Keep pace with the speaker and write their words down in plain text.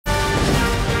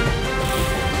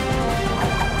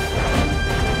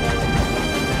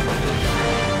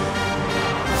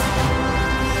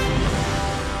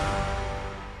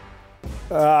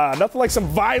Nothing like some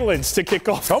violence to kick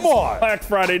off. Come on. Black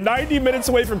Friday. 90 minutes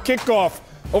away from kickoff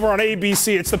over on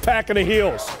ABC. It's the Pack of the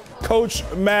Heels. Coach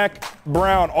Mac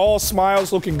Brown, all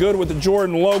smiles, looking good with the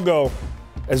Jordan logo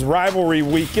as rivalry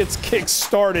week gets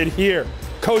kick-started here.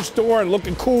 Coach Doran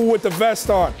looking cool with the vest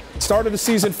on. Started the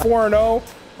season 4-0.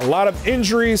 A lot of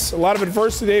injuries, a lot of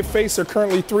adversity they've faced. They're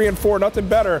currently 3-4. Nothing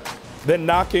better than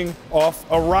knocking off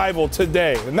a rival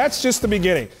today. And that's just the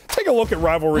beginning. Take a look at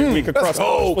rivalry week across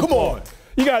college football. Come on.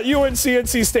 You got UNC,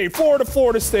 NC State,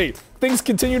 Florida State. Things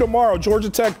continue tomorrow. Georgia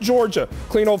Tech, Georgia.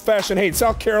 Clean old-fashioned hate.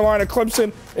 South Carolina,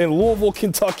 Clemson, and Louisville,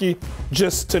 Kentucky,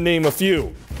 just to name a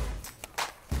few.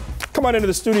 Come on into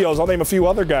the studios. I'll name a few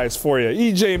other guys for you.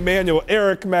 EJ Manuel,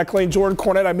 Eric McLean, Jordan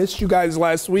Cornette. I missed you guys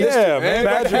last week. Yeah, man.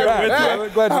 Glad you're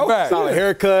back. Glad you're back. Solid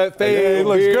haircut, fade. He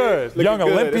looks good. Young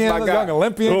Olympian.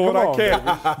 Come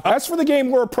on. As for the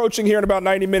game we're approaching here in about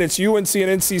 90 minutes, UNC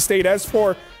and NC State. As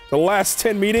for the last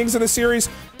 10 meetings of the series,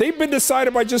 they've been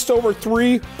decided by just over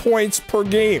 3 points per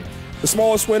game. The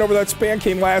smallest win over that span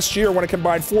came last year when a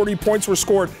combined 40 points were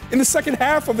scored in the second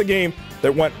half of the game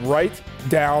that went right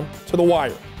down to the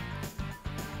wire.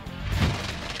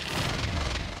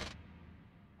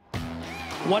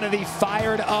 One of the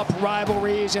fired-up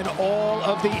rivalries in all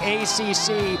of the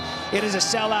ACC. It is a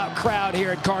sellout crowd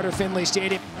here at Carter Finley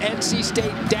Stadium. NC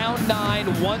State down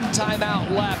 9, one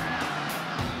timeout left.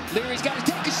 Leary's got to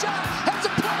take a shot, has a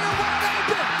player wide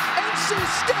open. NC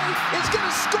State is going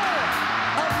to score.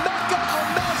 Emeka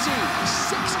Emezi,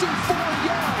 64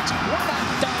 yards. We're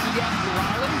not done yet,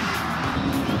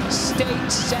 Raleigh. State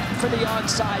set for the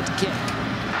onside kick.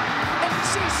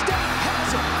 NC State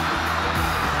has it.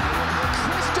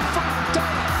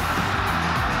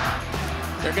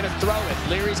 They're going to throw it.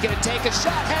 Leary's going to take a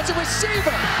shot. Has a receiver.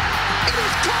 It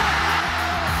is caught.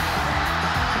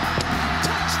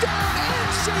 Touchdown,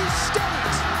 NC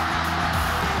State.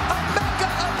 Emeka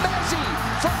Emezi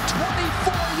from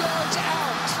 24 yards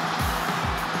out.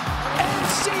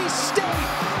 NC State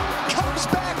comes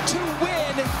back to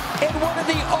win in one of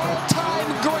the all-time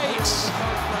greats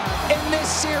in this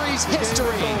series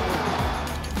history.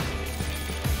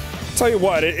 Tell you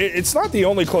what, it's not the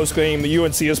only close game the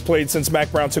UNC has played since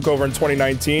Mac Brown took over in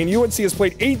 2019. UNC has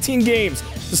played 18 games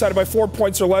decided by 4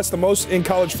 points or less, the most in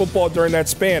college football during that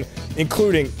span,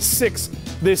 including 6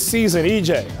 this season.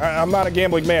 EJ, I'm not a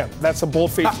gambling man. That's a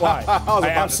bull-faced lie. I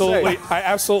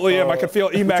absolutely am. I can feel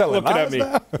EMAC looking at me.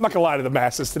 I'm not going to lie to the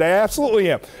masses today. I absolutely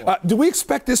am. Do we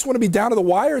expect this one to be down to the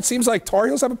wire? It seems like Tar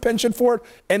Heels have a penchant for it,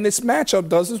 and this matchup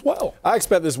does as well. I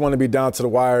expect this one to be down to the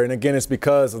wire, and again, it's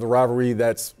because of the rivalry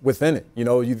that's within it. You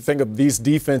know, you think of these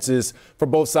defenses for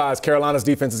both sides. Carolina's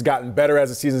defense has gotten better as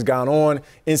the season's gone on.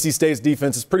 NC State's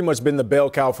defense has pretty much been the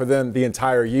bell cow for them the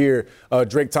entire year.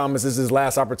 Drake Thomas is his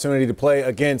last opportunity to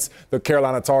play against the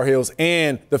Carolina Tar Heels,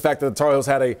 and the fact that the Tar Heels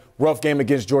had a rough game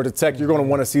against Georgia Tech, you're going to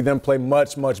want to see them play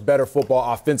much, much better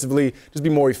football offensively, just be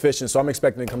more efficient. So I'm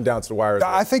expecting it to come down to the wire as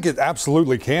well. I think it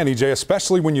absolutely can, EJ,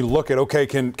 especially when you look at, okay,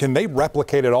 can they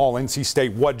replicate at all, NC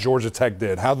State, what Georgia Tech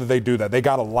did? How did they do that? They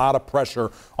got a lot of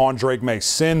pressure on Drake May.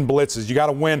 Send blitzes. You got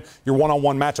to win your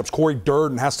one-on-one matchups. Corey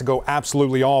Durden has to go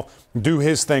absolutely off, do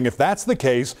his thing. If that's the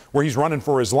case, where he's running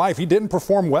for his life, he didn't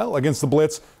perform well against the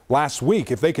blitz last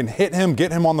week. If they can hit him,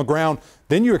 get him on the ground,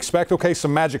 then you expect, okay,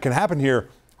 some magic can happen here.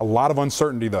 A lot of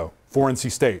uncertainty, though, for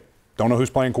NC State. Don't know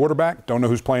who's playing quarterback. Don't know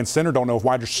who's playing center. Don't know if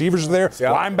wide receivers are there.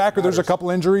 Linebacker, there's a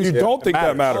couple injuries. You don't think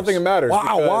that matters? I don't think it matters.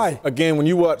 Wow, why? Again, when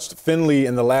you watched Finley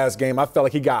in the last game, I felt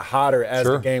like he got hotter as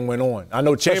the game went on. I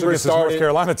know Chambers started. North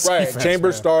Carolina defense,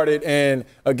 Chambers started, and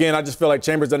again, I just feel like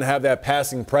Chambers doesn't have that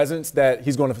passing presence that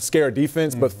he's going to scare a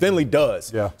defense, but Finley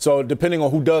does. Yeah. So depending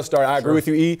on who does start, I agree with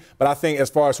you, E, but I think as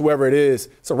far as whoever it is,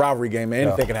 it's a rivalry game, man.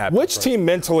 Anything can happen. Which team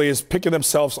mentally is picking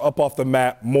themselves up off the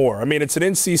map more? I mean, it's an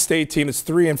NC State team that's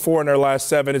 3-4 in their last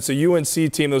 7. It's a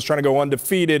UNC team that was trying to go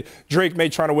undefeated. Drake May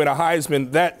trying to win a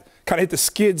Heisman. That kind of hit the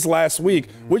skids last week.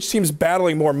 Which team's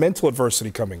battling more mental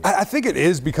adversity coming? I think it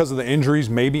is because of the injuries,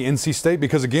 maybe NC State,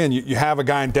 because, again, you have a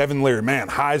guy in Devin Leary, man,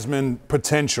 Heisman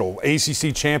potential,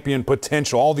 ACC champion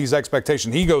potential, all these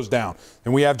expectations. He goes down.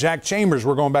 And we have Jack Chambers.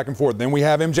 We're going back and forth. Then we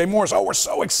have MJ Morris. Oh, we're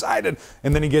so excited.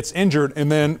 And then he gets injured. And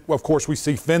then, of course, we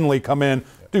see Finley come in,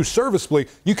 do serviceably.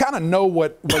 You kind of know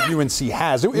what UNC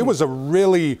has. It was a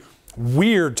really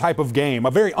weird type of game,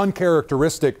 a very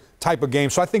uncharacteristic type of game.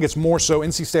 So I think it's more so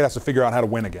NC State has to figure out how to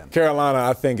win again. Carolina,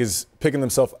 I think, is picking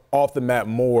themselves off the map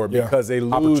more because they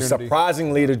lose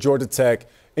surprisingly to Georgia Tech.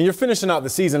 and you're finishing out the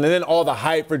season, and then all the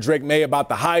hype for Drake May about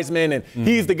the Heisman, and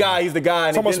he's the guy. And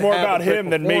it's almost more about him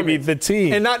than maybe the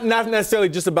team. And not necessarily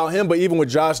just about him, but even with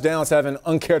Josh Downs having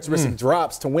uncharacteristic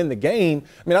drops to win the game.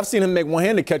 I mean, I've seen him make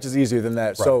one-handed catches easier than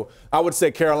that. Right. So I would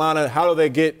say Carolina, how do they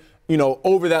get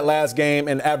over that last game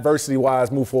and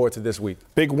adversity-wise move forward to this week?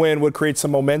 Big win would create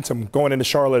some momentum going into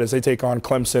Charlotte as they take on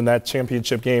Clemson. That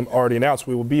championship game already announced.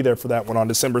 We will be there for that one on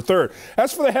December 3rd.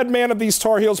 As for the head man of these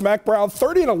Tar Heels, Mack Brown,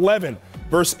 30-11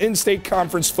 versus in-state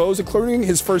conference foes, including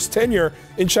his first tenure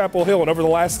in Chapel Hill. And over the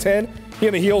last 10, he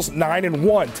and the Heels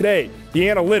 9-1. Today, the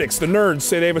analytics, the nerds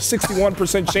say they have a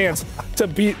 61% chance to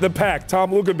beat the Pack.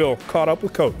 Tom Luginbill caught up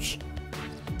with Coach.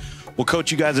 Well,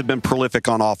 Coach, you guys have been prolific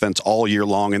on offense all year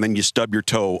long, and then you stubbed your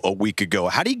toe a week ago.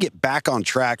 How do you get back on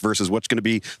track versus what's going to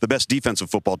be the best defensive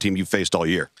football team you've faced all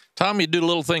year? Tom, you do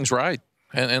little things right,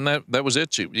 and that was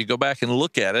it. You go back and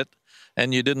look at it,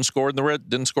 and you didn't score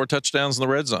touchdowns in the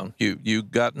red zone. You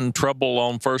got in trouble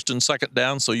on first and second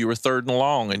down, so you were 3rd and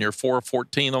long, and you're 4 of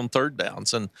 14 on third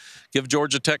downs. And give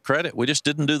Georgia Tech credit. We just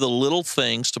didn't do the little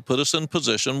things to put us in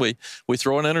position. We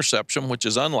throw an interception, which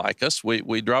is unlike us.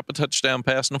 We drop a touchdown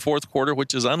pass in the fourth quarter,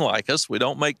 which is unlike us. We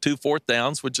don't make 2 fourth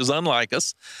downs, which is unlike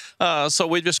us. So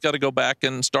we just got to go back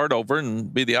and start over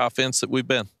and be the offense that we've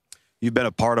been. You've been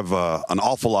a part of an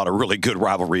awful lot of really good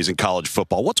rivalries in college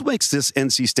football. What makes this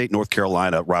NC State-North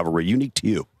Carolina rivalry unique to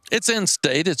you? It's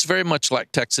in-state. It's very much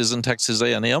like Texas and Texas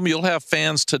A&M. You'll have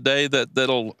fans today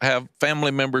that'll have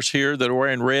family members here that are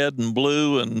wearing red and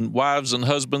blue, and wives and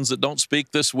husbands that don't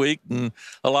speak this week, and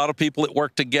a lot of people that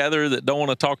work together that don't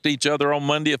want to talk to each other on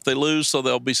Monday if they lose, so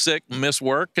they'll be sick and miss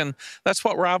work. And that's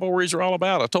what rivalries are all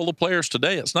about. I told the players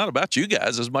today, it's not about you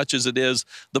guys as much as it is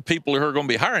the people who are going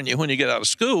to be hiring you when you get out of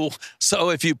school. So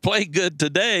if you play good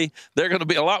today, they're going to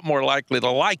be a lot more likely to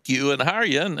like you and hire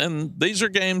you. And these are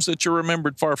games that you're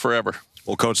remembered for forever.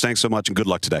 Well, Coach, thanks so much and good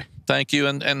luck today. Thank you,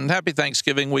 and happy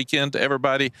Thanksgiving weekend to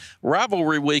everybody.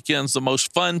 Rivalry weekend's the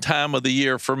most fun time of the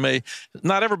year for me.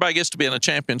 Not everybody gets to be in a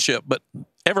championship, but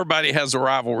everybody has a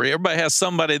rivalry. Everybody has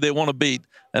somebody they want to beat,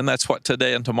 and that's what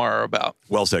today and tomorrow are about.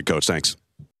 Well said, Coach. Thanks.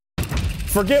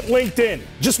 Forget LinkedIn.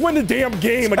 Just win the damn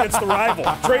game against the rival.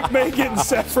 Drake May getting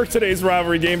set for today's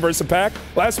rivalry game versus the Pack.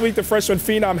 Last week, the freshman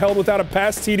phenom held without a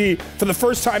pass TD for the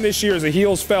first time this year as the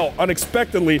Heels fell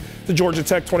unexpectedly to Georgia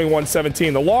Tech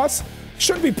 21-17. The loss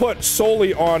shouldn't be put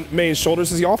solely on May's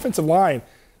shoulders as the offensive line,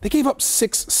 they gave up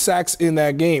 6 sacks in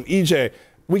that game. EJ,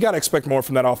 we got to expect more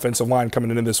from that offensive line coming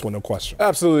into this one, no question.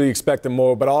 Absolutely expecting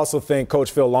more, but I also think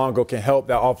Coach Phil Longo can help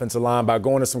that offensive line by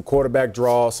going to some quarterback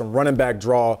draw, some running back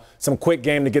draw, some quick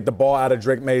game to get the ball out of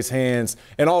Drake May's hands,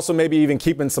 and also maybe even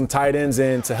keeping some tight ends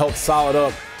in to help solid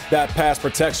up that pass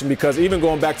protection, because even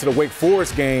going back to the Wake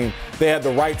Forest game, they had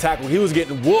the right tackle. He was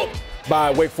getting whooped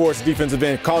by Wake Forest defensive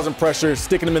end, causing pressure,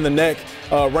 sticking him in the neck,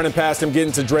 running past him,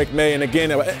 getting to Drake May. And again,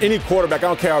 any quarterback, I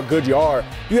don't care how good you are,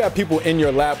 you have people in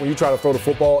your lap when you try to throw the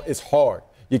football. It's hard.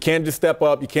 You can't just step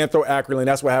up. You can't throw accurately, and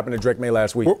that's what happened to Drake May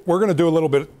last week. We're going to do a little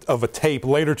bit of a tape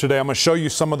later today. I'm going to show you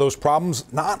some of those problems,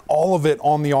 not all of it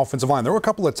on the offensive line. There were a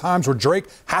couple of times where Drake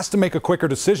has to make a quicker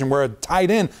decision, where a tight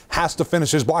end has to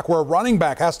finish his block, where a running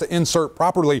back has to insert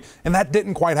properly, and that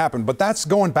didn't quite happen. But that's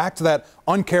going back to that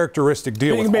uncharacteristic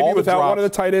deal. Maybe without one of the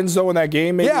tight ends, though, in that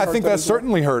game? Maybe yeah, I think that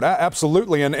certainly hurt.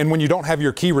 Absolutely. And when you don't have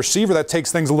your key receiver, that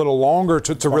takes things a little longer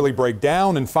to really break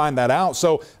down and find that out.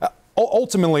 So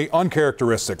ultimately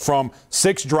uncharacteristic, from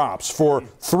 6 drops, for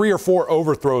 3 or 4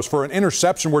 overthrows, for an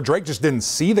interception where Drake just didn't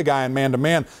see the guy in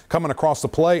man-to-man coming across the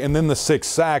play, and then the 6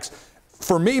 sacks.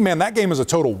 For me, man, that game is a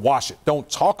total wash it. Don't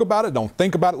talk about it. Don't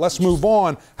think about it. Let's move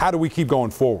on. How do we keep going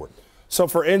forward? So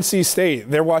for NC State,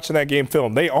 they're watching that game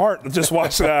film. They aren't just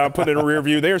watching it put it in a rear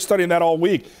view. They are studying that all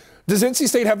week. Does NC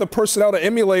State have the personnel to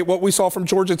emulate what we saw from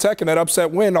Georgia Tech in that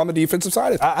upset win on the defensive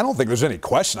side? I don't think there's any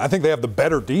question. I think they have the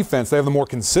better defense. They have the more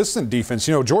consistent defense.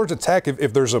 You know, Georgia Tech,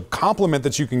 if there's a compliment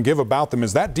that you can give about them,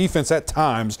 is that defense at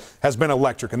times has been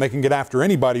electric, and they can get after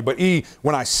anybody. But,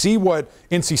 when I see what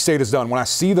NC State has done, when I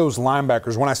see those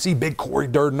linebackers, when I see big Corey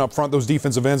Durden up front, those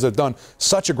defensive ends that have done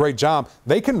such a great job,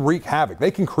 they can wreak havoc.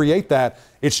 They can create that.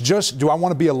 It's just, do I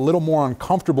want to be a little more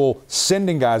uncomfortable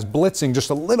sending guys, blitzing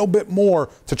just a little bit more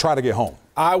to try to get home?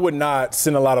 I would not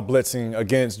send a lot of blitzing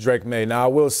against Drake May. Now, I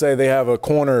will say they have a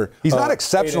corner. He's not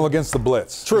exceptional against the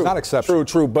blitz. True. He's not exceptional.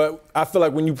 True. But I feel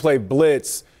like when you play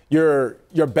blitz, you're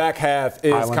your back half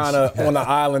is kind of on the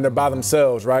island. They're by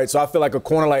themselves, right? So I feel like a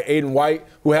corner like Aiden White,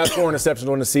 who has 4 interceptions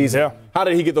on the season, how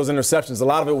did he get those interceptions? A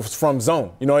lot of it was from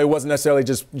zone. You know, it wasn't necessarily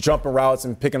just jumping routes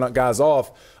and picking up guys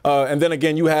off. And then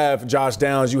again, you have Josh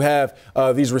Downs. You have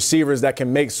these receivers that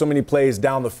can make so many plays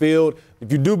down the field.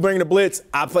 If you do bring the blitz,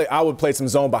 I would play some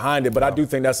zone behind it, but I do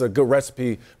think that's a good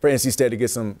recipe for NC State to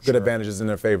get some good advantages in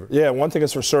their favor. Yeah, one thing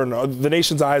is for certain, the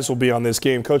nation's eyes will be on this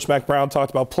game. Coach Mack Brown talked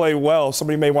about play well.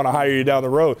 Somebody may want to hire you down the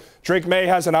road. Drake May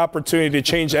has an opportunity to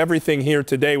change everything here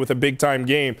today with a big-time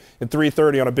game at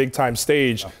 3:30 on a big-time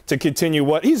stage to continue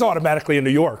what he's automatically in New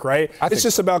York, right? It's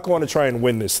just about going to try and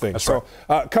win this thing. So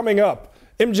coming up,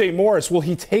 MJ Morris, will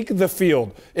he take the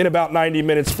field in about 90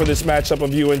 minutes for this matchup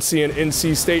of UNC and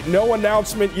NC State? No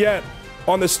announcement yet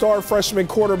on the star freshman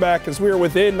quarterback as we are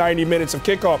within 90 minutes of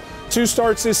kickoff. 2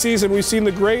 starts this season. We've seen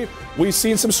the great. We've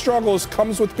seen some struggles.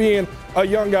 Comes with being a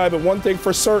young guy, but one thing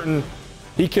for certain,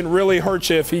 he can really hurt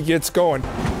you if he gets going.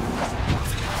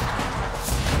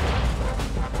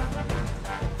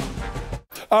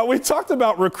 We talked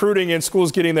about recruiting and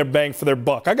schools getting their bang for their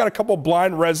buck. I got a couple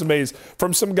blind resumes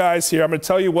from some guys here. I'm going to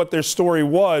tell you what their story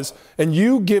was, and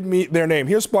you give me their name.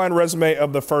 Here's blind resume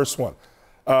of the first one.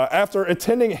 After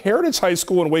attending Heritage High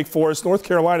School in Wake Forest, North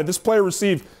Carolina, this player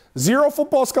received 0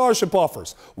 football scholarship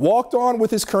offers, walked on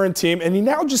with his current team, and he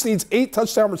now just needs 8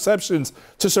 touchdown receptions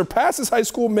to surpass his high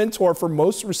school mentor for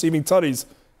most receiving tutties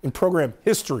in program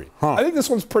history. I think this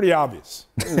one's pretty obvious.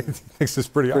 Thinks it's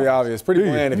pretty obvious. Pretty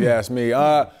bland if you ask me.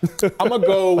 I'm going to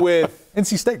go with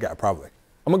NC State guy, probably.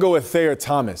 I'm going to go with Thayer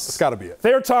Thomas. It's got to be it.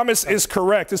 Thayer Thomas is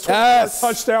correct. His 25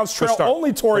 touchdowns trail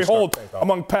only Torrey Holt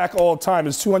among Pack all time.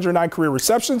 His 209 career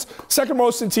receptions, second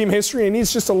most in team history, and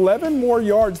needs just 11 more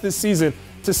yards this season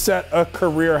to set a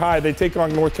career high. They take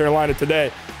on North Carolina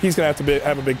today. He's going to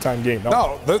have a big-time game.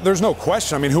 No, there's no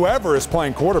question. I mean, whoever is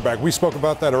playing quarterback, we spoke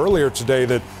about that earlier today,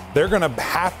 that they're going to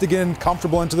have to get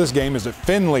comfortable into this game. Is it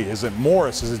Finley? Is it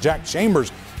Morris? Is it Jack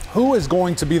Chambers? Who is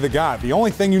going to be the guy? The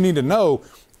only thing you need to know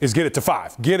is get it to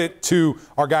 5. Get it to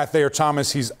our guy Thayer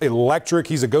Thomas. He's electric.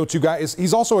 He's a go-to guy.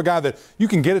 He's also a guy that you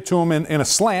can get it to him in a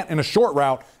slant, in a short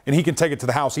route, and he can take it to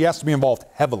the house. He has to be involved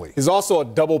heavily. He's also a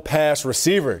double pass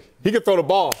receiver. He can throw the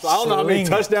ball. So I don't know how many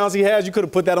touchdowns he has. You could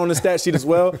have put that on the stat sheet as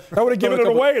well. I would have given it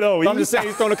away, though. I'm just saying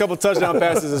he's thrown a couple touchdown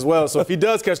passes as well. So if he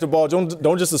does catch the ball,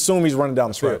 don't just assume he's running down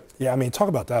the street. Yeah, I mean, talk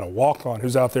about that. A walk-on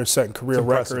who's out there setting career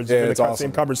records. Yeah, it's awesome.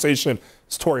 Same conversation.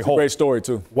 It's Torrey Holt. Great story,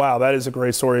 too. Wow, that is a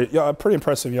great story. Yeah, a pretty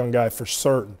impressive young guy for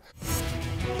certain. He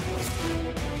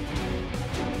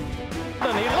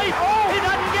doesn't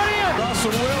get in.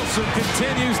 Russell Wilson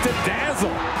continues to dazzle.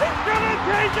 He's going to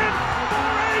take it for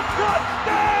a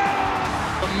touchdown.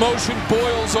 Emotion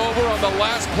boils over on the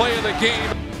last play of the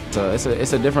game.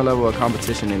 It's a different level of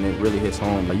competition, and it really hits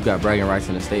home. You got bragging rights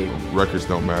in the state. Records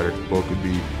don't matter. Both could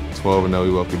be 12-0,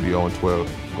 we both could be 0-12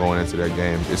 going into that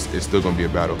game. It's still going to be a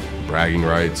battle. Bragging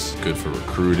rights, good for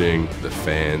recruiting. The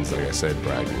fans, like I said,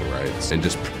 bragging rights, and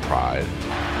just pride.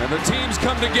 And the teams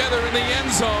come together in the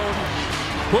end zone,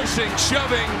 pushing,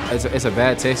 shoving. It's a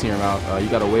bad taste in your mouth. You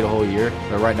got to wait a whole year.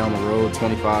 They're right down the road,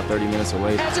 25, 30 minutes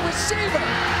away. As a receiver,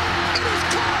 it is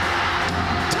caught.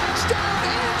 Touchdown,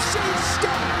 NC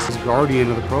State. As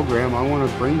guardian of the program, I want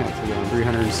to bring that to them.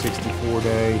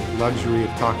 364-day luxury of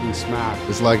talking smack.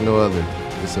 It's like no other.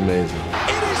 It's amazing.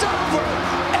 It is over.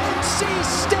 NC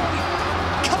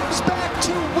State comes back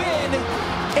to win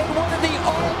in one of the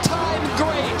all-time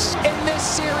greats in this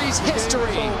series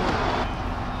history.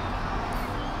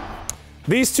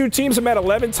 These two teams have met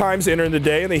 11 times entering the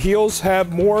day, and the Heels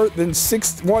have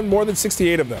won more than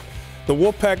 68 of them. The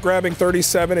Wolfpack grabbing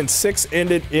 37, and 6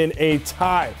 ended in a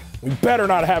tie. We better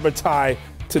not have a tie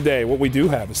today. What we do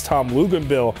have is Tom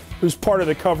Luganbill, who's part of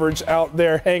the coverage out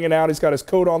there hanging out. He's got his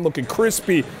coat on looking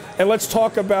crispy. And let's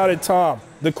talk about it, Tom.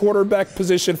 The quarterback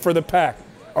position for the Pack.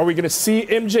 Are we going to see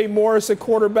MJ Morris at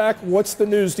quarterback? What's the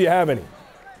news? Do you have any?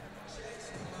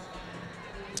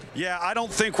 Yeah, I don't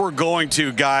think we're going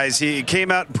to, guys. He came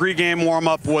out pregame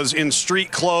warm-up, was in street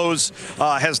clothes,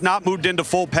 has not moved into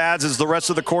full pads as the rest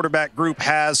of the quarterback group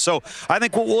has. So I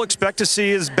think what we'll expect to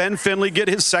see is Ben Finley get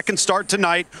his second start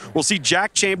tonight. We'll see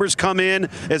Jack Chambers come in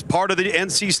as part of the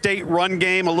NC State run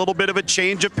game, a little bit of a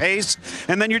change of pace.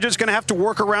 And then you're just going to have to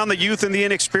work around the youth and the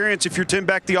inexperience if you're Tim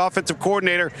Beck, the offensive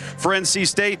coordinator for NC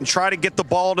State, and try to get the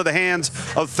ball to the hands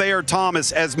of Thayer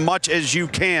Thomas as much as you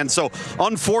can. So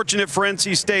unfortunate for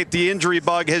NC State. The injury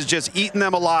bug has just eaten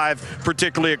them alive,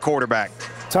 particularly at quarterback.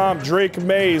 Tom, Drake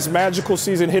May's magical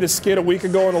season hit a skid a week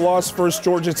ago in the loss versus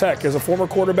Georgia Tech. As a former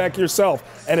quarterback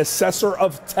yourself, an assessor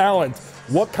of talent,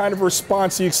 what kind of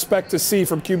response do you expect to see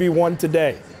from QB1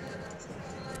 today?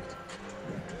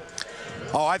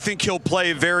 Oh, I think he'll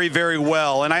play very, very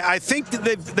well. And I think that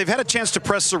they've had a chance to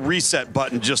press the reset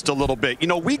button just a little bit. You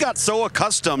know, we got so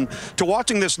accustomed to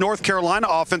watching this North Carolina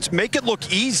offense make it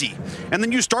look easy. And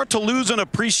then you start to lose an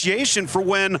appreciation for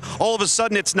when all of a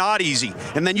sudden it's not easy.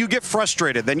 And then you get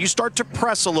frustrated. Then you start to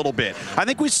press a little bit. I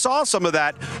think we saw some of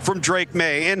that from Drake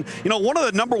May. And, you know, one of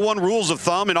the #1 rules of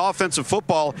thumb in offensive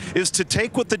football is to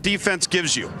take what the defense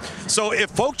gives you. So if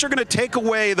folks are going to take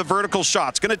away the vertical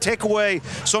shots, going to take away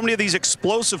so many of these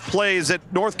explosive plays that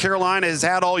North Carolina has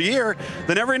had all year,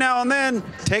 then every now and then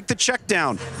take the check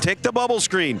down, take the bubble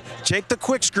screen, take the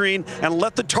quick screen, and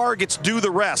let the targets do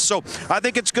the rest. So I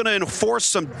think it's going to enforce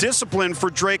some discipline for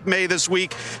Drake May this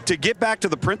week to get back to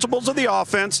the principles of the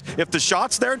offense. If the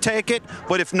shot's there, take it.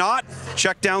 But if not,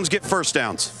 check downs get first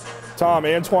downs. Tom,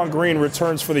 Antoine Green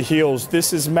returns for the Heels.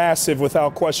 This is massive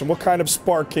without question. What kind of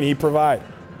spark can he provide?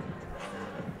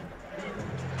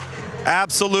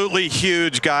 Absolutely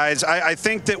huge, guys. I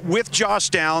think that with Josh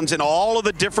Downs and all of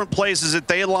the different places that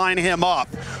they line him up,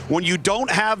 when you don't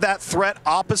have that threat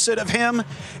opposite of him,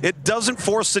 it doesn't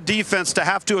force the defense to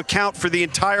have to account for the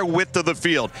entire width of the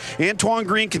field. Antoine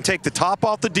Green can take the top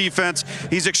off the defense.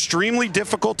 He's extremely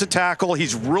difficult to tackle.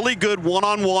 He's really good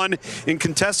one-on-one in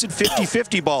contested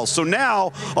 50-50 balls. So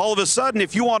now, all of a sudden,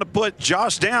 if you want to put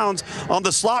Josh Downs on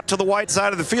the slot to the white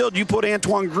side of the field, you put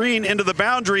Antoine Green into the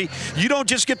boundary, you don't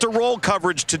just get to roll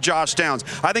coverage to Josh Downs.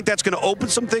 I think that's going to open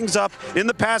some things up in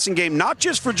the passing game, not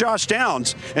just for Josh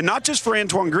Downs and not just for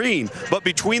Antoine Green, but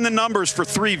between the numbers for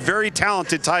 3 very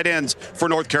talented tight ends for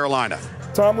North Carolina.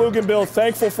 Tom Luginbill,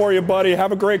 thankful for you, buddy.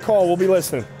 Have a great call. We'll be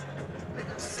listening.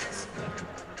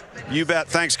 You bet.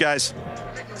 Thanks, guys.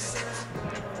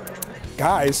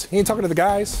 Guys? He ain't talking to the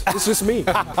guys. It's just me.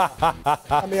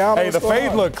 I mean, hey, the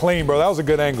fade looked clean, bro. That was a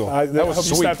good angle. That was sweet.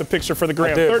 You snapped a picture for the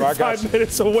gram. I did, 35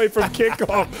 minutes away from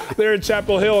kickoff there in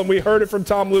Chapel Hill, and we heard it from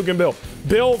Tom Luginbill.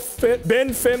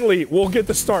 Ben Finley will get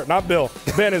the start, not Bill.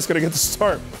 Ben is going to get the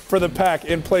start for the Pack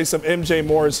in place of MJ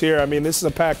Morris here. I mean, this is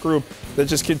a Pack group that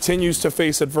just continues to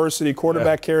face adversity,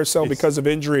 quarterback carousel because of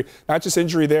injury. Not just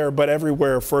injury there, but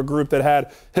everywhere for a group that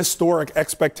had historic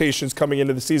expectations coming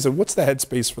into the season. What's the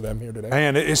headspace for them here today?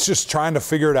 Man, it's just trying to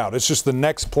figure it out. It's just the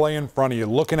next play in front of you,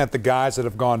 looking at the guys that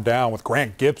have gone down with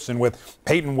Grant Gibson, with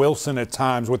Peyton Wilson at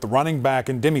times, with the running back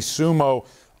and Demi Sumo,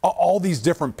 all these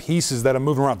different pieces that are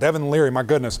moving around. Devin Leary, my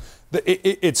goodness.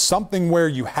 It's something where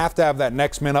you have to have that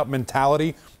next man up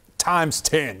mentality times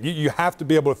 10. You have to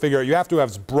be able to figure out. You have to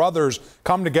have brothers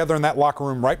come together in that locker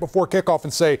room right before kickoff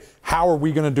and say, how are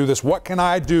we going to do this? What can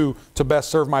I do to best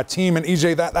serve my team? And,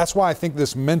 EJ, that's why I think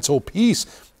this mental piece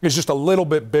is just a little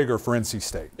bit bigger for NC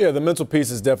State. Yeah, the mental piece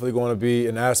is definitely going to be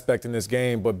an aspect in this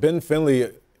game. But Ben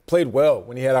Finley played well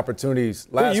when he had opportunities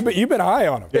last week. You've been high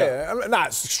on him. Yeah, not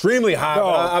extremely high,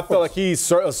 but I feel like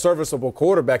he's a serviceable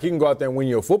quarterback. He can go out there and win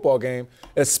you a football game,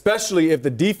 especially if the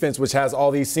defense, which has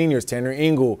all these seniors, Tanner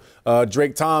Ingle,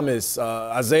 Drake Thomas,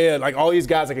 Isaiah, like all these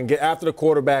guys that can get after the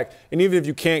quarterback. And even if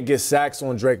you can't get sacks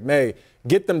on Drake May,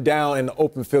 get them down in the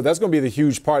open field. That's going to be the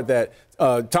huge part that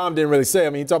Tom didn't really say. I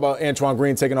mean, you talk about Antoine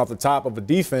Green taking off the top of the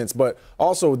defense, but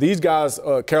also these guys,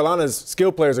 Carolina's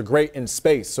skill players are great in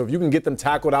space. So if you can get them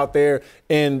tackled out there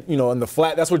and, you know, in the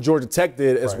flat, that's what Georgia Tech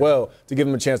did as well to give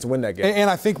them a chance to win that game. And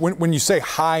I think when you say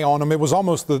high on them, it was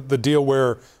almost the deal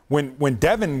where when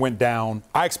Devin went down,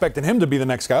 I expected him to be the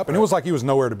next guy up, and it was like he was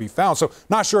nowhere to be found. So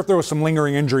not sure if there was some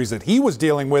lingering injuries that he was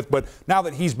dealing with, but now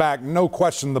that he's back, no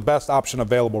question the best option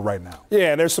available right now.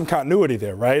 Yeah, and there's some continuity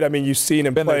there, right? I mean, you've seen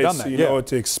him play, so you know what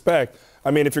to expect. I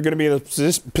mean, if you're going to be in a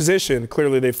position,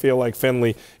 clearly they feel like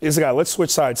Finley is the guy. Let's switch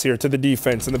sides here to the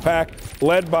defense. And the Pack,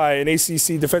 led by an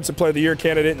ACC Defensive Player of the Year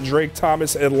candidate, Drake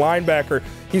Thomas, at linebacker.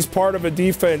 He's part of a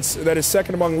defense that is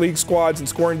second among league squads in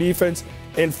scoring defense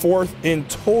and fourth in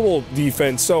total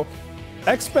defense. So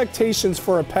expectations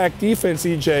for a Pack defense,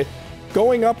 EJ,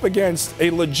 going up against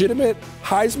a legitimate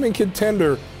Heisman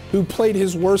contender who played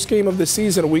his worst game of the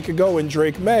season a week ago in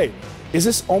Drake May. Is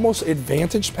this almost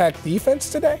advantage Pack defense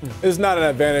today? It's not an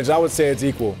advantage. I would say it's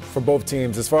equal for both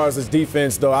teams. As far as this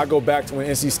defense, though, I go back to when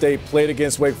NC State played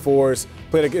against Wake Forest,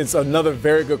 played against another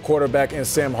very good quarterback in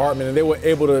Sam Hartman, and they were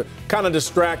able to kind of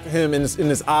distract him in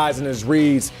his eyes and his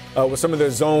reads with some of their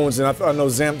zones. And I know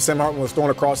Sam Hartman was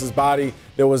thrown across his body.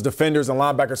 There was defenders and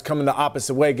linebackers coming the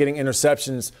opposite way, getting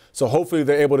interceptions. So hopefully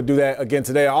they're able to do that again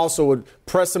today. I also would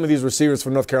press some of these receivers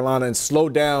from North Carolina and slow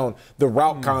down the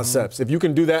route concepts. If you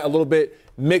can do that a little bit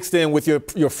mixed in with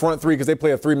your front three, because they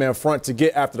play a three-man front to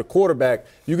get after the quarterback.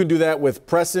 You can do that with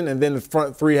pressing, and then the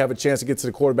front three have a chance to get to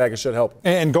the quarterback. It should help.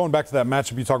 And going back to that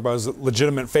matchup you talk about is a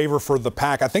legitimate favor for the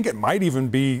Pack. I think it might even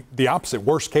be the opposite,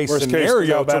 worst case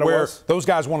scenario, to where those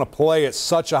guys want to play at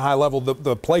such a high level.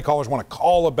 The play callers want to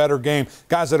call a better game.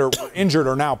 Guys that are injured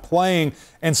are now playing.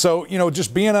 And so,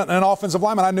 just being an offensive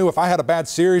lineman, I knew if I had a bad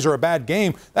series or a bad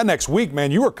game, that next week, man,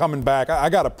 you were coming back. I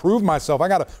got to prove myself. I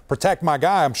got to protect my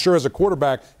guy. I'm sure as a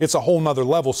quarterback, it's a whole nother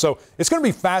level. So it's going to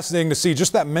be fascinating to see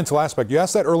just that mental aspect. You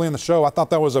asked that early in the show. I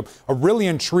thought that was a really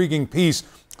intriguing piece.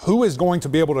 Who is going to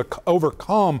be able to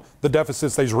overcome the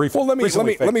deficits they've recently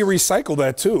faced? Let me recycle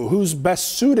that too. Who's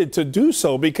best suited to do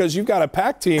so? Because you've got a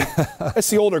Pack team. That's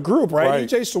the older group, right?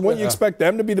 EJ, so wouldn't you expect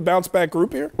them to be the bounce back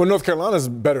group here? Well, North Carolina's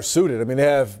better suited. I mean, they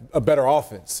have a better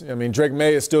offense. I mean, Drake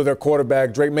May is still their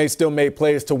quarterback. Drake May still made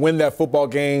plays to win that football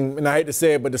game. And I hate to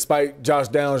say it, but despite Josh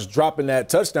Downs dropping that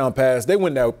touchdown pass, they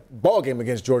win that ball game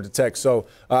against Georgia Tech. So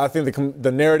I think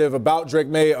the narrative about Drake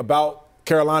May, about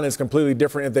Carolina, is completely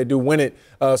different if they do win it.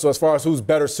 So as far as who's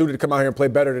better suited to come out here and play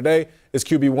better today, is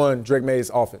QB1, Drake May's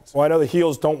offense. Well, I know the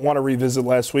Heels don't want to revisit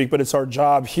last week, but it's our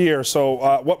job here.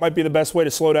 So what might be the best way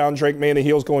to slow down Drake May and the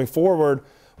Heels going forward?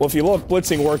 Well, if you look,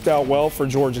 blitzing worked out well for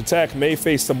Georgia Tech. May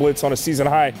faced the blitz on a season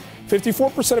high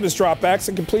 54% of his dropbacks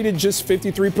and completed just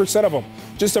 53% of them.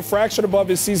 Just a fraction above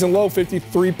his season low,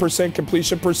 53%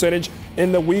 completion percentage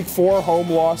in the Week 4 home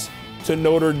loss to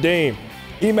Notre Dame.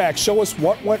 Emac, show us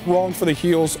what went wrong for the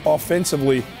Heels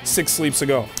offensively 6 sleeps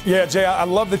ago. Yeah, Jay, I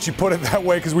love that you put it that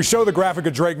way, because we show the graphic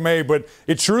of Drake May, but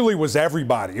it truly was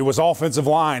everybody. It was offensive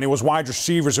line. It was wide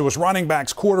receivers. It was running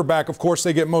backs, quarterback. Of course,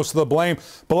 they get most of the blame.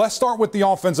 But let's start with the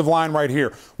offensive line right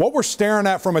here. What we're staring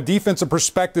at from a defensive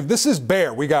perspective, this is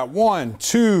bare. We got 1,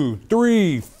 2,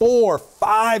 3, 4,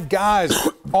 5 guys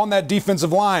on that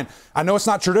defensive line. I know it's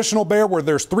not traditional bear where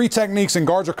there's 3 techniques and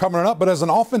guards are coming up, but as an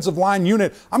offensive line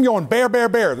unit, I'm going bear, bear,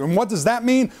 bear. And what does that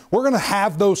mean? We're going to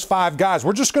have those 5 guys.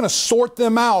 We're just going to sort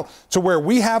them out to where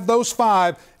we have those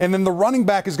 5, and then the running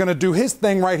back is going to do his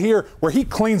thing right here where he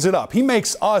cleans it up. He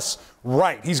makes us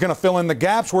right. He's going to fill in the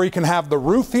gaps where he can have the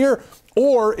roof here,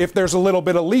 or if there's a little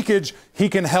bit of leakage, he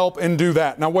can help and do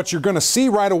that. Now, what you're going to see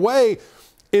right away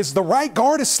is the right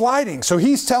guard is sliding. So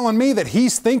he's telling me that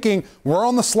he's thinking we're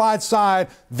on the slide side.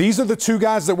 These are the 2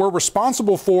 guys that we're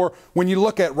responsible for. When you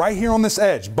look at right here on this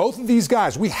edge, both of these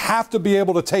guys, we have to be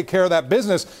able to take care of that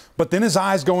business, but then his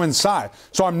eyes go inside.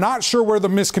 So I'm not sure where the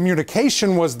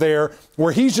miscommunication was there,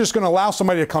 where he's just going to allow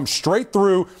somebody to come straight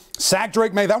through, sack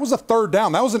Drake May. That was a 3rd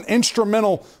down. That was an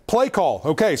instrumental play call.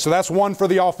 Okay, so that's 1 for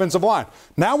the offensive line.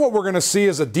 Now what we're going to see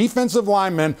is a defensive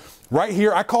lineman right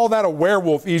here. I call that a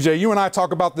werewolf, EJ. You and I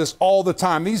talk about this all the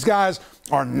time. These guys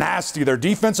are nasty. They're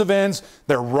defensive ends.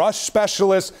 They're rush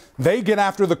specialists. They get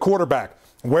after the quarterback.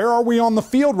 Where are we on the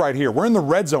field right here? We're in the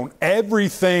red zone.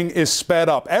 Everything is sped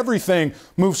up. Everything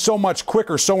moves so much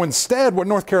quicker. So instead, what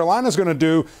North Carolina is going to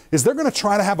do is they're going to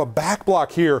try to have a back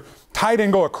block here, tight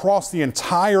end go across the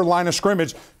entire line of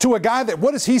scrimmage to a guy that,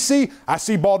 what does he see? I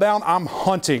see ball down. I'm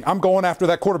hunting. I'm going after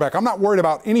that quarterback. I'm not worried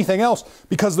about anything else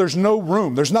because there's no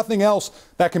room. There's nothing else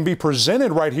that can be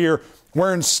presented right here.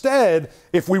 Where instead,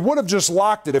 if we would have just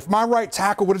locked it, if my right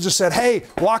tackle would have just said, hey,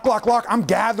 lock, lock, lock, I'm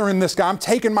gathering this guy, I'm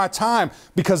taking my time,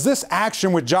 because this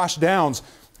action with Josh Downs,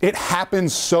 it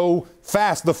happens so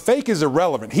fast. The fake is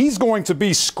irrelevant. He's going to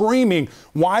be screaming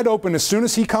wide open as soon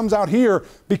as he comes out here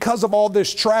because of all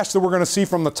this trash that we're going to see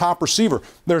from the top receiver.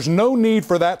 There's no need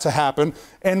for that to happen.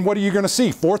 And what are you going to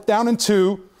see? 4th down and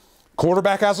 2,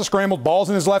 quarterback has a scramble, ball's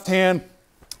in his left hand.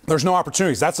 There's no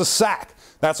opportunities. That's a sack.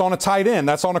 That's on a tight end.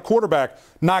 That's on a quarterback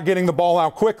not getting the ball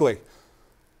out quickly.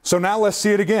 So now let's see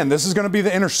it again. This is going to be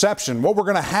the interception. What we're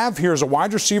going to have here is a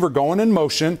wide receiver going in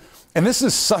motion. And this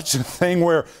is such a thing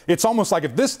where it's almost like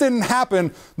if this didn't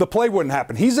happen, the play wouldn't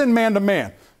happen. He's in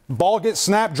man-to-man. Ball gets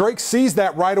snapped. Drake sees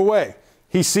that right away.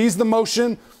 He sees the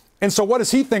motion. And so what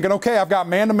is he thinking? Okay, I've got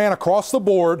man-to-man across the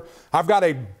board. I've got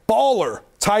a baller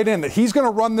tight end that he's going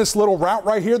to run this little route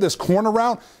right here, this corner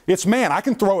route. It's man, I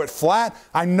can throw it flat.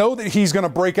 I know that he's going to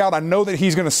break out. I know that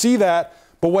he's going to see that.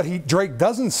 But what Drake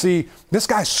doesn't see, this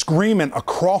guy's screaming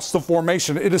across the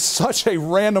formation. It is such a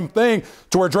random thing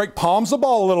to where Drake palms the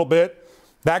ball a little bit.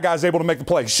 That guy's able to make the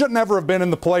play. He should never have been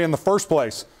in the play in the first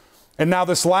place. And now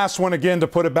this last one again to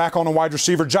put it back on a wide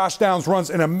receiver. Josh Downs runs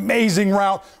an amazing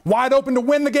route, wide open to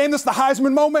win the game. This is the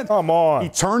Heisman moment. Come on. He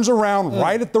turns around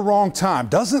right at the wrong time.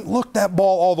 Doesn't look that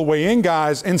ball all the way in,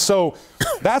 guys. And so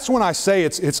that's when I say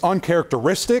it's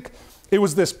uncharacteristic. It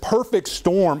was this perfect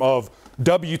storm of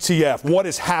WTF. What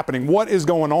is happening? What is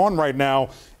going on right now?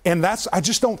 And I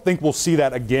just don't think we'll see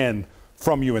that again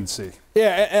from UNC.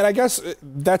 Yeah, and I guess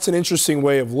that's an interesting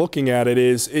way of looking at it.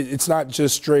 It's not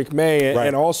just Drake May,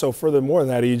 and also furthermore than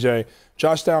that, EJ,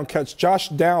 Josh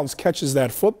Downs catches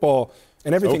that football,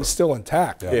 and everything's still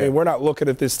intact. I mean, we're not looking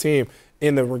at this team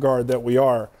in the regard that we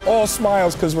are. All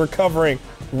smiles because we're covering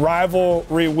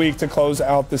rivalry week to close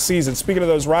out the season. Speaking of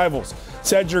those rivals,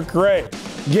 Cedric Gray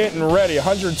getting ready.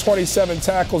 127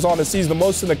 tackles on the season, the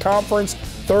most in the conference,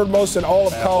 third most in all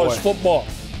of college football.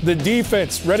 The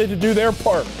defense ready to do their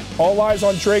part. All eyes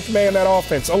on Drake May and that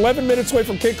offense. 11 minutes away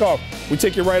from kickoff. We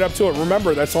take you right up to it.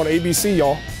 Remember, that's on ABC,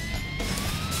 y'all.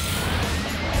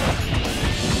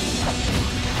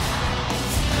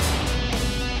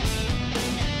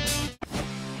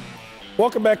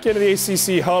 Welcome back into the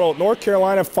ACC Huddle. North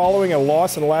Carolina, following a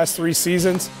loss in the last 3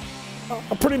 seasons,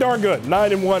 pretty darn good.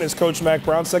 9-1 is Coach Mack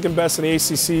Brown, second best in the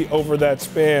ACC over that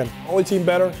span. Only team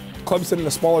better, Clemson in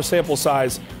a smaller sample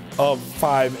size of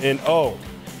 5-0.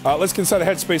 Let's consider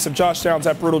the headspace of Josh Downs.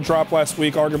 That brutal drop last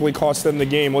week arguably cost them the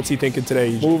game. What's he thinking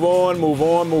today? Move on, move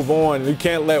on, move on. You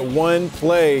can't let one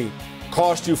play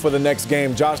cost you for the next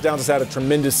game. Josh Downs has had a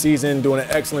tremendous season, doing an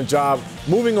excellent job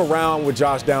moving around with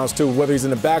Josh Downs too. Whether he's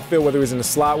in the backfield, whether he's in the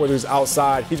slot, whether he's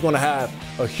outside, he's going to have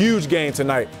a huge game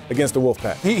tonight against the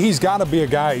Wolfpack. He's got to be a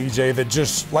guy, EJ, that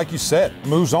just, like you said,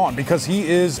 moves on because he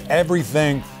is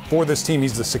everything for this team.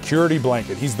 He's the security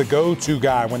blanket. He's the go-to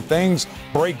guy. When things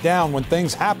break down, when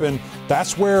things happen,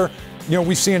 that's where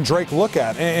we've seen Drake look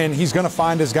at, and he's going to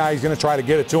find his guy. He's going to try to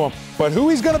get it to him. But who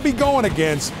he's going to be going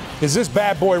against is this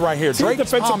bad boy right here. Drake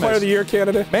Defensive Player of the Year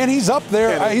candidate? Man, he's up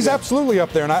there. He's absolutely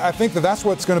up there. And I think that's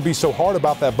what's going to be so hard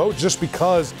about that vote, just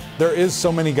because there is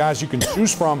so many guys you can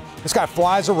choose from. This guy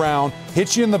flies around,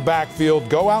 hits you in the backfield,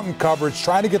 go out in coverage,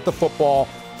 try to get the football.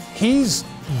 He's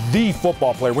the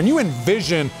football player. When you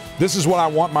envision this is what I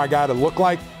want my guy to look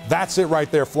like, that's it right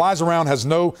there. Flies around, has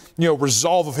no,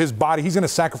 resolve of his body. He's going to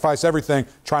sacrifice everything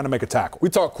trying to make a tackle. We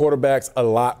talk quarterbacks a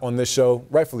lot on this show,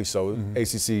 rightfully so,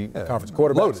 ACC conference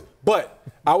quarterbacks. Loaded. But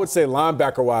I would say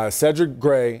linebacker-wise, Cedric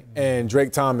Gray and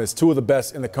Drake Thomas, 2 of the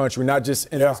best in the country, not just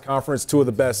in this conference, 2 of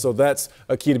the best. So that's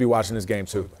a key to be watching this game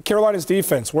too. Carolina's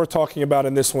defense, we're talking about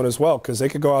in this one as well, because they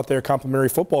could go out there complimentary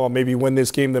football and maybe win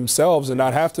this game themselves and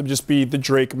not have to just be the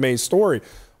Drake May story.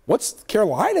 What's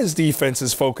Carolina's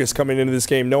defense's focus coming into this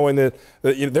game, knowing that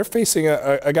they're facing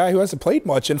a guy who hasn't played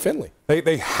much in Finley?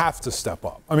 They have to step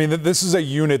up. I mean, this is a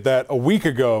unit that a week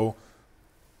ago,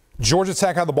 Georgia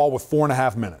Tech had the ball with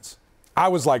 4.5 minutes. I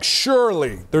was like,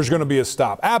 surely there's going to be a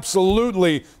stop.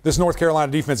 Absolutely, this North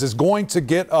Carolina defense is going to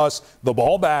get us the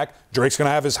ball back. Drake's going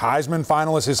to have his Heisman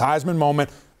finalist, his Heisman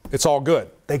moment. It's all good.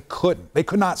 They couldn't. They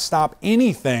could not stop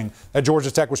anything that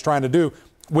Georgia Tech was trying to do.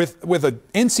 With an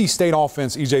NC State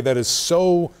offense, EJ, that is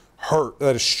so hurt,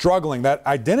 that is struggling, that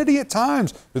identity at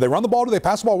times, do they run the ball, do they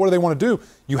pass the ball, what do they want to do?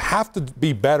 You have to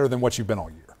be better than what you've been all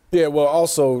year. Yeah, well,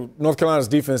 also, North Carolina's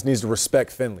defense needs to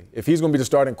respect Finley. If he's going to be the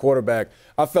starting quarterback,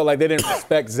 I felt like they didn't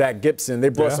respect Zach Gibson. They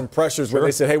brought some pressures where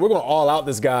they said, hey, we're going to all out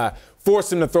this guy,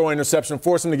 force him to throw an interception,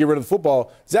 force him to get rid of the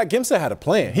football. Zach Gibson had a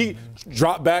plan. He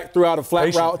dropped back, threw out a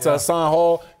flat route to Hassan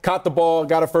Hall, caught the ball,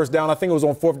 got a first down. I think it was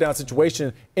on 4th down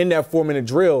situation in that 4-minute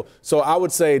drill. So I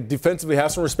would say defensively,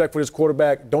 have some respect for this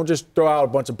quarterback. Don't just throw out a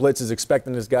bunch of blitzes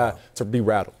expecting this guy to be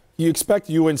rattled. You expect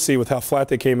UNC with how flat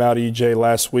they came out, EJ,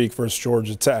 last week versus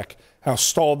Georgia Tech, how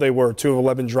stalled they were. 2 of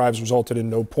 11 drives resulted in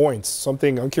no points,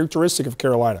 something uncharacteristic of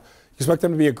Carolina. You expect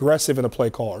them to be aggressive in the play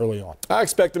call early on. I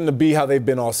expect them to be how they've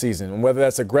been all season, and whether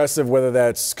that's aggressive, whether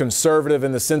that's conservative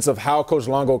in the sense of how Coach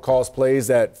Longo calls plays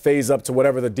that phase up to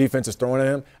whatever the defense is throwing at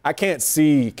him. I can't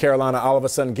see Carolina all of a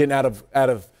sudden getting out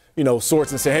of sorts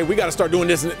and say, hey, we got to start doing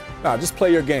this. Nah, just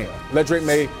play your game. Let Drake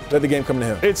May, let the game come to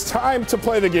him. It's time to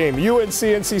play the game. UNC,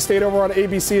 NC State over on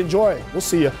ABC. Enjoy. We'll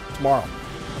see you tomorrow.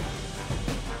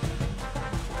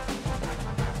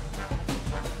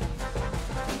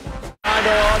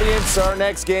 Audience, our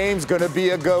next game's going to be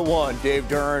a good one. Dave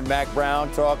Duran, Mack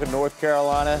Brown talking North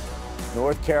Carolina.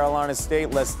 North Carolina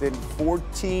State less than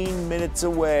 14 minutes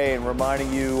away, and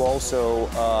reminding you also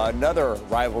another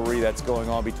rivalry that's going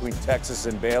on between Texas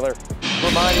and Baylor.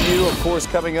 Reminding you, of course,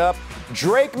 coming up,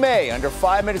 Drake May, under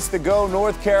 5 minutes to go,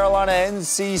 North Carolina,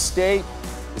 NC State.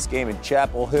 This game in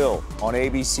Chapel Hill on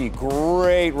ABC.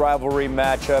 Great rivalry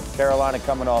matchup. Carolina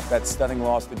coming off that stunning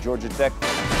loss to Georgia Tech.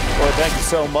 Well, thank you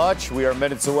so much. We are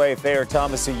minutes away. Thayer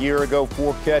Thomas a year ago,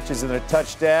 4 catches and a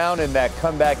touchdown in that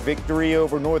comeback victory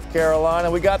over North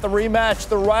Carolina. We got the rematch,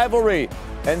 the rivalry.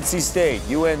 NC State,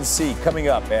 UNC coming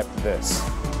up after this.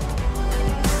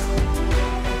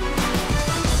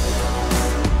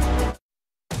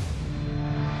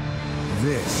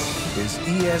 This is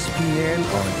ESPN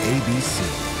on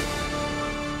ABC.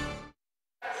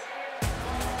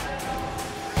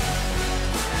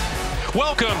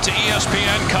 Welcome to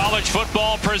ESPN College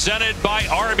Football presented by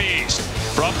Arby's.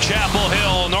 From Chapel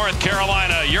Hill, North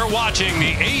Carolina, you're watching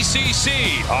the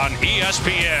ACC on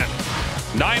ESPN.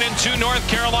 9-2 North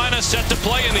Carolina set to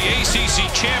play in the ACC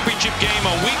Championship game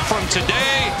a week from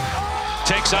today.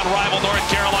 Takes on rival North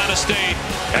Carolina State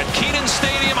at Kenan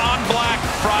Stadium on Black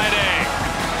Friday.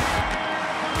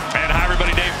 And hi,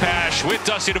 everybody. Dave Pasch with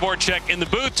Dusty Dvorak in the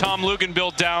booth. Tom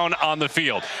Luganbill down on the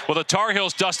field. Well, the Tar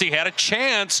Heels, Dusty, had a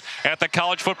chance at the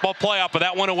college football playoff, but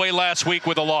that went away last week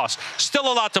with a loss. Still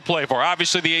a lot to play for.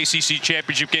 Obviously, the ACC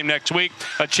Championship game next week,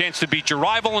 a chance to beat your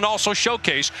rival and also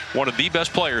showcase one of the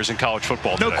best players in college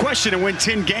football today. No question, to win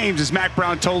 10 games, as Mac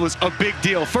Brown told us, a big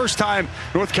deal. First time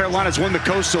North Carolina's won the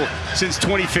Coastal since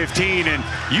 2015, and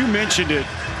you mentioned it.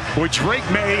 Boy, Drake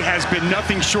May has been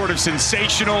nothing short of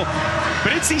sensational.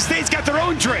 But NC State's got their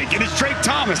own Drake, and it's Drake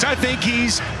Thomas. I think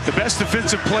he's the best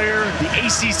defensive player the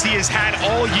ACC has had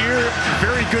all year.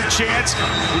 Very good chance.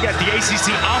 We got the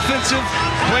ACC Offensive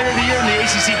Player of the Year and the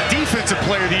ACC Defensive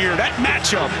Player of the Year. That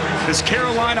matchup, this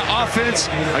Carolina offense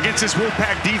against this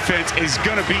Wolfpack defense, is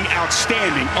going to be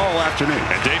outstanding all afternoon.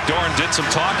 And Dave Doeren did some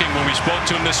talking when we spoke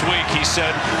to him this week. He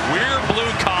said, we're blue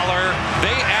collar.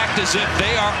 They act as if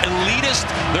they are elitist.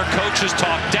 Their coaches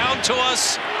talk down to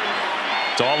us.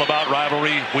 It's all about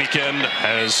rivalry weekend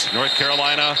as North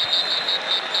Carolina.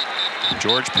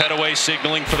 George Pettaway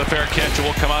signaling for the fair catch.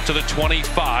 Will come out to the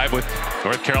 25 with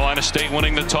North Carolina State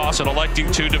winning the toss and electing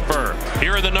to defer.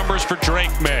 Here are the numbers for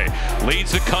Drake May.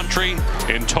 Leads the country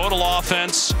in total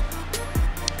offense.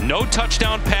 No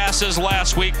touchdown passes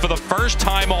last week for the first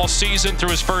time all season through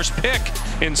his first pick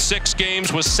in 6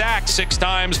 games. Was sacked 6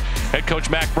 times. Head coach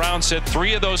Mac Brown said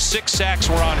 3 of those 6 sacks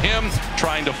were on him,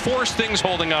 trying to force things,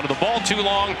 holding onto the ball too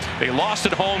long. They lost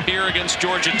at home here against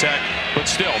Georgia Tech, but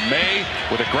still, May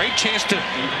with a great chance to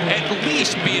at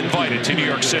least be invited to New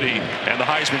York City and the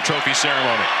Heisman Trophy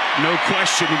ceremony. No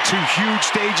question, in 2 huge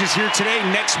stages here today,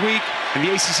 next week, and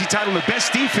the ACC title, the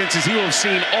best defenses he will have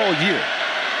seen all year.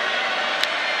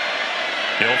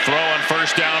 He'll throw on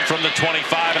first down from the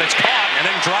 25, and it's caught and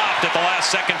then dropped at the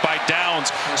last second by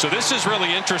Downs. So this is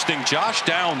really interesting. Josh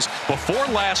Downs, before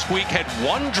last week, had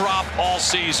 1 drop all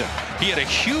season. He had a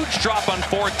huge drop on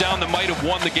 4th down that might have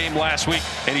won the game last week,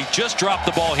 and he just dropped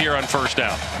the ball here on first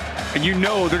down. And you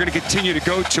know they're going to continue to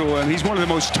go to him. He's one of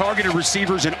the most targeted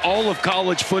receivers in all of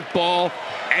college football.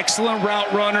 Excellent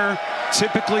route runner,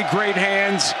 typically great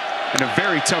hands, and a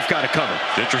very tough guy to cover.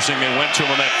 Interesting, they went to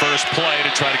him on that first play to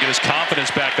try to get his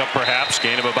confidence back up, perhaps.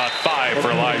 Gain of about 5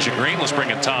 for Elijah Green. Let's bring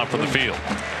in Tom from the field.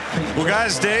 Well,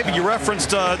 guys, Dave, you referenced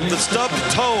the stubbed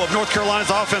toe of North Carolina's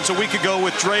offense a week ago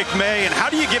with Drake May. And how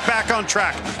do you get back on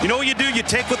track? You know what you do? You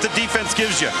take what the defense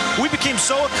gives you. We became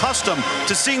so accustomed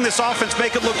to seeing this offense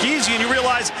make it look easy, and you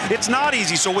realize it's not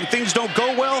easy. So when things don't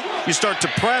go well, you start to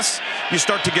press. You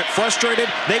start to get frustrated.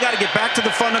 They got to get back to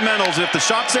the fundamentals. If the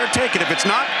shot's there, take it. If it's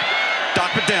not,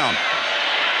 drop it down.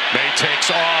 May takes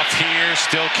off here,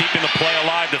 still keeping the play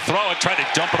alive to throw it, tried to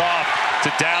dump it off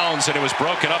to Downs, and it was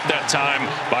broken up that time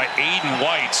by Aiden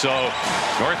White. So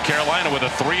North Carolina with a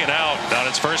 3 and out on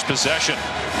its first possession.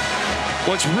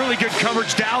 Well, it's really good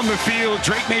coverage down the field.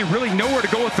 Drake May really nowhere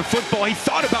to go with the football. He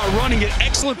thought about running it.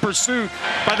 Excellent pursuit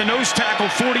by the nose tackle,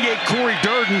 48, Corey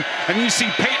Durden. And you see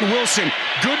Peyton Wilson.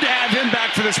 Good to have him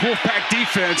back for this Wolfpack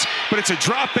defense. But it's a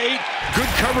drop 8. Good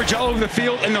coverage all over the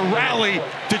field. And the rally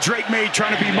to Drake May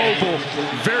trying to be mobile.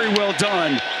 Very well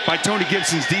done by Tony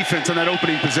Gibson's defense on that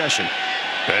opening possession.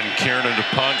 Ben Kiernan to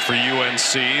punt for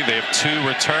UNC. They have 2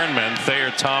 return men, Thayer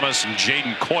Thomas and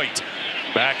Jaden Coit,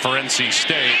 back for NC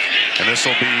State. And this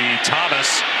will be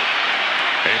Thomas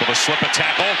able to slip a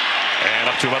tackle and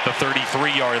up to about the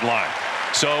 33-yard line.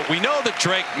 So we know that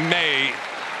Drake May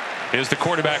is the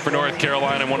quarterback for North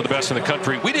Carolina and one of the best in the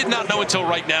country. We did not know until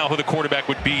right now who the quarterback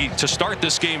would be to start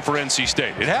this game for NC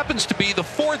State. It happens to be the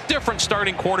 4th different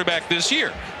starting quarterback this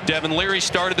year. Devin Leary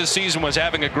started the season, was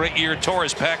having a great year.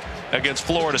 Torres Peck against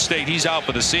Florida State, he's out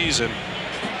for the season.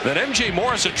 Then MJ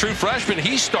Morris, a true freshman,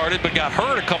 he started but got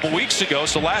hurt a couple weeks ago.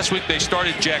 So last week they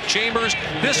started Jack Chambers.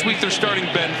 This week they're starting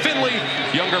Ben Finley,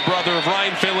 younger brother of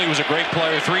Ryan Finley, was a great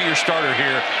player, 3-year starter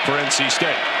here for NC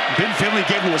State. Ben Finley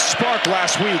gave him a spark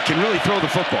last week, can really throw the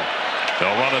football.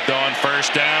 They'll run it though on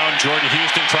first down. Jordan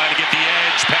Houston trying to get the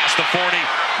edge past the 40,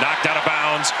 knocked out of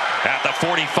bounds at the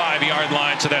 45-yard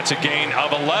line. So that's a gain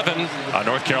of 11 on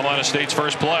North Carolina State's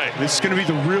first play. This is going to be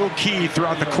the real key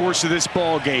throughout the course of this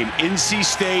ball game. NC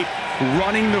State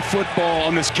running the football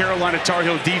on this Carolina Tar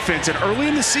Heel defense. And early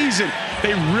in the season,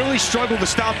 they really struggled to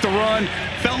stop the run.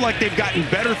 Felt like they've gotten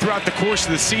better throughout the course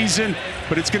of the season,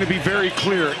 but it's going to be very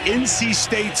clear. NC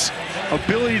State's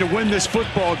ability to win this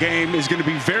football game is going to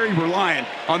be very reliant reliant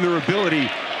on their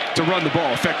ability to run the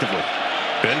ball effectively.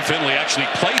 Ben Finley actually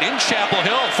played in Chapel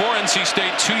Hill for NC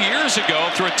State 2 years ago,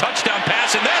 threw a touchdown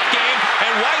pass in that game,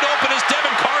 and wide open is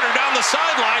Devin Carter down the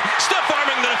sideline,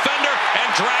 stiff-arming the defender, and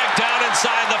dragged down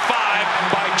inside the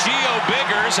 5 by Gio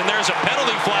Biggers, and there's a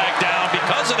penalty flag down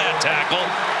because of that tackle.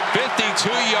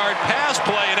 52-yard pass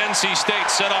play, and NC State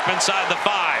set up inside the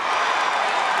 5.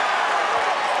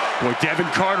 Boy, Devin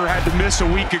Carter had to miss a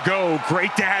week ago. Great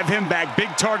to have him back.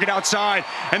 Big target outside.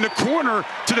 And the corner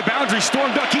to the boundary, Storm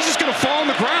Duck. He's just going to fall on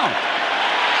the ground.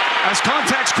 As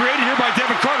contact's created here by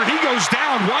Devin Carter, he goes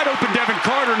down. Wide open Devin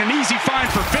Carter, and an easy find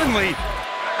for Finley.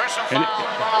 Personal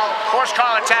foul, force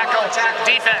call, tackle,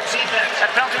 defense. That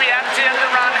penalty be added to the end of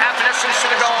the run, half the distance to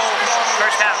the goal,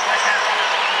 first half.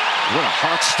 What a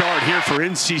hot start here for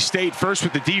NC State. First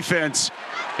with the defense,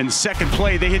 and the second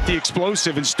play, they hit the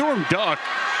explosive. And Storm Duck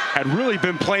had really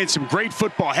been playing some great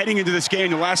football heading into this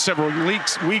game the last several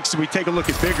weeks. As we take a look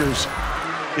at Biggers,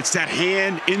 it's that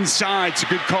hand inside. It's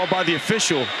a good call by the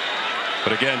official.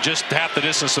 But again, just half the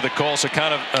distance to the goal, so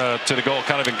kind of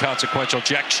kind of inconsequential.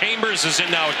 Jack Chambers is in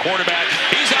now at quarterback.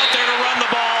 He's out there to run the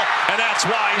ball, and that's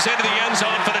why he's into the end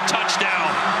zone for the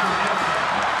touchdown.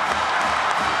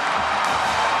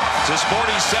 It's his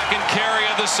 42nd carry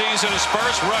of the season, his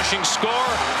first rushing score.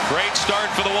 Great start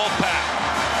for the Wolfpack.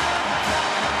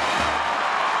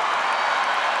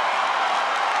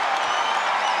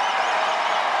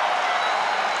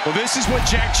 Well, this is what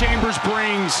Jack Chambers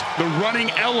brings, the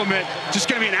running element. Just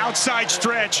going to be an outside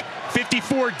stretch.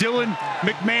 54, Dylan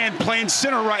McMahon playing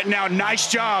center right now. Nice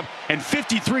job. And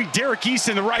 53, Derek East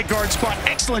in the right guard spot.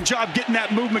 Excellent job getting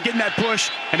that movement, getting that push,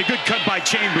 and a good cut by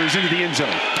Chambers into the end zone.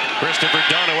 Christopher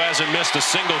Dunn, who hasn't missed a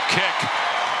single kick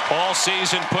all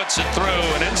season, puts it through.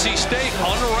 And NC State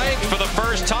unranked for the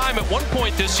first time at one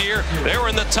point this year. They were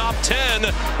in the top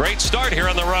 10. Great start here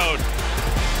on the road.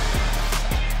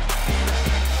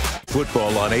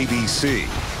 Football on ABC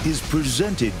is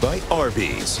presented by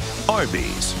Arby's.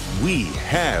 Arby's, we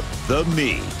have the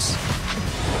meats.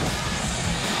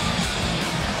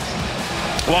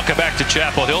 Welcome back to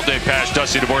Chapel Hill. Dave Pasch,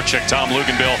 Dusty Dvorak, Tom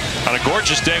Luganbill. On a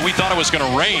gorgeous day, we thought it was going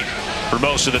to rain for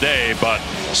most of the day, but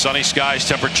sunny skies,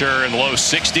 temperature in the low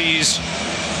 60s.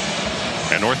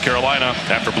 And North Carolina,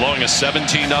 after blowing a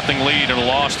 17-0 lead and a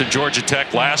loss to Georgia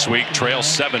Tech last week, trails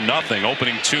 7-0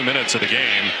 opening 2 minutes of the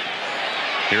game.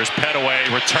 Here's Petaway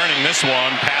returning this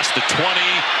one past the 20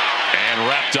 and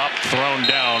wrapped up, thrown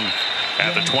down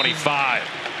at the 25.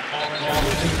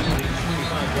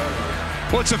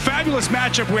 Well, it's a fabulous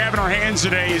matchup we have in our hands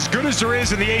today. As good as there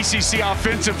is in the ACC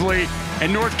offensively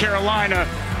in North Carolina,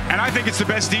 and I think it's the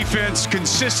best defense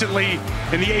consistently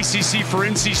in the ACC for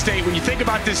NC State. When you think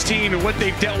about this team and what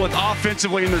they've dealt with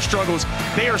offensively in their struggles,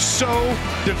 they are so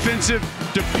defensive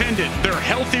dependent. They're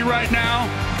healthy right now.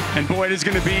 And boy, it is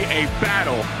going to be a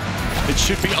battle. It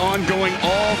should be ongoing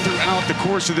all throughout the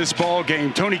course of this ball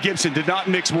game. Tony Gibson did not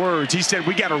mix words. He said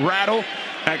we got to rattle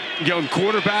that young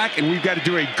quarterback, and we've got to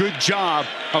do a good job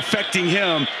affecting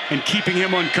him and keeping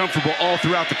him uncomfortable all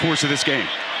throughout the course of this game.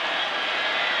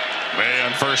 May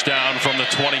on first down from the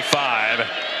 25.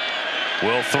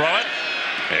 Will throw it,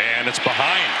 and it's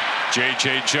behind.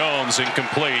 J.J. Jones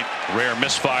incomplete. Rare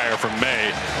misfire from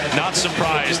May. Not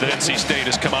surprised that NC State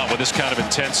has come out with this kind of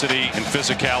intensity and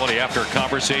physicality after a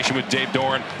conversation with Dave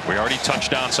Doran. We already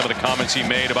touched on some of the comments he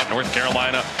made about North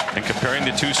Carolina and comparing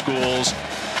the two schools.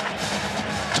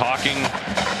 Talking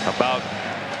about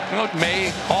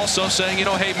May also saying,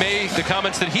 hey, May, the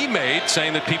comments that he made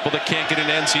saying that people that can't get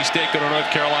into NC State go to North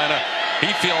Carolina. He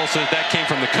feels that came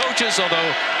from the coaches, although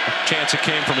a chance it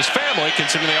came from his family,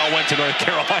 considering they all went to North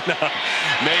Carolina.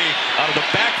 May, out of the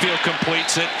backfield,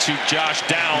 completes it to Josh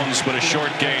Downs, but a short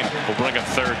gain will bring a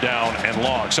third down and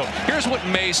long. So here's what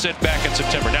May said back in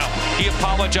September. Now, he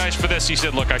apologized for this. He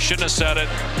said, look, I shouldn't have said it.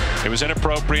 It was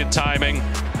inappropriate timing.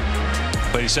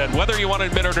 But he said, whether you want to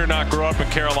admit it or not, grow up in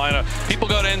Carolina, people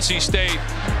go to NC State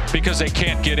because they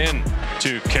can't get in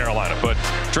to Carolina. But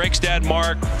Drake's dad,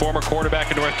 Mark, former quarterback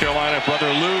in North Carolina,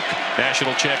 brother Luke,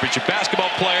 national championship basketball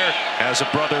player, has a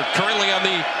brother currently on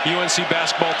the UNC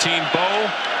basketball team, Bo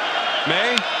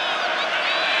May.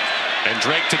 And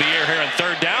Drake to the air here on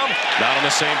third down. Not on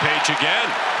the same page again.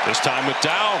 This time with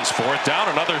Downs. Fourth down,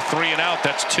 another 3 and out.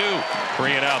 That's 2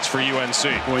 3 and outs for UNC.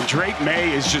 When Drake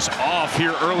May is just off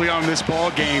here early on in this ball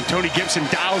game, Tony Gibson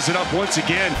dials it up once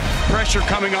again. Pressure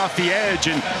coming off the edge,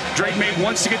 and Drake May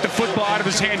wants to get the football out of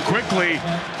his hand quickly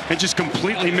and just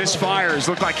completely misfires.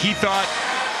 Looked like he thought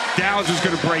Downs was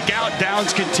going to break out.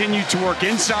 Downs continued to work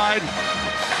inside.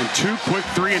 And 2 quick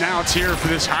 3 and outs here for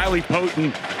this highly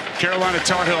potent Carolina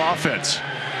Tar Heel offense.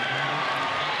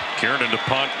 Kenan to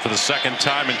punt for the second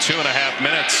time in 2.5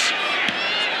 minutes.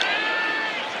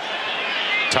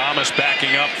 Thomas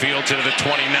backing up field to the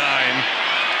 29.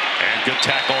 And good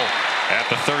tackle at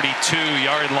the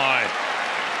 32-yard line.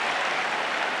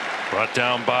 Brought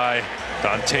down by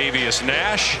Dontavius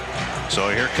Nash. So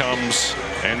here comes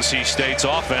NC State's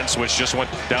offense, which just went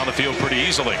down the field pretty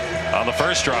easily on the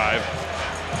first drive.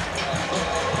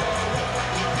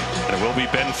 And it will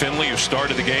be Ben Finley who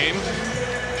started the game.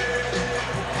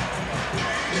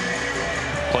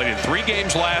 Played in 3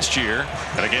 games last year,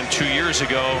 and again 2 years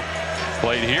ago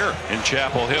played here in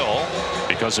Chapel Hill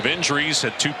because of injuries.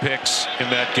 Had 2 picks in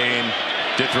that game.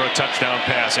 Did throw a touchdown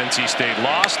pass. NC State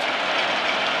lost.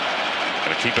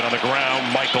 Going to keep it on the ground.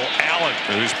 Michael Allen,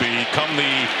 who's become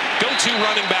the go-to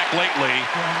running back lately,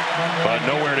 but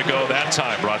nowhere to go that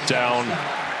time. Brought down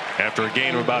after a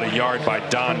gain of about a yard by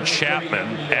Don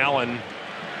Chapman. Allen,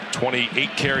 28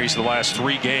 carries the last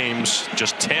 3 games,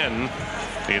 just 10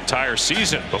 the entire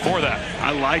season before that.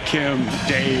 I like him,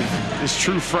 Dave, this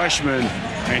true freshman,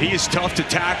 and he is tough to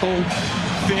tackle,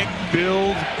 thick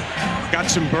build, got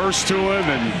some burst to him,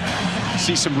 and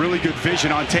see some really good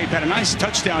vision on tape. Had a nice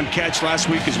touchdown catch last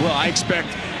week as well. I expect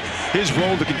his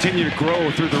role to continue to grow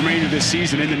through the remainder of this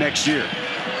season into next year.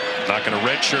 Not going to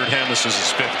redshirt him. This is his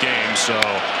 5th game, so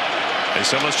they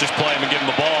said let's just play him and give him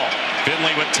the ball.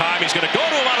 Finley with time. He's going to go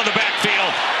to him out of the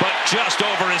backfield, but just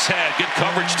over his head. Good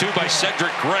coverage, too, by Cedric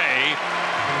Gray,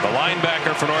 the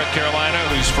linebacker for North Carolina,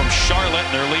 who's from Charlotte,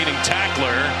 and their leading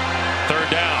tackler. 3rd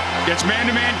down. Gets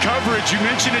man-to-man coverage. You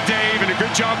mentioned it, Dave, and a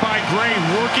good job by Gray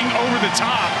working over the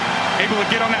top. Able to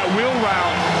get on that wheel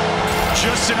route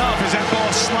just enough as that ball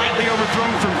slightly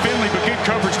overthrown from Finley, but good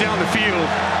coverage down the field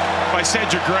by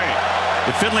Cedric Gray.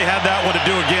 If Finley had that one to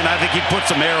do again, I think he'd put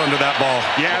some air under that ball.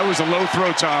 Yeah, it was a low throw,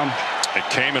 Tom. It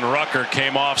came in Rucker,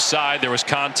 came offside. There was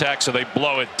contact, so they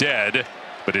blow it dead.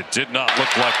 But it did not look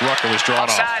like Rucker was drawn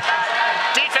off.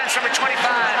 Defense number 25.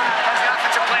 The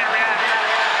offensive player react.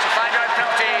 It's a 5-yard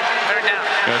penalty. 3rd down.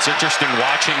 Yeah, it's interesting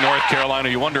watching North Carolina.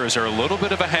 You wonder, is there a little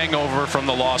bit of a hangover from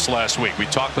the loss last week? We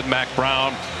talked with Mac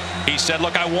Brown. He said,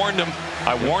 look, I warned him.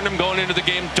 I warned him going into the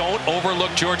game, don't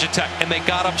overlook Georgia Tech. And they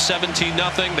got up 17-0.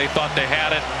 They thought they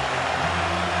had it.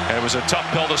 And it was a tough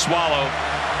pill to swallow.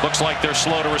 Looks like they're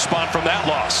slow to respond from that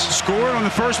loss. Scored on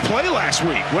the first play last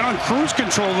week. Went on cruise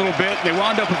control a little bit. They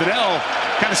wound up with an L.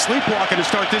 Kind of sleepwalking to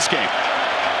start this game.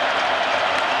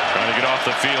 Trying to get off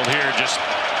the field here. Just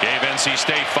gave NC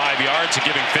State 5 yards and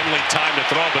giving Finley time to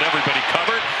throw, but everybody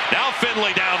covered. Now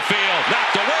Finley downfield.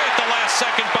 Knocked away at the last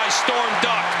second by Storm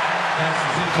Duck.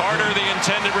 Carter, the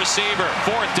intended receiver.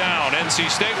 4th down. NC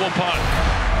State will punt.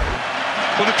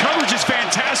 Well, the coverage is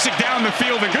fantastic down the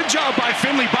field, and good job by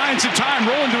Finley buying some time,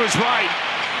 rolling to his right.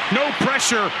 No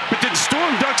pressure, but then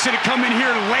Storm Duck's going to come in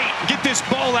here late, get this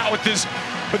ball out with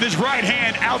his right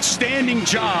hand. Outstanding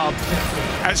job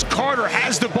as Carter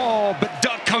has the ball, but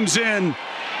Duck comes in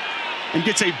and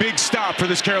gets a big stop for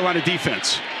this Carolina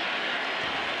defense.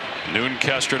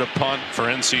 Noonkester to punt for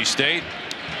NC State.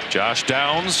 Josh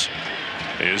Downs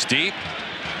is deep.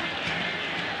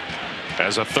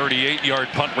 Has a 38-yard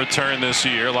punt return this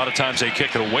year. A lot of times they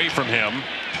kick it away from him.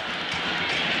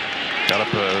 Got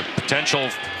a potential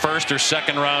 1st or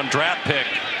 2nd round draft pick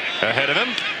ahead of him.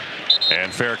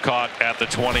 And fair caught at the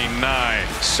 29.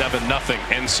 7-0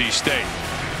 NC State.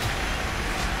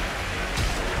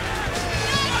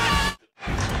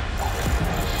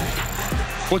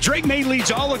 Well, Drake May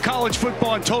leads all of college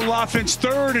football in total offense,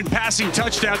 3rd in passing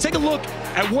touchdowns. Take a look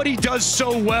at what he does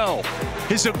so well.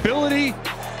 His ability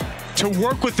to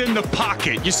work within the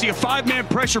pocket. You see a 5-man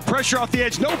pressure off the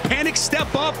edge. No panic,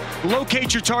 step up,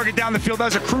 locate your target down the field. That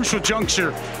was a crucial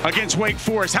juncture against Wake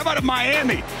Forest. How about at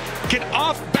Miami? Get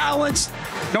off balance,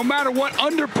 no matter what,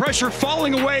 under pressure,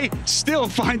 falling away, still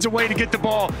finds a way to get the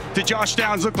ball to Josh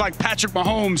Downs. Looked like Patrick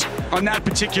Mahomes on that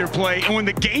particular play. And when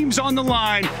the game's on the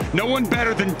line, no one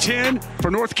better than 10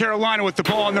 for North Carolina with the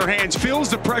ball in their hands.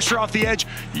 Feels the pressure off the edge,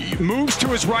 moves to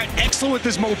his right, excellent with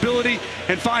his mobility,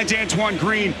 and finds Antoine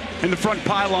Green in the front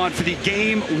pylon for the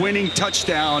game-winning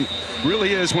touchdown.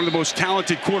 Really is one of the most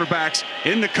talented quarterbacks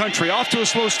in the country. Off to a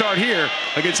slow start here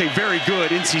against a very good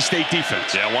NC State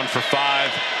defense. Yeah, 1 for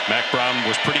 5. Mac Brown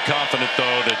was pretty confident,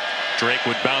 though, that Drake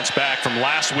would bounce back from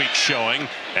last week's showing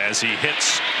as he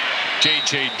hits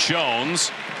J.J.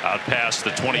 Jones out past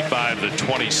the 25 to the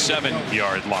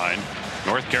 27-yard line.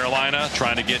 North Carolina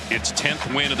trying to get its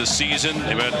 10th win of the season.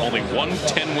 They've had only one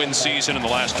 10-win season in the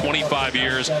last 25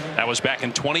 years. That was back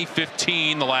in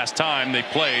 2015, the last time they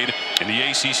played in the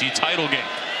ACC title game.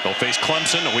 They'll face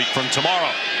Clemson a week from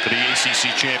tomorrow for the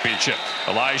ACC championship.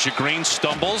 Elijah Green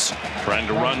stumbles, trying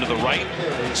to run to the right.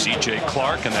 C.J.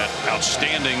 Clark and that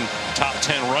outstanding top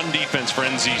 10 run defense for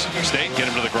NC State get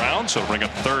him to the ground, so bring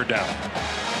up 3rd down.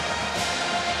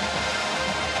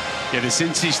 Yeah, this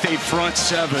NC State front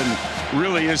 7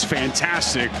 really is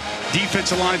fantastic.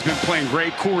 Defensive line's been playing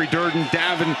great. Corey Durden,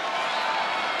 Davin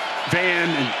Van,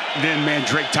 and then, man,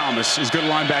 Drake Thomas, as good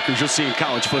linebackers you'll see in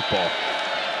college football.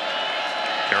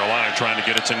 Carolina trying to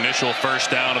get its initial 1st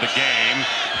down of the game,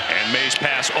 and May's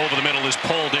pass over the middle is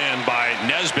pulled in by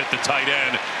Nesbitt, the tight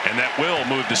end, and that will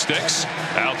move the Sticks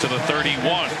out to the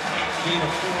 31.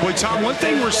 Boy, Tom, one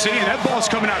thing we're seeing, that ball's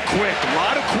coming out quick. A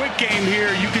lot of quick game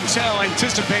here. You can tell,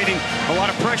 anticipating a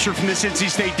lot of pressure from this NC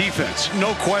State defense.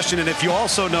 No question, and if you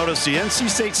also notice, the NC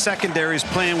State secondary is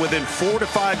playing within 4 to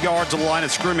 5 yards of the line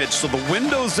of scrimmage, so the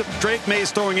windows that Drake May is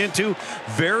throwing into,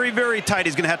 very, very tight.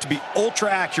 He's going to have to be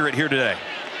ultra accurate here today.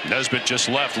 Nesbitt just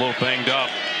left, a little banged up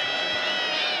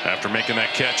after making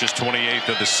that catch, his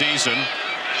 28th of the season.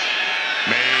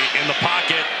 May in the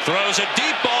pocket, throws a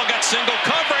deep ball, got single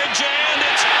coverage, and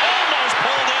it's almost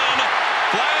pulled in.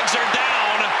 Flags are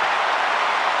down.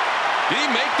 Did he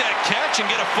make that catch and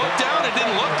get a foot down? It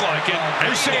didn't look like it.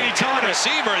 They're saying he caught it.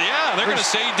 Receiver, yeah, they're going to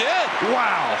say he did.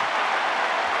 Wow.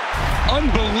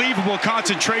 Unbelievable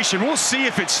concentration. We'll see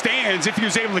if it stands, if he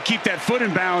was able to keep that foot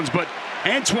in bounds, but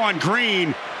Antoine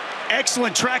Green,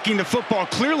 excellent tracking the football.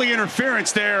 Clearly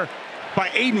interference there by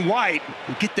Aiden White.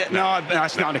 Get that? No,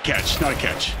 that's not a catch. Not a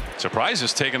catch. Surprise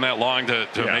is taking that long to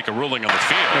make a ruling on the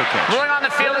field. Okay. Ruling on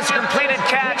the field is a completed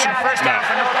catch and 1st down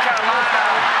for North Carolina.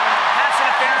 Pass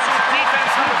interference with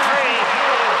defense number 3.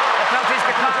 The penalties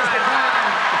because the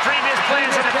previous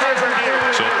plays in the 3rd review.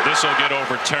 So this will get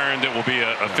overturned. It will be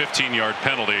a 15-yard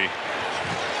penalty.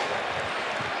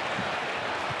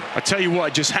 I tell you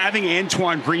what, just having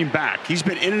Antoine Green back, he's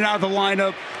been in and out of the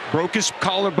lineup, broke his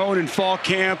collarbone in fall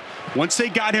camp. Once they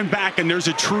got him back and there's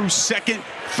a true second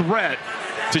threat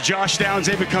to Josh Downs,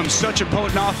 they become such a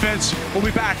potent offense. We'll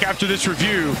be back after this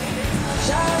review.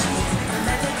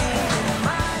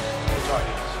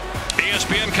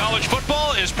 ESPN College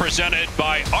Football is presented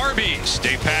by Arby's.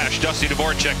 Dave Pasch, Dusty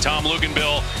Dvorak, Tom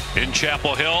Luganbill in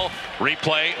Chapel Hill.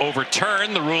 Replay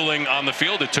overturned the ruling on the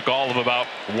field. It took all of about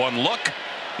 1 look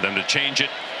for them to change it,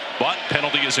 but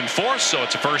penalty is enforced, so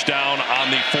it's a 1st down on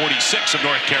the 46 of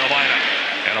North Carolina.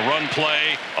 And a run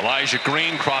play, Elijah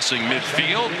Green crossing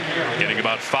midfield, getting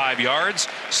about 5 yards.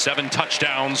 7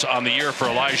 touchdowns on the year for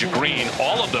Elijah Green,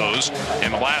 all of those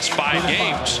in the last 5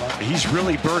 games. He's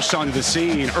really burst onto the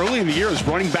scene. Early in the year, was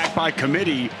running back by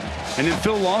committee, and then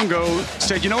Phil Longo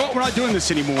said, you know what, we're not doing this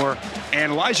anymore.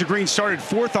 And Elijah Green started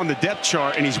 4th on the depth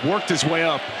chart, and he's worked his way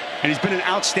up. And he's been an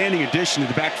outstanding addition to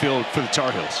the backfield for the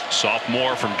Tar Heels.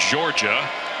 Sophomore from Georgia.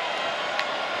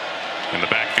 In the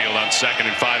backfield on 2nd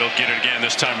and 5, he'll get it again,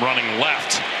 this time running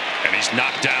left. And he's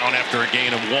knocked down after a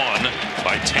gain of 1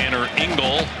 by Tanner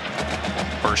Engel.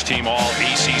 First team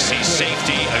All-ACC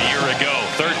safety a year ago.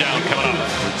 3rd down coming up.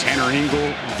 Tanner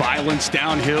Engel, violence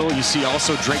downhill. You see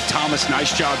also Drake Thomas,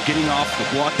 nice job getting off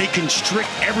the block. They constrict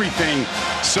everything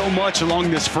so much along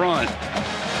this front.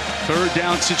 3rd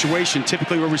down situation,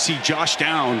 typically where we see Josh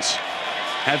Downs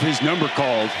have his number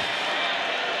called.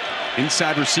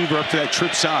 Inside receiver up to that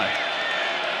trip side.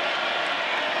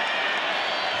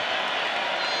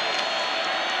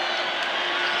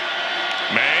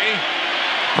 May,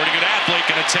 pretty good athlete,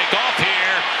 going to take off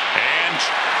here and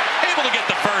able to get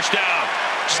the 1st down.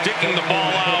 Sticking the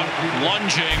ball out,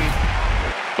 lunging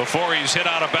before he's hit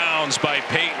out of bounds by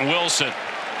Peyton Wilson.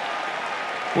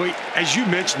 Well, as you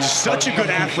mentioned, such a good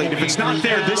athlete. If it's not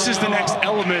there, this is the next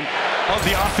element of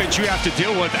the offense you have to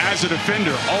deal with as a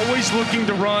defender. Always looking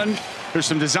to run. There's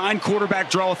some design quarterback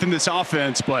draw within this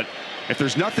offense, but if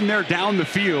there's nothing there down the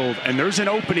field and there's an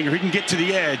opening or he can get to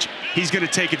the edge, he's going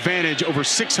to take advantage. Over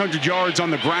 600 yards on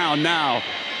the ground now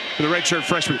for the redshirt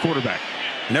freshman quarterback.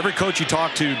 And every coach you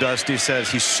talk to, Dusty, says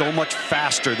he's so much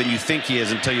faster than you think he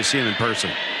is until you see him in person.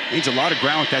 Needs a lot of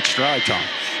ground with that stride, Tom.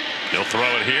 He'll throw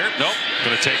it here. Nope.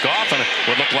 Going to take off. And it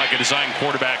would look like a design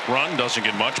quarterback run. Doesn't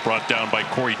get much. Brought down by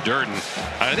Corey Durden.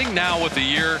 I think now with the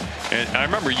year, and I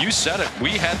remember you said it,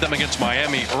 we had them against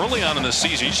Miami early on in the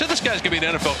season. You said this guy's going to be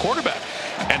an NFL quarterback.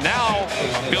 And now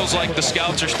feels like the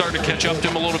scouts are starting to catch up to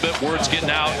him a little bit. Word's getting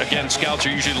out. Again, scouts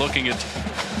are usually looking at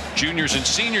juniors and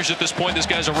seniors at this point. This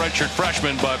guy's a redshirt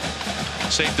freshman, but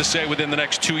safe to say within the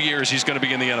next 2 years he's going to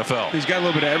be in the NFL. He's got a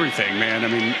little bit of everything, man. I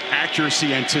mean,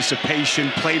 accuracy, anticipation,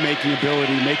 playmaking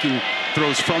ability, making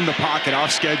throws from the pocket,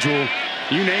 off schedule,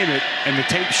 you name it, and the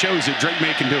tape shows that Drake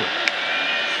May can do it.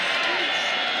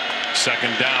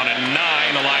 2nd down and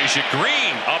 9. Elijah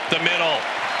Green up the middle.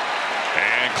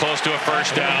 And close to a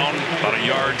first down, about a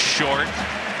yard short.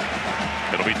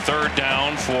 It'll be third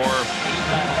down for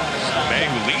May,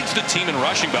 who leads the team in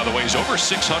rushing, by the way. He's over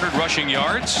 600 rushing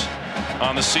yards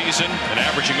on the season and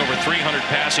averaging over 300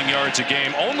 passing yards a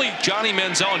game. Only Johnny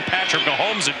Manziel and Patrick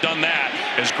Mahomes have done that,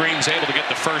 as Green's able to get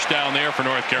the first down there for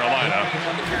North Carolina.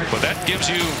 But that gives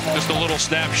you just a little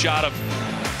snapshot of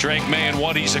Drake May and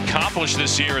what he's accomplished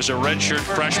this year as a redshirt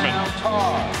freshman.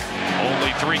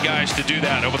 Only 3 guys to do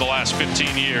that over the last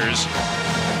 15 years.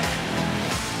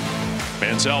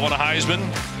 Manziel won a Heisman,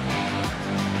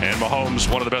 and Mahomes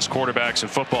one of the best quarterbacks in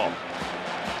football.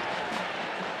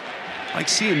 I like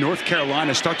seeing North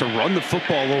Carolina start to run the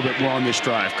football a little bit more on this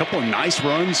drive. A couple of nice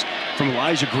runs from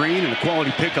Elijah Green and a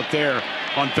quality pickup there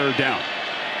on third down.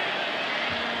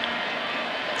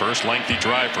 First lengthy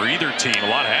drive for either team. A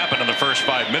lot happened in the first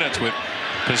 5 minutes with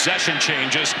possession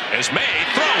changes as May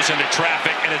throws into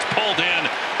traffic, and it's pulled in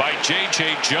by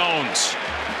J.J. Jones.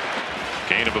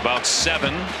 Gain of about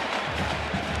 7.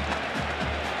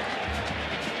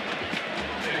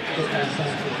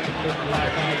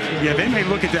 Yeah, they may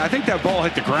look at that. I think that ball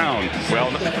hit the ground. Well,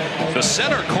 the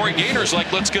center, Corey Gaynor's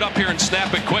like, let's get up here and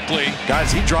snap it quickly.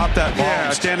 Guys, he dropped that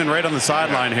ball standing right on the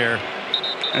sideline here.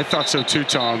 I thought so too,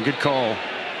 Tom. Good call.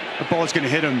 The ball is going to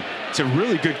hit him. It's a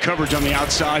really good coverage on the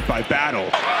outside by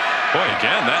Battle. Boy,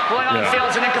 again, that. Going on the field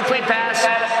is an incomplete pass.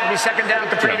 It'll be second down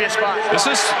at the previous spot. This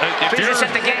is, if Please you're.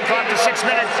 set the game clock to 6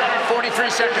 minutes, 43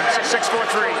 seconds.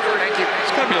 6:43. Thank you.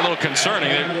 It's going to be a little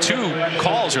concerning. 2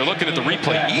 calls are looking at the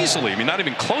replay easily. I mean, not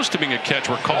even close to being a catch.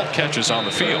 Were called catches on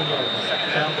the field.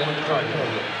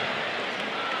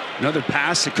 Another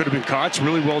pass that could have been caught. It's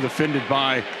really well defended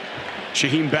by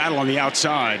Shaheem Battle on the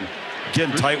outside.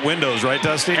 Getting tight windows, right,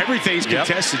 Dusty? Everything's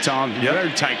contested, Tom.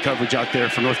 Very tight coverage out there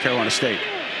for North Carolina State.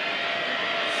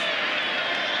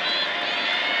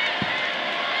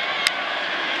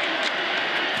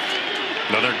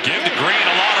 Another give to Green,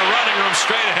 a lot of running room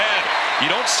straight ahead. You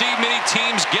don't see many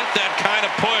teams get that kind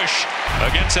of push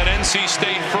against that NC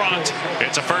State front.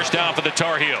 It's a first down for the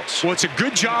Tar Heels. Well, it's a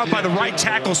good job by the right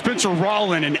tackle, Spencer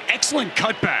Rawlin, an excellent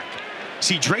cutback.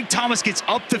 See, Drake Thomas gets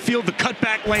up the field, the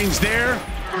cutback lane's there.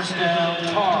 First down,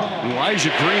 Tar.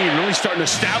 Elijah Green really starting to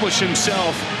establish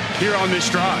himself here on this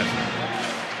drive.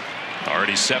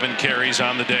 Already 7 carries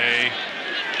on the day.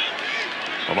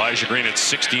 Elijah Green at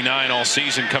 69 all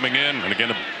season coming in, and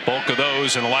again, a bulk of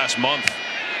those in the last month.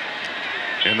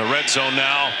 In the red zone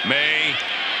now, May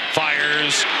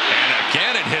fires, and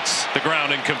again it hits the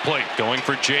ground incomplete, going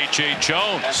for J.J.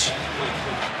 Jones.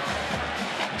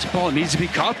 This ball needs to be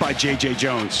caught by J.J.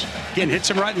 Jones. Again, hits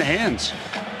him right in the hands.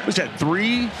 Was that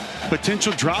 3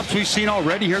 potential drops we've seen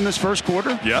already here in this first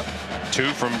quarter? Yep.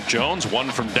 2 from Jones, 1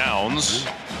 from Downs.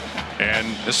 And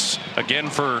this again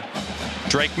for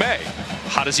Drake May.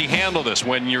 How does he handle this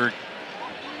when your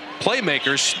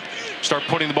playmakers start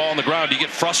putting the ball on the ground? You get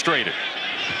frustrated.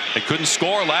 They couldn't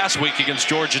score last week against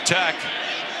Georgia Tech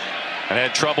and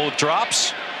had trouble with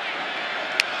drops.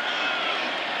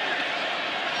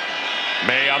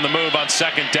 May on the move on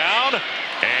second down,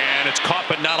 and it's caught,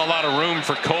 but not a lot of room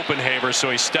for Copenhaver, so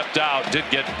he stepped out, did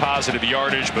get positive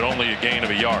yardage, but only a gain of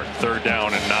a yard. Third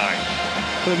down and 9.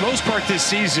 For the most part this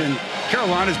season,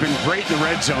 Carolina's been great in the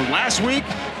red zone. Last week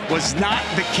was not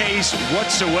the case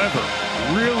whatsoever.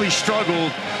 Really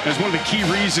struggled as one of the key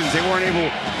reasons they weren't able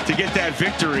to get that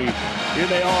victory. Here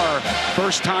they are,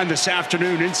 first time this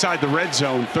afternoon inside the red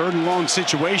zone, 3rd and long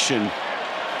situation.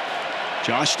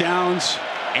 Josh Downs,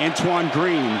 Antoine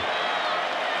Green,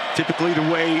 typically the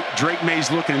way Drake May's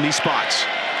looking in these spots.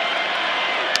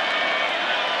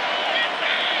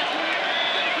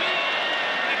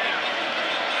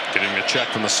 Getting the check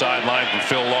from the sideline from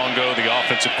Phil Longo, the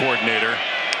offensive coordinator.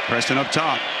 Preston up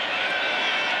top.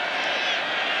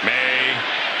 May,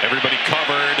 everybody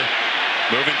covered.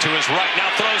 Moving to his right, now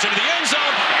throws into the end zone,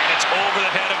 and it's over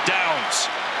the head of Downs.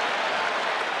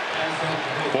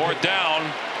 4th down,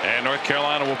 and North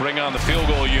Carolina will bring on the field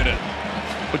goal unit.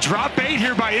 A drop 8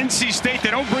 here by NC State. They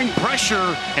don't bring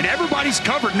pressure, and everybody's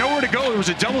covered. Nowhere to go. There was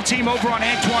a double team over on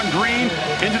Antoine Green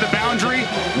into the boundary.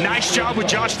 Nice job with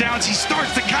Josh Downs. He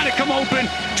starts to kind of come open.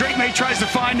 Drake May tries to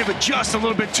find him, but just a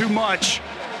little bit too much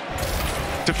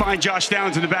to find Josh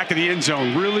Downs in the back of the end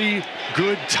zone. Really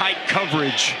good, tight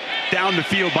coverage down the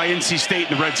field by NC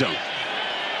State in the red zone.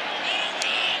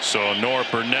 So Noah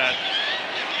Burnett,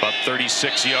 about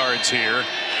 36 yards here.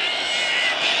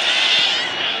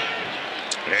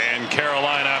 And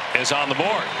Carolina is on the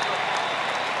board.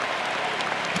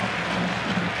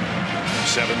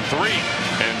 7-3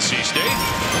 NC State.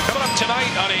 Coming up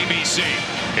tonight on ABC,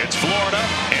 it's Florida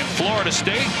and Florida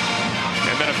State.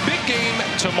 And then a big game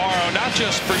tomorrow, not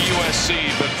just for USC,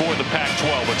 but for the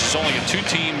Pac-12, which is only a 2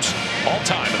 teams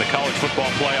all-time in the college football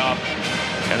playoff.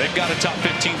 And they've got a top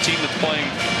 15 team that's playing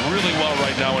really well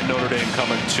right now in Notre Dame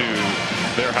coming to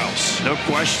their house. No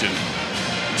question.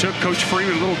 Took Coach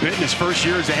Freeman a little bit in his first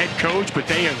year as a head coach, but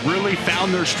they have really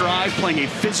found their stride playing a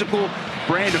physical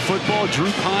brand of football.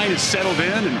 Drew Pine has settled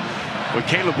in, and with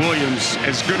Caleb Williams,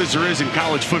 as good as there is in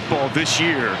college football this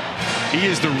year, he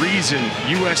is the reason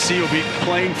USC will be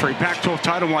playing for a Pac-12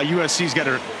 title, while USC's got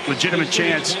a legitimate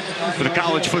chance for the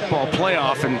college football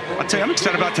playoff. And I'll tell you, I'm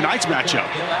excited about tonight's matchup.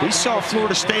 We saw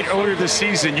Florida State earlier this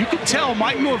season. You could tell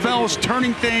Mike Norvell's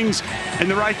turning things in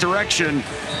the right direction.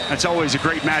 That's always a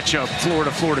great matchup,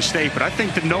 Florida State. But I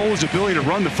think the Noles' ability to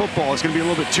run the football is going to be a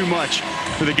little bit too much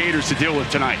for the Gators to deal with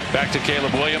tonight. Back to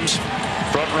Caleb Williams,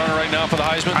 front runner right now for the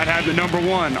Heisman. I'd have the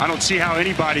 #1. I don't see how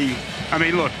anybody, I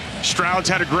mean, look, Stroud's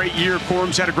had a great year.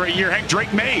 Corum's had a great year. Heck,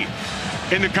 Drake May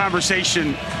in the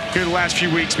conversation here the last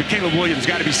few weeks. But Caleb Williams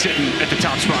got to be sitting at the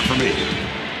top spot for me.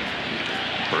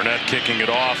 Burnett kicking it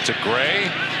off to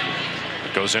Gray.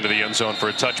 It goes into the end zone for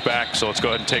a touchback. So let's go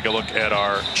ahead and take a look at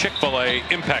our Chick-fil-A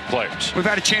impact players. We've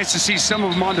had a chance to see some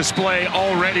of them on display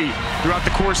already throughout the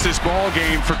course of this ball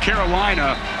game. For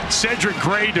Carolina, Cedric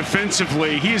Gray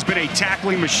defensively, he has been a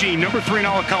tackling machine. #3 in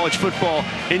all of college football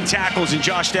in tackles, and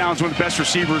Josh Downs, one of the best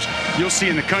receivers you'll see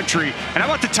in the country. And how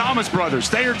about the Thomas brothers?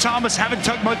 Thayer Thomas, haven't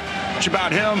talked much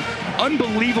about him.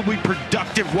 Unbelievably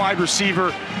productive wide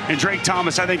receiver. And Drake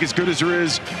Thomas, I think, as good as there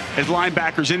is as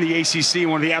linebackers in the ACC,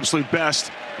 one of the absolute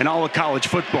best in all of college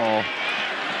football.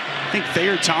 I think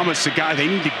Thayer Thomas, the guy they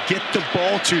need to get the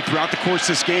ball to throughout the course of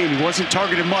this game. He wasn't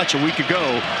targeted much a week ago,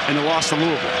 and they lost to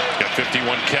Louisville. Got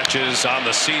 51 catches on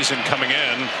the season coming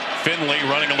in. Finley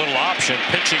running a little option,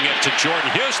 pitching it to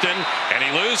Jordan Houston, and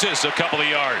he loses a couple of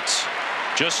yards.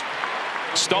 Just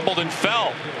stumbled and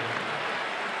fell.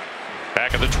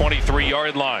 Back at the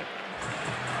 23-yard line.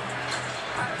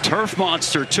 Turf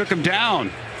Monster took him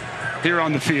down here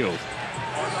on the field.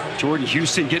 Jordan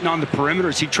Houston getting on the perimeter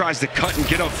as he tries to cut and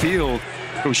get upfield,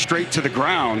 goes straight to the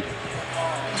ground.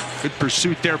 Good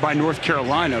pursuit there by North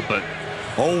Carolina, but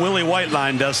oh, Willie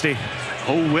Whiteline, Dusty.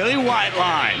 Oh, Willie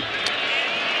Whiteline.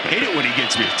 Hate it when he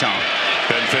gets me, Tom.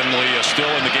 Ben Finley is still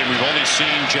in the game. We've only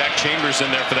seen Jack Chambers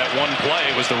in there for that one play.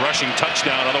 It was the rushing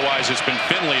touchdown. Otherwise, it's been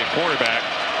Finley at quarterback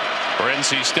for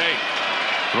NC State.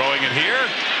 Throwing it here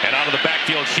and out of the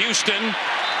backfield, Houston.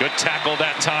 Good tackle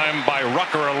that time by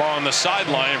Rucker along the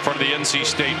sideline in front of the NC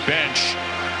State bench.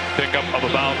 Pickup of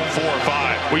about 4 or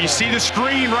 5. Well, you see the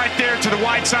screen right there to the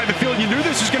wide side of the field. You knew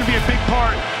this was going to be a big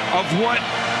part of what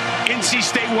NC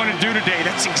State wanted to do today.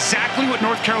 That's exactly what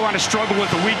North Carolina struggled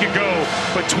with a week ago.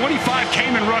 But 25,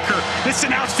 Kamen Rucker, this is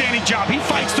an outstanding job. He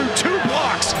fights through 2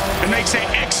 blocks and makes an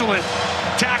excellent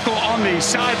tackle on the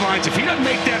sidelines. If he doesn't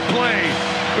make that play,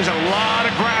 there's a lot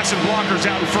of grass and blockers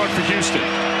out in front for Houston.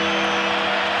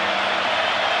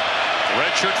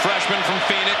 Redshirt freshman from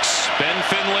Phoenix, Ben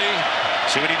Finley.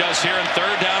 See what he does here in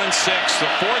 3rd down and 6.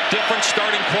 The 4th different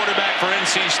starting quarterback for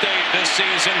NC State this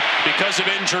season because of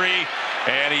injury.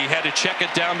 And he had to check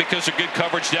it down because of good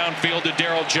coverage downfield to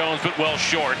Darrell Jones, but well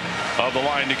short of the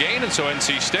line to gain. And so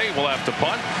NC State will have to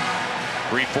punt.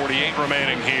 3:48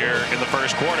 remaining here in the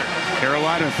first quarter.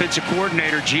 Carolina offensive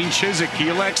coordinator Gene Chizik, he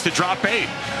elects to drop 8.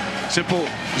 Simple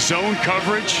zone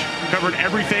coverage, covering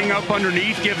everything up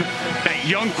underneath, give that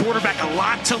young quarterback a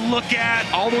lot to look at.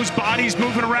 All those bodies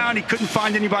moving around. He couldn't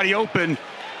find anybody open.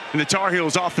 And the Tar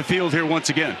Heels off the field here once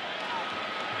again.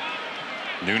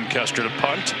 Noonkester to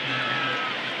punt.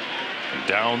 And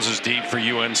Downs is deep for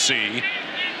UNC.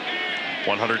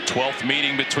 112th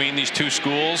meeting between these two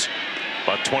schools.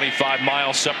 About 25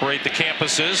 miles separate the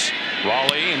campuses.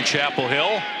 Raleigh and Chapel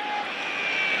Hill.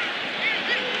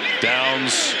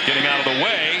 Downs getting out of the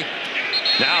way.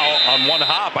 Now on one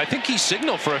hop. I think he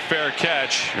signaled for a fair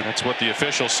catch. That's what the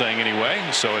official's saying anyway.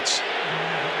 So it's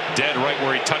dead right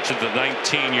where he touches the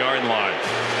 19-yard line.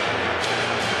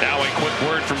 Now a quick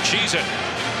word from Cheez-It.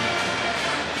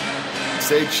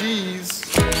 Say cheese.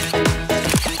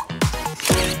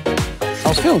 I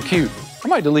was feeling cute. I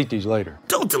might delete these later.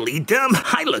 Don't delete them.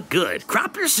 I look good.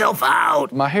 Crop yourself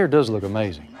out. My hair does look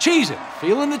amazing. Cheez-It.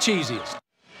 Feeling the cheesiest.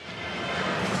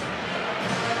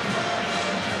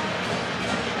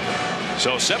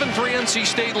 So 7-3 NC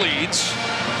State leads.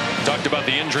 Talked about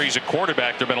the injuries at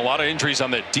quarterback. There have been a lot of injuries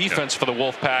on the defense for the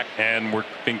Wolfpack, and we're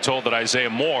being told that Isaiah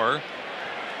Moore,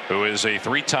 who is a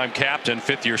 3-time captain,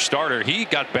 5th-year starter, he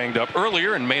got banged up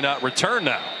earlier and may not return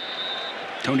now.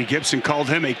 Tony Gibson called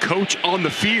him a coach on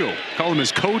the field, called him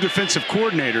his co-defensive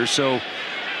coordinator. So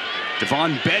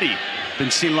Devon Betty been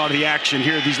seeing a lot of the action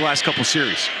here these last couple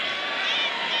series.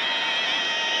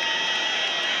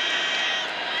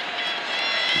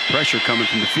 Pressure coming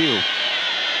from the field.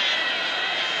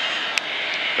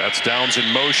 That's Downs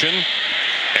in motion.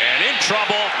 And in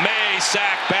trouble. May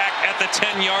sacked back at the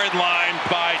 10-yard line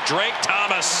by Drake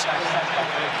Thomas.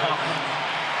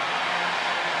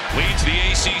 Leads the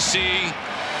ACC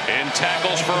in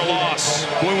tackles for a loss.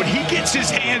 Boy, when he gets his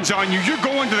hands on you, you're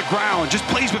going to the ground. Just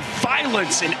plays with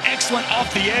violence and excellent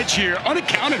off the edge here.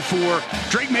 Unaccounted for.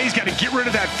 Drake May's got to get rid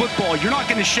of that football. You're not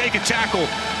going to shake a tackle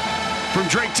from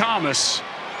Drake Thomas.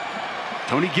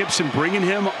 Tony Gibson bringing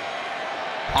him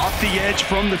off the edge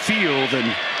from the field,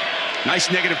 and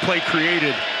nice negative play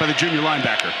created by the junior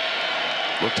linebacker.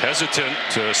 Looked hesitant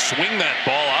to swing that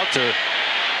ball out to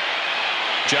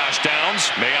Josh Downs.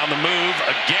 May on the move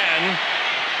again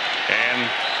and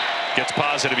gets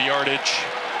positive yardage.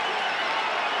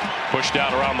 Pushed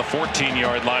out around the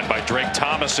 14-yard line by Drake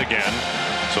Thomas again.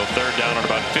 So third down and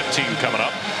about 15 coming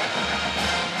up.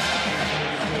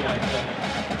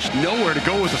 There's nowhere to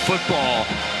go with the football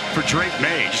for Drake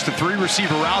May. Just a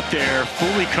three-receiver out there,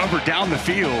 fully covered down the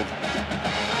field.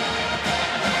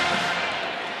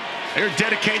 They're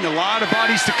dedicating a lot of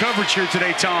bodies to coverage here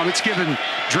today, Tom. It's given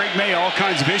Drake May all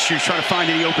kinds of issues trying to find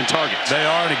any open targets. They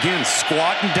are, and again,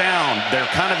 squatting down. They're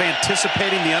kind of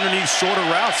anticipating the underneath shorter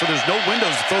route, so there's no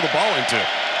windows to throw the ball into.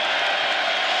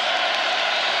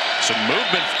 Some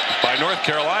movement by North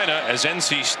Carolina as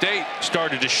NC State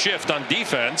started to shift on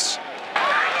defense.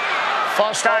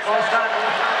 False start.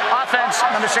 Offense,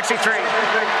 number 63.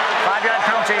 5-yard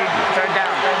penalty, third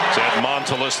down. Ed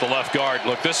Montelis, the left guard.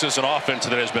 Look, this is an offense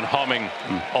that has been humming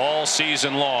all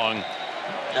season long.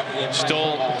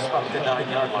 Still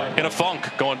in a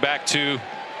funk going back to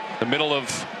the middle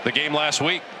of the game last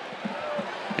week.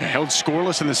 Held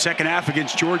scoreless in the second half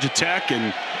against Georgia Tech,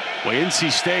 and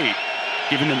NC State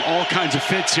giving them all kinds of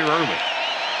fits here early.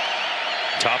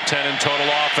 Top 10 in total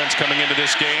offense coming into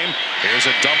this game. Here's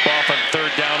a dump off on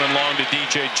third down and long to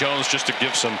DJ Jones just to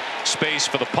give some space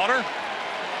for the punter.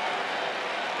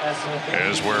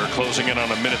 As we're closing in on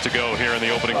a minute to go here in the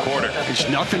opening quarter. There's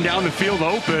nothing down the field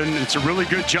open. It's a really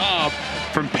good job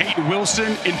from Peyton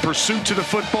Wilson in pursuit to the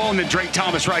football, and then Drake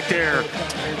Thomas right there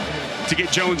to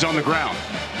get Jones on the ground.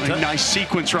 A nice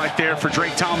sequence right there for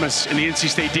Drake Thomas and the NC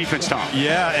State defense, Tom.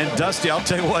 Yeah, and Dusty, I'll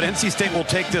tell you what, NC State will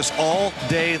take this all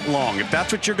day long. If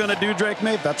that's what you're going to do, Drake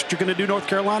May, if that's what you're going to do, North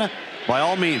Carolina, by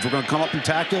all means, we're going to come up and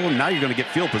tackle, and now you're going to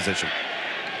get field position.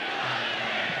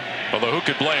 Although who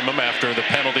could blame them after the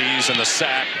penalties and the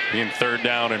sack being third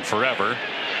down and forever.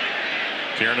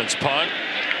 Kiernan's punt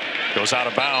goes out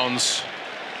of bounds.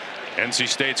 NC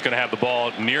State's going to have the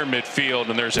ball near midfield,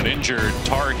 and there's an injured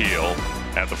Tar Heel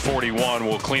at the 41.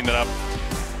 We'll clean that up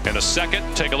in a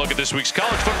second. Take a look at this week's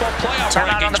college football playoff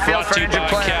rankings brought to you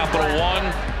by Capital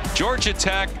One. Georgia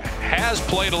Tech has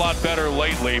played a lot better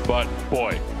lately, but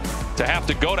boy, to have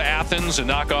to go to Athens and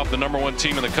knock off the #1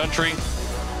 team in the country,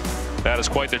 that is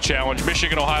quite the challenge.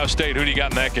 Michigan, Ohio State, who do you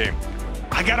got in that game?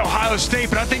 I got Ohio State,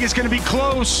 but I think it's going to be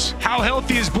close. How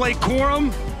healthy is Blake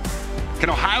Corum? Can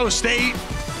Ohio State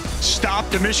stop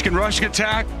the Michigan rushing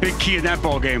attack? Big key in that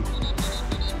ball game.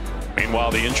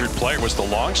 Meanwhile, the injured player was the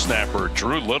long snapper,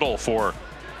 Drew Little for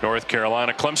North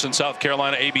Carolina. Clemson, South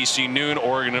Carolina, ABC noon.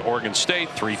 Oregon State,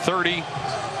 3:30.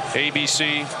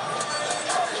 ABC.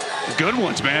 Good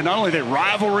ones, man. Not only the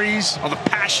rivalries, all the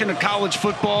passion of college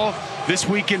football this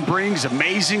weekend brings.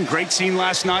 Amazing. Great scene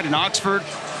last night in Oxford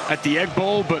at the Egg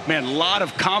Bowl. But, man, a lot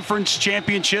of conference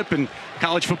championship and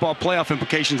college football playoff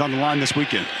implications on the line this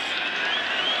weekend.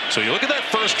 So you look at that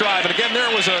first drive, and again,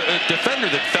 there was a defender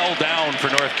that fell down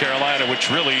for North Carolina, which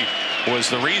really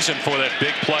was the reason for that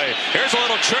big play. Here's a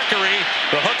little trickery,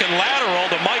 the hook and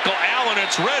lateral to Michael Allen.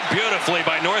 It's read beautifully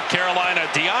by North Carolina.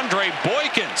 DeAndre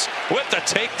Boykins with the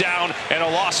takedown and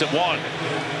a loss of 1.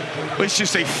 It's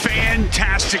just a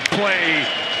fantastic play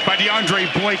by DeAndre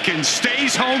Boykins.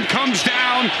 Stays home, comes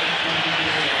down,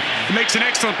 makes an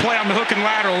excellent play on the hook and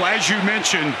lateral, as you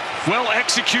mentioned. Well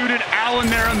executed. Allen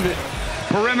there on the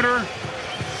perimeter,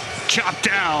 chopped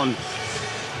down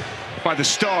by the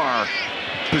star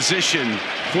position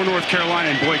for North Carolina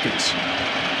and Boykins.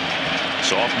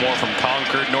 Sophomore from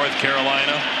Concord, North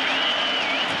Carolina.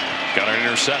 Got an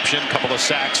interception, couple of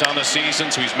sacks on the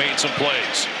season, so he's made some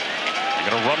plays.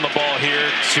 They're going to run the ball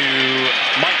here to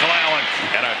Michael Allen.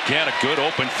 And again, a good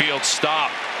open field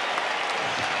stop.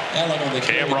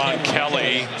 Cameron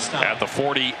Kelly at the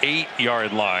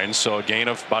 48-yard line, so a gain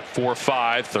of about 4 or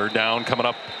 5. Third down coming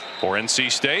up for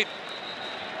NC State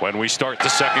when we start the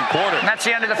second quarter. And that's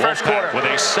the end of the first quarter. With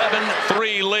a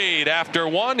 7-3 lead after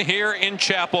 1 here in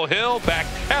Chapel Hill. Back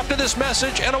after this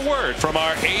message and a word from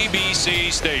our ABC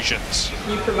stations.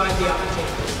 You provide the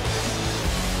opportunity.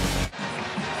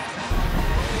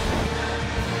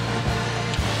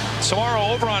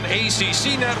 Tomorrow over on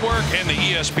ACC Network and the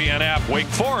ESPN app, Wake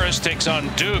Forest takes on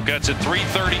Duke. That's at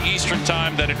 3:30 Eastern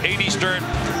time. Then at 8 Eastern,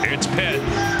 it's Pitt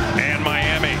and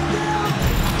Miami.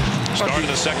 Start of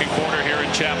the second quarter here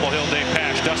in Chapel Hill. Dave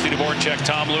Pasch, Dusty Dvorak,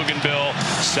 Tom Luganbill.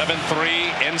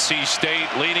 7-3, NC State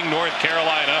leading North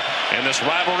Carolina in this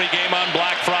rivalry game on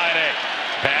Black Friday.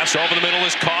 Pass over the middle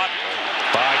is caught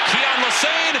by Kenan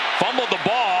Lassane. Fumbled the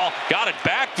ball. Got it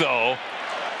back, though,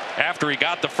 after he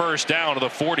got the first down to the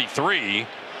 43.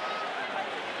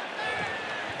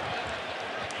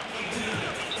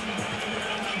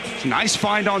 Nice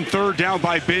find on third down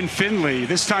by Ben Finley.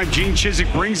 This time Gene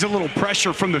Chizik brings a little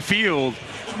pressure from the field.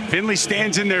 Finley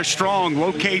stands in there strong,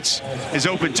 locates his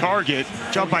open target.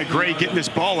 Job by Gray getting this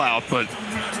ball out, but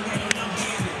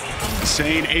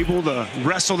Lassane able to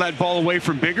wrestle that ball away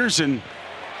from Biggers, and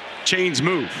chains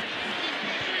move.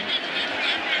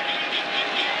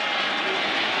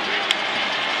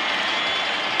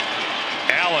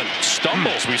 Allen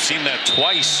stumbles. We've seen that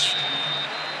twice.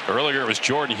 Earlier it was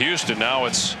Jordan Houston. Now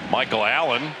it's Michael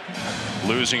Allen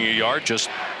losing a yard, just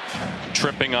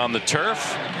tripping on the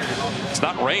turf. It's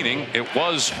not raining. It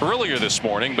was earlier this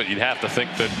morning, but you'd have to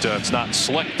think that it's not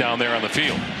slick down there on the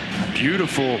field.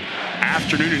 Beautiful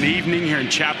afternoon and evening here in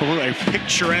Chapel Hill. A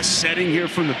picturesque setting here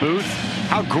from the booth.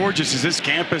 How gorgeous is this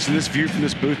campus and this view from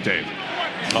this booth, Dave?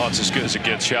 Oh, it's as good as it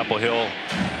gets. Chapel Hill,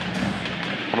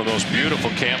 one of those beautiful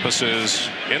campuses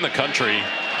in the country.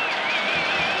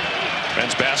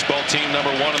 Men's basketball team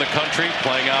 #1 in the country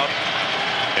playing out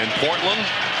in Portland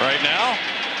right now.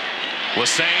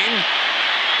 Lassane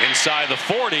inside the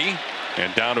 40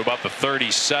 and down to about the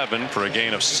 37 for a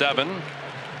gain of 7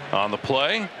 on the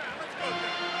play.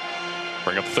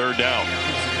 Bring up third down.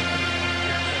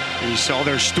 You saw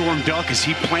their storm duck as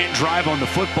he plant drive on the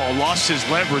football, lost his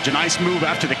leverage. A nice move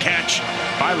after the catch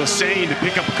by Lassane to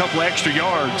pick up a couple extra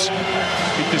yards.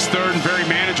 Get this third and very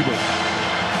manageable.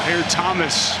 Here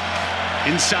Thomas,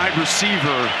 inside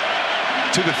receiver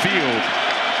to the field.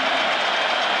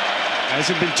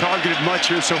 Hasn't been targeted much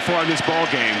here so far in this ball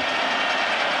game.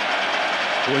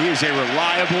 Well, he is a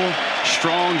reliable,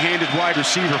 strong-handed wide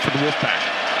receiver for the Wolfpack.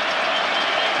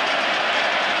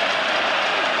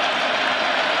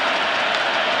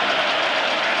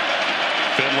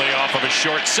 Finley off of a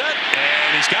short set,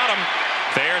 and he's got him.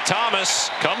 Thayer Thomas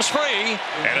comes free,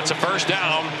 and it's a first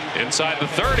down inside the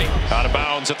 30. Out of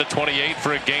bounds at the 28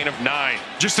 for a gain of 9.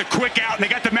 Just a quick out, and they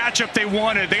got the matchup they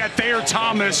wanted. They got Thayer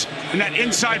Thomas in that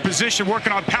inside position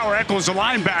working on Power Echols, the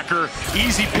linebacker.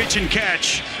 Easy pitch and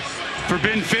catch for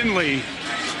Ben Finley.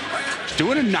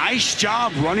 Doing a nice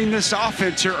job running this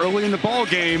offense here early in the ball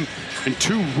game, and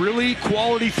 2 really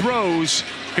quality throws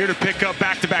here to pick up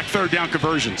back-to-back third down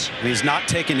conversions. And he's not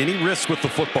taking any risks with the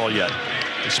football yet.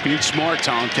 Speed smart,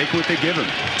 Tom. Take what they give him.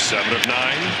 7 of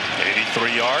 9,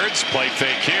 83 yards. Play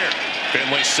fake here.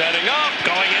 Finley setting up,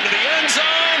 going into the end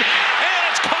zone, and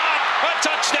it's caught. A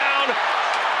touchdown.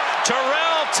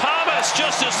 Terrell Thomas,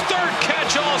 just his 3rd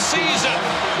catch all season.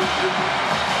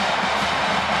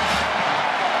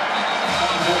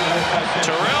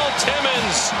 Terrell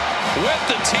Timmons with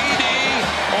the TD,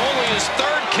 only his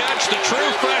 3rd catch, the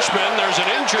true freshman. There's an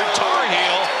injured Tar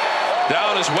Heel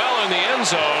down as well in the end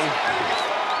zone.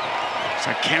 It's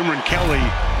like Cameron Kelly,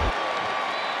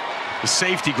 the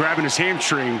safety, grabbing his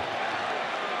hamstring.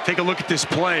 Take a look at this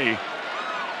play.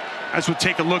 As we'll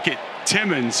take a look at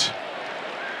Timmons.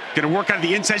 Going to work out of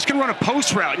the inside. He's going to run a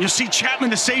post route. And you'll see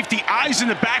Chapman, the safety, eyes in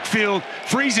the backfield,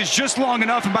 freezes just long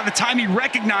enough. And by the time he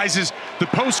recognizes the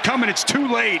post coming, it's too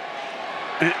late.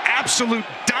 An absolute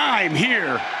dime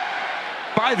here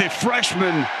by the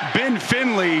freshman, Ben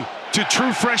Finley, to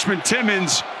true freshman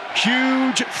Timmons.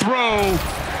 Huge throw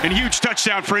and huge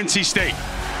touchdown for NC State.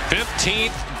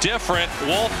 15th different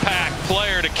Wolfpack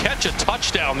player to catch a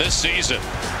touchdown this season.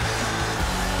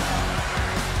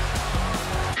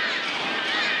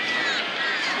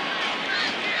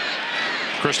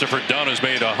 Christopher Dunn has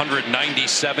made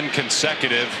 197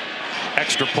 consecutive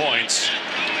extra points.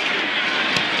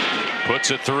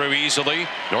 Puts it through easily.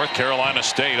 North Carolina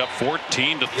State up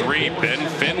 14-3. Ben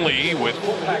Finley with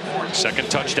 2nd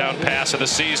touchdown pass of the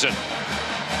season.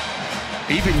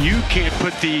 Even you can't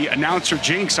put the announcer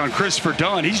jinx on Christopher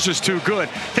Dunn. He's just too good.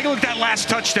 Take a look at that last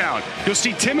touchdown. You'll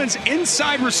see Timmons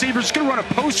inside receiver. He's going to run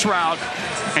a post route,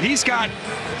 and he's got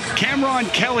Cameron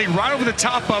Kelly right over the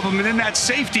top of him, and then that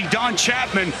safety, Don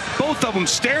Chapman, both of them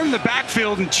stare in the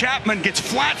backfield, and Chapman gets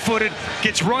flat-footed,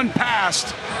 gets run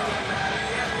past.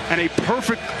 And a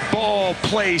perfect ball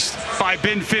placed by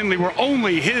Ben Finley where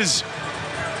only his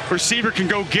receiver can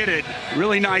go get it.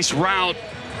 Really nice route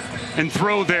and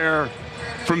throw there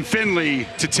from Finley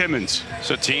to Timmons.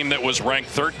 It's a team that was ranked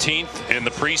 13th in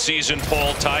the preseason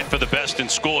poll, tied for the best in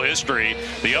school history.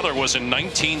 The other was in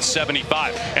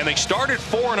 1975, and they started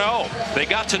 4-0. They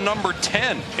got to number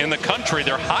 10 in the country,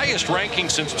 their highest ranking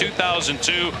since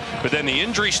 2002, but then the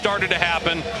injury started to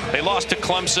happen. They lost to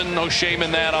Clemson, no shame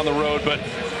in that on the road, but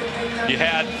you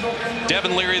had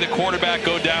Devin Leary, the quarterback,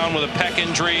 go down with a pec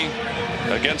injury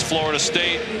against Florida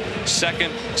State.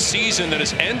 Second season that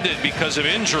has ended because of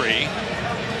injury.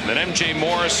 And then MJ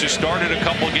Morris, who started a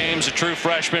couple games, a true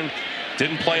freshman,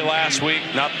 didn't play last week,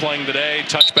 not playing today.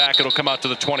 Touchback, it'll come out to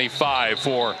the 25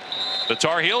 for the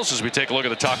Tar Heels as we take a look at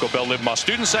the Taco Bell Live Más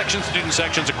student sections. Student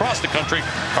sections across the country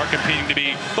are competing to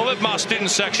be the Live Más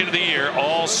student section of the year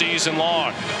all season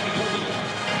long.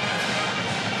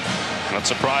 Not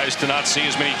surprised to not see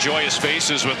as many joyous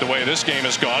faces with the way this game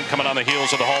has gone, coming on the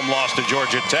heels of the home loss to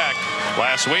Georgia Tech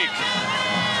last week.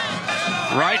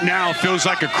 Right now feels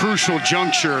like a crucial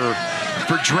juncture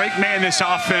for Drake May and this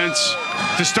offense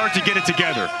to start to get it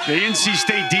together. The NC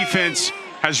State defense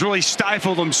has really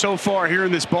stifled them so far here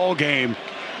in this ball game.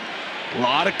 A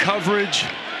lot of coverage,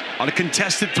 a lot of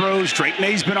contested throws. Drake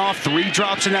May's been off 3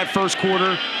 drops in that first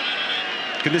quarter.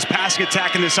 Can this passing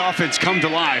attack in this offense come to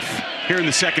life here in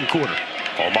the second quarter?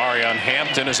 Omarion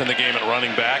Hampton is in the game at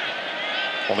running back.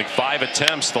 Only 5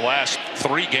 attempts the last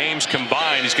 3 games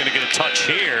combined. He's going to get a touch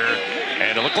here,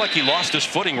 and it looked like he lost his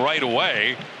footing right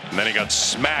away, and then he got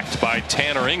smacked by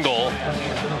Tanner Ingle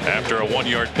after a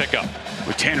 1-yard pickup.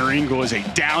 With Tanner Ingle as a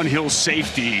downhill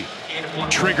safety,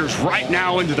 triggers right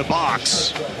now into the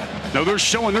box. Now they're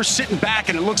sitting back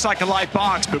and it looks like a light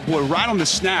box, but boy, right on the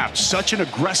snap, such an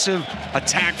aggressive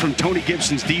attack from Tony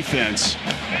Gibson's defense.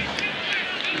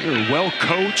 They're well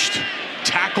coached,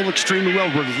 tackle extremely well,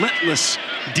 relentless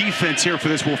defense here for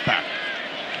this Wolfpack.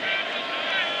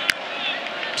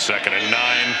 2nd and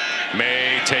 9.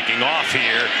 May taking off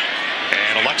here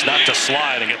and elects not to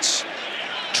slide and gets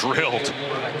drilled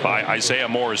by Isaiah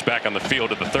Moore, is back on the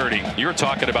field at the 30. You were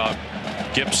talking about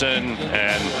Gibson,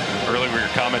 and earlier we were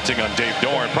commenting on Dave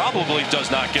Dorn. Probably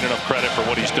does not get enough credit for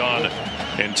what he's done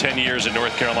in 10 years at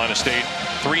North Carolina State.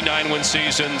 3 9-win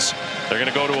seasons. They're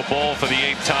going to go to a bowl for the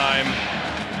 8th time.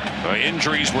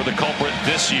 Injuries were the culprit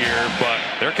this year, but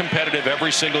they're competitive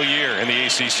every single year in the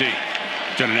ACC.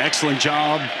 Done an excellent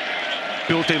job.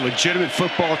 Built a legitimate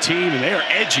football team, and they are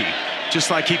edgy, just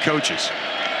like he coaches.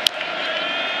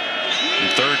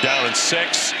 3rd down and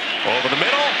 6. Over the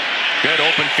middle. Good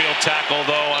open field tackle,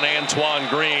 though, on Antoine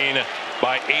Green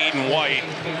by Aiden White.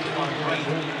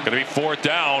 Going to be 4th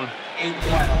down.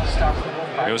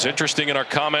 It was interesting in our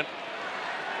comment.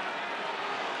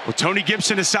 Well, Tony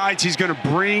Gibson decides he's going to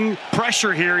bring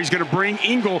pressure here. He's going to bring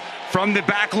Ingle from the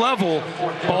back level.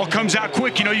 Ball comes out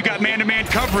quick. You know, you got man-to-man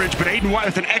coverage, but Aiden White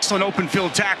with an excellent open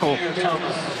field tackle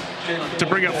to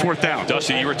bring up 4th down.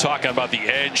 Dusty, you were talking about the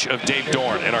edge of Dave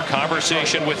Dorn. In our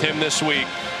conversation with him this week,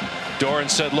 Dorn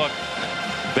said, look,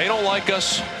 they don't like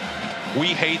us. We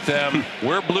hate them.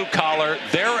 We're blue collar.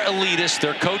 They're elitist.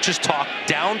 Their coaches talk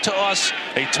down to us.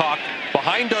 They talk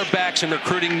behind our backs and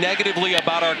recruiting negatively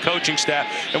about our coaching staff.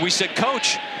 And we said,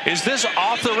 Coach, is this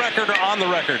off the record or on the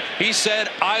record? He said,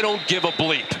 I don't give a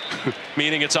bleep,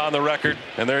 meaning it's on the record.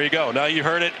 And there you go. Now you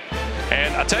heard it.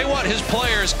 And I'll tell you what, his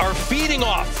players are feeding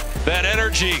off that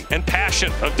energy and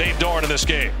passion of Dave Dorn in this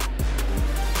game.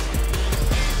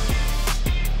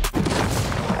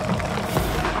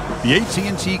 The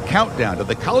AT&T Countdown to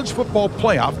the College Football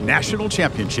Playoff National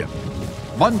Championship.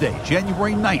 Monday,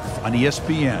 January 9th on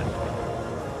ESPN.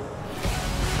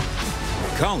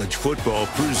 College football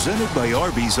presented by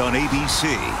Arby's on ABC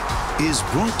is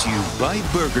brought to you by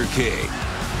Burger King.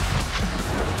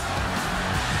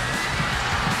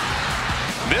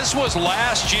 This was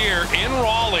last year in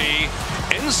Raleigh.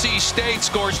 NC State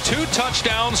scores 2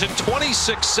 touchdowns in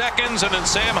 26 seconds, and then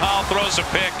Sam Howell throws a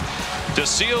pick to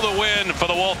seal the win for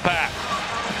the Wolfpack.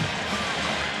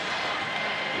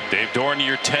 Dave Dorn,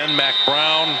 year 10, Mac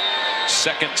Brown,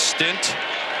 2nd stint,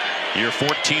 year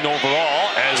 14 overall,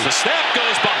 as the snap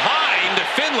goes behind.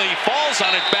 Finley falls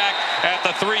on it back at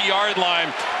the 3-yard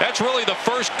line. That's really the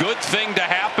first good thing to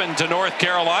happen to North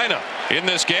Carolina in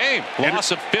this game.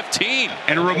 Loss of 15.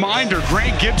 And a reminder,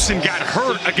 Grant Gibson got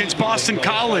hurt against Boston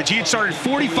College. He had started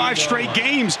 45 straight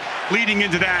games leading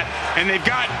into that. And they've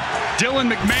got Dylan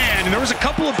McMahon. And there was a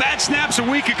couple of bad snaps a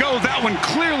week ago. That one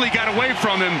clearly got away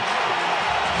from him.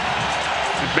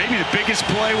 Maybe the biggest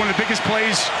play, one of the biggest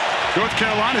plays North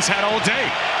Carolina's had all day.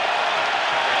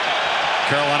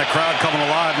 Carolina crowd coming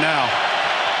alive now.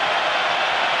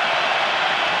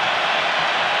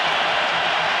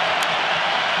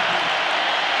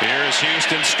 Here's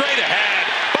Houston straight ahead.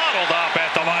 bottled up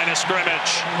at the line of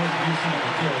scrimmage.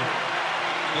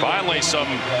 Finally, some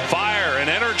fire and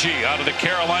energy out of the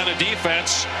Carolina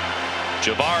defense.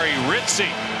 Jabari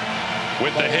Ritzie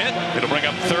with the hit. It'll bring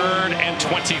up 3rd and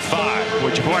 25.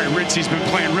 Well, Jabari Ritzie's been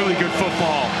playing really good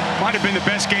football. Might have been the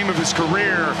best game of his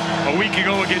career a week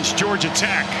ago against Georgia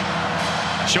Tech.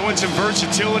 Showing some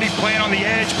versatility, playing on the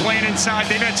edge, playing inside.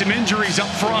 They've had some injuries up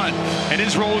front, and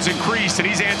his role has increased, and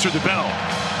he's answered the bell.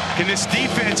 Can this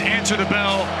defense answer the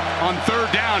bell on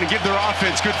 3rd down and give their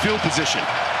offense good field position?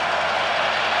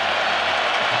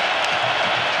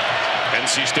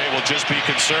 NC State will just be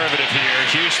conservative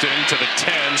here. Houston to the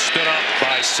 10, stood up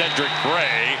by Cedric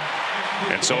Gray.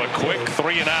 And so a quick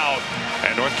 3 and out,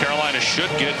 and North Carolina should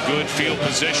get good field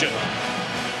position.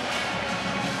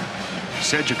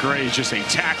 Cedric Gray is just a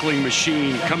tackling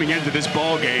machine coming into this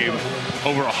ball game.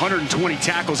 Over 120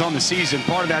 tackles on the season.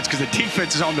 Part of that's because the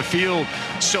defense is on the field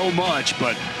so much,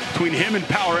 but between him and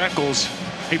Power Eccles,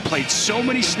 they played so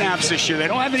many snaps this year. They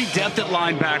don't have any depth at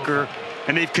linebacker,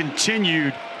 and they've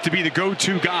continued to be the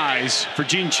go-to guys for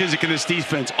Gene Chizik in this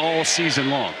defense all season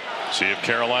long. See if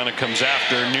Carolina comes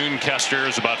after. Noonkester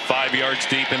is about 5 yards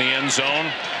deep in the end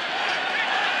zone.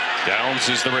 Downs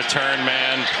is the return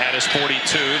man at his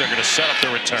 42. They're going to set up the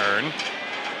return.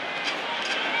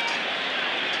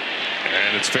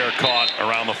 And it's fair caught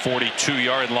around the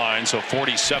 42-yard line, so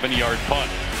 47-yard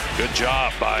punt. Good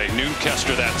job by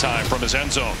Noonkester that time from his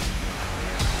end zone.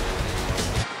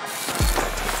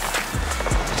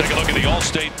 Take a look at the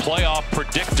All-State playoff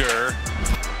predictor.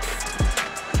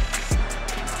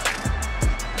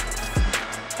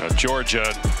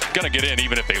 Georgia going to get in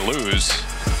even if they lose.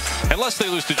 Unless they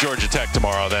lose to Georgia Tech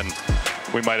tomorrow, then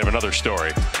we might have another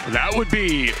story. That would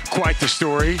be quite the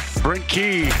story. Brent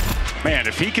Key, man,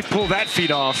 if he could pull that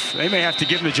feat off, they may have to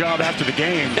give him the job after the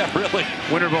game. Yeah, really.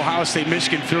 Winner of Ohio State,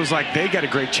 Michigan feels like they got a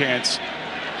great chance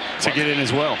to get in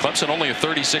as well. Clemson only a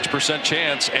 36%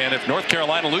 chance, and if North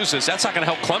Carolina loses, that's not going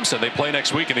to help Clemson. They play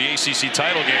next week in the ACC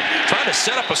title game. Trying to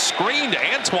set up a screen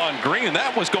to Antoine Green, and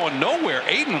that was going nowhere.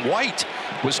 Aiden White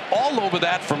was all over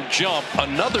that from jump.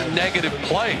 Another negative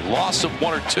play, loss of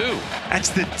 1 or 2. That's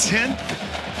the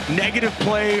 10th negative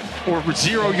play or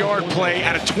 0-yard play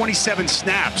out of 27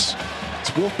 snaps. It's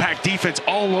Wolfpack defense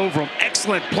all over him.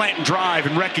 Excellent plant and drive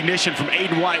and recognition from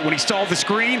Aiden White when he saw the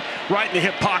screen right in the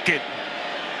hip pocket.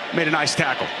 Made a nice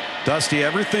tackle. Dusty,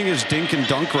 everything is dink and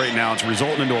dunk right now. It's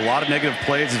resulting into a lot of negative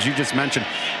plays, as you just mentioned.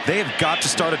 They have got to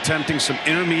start attempting some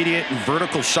intermediate and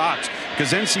vertical shots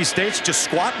because NC State's just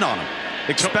squatting on them,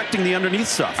 expecting the underneath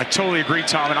stuff. I totally agree,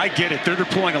 Tom, and I get it. They're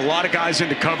deploying a lot of guys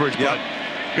into coverage, but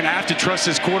you're going to have to trust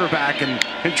his quarterback and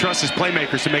trust his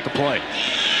playmakers to make a play.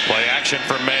 Play action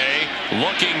for May,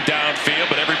 looking downfield,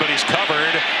 but everybody's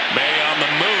covered. May on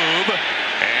the move,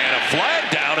 and a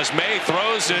flag down as May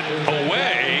throws it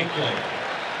away.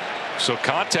 So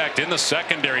contact in the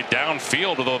secondary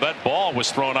downfield, although that ball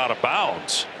was thrown out of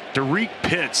bounds. Derek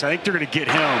Pitts, I think they're going to get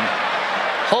him.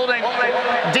 Holding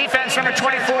defense number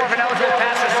 24 of an eligible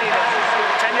pass receiver.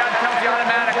 10-yard penalty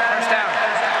automatic, first down.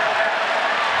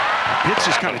 Pitts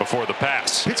just kind of before the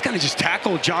pass. Pitts kind of just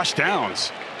tackled Josh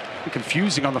Downs.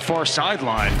 Confusing on the far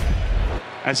sideline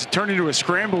as it turned into a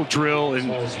scramble drill,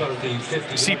 and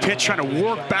see Pitts trying to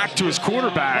work back to his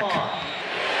quarterback.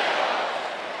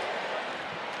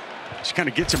 Just kind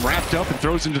of gets him wrapped up and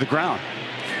throws him to the ground.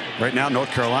 Right now, North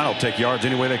Carolina will take yards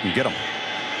any way they can get them.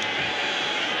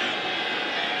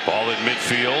 Ball in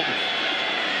midfield.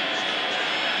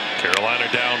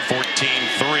 Carolina down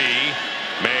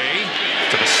 14-3. May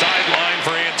to the sideline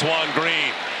for Antoine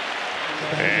Green.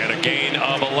 And a gain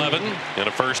of 11 and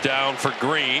a first down for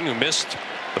Green, who missed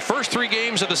the first 3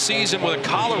 games of the season with a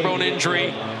collarbone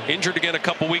injury. Injured again a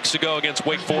couple weeks ago against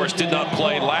Wake Forest. Did not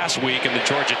play last week in the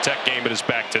Georgia Tech game, but is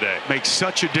back today. Makes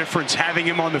such a difference having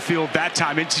him on the field that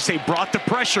time. NC State brought the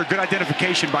pressure. Good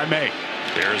identification by May.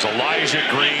 There's Elijah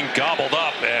Green gobbled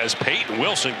up as Peyton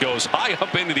Wilson goes high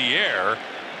up into the air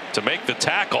to make the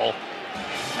tackle.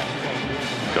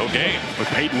 Go game. With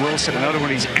Peyton Wilson, another one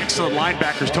of these excellent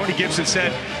linebackers. Tony Gibson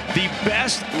said the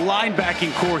best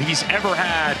linebacking core he's ever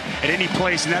had at any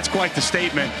place, and that's quite the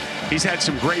statement. He's had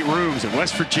some great rooms in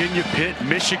West Virginia, Pitt,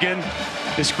 Michigan.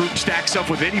 This group stacks up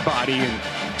with anybody, and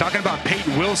talking about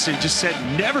Peyton Wilson, just said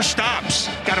never stops.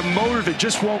 Got a motor that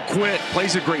just won't quit.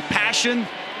 Plays with great passion.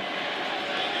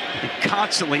 And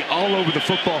constantly all over the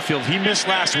football field. He missed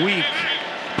last week.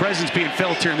 Presence being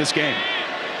felt here in this game.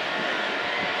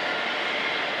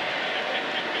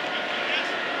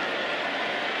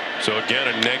 So again,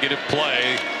 a negative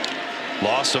play.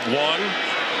 Loss of 1.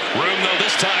 Room though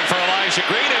this time for Elijah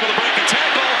Green, able to break a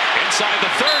tackle inside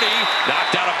the 30.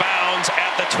 Knocked out of bounds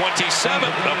at the 27.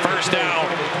 A first down.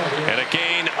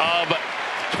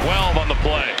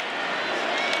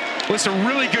 Listen,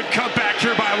 really good cutback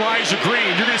here by Elijah Green.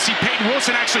 You're going to see Peyton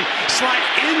Wilson actually slide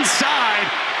inside.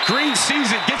 Green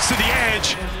sees it, gets to the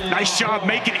edge. Nice job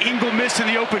making Ingle miss in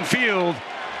the open field.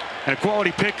 And a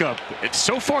quality pickup.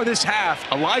 So far this half,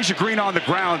 Elijah Green on the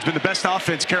ground has been the best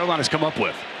offense Carolina's come up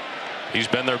with. He's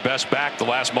been their best back the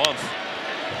last month.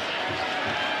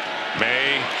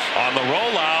 May on the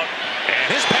rollout,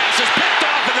 and his pass is picked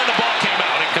off, and then the ball came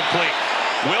out incomplete.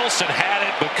 Wilson had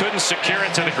it, but couldn't secure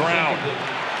it to the ground.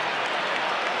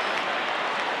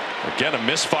 Again, a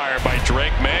misfire by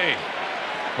Drake May.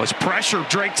 Let's pressure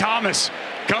Drake Thomas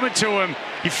coming to him.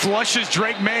 He flushes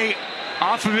Drake May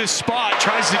off of his spot,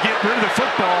 tries to get rid of the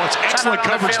football. It's excellent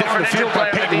coverage down the field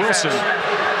by Peyton Wilson.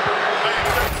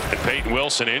 And Peyton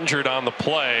Wilson injured on the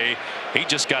play. He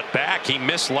just got back. He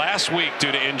missed last week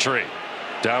due to injury.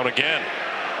 Down again.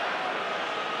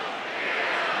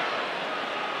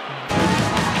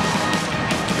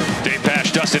 Dave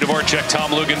Pasch, Dusty Dvorak,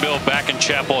 Tom Luginbill back in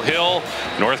Chapel Hill.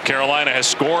 North Carolina has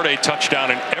scored a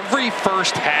touchdown in every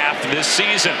first half this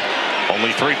season.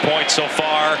 Only 3 points so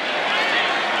far.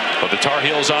 But the Tar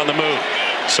Heels on the move.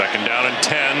 Second down and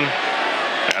 10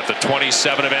 at the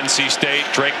 27 of NC State.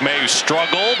 Drake May, who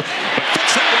struggled, but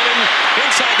fits that one in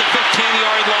inside the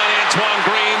 15-yard line. Antoine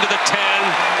Green to the 10,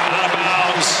 out of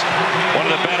bounds. One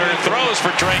of the better throws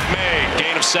for Drake May.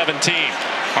 Gain of 17.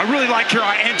 I really like here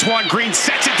how Antoine Green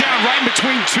sets it down right in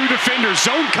between two defenders.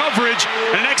 Zone coverage,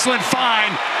 and an excellent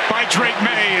find by Drake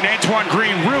May. And Antoine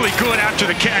Green really good after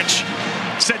the catch,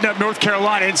 setting up North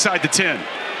Carolina inside the 10.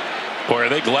 Boy, are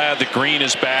they glad that Green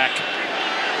is back.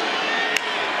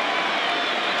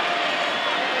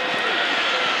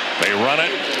 They run it,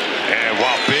 and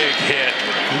wow, big hit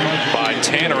by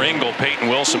Tanner Ingle. Peyton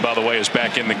Wilson, by the way, is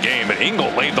back in the game, but Ingle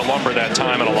laid the lumber that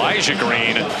time, and Elijah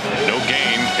Green, no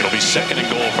gain. It'll be second and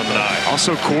goal from the 9.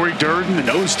 Also, Corey Durden, the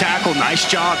nose tackle, nice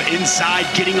job inside,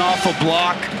 getting off a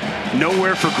block.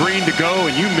 Nowhere for Green to go,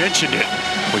 and you mentioned it,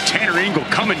 with Tanner Ingle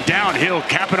coming downhill,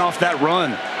 capping off that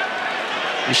run.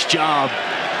 Nice job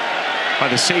by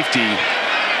the safety,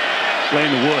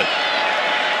 laying the wood.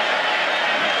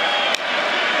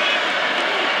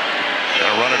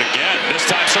 Gonna run it again. This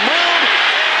time some room.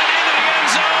 And into the end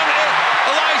zone.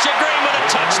 Elijah Green with a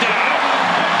touchdown.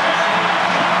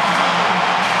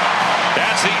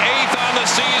 That's the 8th on the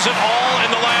season, all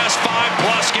in the last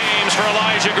 5+ games for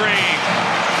Elijah Green.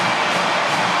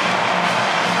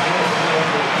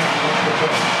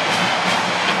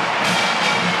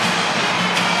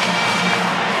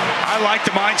 I like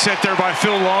the mindset there by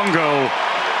Phil Longo.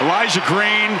 Elijah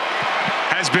Green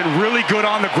has been really good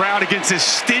on the ground against this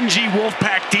stingy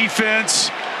Wolfpack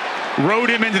defense. Rode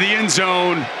him into the end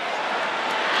zone.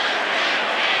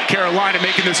 Carolina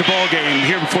making this a ball game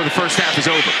here before the first half is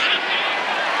over.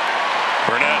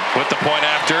 Burnett with the point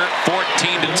after,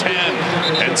 14-10,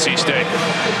 NC State.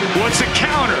 What's a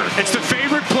counter? It's the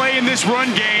favorite play in this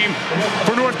run game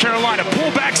for North Carolina.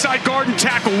 Pull backside guard and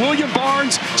tackle. William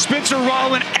Barnes, Spencer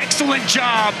Rollin, excellent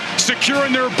job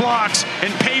securing their blocks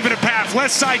and paving a path.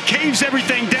 Left side caves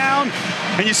everything down,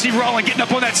 and you see Rollin getting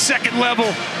up on that second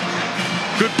level.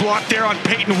 Good block there on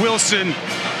Peyton Wilson,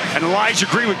 and Elijah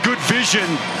Green with good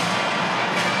vision.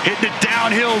 Hitting it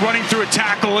downhill, running through a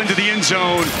tackle into the end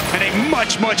zone, and a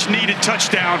much, much needed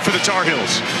touchdown for the Tar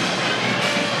Heels.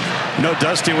 No,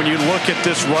 Dusty, when you look at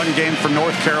this run game for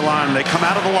North Carolina, they come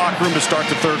out of the locker room to start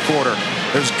the third quarter.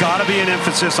 There's got to be an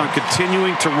emphasis on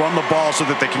continuing to run the ball so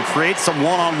that they can create some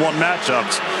one-on-one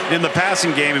matchups in the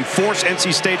passing game and force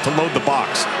NC State to load the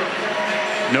box.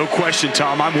 No question,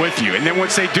 Tom, I'm with you. And then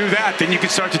once they do that, then you can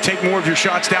start to take more of your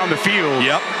shots down the field.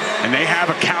 Yep. And they have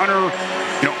a counter,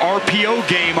 RPO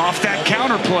game off that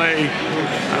counter play.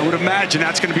 I would imagine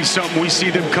that's going to be something we see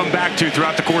them come back to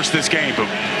throughout the course of this game. But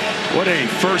what a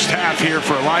first half here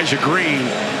for Elijah Green.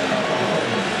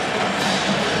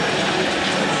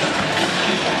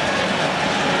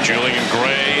 Julian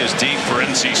Gray is deep for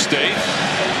NC State.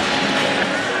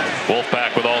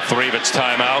 Wolfpack with all 3 of its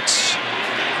timeouts.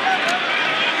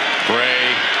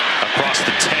 Gray across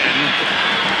the 10.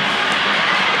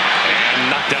 And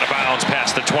knocked out of bounds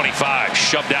past the 25.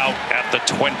 Shoved out at the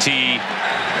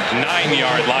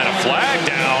 29-yard line. A flag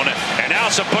down. And now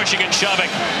some pushing and shoving.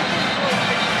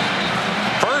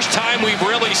 First time we've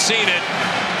really seen it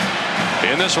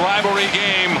in this rivalry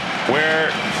game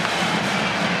where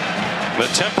the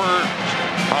temper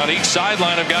on each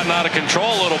sideline have gotten out of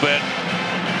control a little bit.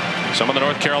 Some of the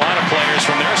North Carolina players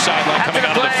from their sideline coming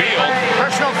out of the field.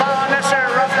 Personal foul on this, sir.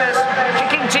 Roughness.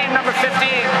 Kicking team number 15.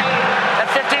 That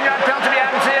 15-yard penalty to be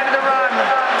added to the end of the run.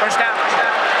 First down.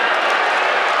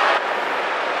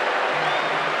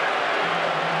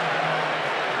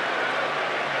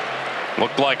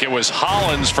 Looked like it was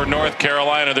Hollins for North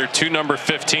Carolina. Their 2 number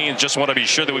 15s. Just want to be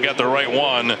sure that we got the right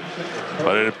one.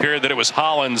 But it appeared that it was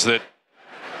Hollins that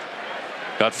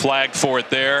got flagged for it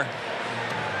there.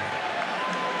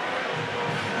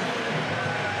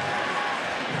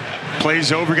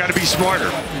 Plays over. Got to be smarter.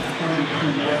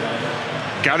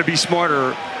 Got to be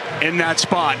smarter in that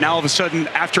spot. Now all of a sudden,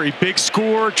 after a big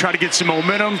score, try to get some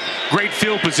momentum. Great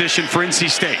field position for NC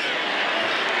State.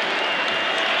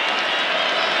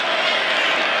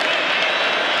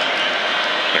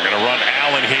 They're going to run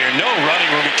Allen here. No running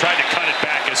room. He tried to cut it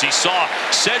back as he saw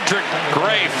Cedric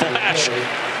Gray flash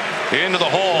into the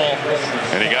hole,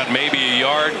 and he got maybe a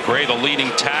yard. Gray, the leading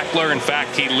tackler. In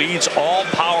fact, he leads all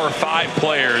Power 5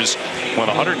 players with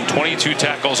 122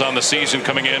 tackles on the season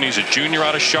coming in. He's a junior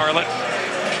out of Charlotte.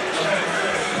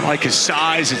 I like his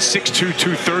size at 6'2",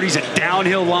 230. He's a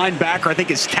downhill linebacker. I think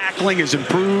his tackling has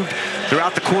improved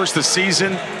throughout the course of the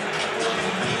season.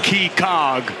 Key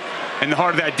cog in the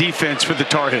heart of that defense for the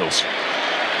Tar Heels.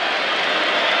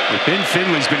 But Ben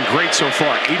Finley's been great so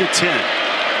far, 8 of 10.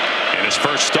 In his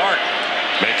first start,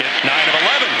 make it 9 of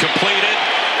 11 completed.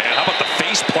 And how about the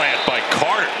face plant by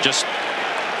Carter, just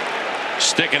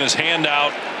sticking his hand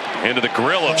out into the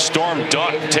grill of Storm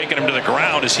Duck, taking him to the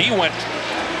ground as he went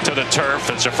to the turf.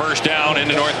 It's a first down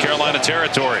into North Carolina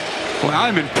territory. Well,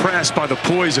 I'm impressed by the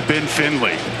poise of Ben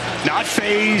Finley. Not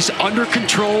phased, under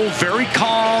control, very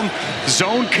calm,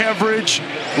 zone coverage,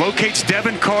 locates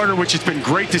Devin Carter, which has been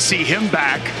great to see him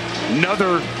back.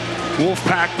 Another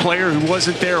Wolfpack player who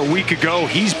wasn't there a week ago.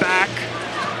 He's back.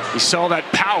 He saw that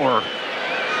power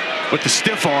with the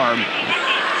stiff arm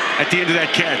at the end of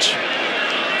that catch.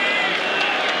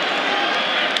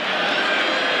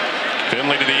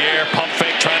 Finley to the air, pump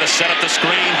fake, trying to set up the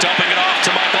screen, dumping it off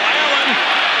to Michael Allen.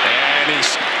 And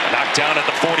he's knocked down at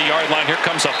the 40-yard line. Here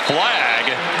comes a flag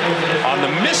on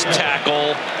the missed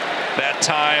tackle. That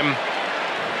time,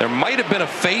 there might have been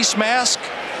a face mask.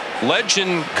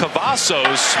 Legend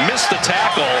Cavazos missed the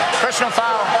tackle. Personal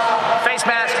foul, face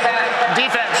mask,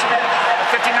 defense.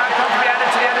 59 points to be added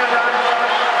to the end of the run.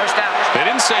 First down. They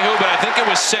didn't say who, but I think it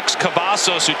was 6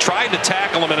 Cavazos who tried to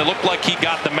tackle him, and it looked like he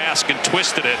got the mask and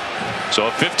twisted it. So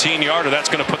a 15-yarder, that's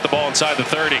going to put the ball inside the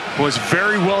 30. Was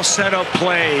very well set up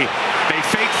play. They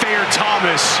fake Thayer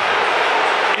Thomas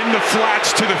in the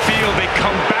flats to the field. They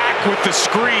come back with the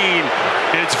screen,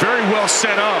 and it's very well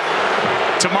set up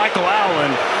to Michael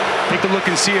Allen. Take a look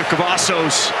and see if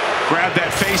Cavazos grabbed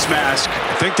that face mask.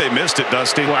 I think they missed it,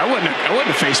 Dusty. Well, I wasn't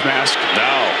a face mask.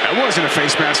 No. That wasn't a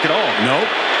face mask at all.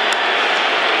 Nope.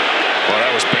 Well,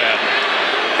 that was bad.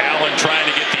 Allen trying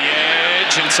to get the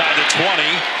edge inside the 20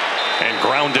 and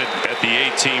grounded at the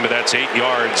 18, but that's 8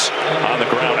 yards on the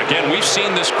ground. Again, we've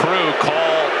seen this crew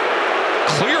call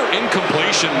clear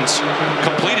incompletions,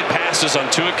 completed passes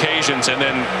on 2 occasions, and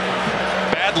then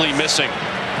badly missing.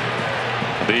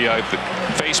 The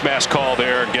face mask call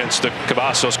there against the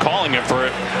Cavazos, calling him for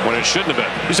it when it shouldn't have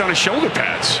been. He was on his shoulder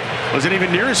pads. Wasn't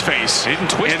even near his face. He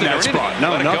didn't twist in it that spot.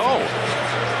 No, let it go.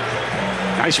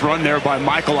 Nice run there by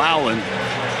Michael Allen.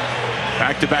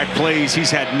 Back-to-back plays.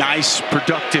 He's had nice,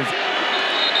 productive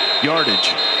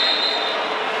yardage.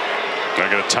 I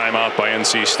got a timeout by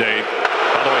NC State.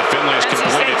 By the way, Finley has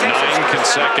completed 9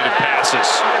 consecutive passes.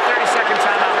 30-second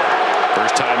timeout.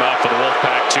 First timeout for the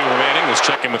Wolfpack, 2 remaining. Let's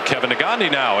check in with Kevin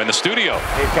Nagandi now in the studio.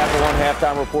 Hey, Capital One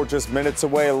halftime report just minutes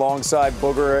away alongside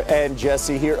Booger and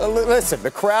Jesse here. Listen,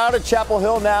 the crowd at Chapel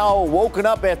Hill now woken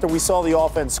up after we saw the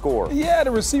offense score. Yeah,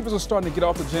 the receivers are starting to get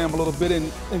off the jam a little bit,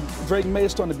 and Drake May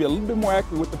is starting to be a little bit more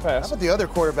accurate with the pass. How about the other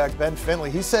quarterback, Ben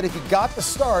Finley? He said if he got the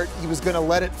start, he was going to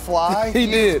let it fly. He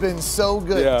did. He's been so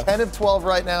good. Yeah. 10 of 12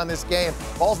 right now in this game.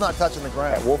 Ball's not touching the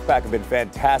ground. Yeah, Wolfpack have been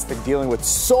fantastic dealing with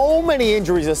so many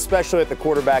injuries, especially at the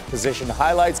quarterback position.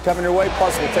 Highlights coming your way.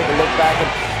 Plus, we'll take a look back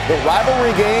at the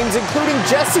rivalry games, including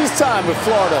Jesse's time with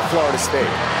Florida State.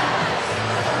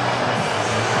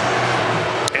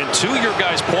 And to your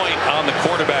guys' point on the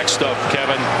quarterback stuff,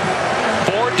 Kevin,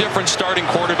 4 different starting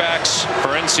quarterbacks for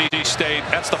NC State.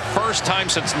 That's the first time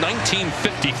since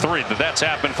 1953 that that's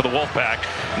happened for the Wolfpack.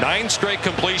 9 straight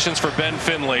completions for Ben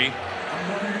Finley.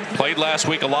 Played last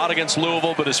week a lot against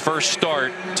Louisville, but his first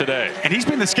start today. And he's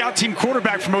been the scout team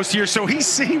quarterback for most years, so he's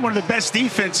seen one of the best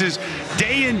defenses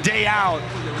day in, day out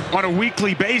on a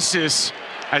weekly basis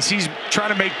as he's trying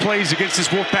to make plays against this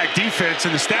Wolfpack defense.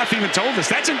 And the staff even told us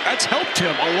that's helped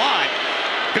him a lot.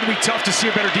 Going to be tough to see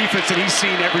a better defense than he's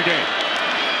seen every day.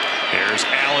 Here's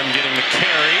Allen getting the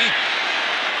carry.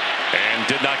 And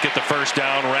did not get the first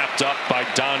down, wrapped up by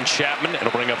Don Chapman.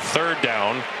 It'll bring up 3rd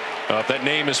down. If that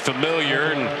name is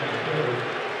familiar, and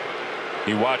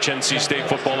You watch NC State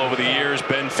football over the years.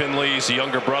 Ben Finley's the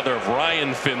younger brother of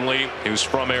Ryan Finley, who's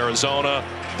from Arizona.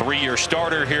 3-year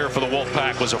starter here for the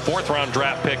Wolfpack, was a 4th-round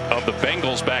draft pick of the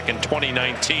Bengals back in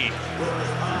 2019.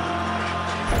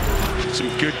 Some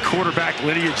good quarterback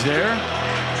lineage there.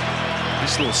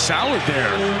 Nice little salad there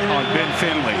on Ben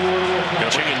Finley.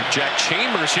 Jack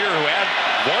Chambers here, who had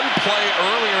one play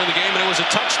earlier in the game, and it was a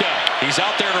touchdown. He's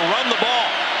out there to run the ball.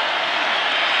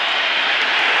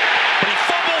 But he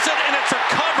fumbles it, and it's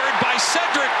recovered by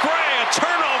Cedric Gray. A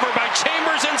turnover by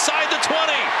Chambers inside the 20.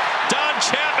 Don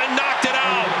Chapman knocked it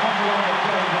out.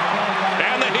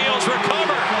 And the Heels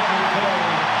recover.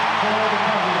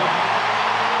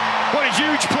 What a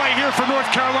huge play here for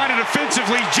North Carolina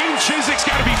defensively. Gene Chizik's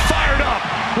got to be fired up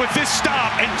with this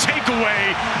stop and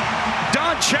takeaway.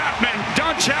 Don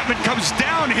Chapman comes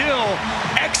downhill.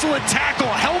 Excellent tackle,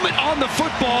 helmet on the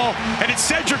football, and it's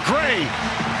Cedric Gray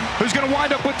who's going to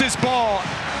wind up with this ball.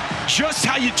 Just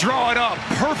how you draw it up.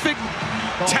 Perfect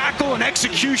tackle and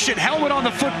execution. Helmet on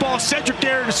the football. Cedric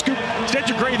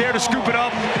Gray there to scoop it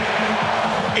up.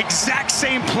 Exact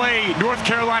same play North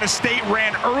Carolina State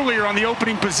ran earlier on the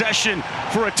opening possession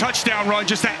for a touchdown run.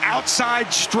 Just that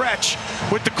outside stretch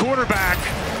with the quarterback.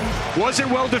 Wasn't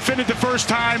well defended the first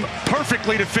time.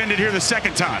 Perfectly defended here the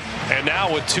second time. And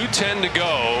now with 2:10 to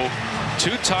go,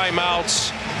 2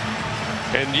 timeouts.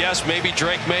 And yes, maybe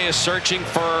Drake May is searching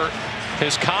for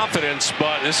his confidence,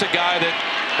 but this is a guy that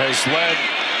has led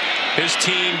his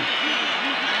team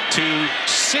to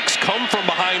 6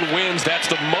 come-from-behind wins. That's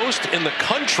the most in the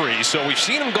country. So we've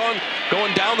seen him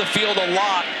going down the field a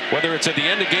lot, whether it's at the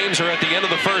end of games or at the end of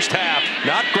the first half.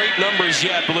 Not great numbers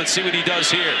yet, but let's see what he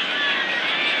does here.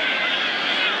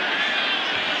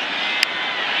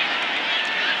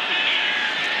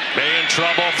 May in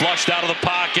trouble, flushed out of the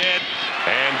pocket,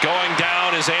 and going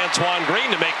down is Antoine Green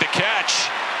to make the catch.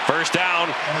 First down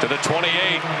to the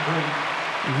 28.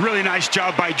 Really nice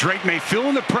job by Drake May,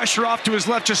 filling the pressure off to his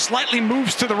left, just slightly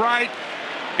moves to the right,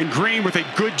 and Green with a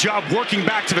good job working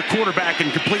back to the quarterback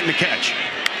and completing the catch.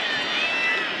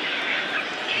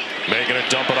 May gonna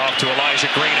dump it off to Elijah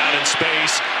Green out in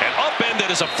space, and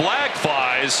upended as a flag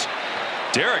flies.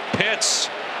 Derek Pitts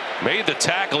made the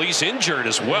tackle. He's injured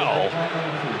as well.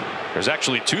 There's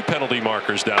actually 2 penalty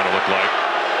markers down, it looked like.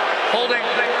 Holding.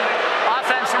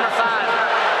 Offense number 5.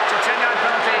 It's a 10-yard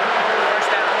penalty.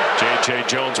 First down. J.J.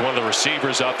 Jones, one of the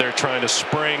receivers out there trying to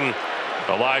spring.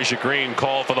 Elijah Green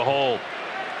call for the hold.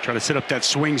 Trying to set up that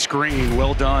swing screen.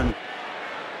 Well done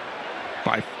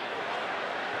by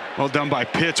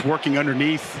Pitts, working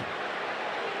underneath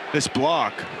this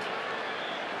block.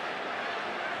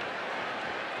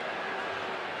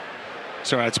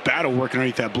 Sorry, it's Battle working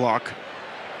underneath that block.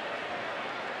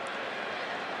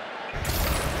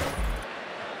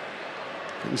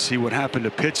 Couldn't see what happened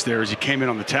to Pitts there as he came in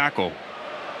on the tackle.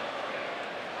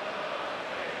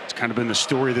 It's kind of been the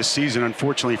story this season,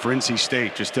 unfortunately, for NC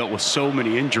State. Just dealt with so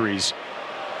many injuries.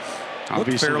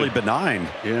 Obviously fairly benign.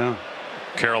 Yeah.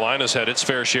 Carolina's had its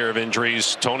fair share of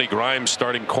injuries. Tony Grimes,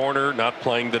 starting corner, not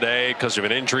playing today because of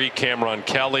an injury. Cameron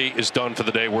Kelly is done for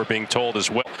the day, we're being told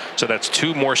as well. So that's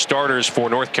 2 more starters for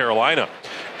North Carolina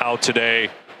out today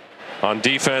on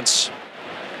defense.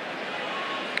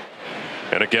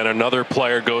 And again, another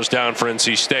player goes down for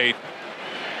NC State.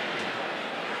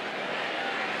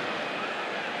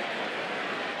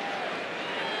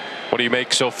 What do you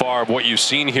make so far of what you've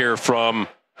seen here from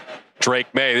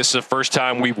Drake May? This is the first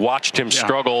time we've watched him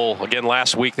struggle. Again,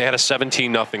 last week they had a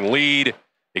 17-0 lead.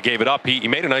 He gave it up. He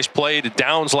made a nice play to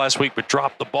Downs last week, but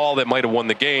dropped the ball that might have won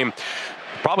the game.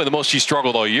 Probably the most he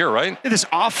struggled all year, right? This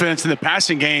offense in the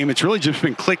passing game, it's really just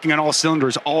been clicking on all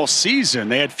cylinders all season.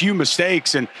 They had few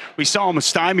mistakes, and we saw them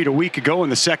stymied a week ago in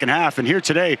the second half. And here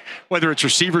today, whether it's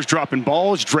receivers dropping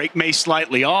balls, Drake May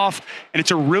slightly off, and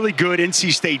it's a really good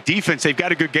NC State defense. They've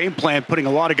got a good game plan, putting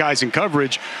a lot of guys in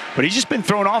coverage, but he's just been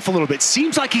thrown off a little bit.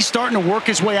 Seems like he's starting to work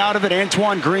his way out of it.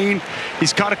 Antoine Green,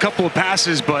 he's caught a couple of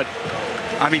passes, but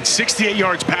I mean, 68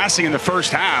 yards passing in the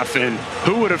first half, and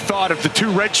who would have thought of the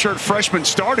 2 redshirt freshmen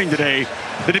starting today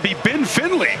that it'd be Ben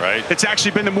Finley? Right. It's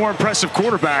actually been the more impressive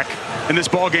quarterback in this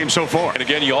ball game so far. And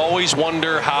again, you always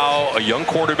wonder how a young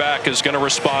quarterback is going to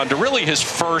respond to really his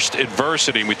first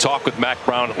adversity. We talked with Mac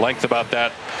Brown at length about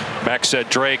that. Mac said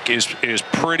Drake is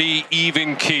pretty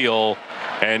even keel,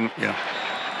 and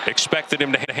expected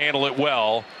him to handle it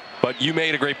well. But you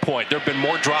made a great point. There have been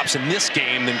more drops in this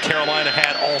game than Carolina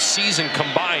had all season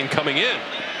combined coming in.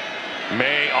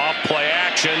 May off play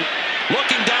action,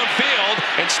 looking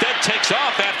downfield, instead takes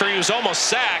off after he was almost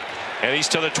sacked. And he's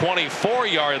to the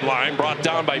 24-yard line, brought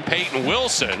down by Peyton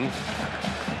Wilson.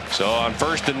 So on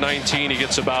 1st and 19, he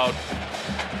gets about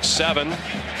 7.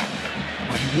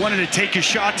 He wanted to take a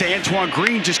shot to Antoine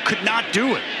Green, just could not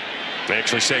do it. They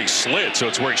actually say he slid, so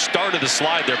it's where he started the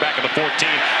slide there back at the 14.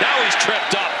 Now he's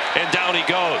tripped up, and down he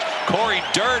goes. Corey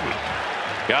Durden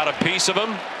got a piece of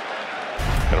him.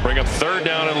 Gonna bring up 3rd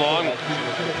down and long.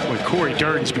 Boy, Corey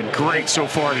Durden's been great so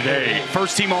far today.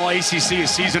 First team All-ACC a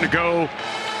season ago.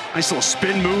 Nice little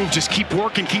spin move, just keep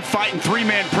working, keep fighting,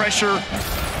 3-man pressure.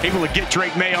 Able to get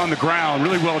Drake May on the ground.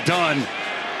 Really well done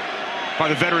by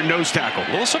the veteran nose tackle.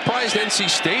 A little surprised NC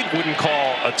State wouldn't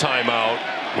call a timeout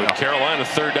with Carolina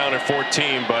 3rd down and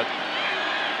 14, but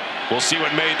we'll see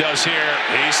what May does here.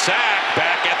 He's sacked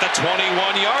back at the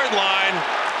 21-yard line.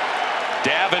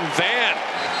 Davin Van.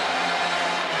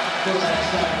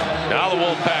 Now the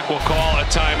Wolfpack will call a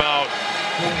timeout.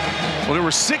 Well, there were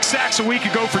 6 sacks a week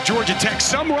ago for Georgia Tech.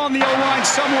 Some were on the O-line,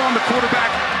 some were on the quarterback.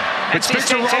 But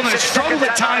Spencer Rowland has struggled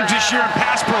at times this year in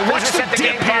pass pro. Watch the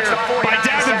dip here by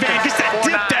Davin Van. Gets that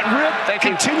dip, that rip,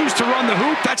 continues to run the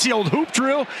hoop. That's the old hoop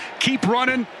drill. Keep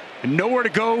running, and nowhere to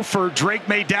go for Drake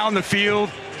May down the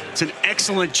field. It's an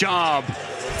excellent job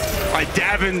by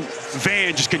Davin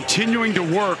Van, just continuing to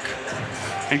work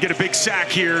and get a big sack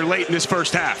here late in this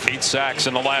first half. 8 sacks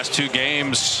in the last 2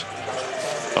 games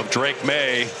of Drake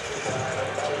May.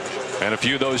 And a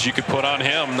few of those you could put on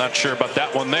him. Not sure about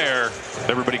that one there.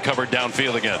 Everybody covered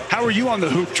downfield again. How are you on the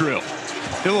hoop drill?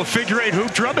 The little figure-8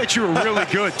 hoop drill? I bet you were really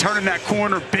good. Turning that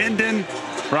corner, bending,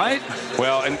 right?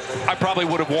 Well, and I probably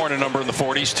would have worn a number in the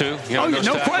 40s too. You know,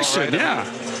 no question, right? yeah.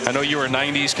 I know you were a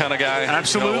 90s kind of guy.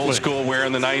 Absolutely. You know, old school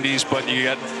wearing the 90s, but you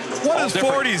got What does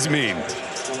 40s mean?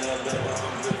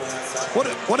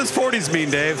 What does 40s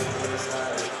mean, Dave?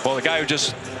 Well, the guy who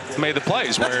just made the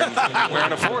plays wearing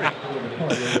a 40.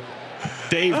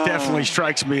 Dave definitely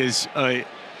strikes me as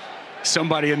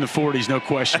somebody in the 40s, no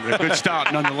question. But a good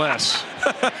stop nonetheless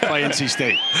by NC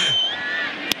State.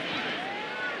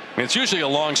 It's usually a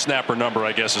long snapper number,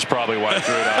 I guess, is probably why I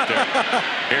threw it out there.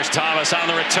 Here's Thomas on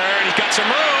the return. He's got some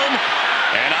room.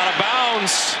 And out of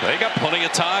bounds. They got plenty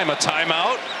of time. A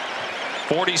timeout.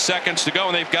 40 seconds to go,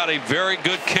 and they've got a very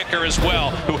good kicker as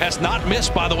well, who has not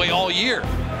missed, by the way, all year.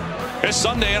 This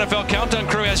Sunday, NFL Countdown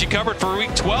Crew has you covered for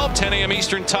Week 12, 10 a.m.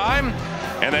 Eastern Time.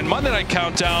 And then Monday Night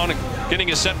Countdown,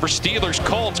 getting us set for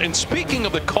Steelers-Colts. And speaking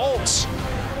of the Colts,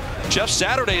 Jeff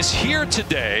Saturday is here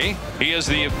today. He is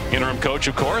the interim coach,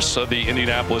 of course, of the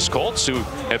Indianapolis Colts, who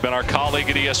have been our colleague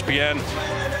at ESPN.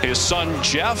 His son,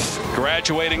 Jeff,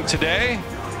 graduating today.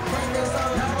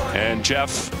 And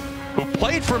Jeff, who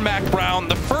played for Mac Brown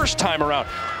the first time around.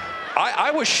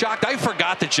 I was shocked. I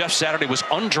forgot that Jeff Saturday was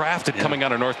undrafted coming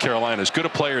out of North Carolina, as good a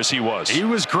player as he was. He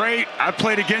was great. I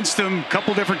played against him a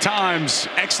couple different times.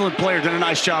 Excellent player. Done a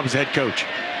nice job as head coach.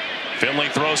 Finley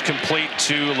throws complete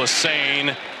to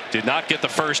Lassane. Did not get the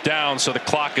first down, so the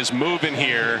clock is moving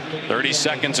here. 30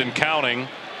 seconds and counting.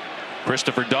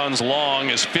 Christopher Dunn's long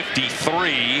is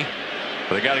 53.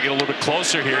 But they got to get a little bit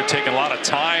closer here, taking a lot of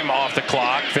time off the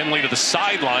clock. Finley to the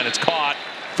sideline. It's caught.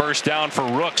 First down for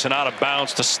Rooks and out of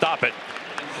bounds to stop it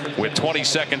with 20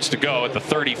 seconds to go at the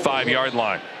 35-yard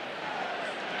line.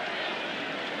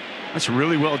 That's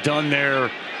really well done there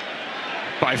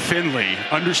by Finley.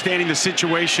 Understanding the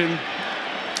situation.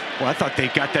 Well, I thought they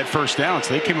got that first down,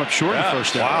 so they came up short of the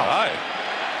first down. Wow.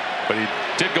 But he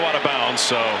did go out of bounds,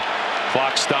 so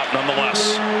clock stopped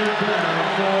nonetheless.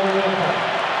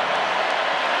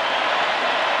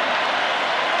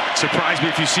 Surprise me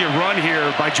if you see a run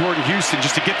here by Jordan Houston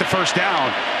just to get the first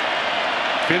down.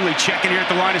 Finley checking here at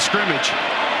the line of scrimmage.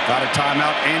 Got a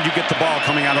timeout, and you get the ball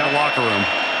coming out of the locker room.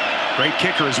 Great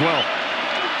kicker as well.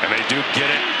 And they do get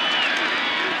it.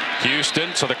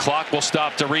 Houston, so the clock will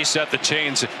stop to reset the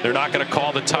chains. They're not going to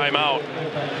call the timeout.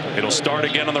 It'll start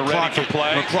again on the ready for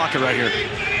play. We'll clock it right here.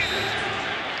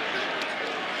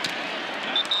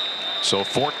 So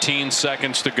 14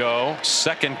 seconds to go.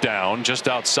 Second down, just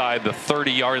outside the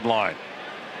 30-yard line.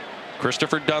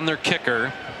 Christopher Dunn, their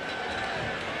kicker,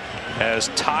 has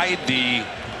tied the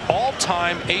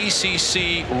all-time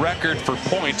ACC record for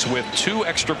points with 2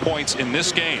 extra points in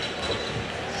this game.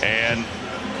 And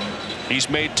he's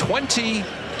made 21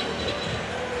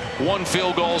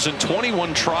 field goals and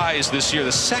 21 tries this year,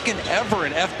 the second ever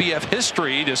in FBF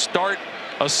history to start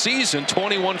a season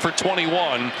 21 for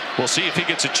 21. We'll see if he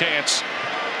gets a chance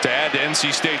to add to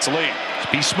NC State's lead.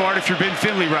 Be smart if you're Ben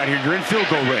Finley right here. You're in field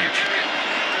goal range.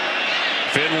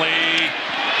 Finley,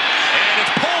 and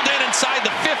it's pulled in inside the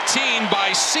 15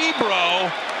 by Sebro.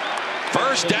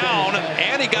 First down,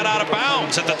 and he got out of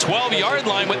bounds at the 12-yard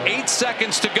line with 8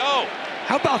 seconds to go.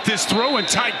 How about this throw in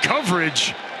tight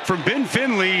coverage from Ben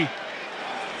Finley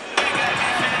to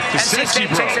NC State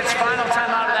takes its final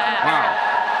timeout of the half. Wow.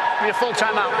 Be a full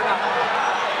timeout.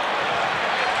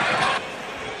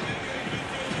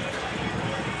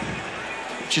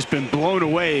 just been blown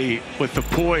away with the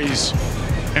poise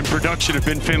and production of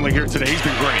Ben Finley here today. He's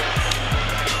been great.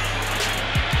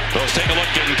 Let's take a look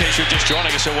in case you're just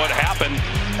joining us at what happened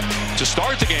to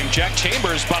start the game. Jack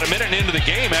Chambers, about a minute into the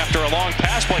game after a long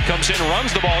pass play, comes in,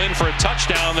 runs the ball in for a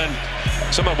touchdown. Then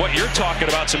some of what you're talking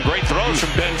about, some great throws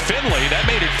from Ben Finley. That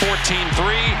made it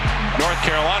 14-3. North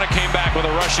Carolina came back with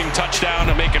a rushing touchdown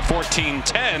to make it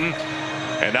 14-10.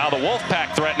 And now the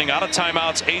Wolfpack threatening out of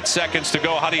timeouts, 8 seconds to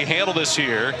go. How do you handle this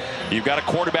here? You've got a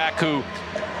quarterback who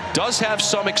does have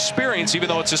some experience, even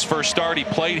though it's his first start. He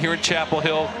played here at Chapel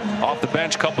Hill off the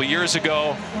bench a couple years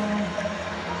ago.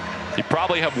 You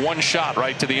probably have one shot,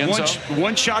 right, to the end zone?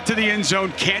 One shot to the end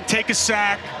zone. Can't take a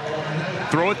sack.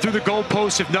 Throw it through the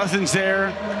goalpost if nothing's there.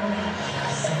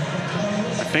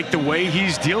 I think the way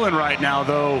he's dealing right now,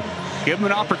 though, give him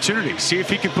an opportunity. See if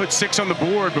he can put 6 on the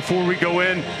board before we go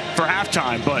in for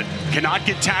halftime. But cannot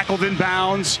get tackled in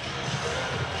bounds.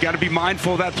 Got to be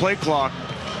mindful of that play clock.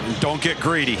 And don't get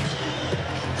greedy.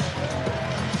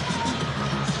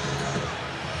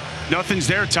 Nothing's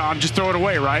there, Tom. Just throw it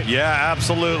away, right? Yeah,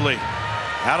 absolutely.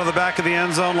 Out of the back of the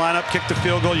end zone, line up, kick the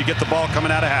field goal. You get the ball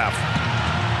coming out of half.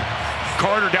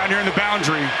 Carter down here in the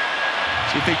boundary.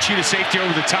 See if they cheat a safety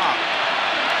over the top.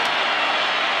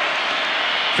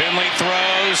 Finley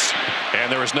throws,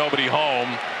 and there was nobody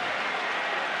home.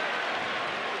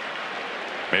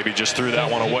 Maybe just threw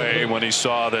that one away when he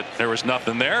saw that there was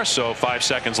nothing there. So 5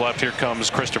 seconds left. Here comes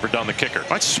Christopher Dunn, the kicker.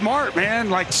 That's smart, man.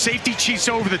 Like safety cheats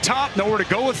over the top. Nowhere to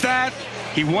go with that.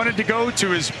 He wanted to go to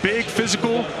his big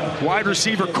physical wide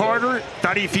receiver Carter.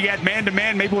 Thought if he had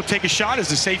man-to-man, maybe we'll take a shot as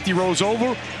the safety rolls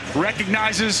over.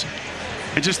 Recognizes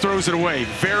and just throws it away.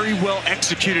 Very well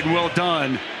executed and well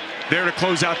done there to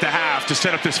close out the half to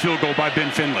set up this field goal by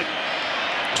Ben Finley.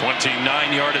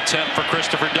 29-yard attempt for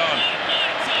Christopher Dunn.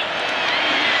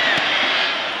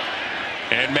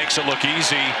 And makes it look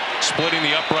easy, splitting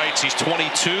the uprights. He's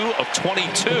 22 of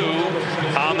 22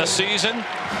 on the season.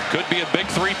 Could be a big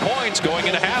 3 points going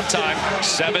into halftime.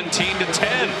 17-10.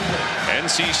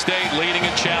 NC State leading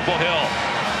at Chapel Hill.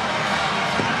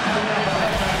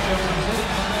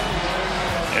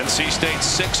 NC State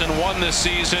 6-1 this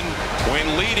season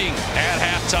when leading at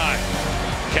halftime.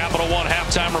 Capital One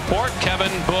halftime report.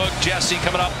 Kevin, Boog, Jesse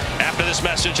coming up after this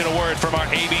message and a word from our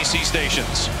ABC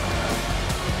stations.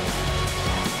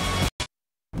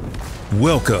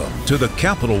 Welcome to the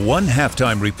Capital One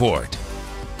Halftime Report.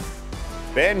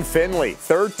 Ben Finley,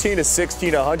 13 of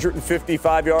 16,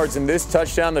 155 yards in this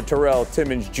touchdown. The Terrell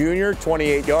Timmons Jr.,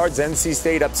 28 yards. NC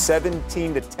State up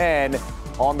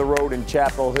 17-10 on the road in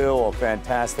Chapel Hill. A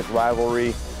fantastic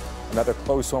rivalry. Another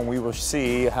close one. We will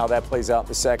see how that plays out in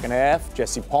the second half.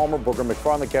 Jesse Palmer, Booger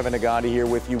McFarland, Kevin Nagandi here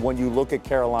with you. When you look at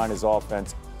Carolina's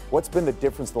offense, what's been the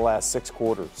difference the last 6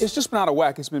 quarters? It's just been out of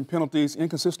whack. It's been penalties,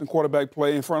 inconsistent quarterback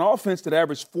play. And for an offense that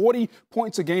averaged 40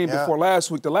 points a game before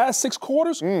last week, the last 6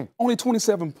 quarters, only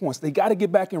 27 points. They got to get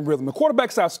back in rhythm. The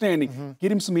quarterback's outstanding.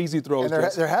 Get him some easy throws.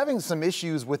 And they're having some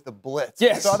issues with the blitz.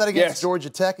 Yes. You saw that against Georgia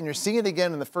Tech, and you're seeing it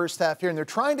again in the first half here. And they're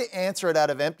trying to answer it out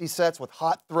of empty sets with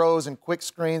hot throws and quick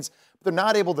screens. But they're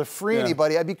not able to free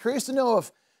anybody. I'd be curious to know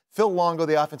if Phil Longo,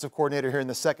 the offensive coordinator here in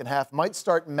the second half, might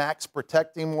start max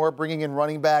protecting more, bringing in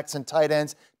running backs and tight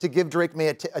ends to give Drake May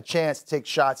a chance to take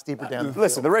shots deeper down the field.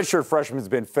 Listen, the redshirt freshman's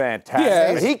been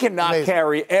fantastic. But he cannot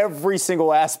carry every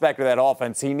single aspect of that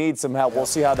offense. He needs some help. We'll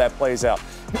see how that plays out.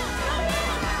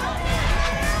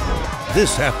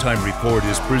 This halftime report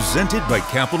is presented by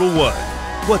Capital One.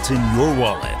 What's in your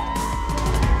wallet?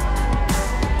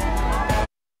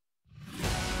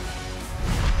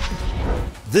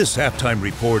 This halftime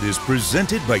report is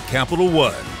presented by Capital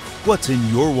One. What's in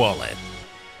your wallet?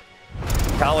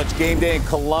 College game day in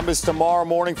Columbus tomorrow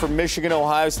morning for Michigan,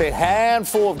 Ohio State.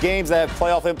 Handful of games that have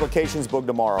playoff implications. Book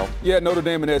tomorrow. Yeah, Notre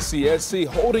Dame and SC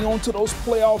holding on to those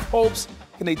playoff hopes.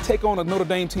 Can they take on a Notre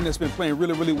Dame team that's been playing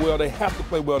really, really well? They have to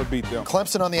play well to beat them.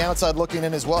 Clemson on the outside looking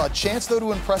in as well. A chance, though,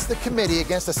 to impress the committee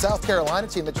against a South Carolina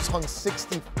team that just hung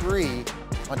 63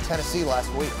 on Tennessee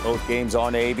last week. Both games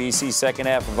on ABC. Second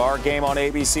half of our game on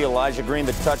ABC. Elijah Green,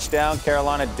 the touchdown.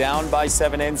 Carolina down by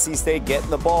 7. NC State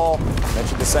getting the ball.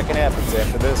 Mentioned the second half. It's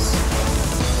after this.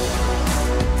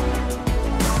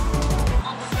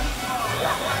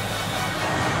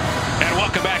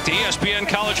 Welcome back to ESPN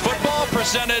College Football,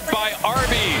 presented by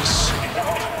Arby's.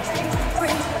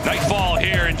 Nightfall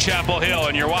here in Chapel Hill,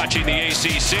 and you're watching the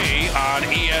ACC on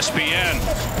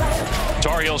ESPN.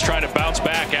 Tar Heels trying to bounce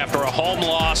back after a home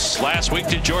loss last week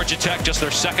to Georgia Tech, just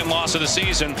their second loss of the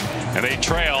season, and they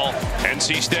trail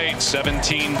NC State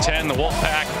 17-10. The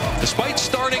Wolfpack, despite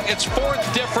starting its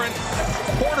 4th different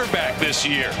quarterback this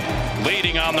year,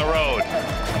 leading on the road.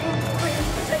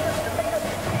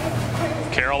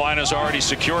 Carolina's already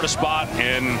secured a spot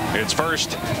in its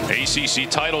first ACC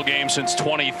title game since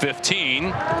 2015.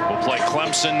 We'll play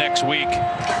Clemson next week.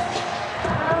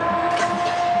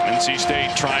 NC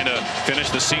State trying to finish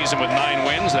the season with 9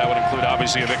 wins. That would include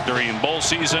obviously a victory in bowl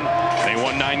season. They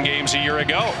won 9 games a year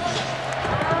ago.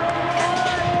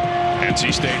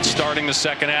 NC State starting the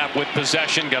second half with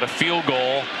possession, got a field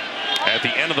goal at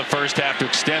the end of the first half to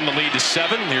extend the lead to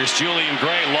 7. Here's Julian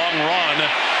Gray, long run,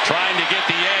 trying to get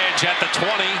the edge at the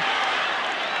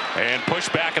 20 and push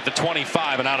back at the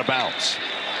 25 and out of bounds.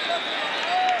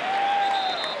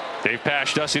 Dave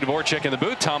Pasch, Dusty Dvorak in the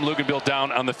booth. Tom Luginbill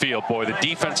down on the field. Boy, the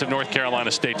defense of North Carolina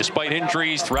State, despite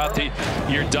injuries throughout the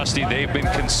year, Dusty, they've been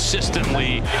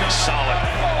consistently solid.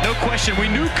 No question. We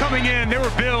knew coming in they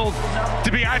were billed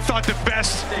to be, I thought, the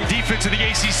best defense of the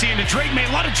ACC. And Drake made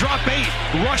a lot of drop 8,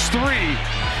 rush 3.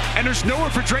 And there's nowhere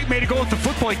for Drake May to go with the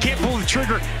football. He can't pull the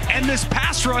trigger. And this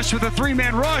pass rush with a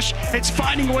 3-man rush, it's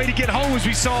finding a way to get home, as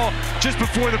we saw just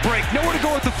before the break. Nowhere to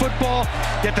go with the football,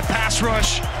 yet the pass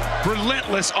rush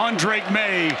relentless on Drake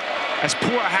May. As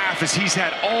poor a half as he's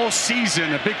had all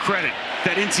season. A big credit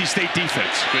that NC State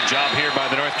defense. Good job here by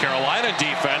the North Carolina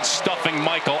defense, stuffing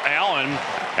Michael Allen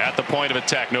at the point of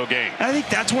attack. No gain. I think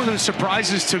that's one of the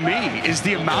surprises to me is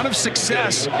the amount of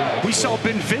success we saw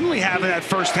Ben Finley have in that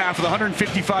first half with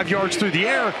 155 yards through the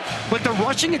air. But the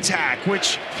rushing attack,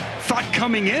 which thought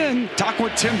coming in, talking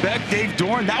with Tim Beck, Dave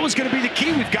Dorn, that was going to be the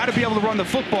key. We've got to be able to run the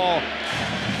football.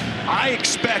 I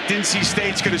expect NC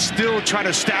State's going to still try to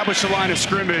establish a line of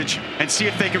scrimmage and see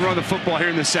if they can run the football here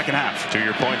in the second half. To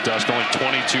your point, Dust, only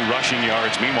 22 rushing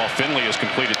yards. Meanwhile, Finley has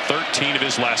completed 13 of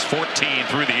his last 14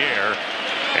 through the air.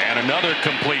 And another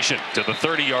completion to the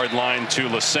 30-yard line to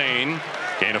Lassane.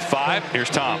 Gain of 5. Here's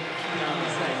Tom.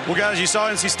 Well, guys, you saw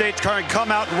NC State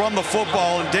come out and run the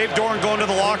football, and Dave Dorn going to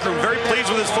the locker room, very pleased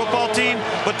with his football team,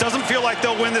 but doesn't feel like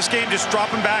they'll win this game just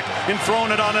dropping back and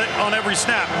throwing it on every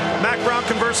snap. Mack Brown,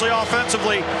 conversely,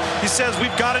 offensively, he says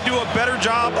we've got to do a better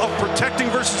job of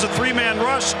protecting versus a 3-man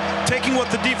rush, taking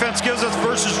what the defense gives us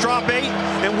versus drop 8,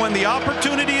 and when the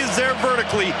opportunity is there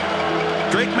vertically,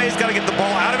 Drake May's got to get the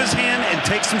ball out of his hand and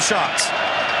take some shots.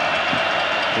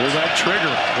 Pull that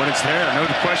trigger when it's there. No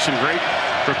question. Great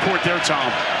report there, Tom.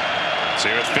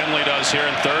 See what Finley does here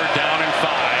in 3rd down and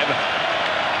 5.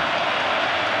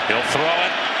 He'll throw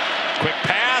it. Quick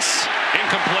pass.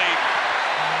 Incomplete.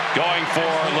 Going for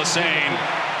Lassane.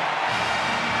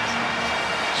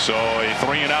 So a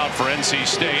 3-and-out for NC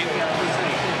State.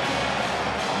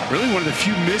 Really one of the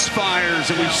few misfires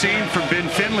that we've seen from Ben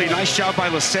Finley. Nice job by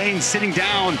Lassane sitting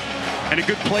down and a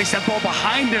good place. That ball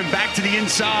behind him back to the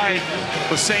inside.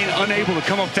 Lassane unable to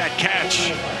come up that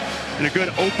catch. And a good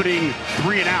opening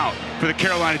 3-and-out for the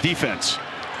Carolina defense.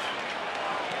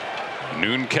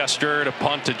 Noonkester to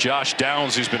punt to Josh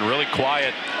Downs, who's been really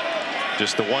quiet.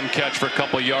 Just the 1 catch for a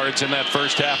couple of yards in that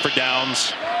first half for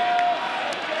Downs.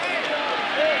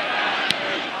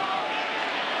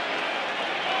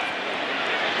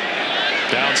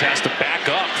 Downs has to back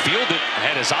up, field it,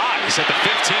 had his eyes at the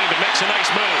 15, but makes a nice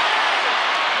move.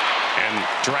 And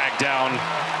dragged down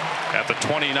at the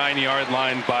 29-yard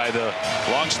line by the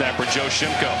long snapper, Joe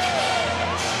Shimko.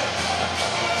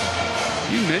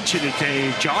 You mentioned it,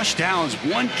 Dave. Josh Downs,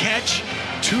 1 catch,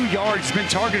 2 yards, been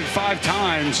targeted 5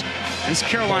 times. This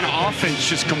Carolina offense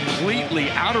just completely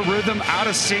out of rhythm, out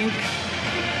of sync.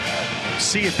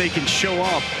 See if they can show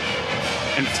up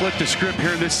and flip the script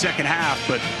here in this second half.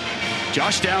 But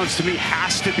Josh Downs, to me,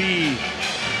 has to be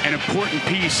an important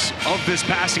piece of this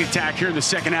passing attack here in the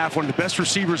second half. One of the best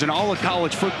receivers in all of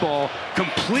college football,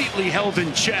 completely held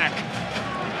in check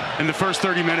in the first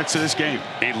 30 minutes of this game.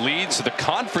 He leads the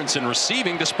conference in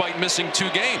receiving despite missing 2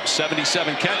 games.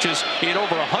 77 catches. He had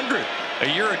over 100 a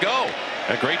year ago.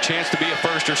 A great chance to be a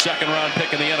 1st or 2nd round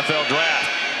pick in the NFL draft.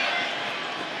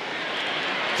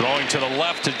 Throwing to the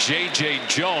left to J.J.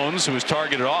 Jones, who was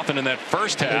targeted often in that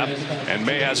first half, and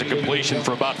May has a completion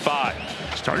for about 5.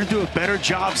 Starting to do a better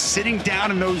job sitting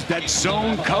down in that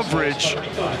zone coverage.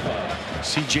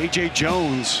 See J.J.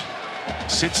 Jones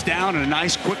sits down, and a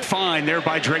nice quick find there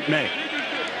by Drake May.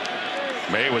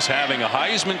 May was having a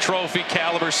Heisman Trophy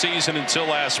caliber season until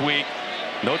last week.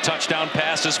 No touchdown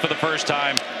passes for the first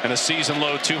time, and a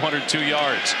season-low 202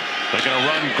 yards. They're going to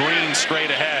run Green straight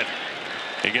ahead.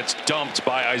 He gets dumped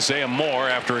by Isaiah Moore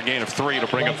after a gain of 3 to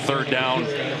bring up 3rd down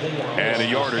and a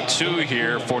yard or 2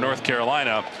 here for North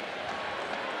Carolina.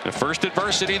 The first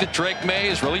adversity that Drake May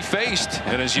has really faced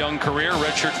in his young career,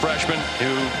 redshirt freshman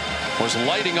who was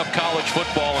lighting up college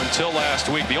football until last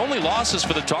week. The only losses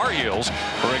for the Tar Heels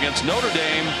were against Notre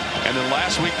Dame and then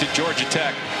last week to Georgia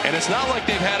Tech. And it's not like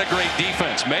they've had a great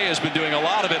defense. May has been doing a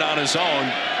lot of it on his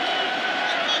own.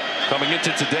 coming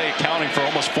into today, counting for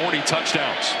almost 40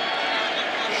 touchdowns.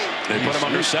 They put him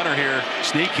under center here.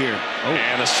 Sneak here. Oh.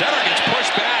 And the center gets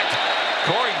pushed back.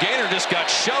 Corey Gaynor just got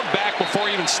shoved back before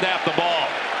he even snapped the ball.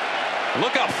 And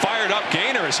look how fired up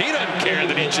Gaynor is. He doesn't care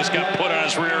that he just got put on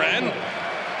his rear end.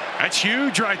 That's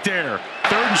huge right there.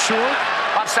 3rd and short.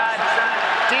 Offside.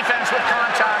 Defense with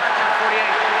contact. 48.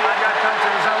 5-yard penalty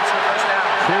results in the first down.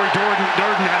 Corey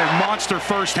Durden had a monster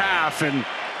first half, and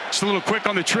just a little quick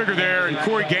on the trigger there. And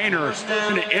Corey Gaynor,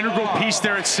 an integral piece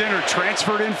there at center,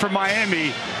 transferred in from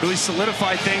Miami, really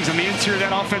solidified things on the interior of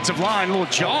that offensive line. A little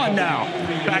John now,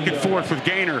 back and forth with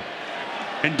Gaynor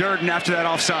and Durden after that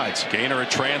offsides. Gaynor a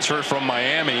transfer from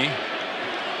Miami.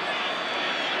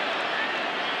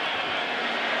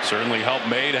 Certainly helped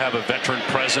May to have a veteran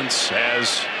presence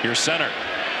as your center.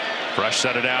 Fresh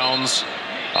set of downs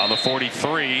on the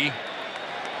 43.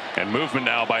 And movement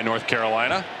now by North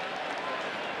Carolina.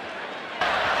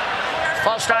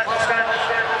 False start.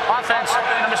 Offense,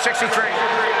 number 63.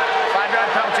 5-yard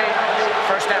penalty.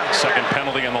 First down. Second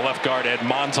penalty on the left guard, Ed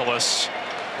Montelis.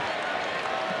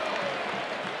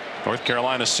 North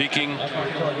Carolina seeking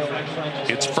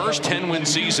its first 10-win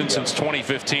season since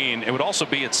 2015. It would also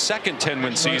be its second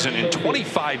 10-win season in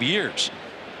 25 years.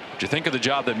 But you think of the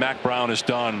job that Mack Brown has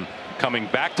done coming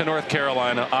back to North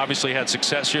Carolina. Obviously had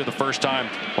success here the first time,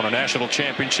 won a national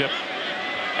championship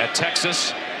at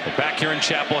Texas. But back here in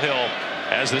Chapel Hill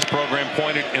as this program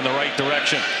pointed in the right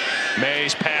direction.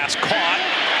 May's pass caught.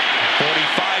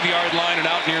 45-yard line and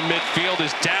out near midfield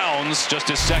is Downs. Just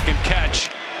his second catch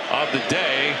of the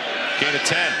day. Gain of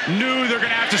 10. Knew they're going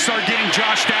to have to start getting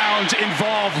Josh Downs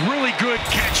involved. Really good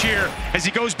catch here as he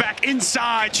goes back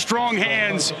inside. Strong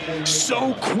hands.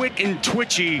 So quick and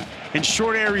twitchy in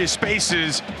short area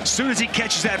spaces. As soon as he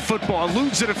catches that football,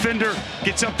 eludes the defender,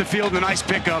 gets up the field, and a nice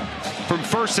pickup from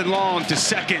 1st and long to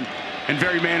 2nd, and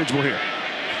very manageable here.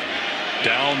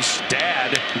 Downs'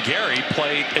 dad, Gary,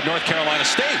 played at North Carolina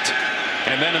State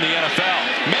and then in the NFL.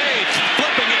 May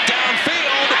flipping it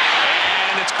downfield,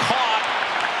 and it's caught,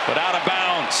 but out of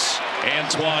bounds.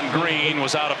 Antoine Green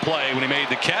was out of play when he made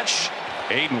the catch.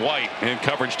 Aiden White in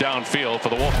coverage downfield for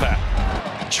the Wolfpack.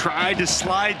 Tried to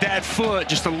slide that foot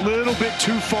just a little bit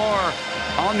too far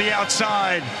on the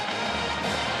outside.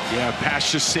 Yeah,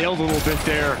 pass just sailed a little bit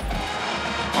there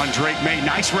on Drake May.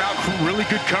 Nice route, really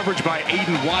good coverage by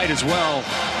Aiden White as well.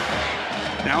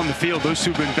 Now in the field, those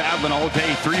two have been battling all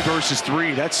day. 3 versus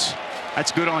 3. That's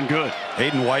good on good.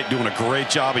 Aiden White doing a great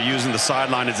job of using the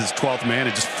sideline as his 12th man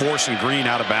and just forcing Green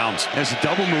out of bounds. There's a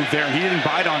double move there, and he didn't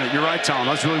bite on it. You're right, Tom.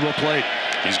 That's really well played.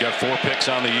 He's got 4 picks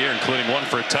on the year, including 1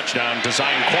 for a touchdown.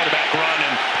 Designed quarterback run,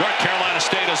 and North Carolina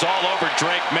State is all over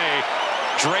Drake May.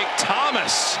 Drake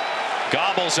Thomas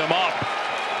gobbles him up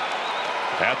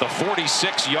at the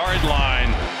 46-yard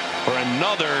line for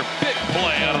another big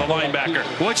play out of the linebacker.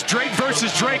 Well, it's Drake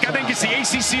versus Drake. I think it's the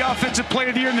ACC Offensive Player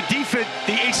of the Year and the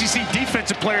ACC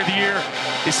Defensive Player of the Year.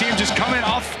 You see him just coming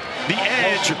off the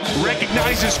edge,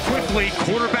 recognizes quickly,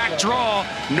 quarterback draw.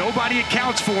 Nobody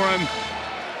accounts for him.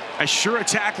 As sure a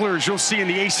tackler as you'll see in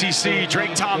the ACC,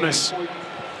 Drake Thomas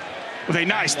with a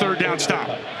nice 3rd down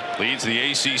stop. Leads the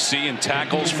ACC in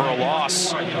tackles for a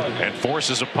loss and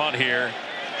forces a punt here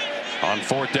on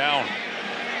 4th down.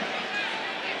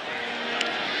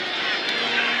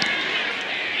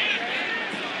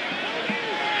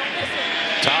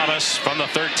 Thomas from the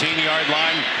 13-yard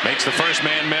line makes the first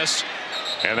man miss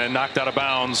and then knocked out of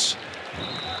bounds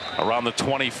around the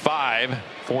 25.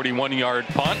 41-yard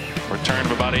punt, return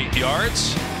of about 8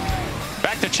 yards.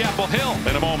 Back to Chapel Hill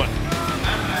in a moment.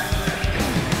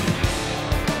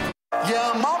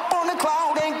 Yeah, I'm up on the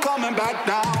cloud, ain't coming back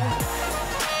down.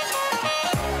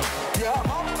 Yeah, I'm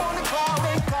up on the cloud,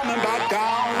 ain't coming back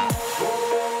down.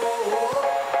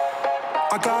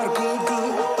 I got a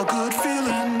good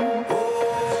feeling.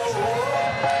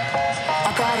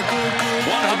 I got a good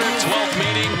 112th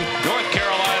meeting,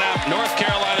 North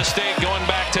Carolina State going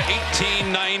back to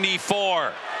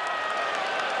 1894.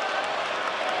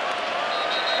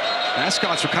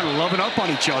 Mascots are kind of loving up on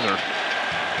each other.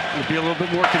 It'll be a little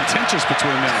bit more contentious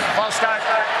between them. False start.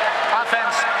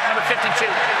 Offense, number 52.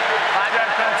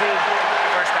 5-yard penalty.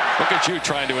 First down. Look at you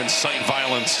trying to incite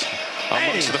violence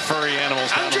amongst the furry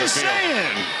animals down on the field. I'm just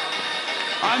saying.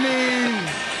 I mean,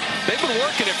 they've been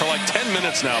working it for like 10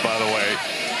 minutes now, by the way.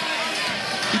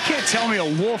 You can't tell me a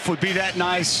wolf would be that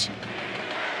nice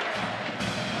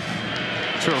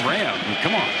to a ram. I mean,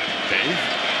 come on, Dave.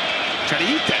 Try to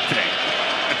eat that thing.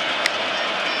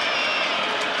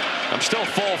 I'm still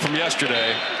full from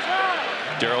yesterday.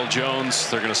 Darryl Jones,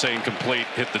 they're going to say incomplete,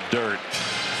 hit the dirt.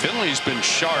 Finley's been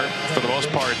sharp for the most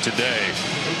part today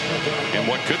in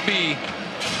what could be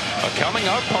A coming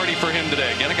out party for him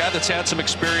today. Again, a guy that's had some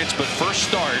experience, but first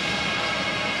start.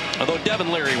 Although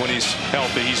Devin Leary, when he's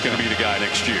healthy, he's going to be the guy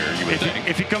next year, you would think.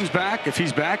 If he comes back, if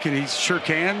he's back, and he sure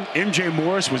can. MJ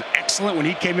Morris was excellent when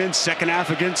he came in second half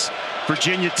against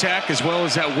Virginia Tech, as well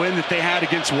as that win that they had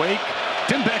against Wake.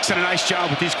 Tim Beck's done a nice job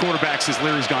with these quarterbacks since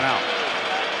Leary's gone out.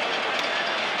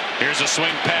 Here's a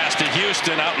swing pass to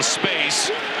Houston out in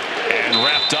space. And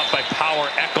wrapped up by Power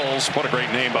Eccles. What a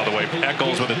great name, by the way.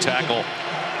 Eccles with a tackle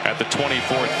at the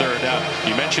 24th third down.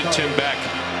 You mentioned Tim Beck.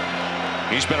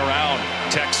 He's been around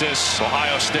Texas,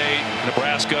 Ohio State,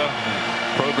 Nebraska,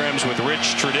 programs with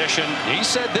rich tradition. He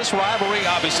said this rivalry,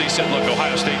 obviously said, look,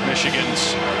 Ohio State,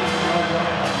 Michigan's,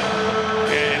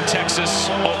 and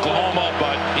Texas, Oklahoma,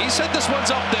 but he said this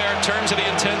one's up there in terms of the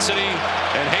intensity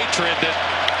and hatred that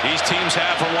these teams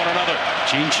have for one another.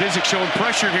 Gene Chizik showing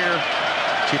pressure here.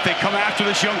 See if they come after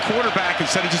this young quarterback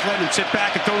instead of just letting him sit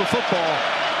back and throw the football.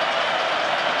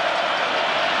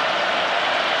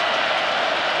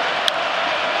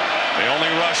 They only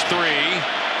rush 3.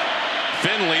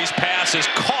 Finley's pass is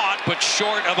caught, but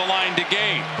short of the line to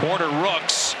gain. Porter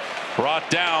Rooks brought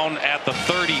down at the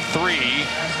 33.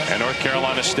 And North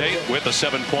Carolina State, with a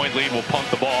 7-point lead, will punt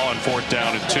the ball on 4th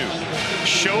down and 2.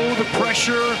 Show the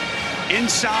pressure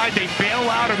inside. They bail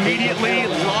out immediately. A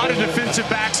lot of defensive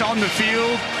backs on the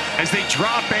field as they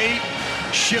drop 8.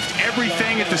 Shift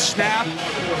everything at the snap.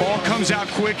 Ball comes out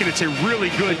quick, and it's a really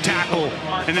good tackle.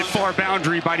 And then far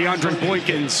boundary by DeAndre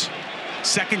Boykins.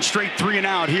 Second straight 3 and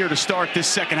out here to start this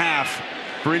second half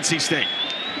for NC State.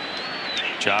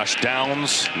 Josh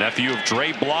Downs, nephew of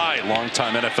Dre Bly,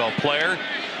 longtime NFL player,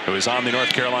 who is on the North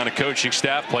Carolina coaching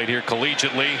staff, played here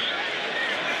collegiately.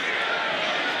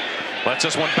 Lets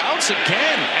this one bounce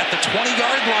again at the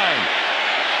 20-yard line.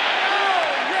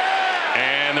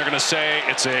 And they're going to say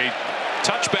it's a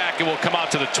touchback. It will come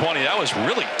out to the 20. That was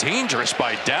really dangerous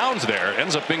by Downs there.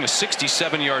 Ends up being a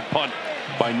 67-yard punt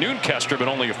by Noonkester, but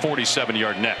only a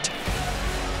 47-yard net.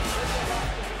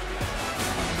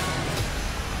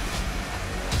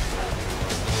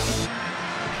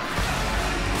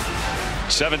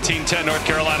 (17-10) North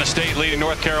Carolina State leading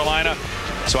North Carolina.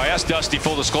 So I asked Dusty,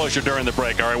 full disclosure, during the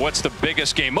break, all right, what's the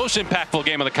biggest game, most impactful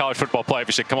game of the college football playoff?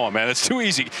 He said, come on, man, it's too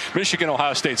easy. Michigan,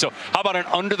 Ohio State. So how about an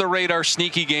under-the-radar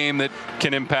sneaky game that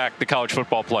can impact the college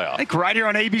football playoff? I think right here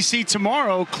on ABC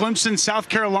tomorrow, Clemson, South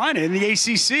Carolina in the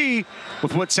ACC,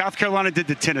 with what South Carolina did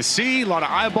to Tennessee. A lot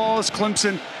of eyeballs.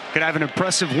 Clemson could have an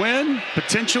impressive win,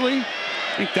 potentially.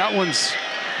 I think that one's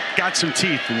got some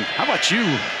teeth. And how about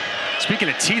you? Speaking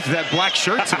of teeth, that black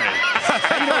shirt today.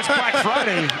 You know it's Black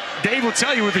Friday. Dave will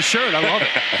tell you with the shirt. I love it.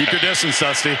 Keep your distance,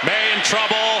 Dusty. May in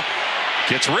trouble.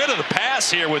 Gets rid of the pass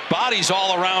here with bodies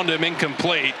all around him,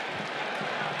 incomplete.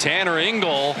 Tanner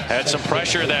Ingle had some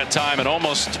pressure that time and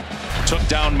almost took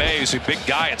down May. He's a big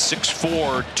guy at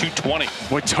 6'4", 220.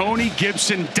 With Tony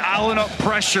Gibson dialing up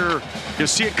pressure, you'll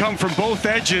see it come from both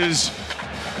edges.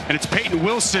 And it's Peyton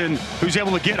Wilson who's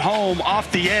able to get home off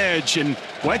the edge. And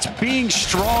Wetz being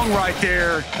strong right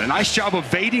there. And a nice job of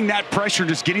evading that pressure,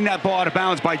 just getting that ball out of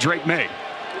bounds by Drake May.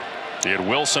 He had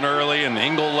Wilson early and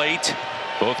Ingle late,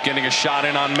 both getting a shot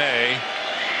in on May.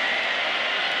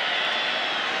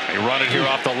 They run it here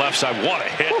off the left side. What a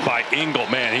hit by Ingle,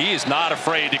 man. He is not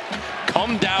afraid to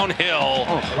come downhill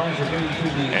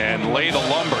and lay the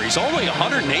lumber. He's only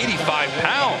 185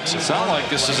 pounds. It's not like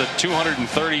this is a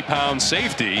 230-pound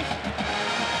safety.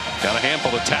 Got a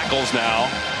handful of tackles now.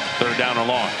 3rd down and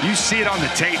long. You see it on the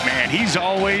tape, man. He's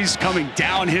always coming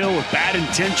downhill with bad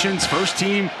intentions. First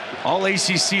team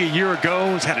All-ACC a year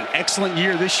ago. He's had an excellent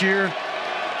year this year.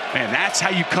 Man, that's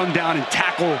how you come down and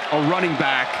tackle a running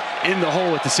back in the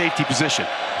hole at the safety position.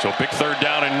 So big 3rd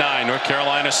down and 9. North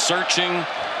Carolina searching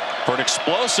for an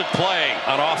explosive play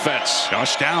on offense.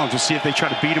 Josh Downs, we'll see if they try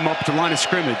to beat him up at the line of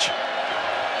scrimmage.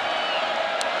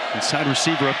 Inside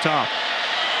receiver up top.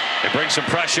 They bring some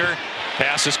pressure.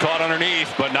 Pass is caught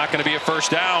underneath, but not going to be a 1st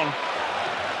down.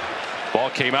 Ball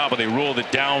came out, but they ruled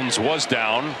that Downs was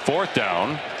down. 4th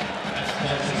down.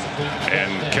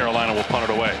 And Carolina will punt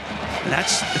it away. And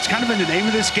that's kind of in the name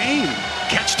of this game.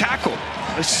 Catch tackle.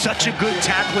 It's such a good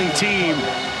tackling team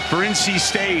for NC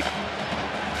State.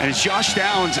 And as Josh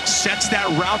Downs sets that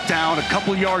route down a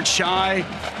couple yards shy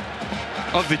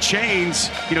of the chains,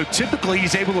 you know, typically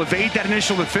he's able to evade that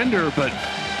initial defender, but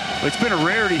it's been a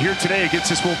rarity here today against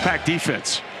this Wolfpack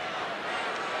defense.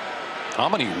 How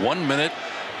many 1-minute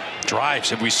drives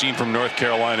have we seen from North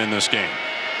Carolina in this game?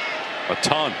 A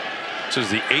ton. This is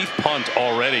the 8th punt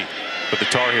already with the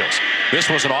Tar Heels. This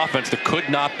was an offense that could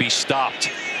not be stopped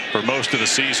for most of the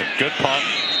season. Good punt,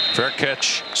 fair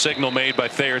catch, signal made by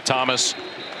Thayer Thomas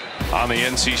on the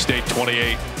NC State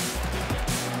 28.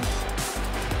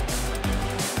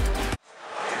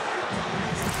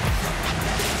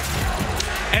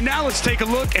 And now let's take a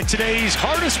look at today's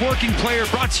hardest working player,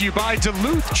 brought to you by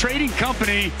Duluth Trading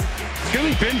Company. It's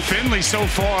going to be Ben Finley so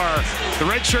far. The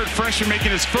redshirt freshman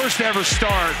making his first ever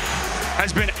start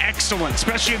has been excellent,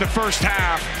 especially in the first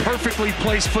half. Perfectly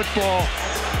placed football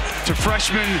to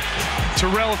freshman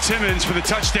Terrell Timmons for the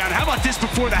touchdown. How about this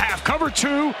before the half? Cover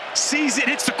 2, sees it,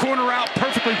 hits the corner out,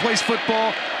 perfectly placed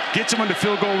football, gets him into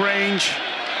field goal range.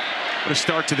 What a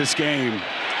start to this game.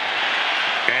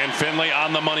 And Finley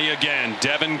on the money again.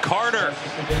 Devin Carter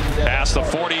past the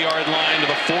 40-yard line to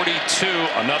the 42.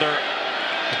 Another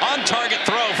on-target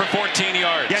throw for 14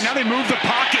 yards. Yeah, now they move the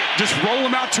pocket, just roll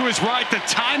him out to his right. The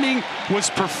timing was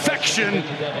perfection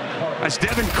as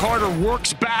Devin Carter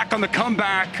works back on the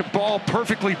comeback. Ball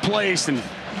perfectly placed, and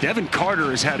Devin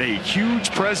Carter has had a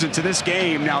huge presence in this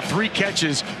game. Now 3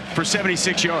 catches for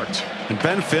 76 yards. And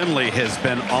Ben Finley has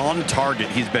been on target.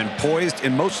 He's been poised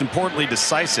and, most importantly,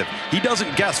 decisive. He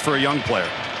doesn't guess for a young player.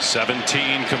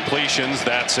 17 completions.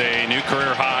 That's a new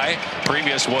career high.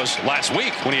 Previous was last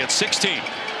week when he had 16.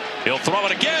 He'll throw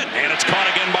it again, and it's caught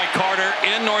again by Carter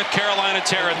in North Carolina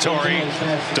territory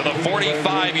to the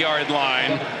 45-yard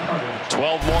line.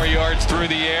 12 more yards through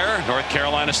the air. North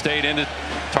Carolina State into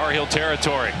Tar Heel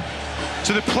territory.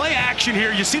 So the play action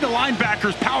here, you see the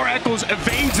linebackers, Power Echols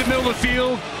evades the middle of the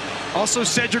field. Also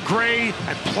Cedric Gray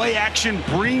at play action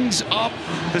brings up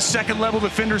the second level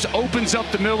defenders, opens up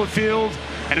the middle of the field,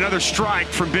 and another strike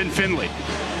from Ben Finley.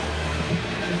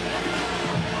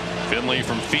 Finley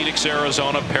from Phoenix,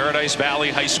 Arizona, Paradise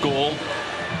Valley High School.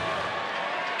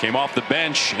 Came off the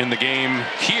bench in the game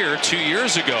here 2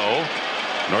 years ago.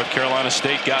 North Carolina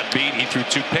State got beat. He threw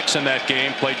 2 picks in that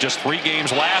game, played just 3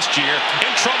 games last year.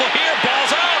 In trouble here,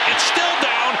 ball's out, it's still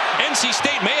down. NC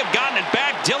State may have gotten it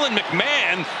back. Dylan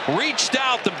McMahon reached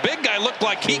out. The big guy looked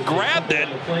like he grabbed it.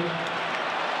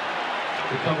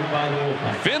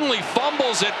 Finley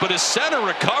fumbles it, but his center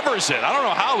recovers it. I don't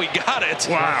know how he got it.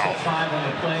 Wow.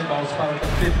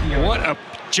 What a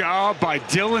job by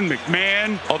Dylan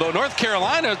McMahon. Although North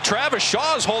Carolina, Travis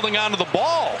Shaw is holding on to the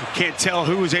ball. Can't tell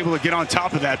who was able to get on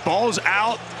top of that. Ball's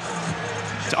out.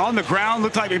 It's on the ground.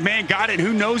 Looked like McMahon got it.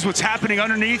 Who knows what's happening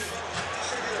underneath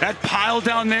that pile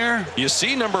down there? You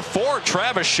see number 4,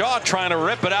 Travis Shaw, trying to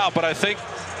rip it out, but I think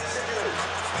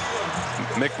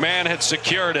McMahon had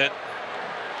secured it.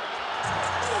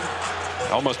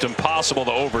 Almost impossible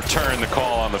to overturn the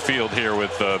call on the field here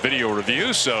with video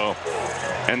review, so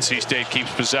NC State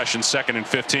keeps possession, 2nd and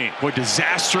 15. What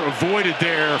disaster avoided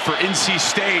there for NC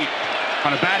State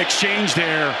on a bad exchange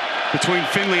there between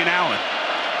Finley and Allen.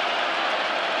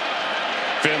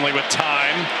 Finley with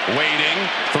time, waiting,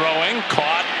 throwing,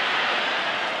 caught.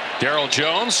 Darrell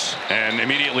Jones, and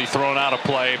immediately thrown out of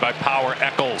play by Power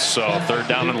Echols. So 3rd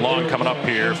down and long coming up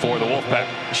here for the Wolfpack.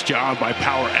 Nice job by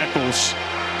Power Echols,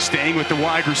 staying with the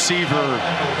wide receiver,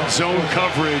 zone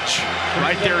coverage,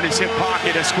 right there in his hip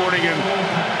pocket, escorting him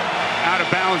out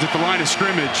of bounds at the line of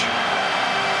scrimmage.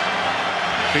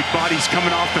 Big bodies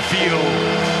coming off the field.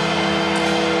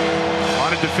 A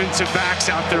lot of defensive backs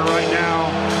out there right now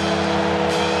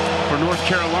for North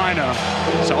Carolina.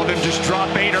 Saw them just drop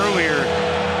 8 earlier.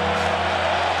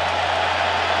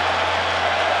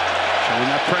 Showing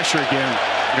that pressure again.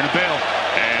 They're gonna bail.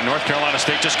 And North Carolina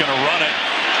State just gonna run it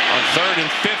on 3rd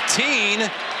and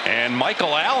 15, and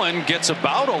Michael Allen gets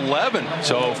about 11.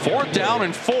 So 4th down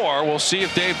and 4. We'll see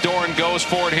if Dave Doran goes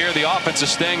for it here. The offense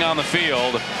is staying on the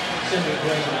field.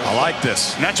 I like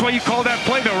this. And that's why you call that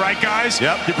play, though, right, guys?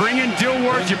 Yep. You bring in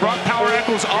Dilworth, you brought Power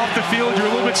Echols off the field. You're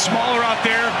a little bit smaller out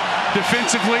there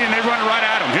defensively, and they run it right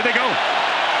at them. Here they go.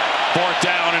 4th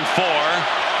down and 4.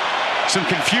 Some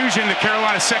confusion in the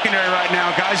Carolina secondary right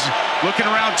now. Guys looking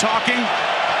around, talking.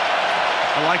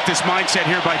 I like this mindset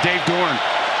here by Dave Doran.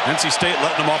 NC State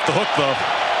letting them off the hook, though.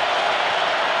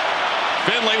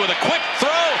 Finley with a quick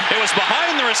throw. It was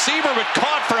behind the receiver, but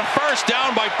caught for a first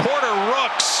down by Porter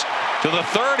Rooks to the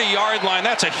 30-yard line.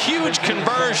 That's a huge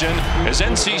conversion as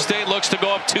NC State looks to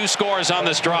go up 2 scores on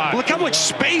this drive. Look how much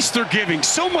space they're giving.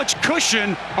 So much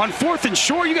cushion on 4th and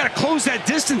short. You got to close that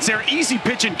distance there. Easy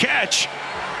pitch and catch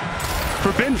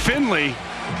for Ben Finley.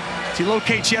 He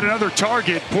locates yet another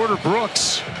target, Porter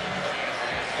Brooks.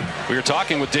 We were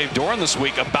talking with Dave Doran this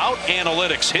week about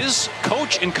analytics. His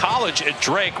coach in college at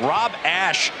Drake, Rob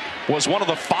Ash, was one of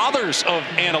the fathers of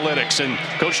analytics. And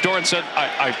Coach Doran said,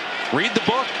 I read the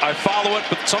book, I follow it,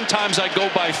 but sometimes I go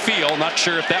by feel. Not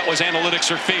sure if that was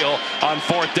analytics or feel on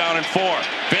 4th down and 4.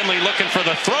 Finley looking for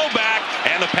the throwback,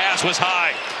 and the pass was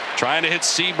high. Trying to hit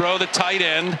Sebro, the tight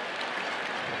end.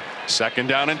 Second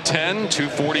down and 10,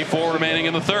 2:44 remaining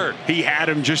in the third. He had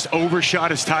him, just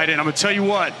overshot his tight end. I'm going to tell you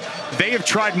what, they have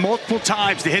tried multiple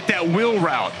times to hit that wheel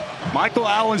route. Michael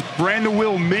Allen's ran the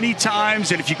wheel many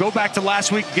times, and if you go back to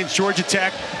last week against Georgia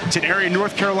Tech, it's an area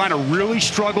North Carolina really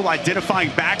struggled identifying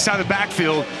backs out of the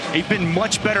backfield. They've been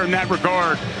much better in that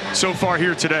regard so far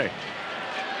here today.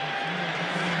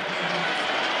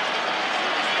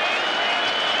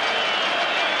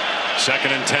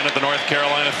 Second and 10 at the North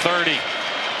Carolina 30.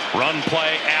 Run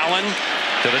play, Allen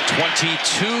to the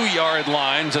 22-yard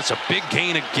lines. That's a big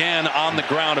gain again on the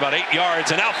ground, about 8 yards.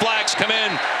 And now flags come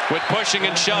in with pushing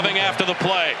and shoving after the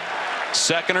play.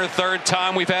 Second or third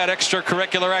time we've had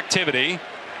extracurricular activity.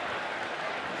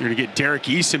 You're going to get Derek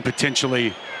Eason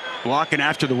potentially blocking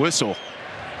after the whistle.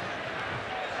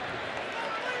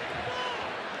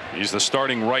 He's the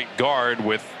starting right guard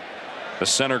with the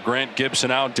center Grant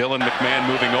Gibson out. Dylan McMahon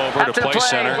moving over to play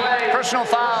center. Personal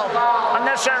foul.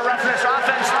 Unnecessary roughness.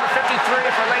 Offense number 53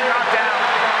 for late knockdown.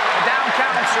 The down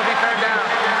counts will be third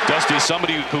down. Dusty,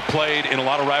 somebody who played in a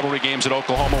lot of rivalry games at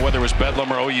Oklahoma, whether it was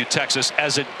Bedlam or OU Texas,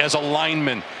 as a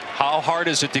lineman, how hard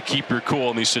is it to keep your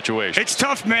cool in these situations? It's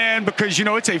tough, man, because, you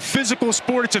know, it's a physical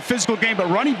sport. It's a physical game, but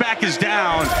running back is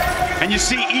down. And you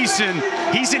see Eason,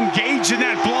 he's engaged in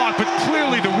that block, but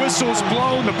clearly the whistle's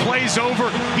blown, the play's over.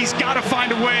 He's got to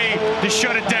find a way to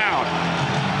shut it down.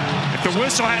 If the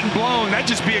whistle hadn't blown, that'd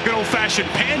just be a good old-fashioned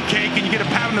pancake, and you get a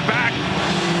pat on the back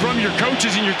from your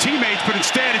coaches and your teammates, but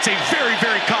instead it's a very,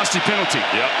 very costly penalty.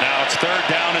 Yep, now it's third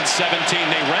down and 17.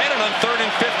 They ran it on third and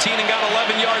 15 and got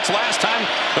 11 yards last time.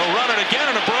 They'll run it again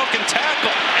on a broken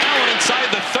tackle. Allen inside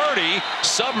the 30,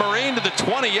 submarine to the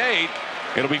 28.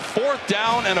 It'll be fourth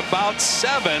down and about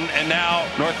 7, and now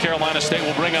North Carolina State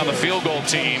will bring on the field goal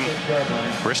team.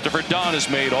 Christopher Dunn has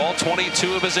made all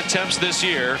 22 of his attempts this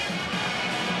year.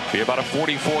 Be about a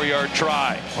 44-yard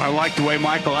try. Well, I like the way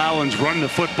Michael Allen's running the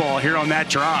football here on that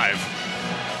drive.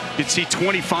 You can see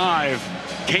 25,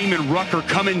 Kamen Rucker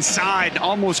come inside,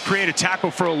 almost create a tackle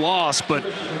for a loss, but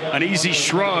an easy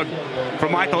shrug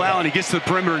from Michael Allen. He gets to the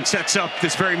perimeter and sets up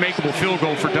this very makeable field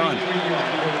goal for Dunn.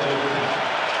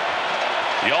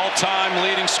 The all-time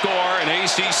leading scorer in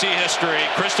ACC history,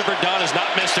 Christopher Dunn, has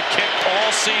not missed a kick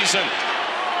all season.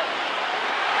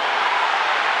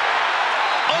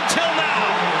 Until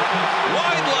now,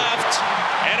 wide left,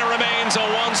 and it remains a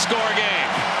one-score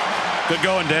game. Good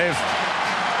going, Dave.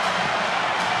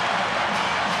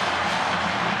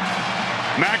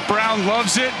 Mac Brown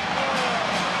loves it.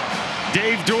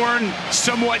 Dave Dorn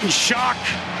somewhat in shock,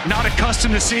 not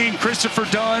accustomed to seeing Christopher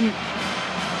Dunn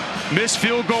miss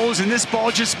field goals, and this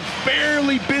ball just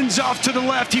barely bends off to the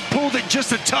left. He pulled it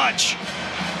just a touch.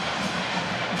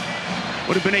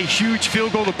 Would have been a huge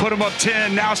field goal to put him up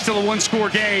 10. Now still a one-score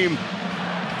game.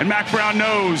 And Mac Brown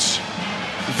knows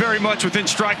very much within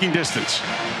striking distance.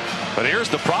 But here's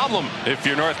the problem. If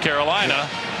you're North Carolina,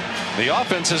 the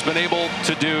offense has been able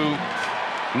to do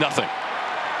nothing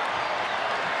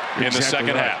in the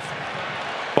second half.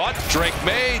 But Drake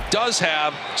May does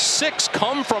have 6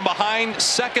 come from behind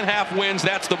second half wins.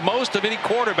 That's the most of any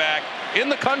quarterback in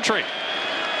the country.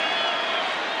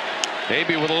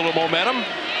 Maybe with a little momentum.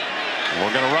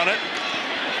 We're going to run it.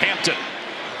 Hampton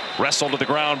wrestled to the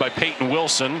ground by Peyton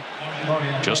Wilson.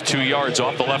 Just 2 yards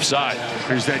off the left side.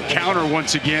 There's that counter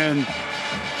once again.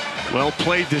 Well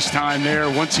played this time there.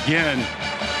 Once again,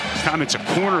 this time it's a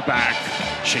cornerback.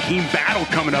 Shaheem Battle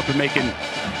coming up and making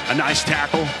a nice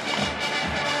tackle.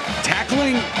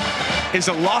 Tackling is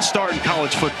a lost art in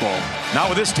college football. Not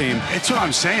with this team. It's what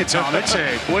I'm saying, Tom. It's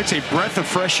a breath of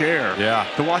fresh air. Yeah.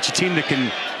 To watch a team that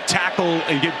can tackle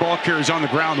and get ball carriers on the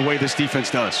ground the way this defense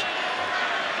does.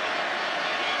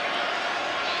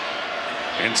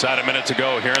 Inside a minute to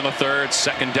go here in the third.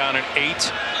 Second down and 8.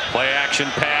 Play action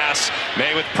pass.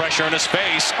 May with pressure in his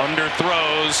face.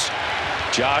 Underthrows.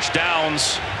 Josh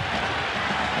Downs.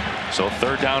 So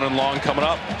third down and long coming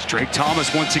up. It's Drake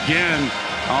Thomas once again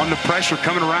on the pressure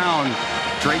coming around.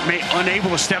 Drake May unable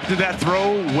to step to that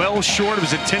throw. Well short of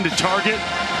his intended target.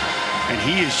 And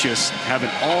he is just having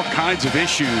all kinds of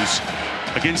issues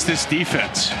against this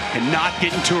defense and not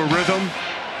getting to a rhythm.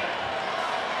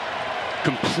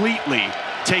 Completely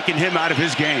taking him out of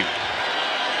his game.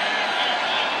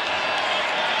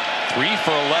 3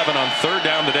 for 11 on third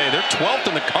down today. They're 12th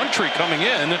in the country coming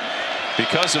in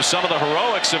because of some of the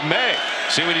heroics of May.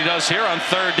 See what he does here on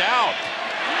third down.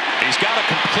 He's got a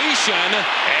completion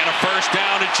and a first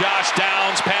down to Josh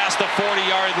Downs past the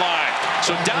 40-yard line.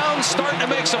 So Downs starting to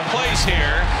make some plays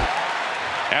here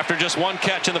after just 1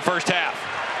 catch in the first half.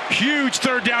 Huge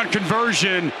third down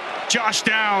conversion. Josh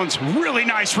Downs, really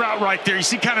nice route right there. You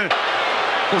see kind of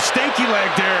Well, stanky leg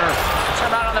there.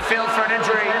 Come out on the field for an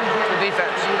injury to the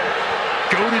defense.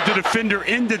 Goaded the defender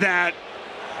into that.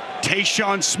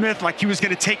 Tayshaun Smith, like he was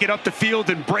going to take it up the field,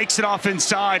 and breaks it off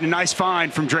inside. A nice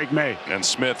find from Drake May. And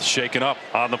Smith shaken up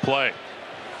on the play.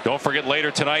 Don't forget,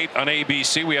 later tonight on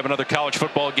ABC, we have another college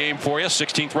football game for you.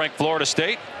 16th ranked Florida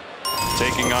State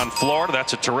taking on Florida.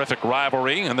 That's a terrific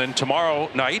rivalry. And then tomorrow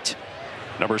night,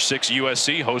 number 6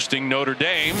 USC hosting Notre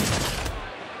Dame.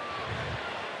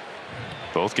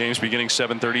 Both games beginning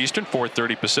 7:30 Eastern,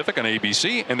 4:30 Pacific on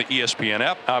ABC and the ESPN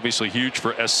app. Obviously huge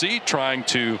for SC, trying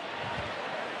to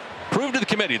prove to the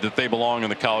committee that they belong in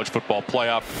the college football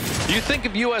playoff. Do you think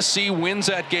if USC wins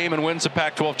that game and wins the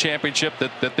Pac-12 championship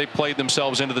that they played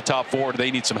themselves into the top 4, or do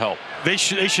they need some help? They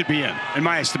should be in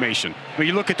my estimation. When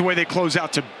you look at the way they close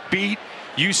out to beat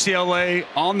UCLA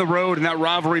on the road in that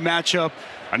rivalry matchup,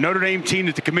 a Notre Dame team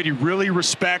that the committee really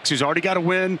respects, who's already got a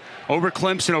win over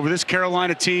Clemson, over this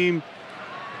Carolina team.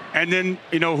 And then,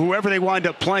 you know, whoever they wind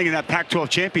up playing in that Pac-12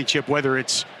 championship, whether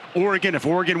it's Oregon, if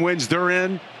Oregon wins, they're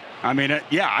in. I mean,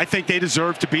 yeah, I think they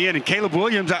deserve to be in. And Caleb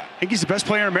Williams, I think he's the best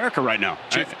player in America right now.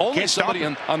 Chief, only somebody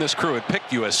on this crew had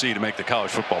picked USC to make the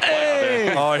college football playoff.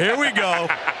 Hey. Oh, here we go.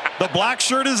 The black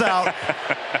shirt is out.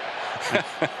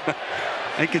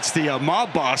 I think it's the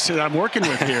mob boss that I'm working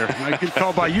with here. I get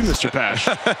called by you, Mr. Pash.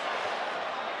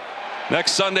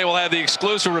 Next Sunday, we'll have the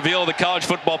exclusive reveal of the college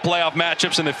football playoff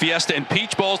matchups in the Fiesta and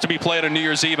Peach Bowls to be played on New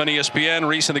Year's Eve on ESPN.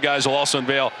 Reese and the guys will also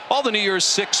unveil all the New Year's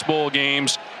 6 bowl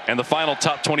games and the final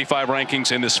top 25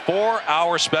 rankings in this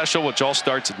 4-hour special, which all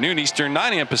starts at noon Eastern,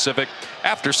 9 a.m. Pacific,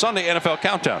 after Sunday NFL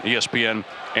Countdown, ESPN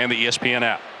and the ESPN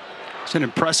app. It's an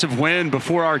impressive win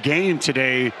before our game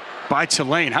today by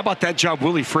Tulane. How about that job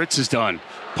Willie Fritz has done?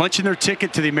 Punching their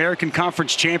ticket to the American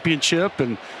Conference Championship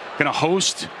and going to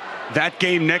host that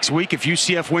game next week. If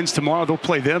UCF wins tomorrow, they'll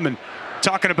play them. And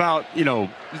talking about, you know,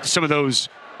 some of those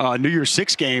New Year's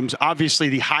 6 games, obviously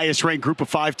the highest ranked group of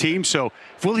 5 teams. So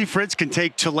if Willie Fritz can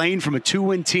take Tulane from a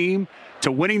 2-win team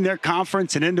to winning their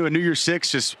conference and into a New Year's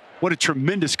 6, just what a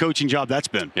tremendous coaching job that's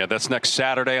been. Yeah, that's next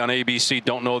Saturday on ABC.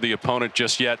 Don't know the opponent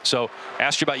just yet. So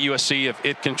asked you about USC, if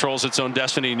it controls its own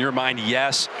destiny in your mind.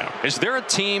 Yes. Is there a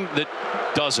team that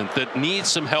doesn't, that needs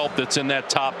some help, that's in that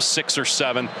top 6 or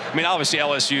 7? I mean, obviously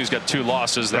LSU's got 2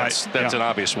 losses. That's an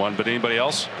obvious one. But anybody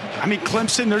else? I mean,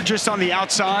 Clemson, they're just on the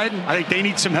outside. I think they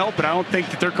need some help, but I don't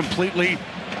think that they're completely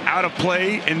out of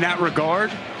play in that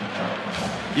regard.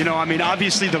 You know, I mean,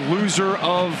 obviously the loser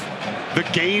of the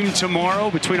game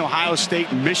tomorrow between Ohio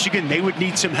State and Michigan, they would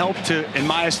need some help to, in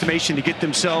my estimation, to get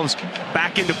themselves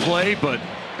back into play. But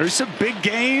there's some big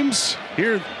games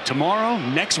here tomorrow,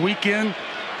 next weekend.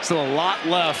 Still a lot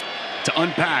left to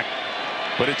unpack.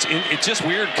 But it's just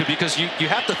weird because you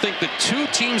have to think that 2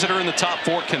 teams that are in the top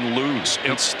 4 can lose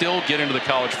and still get into the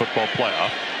college football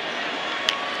playoff.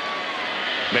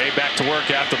 May back to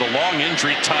work after the long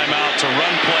injury timeout to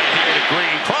run play here to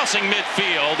Green, crossing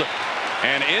midfield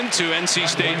and into NC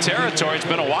State territory. It's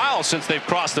been a while since they've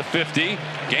crossed the 50.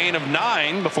 Gain of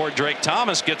 9 before Drake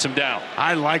Thomas gets him down.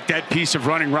 I like that piece of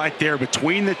running right there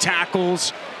between the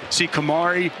tackles. See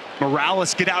Kamari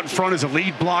Morales get out in front as a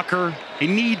lead blocker. They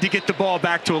need to get the ball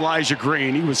back to Elijah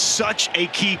Green. He was such a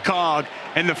key cog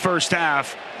in the first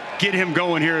half. Get him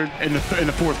going here in the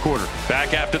 4th quarter.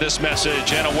 Back after this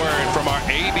message and a word from our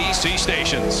ABC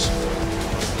stations.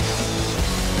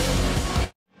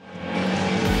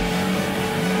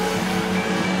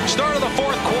 Start of the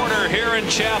 4th quarter here in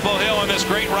Chapel Hill in this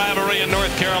great rivalry in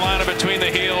North Carolina between the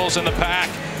Heels and the Pack.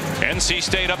 NC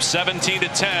State up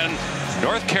 17-10.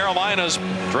 North Carolina's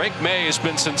Drake May has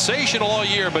been sensational all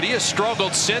year, but he has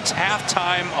struggled since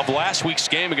halftime of last week's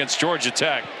game against Georgia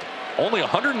Tech. Only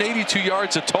 182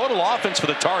 yards of total offense for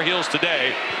the Tar Heels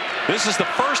today. This is the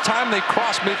first time they've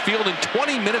crossed midfield in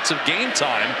 20 minutes of game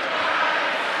time.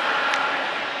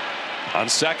 On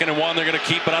 2nd and 1, they're going to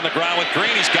keep it on the ground with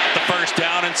Green. He's got the first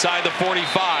down inside the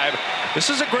 45. This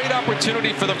is a great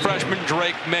opportunity for the freshman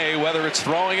Drake May, whether it's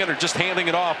throwing it or just handing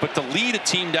it off, but to lead a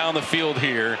team down the field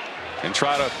here and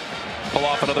try to pull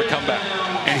off another comeback.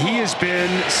 And he has been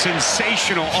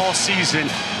sensational all season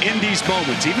in these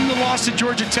moments. Even the loss to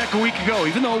Georgia Tech a week ago,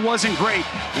 even though it wasn't great,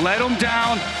 let him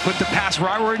down, put the pass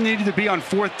right where it needed to be on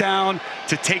 4th down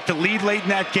to take the lead late in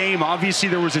that game. Obviously,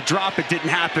 there was a drop. It didn't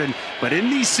happen. But in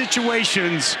these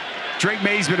situations, Drake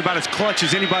May's been about as clutch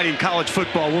as anybody in college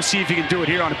football. We'll see if he can do it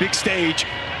here on a big stage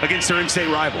against their in-state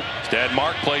rival. Dad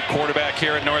Mark played quarterback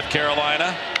here at North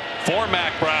Carolina for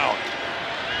Mack Brown.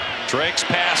 Drake's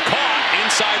pass caught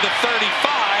inside the 35.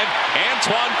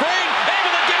 Antoine Green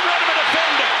able to get rid of a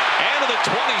defender. And to the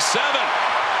 27.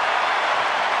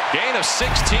 Gain of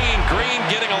 16. Green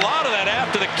getting a lot of that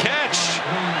after the catch.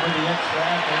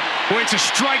 Boy, it's a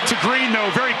strike to Green, though.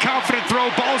 Very confident throw.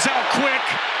 Ball's out quick.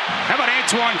 How about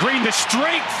Antoine Green? The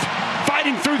strength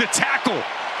fighting through the tackle.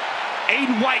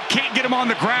 Aiden White can't get him on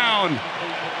the ground.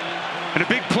 And a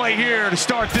big play here to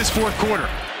start this fourth quarter.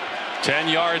 10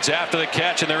 yards after the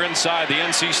catch, and they're inside the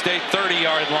NC State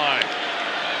 30-yard line.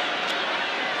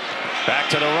 Back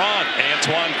to the run.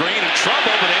 Antoine Green in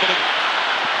trouble, but able to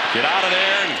get out of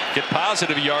there and get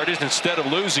positive yardage instead of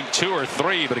losing 2 or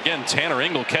 3. But again, Tanner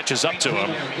Ingle catches up to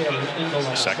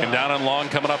him. Second down and long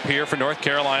coming up here for North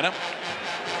Carolina.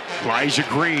 Elijah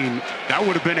Green, that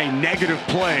would have been a negative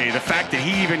play. The fact that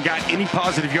he even got any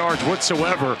positive yards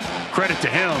whatsoever, credit to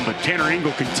him. But Tanner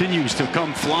Ingle continues to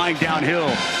come flying downhill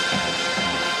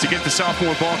to get the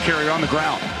sophomore ball carrier on the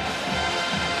ground.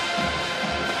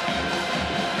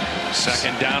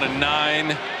 Second down and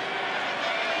 9.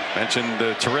 Mentioned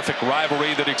the terrific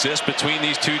rivalry that exists between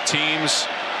these two teams.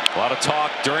 A lot of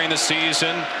talk during the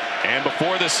season and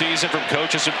before the season from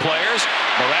coaches and players.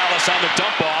 Morales on the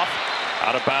dump off.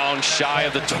 Out of bounds, shy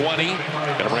of the 20. Going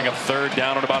to bring up third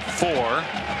down at about 4.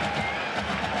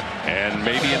 And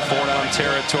maybe in 4-down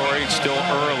territory. Still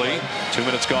early. 2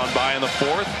 minutes gone by in the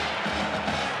fourth.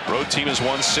 Road team has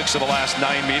won 6 of the last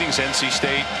 9 meetings. NC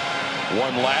State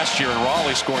won last year in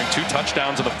Raleigh, scoring 2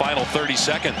 touchdowns in the final 30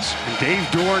 seconds. And Dave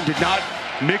Dorn did not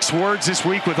mix words this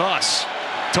week with us.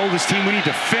 Told his team we need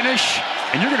to finish,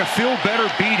 and you're going to feel better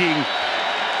beating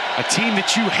a team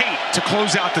that you hate to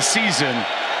close out the season.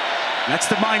 That's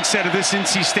the mindset of this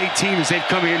NC State team as they've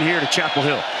come in here to Chapel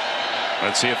Hill.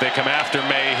 Let's see if they come after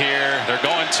May here. They're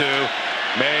going to.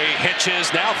 May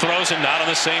hitches, now throws, and not on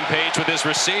the same page with his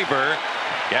receiver.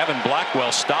 Gavin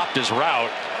Blackwell stopped his route.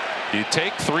 Do you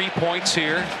take 3 points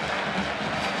here?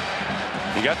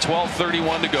 You got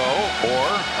 12:31 to go, or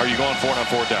are you going for it on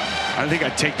 4th down? I think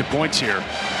I'd take the points here.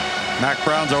 Mac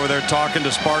Brown's over there talking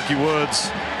to Sparky Woods.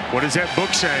 What does that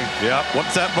book say? Yep.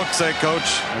 What's that book say,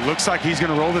 Coach? It looks like he's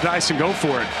going to roll the dice and go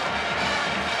for it.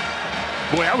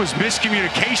 Boy, that was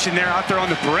miscommunication there out there on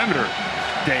the perimeter,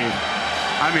 Dave.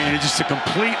 I mean, it's just a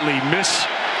completely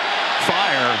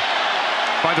misfire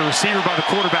by the receiver, by the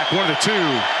quarterback, one of the two.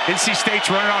 NC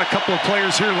State's running on a couple of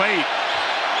players here late.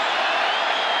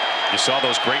 You saw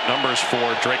those great numbers for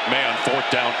Drake May on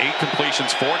 4th down. 8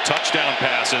 completions, 4 touchdown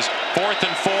passes. 4th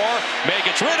and 4. May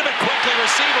gets rid of it quickly.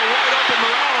 Receiver wide open.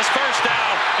 Morales first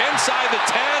down. Inside the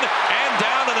 10 and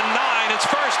down to the 9. It's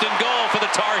 1st and goal for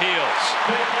the Tar Heels.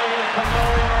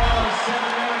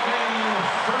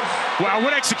 Wow,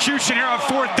 what execution here on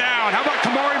 4th down. How about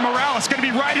Kamari Morales? Going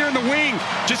to be right here in the wing.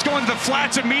 Just going to the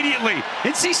flats immediately.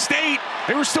 NC State,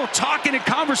 they were still talking and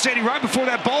conversating right before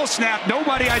that ball snap.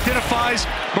 Nobody identifies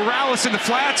Morales in the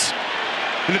flats.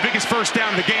 And the biggest first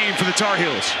down of the game for the Tar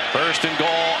Heels. 1st and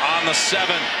goal on the 7.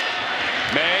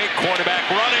 May, quarterback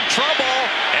run in trouble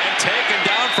and taken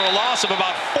down for a loss of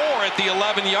about 4 at the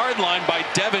 11-yard line by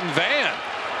Devin Van.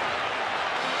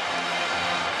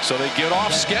 So they get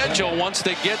off schedule once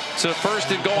they get to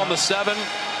 1st and goal on the 7.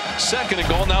 2nd and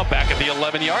goal now back at the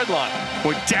 11-yard line.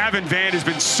 Boy, Davin Van has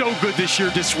been so good this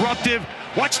year, disruptive.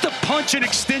 Watch the punch and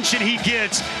extension he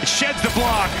gets. Sheds the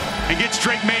block and gets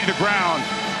Drake May to the ground.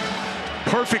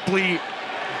 Perfectly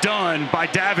done by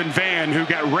Davin Van, who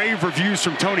got rave reviews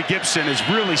from Tony Gibson, has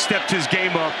really stepped his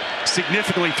game up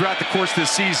significantly throughout the course of the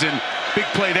season. Big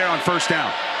play there on 1st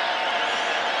down.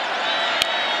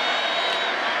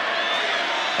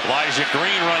 Elijah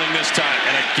Green running this time,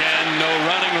 and again, no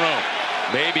running room.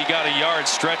 Maybe got a yard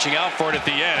stretching out for it at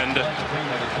the end.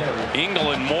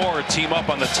 Ingle and Moore team up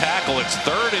on the tackle. It's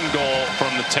 3rd and goal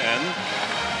from the 10.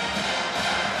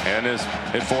 And is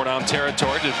in 4-down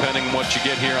territory, depending on what you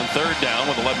get here on 3rd down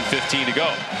with 11:15 to go.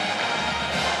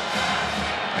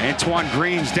 Antoine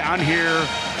Green's down here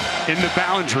in the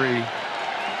boundary.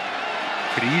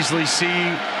 Could easily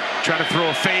see, try to throw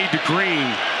a fade to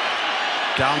Green.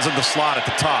 Downs in the slot at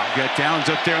the top. Got Downs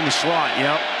up there in the slot,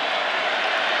 yep.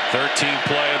 13th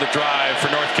play of the drive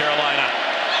for North Carolina.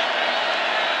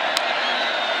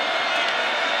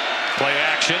 Play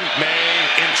action, May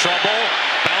in trouble.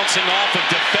 Bouncing off of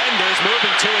defenders,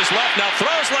 moving to his left. Now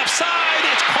throws left side.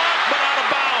 It's caught but out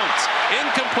of bounds.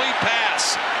 Incomplete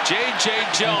pass. J.J.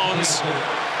 Jones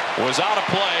was out of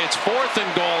play. It's 4th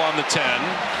and goal on the 10.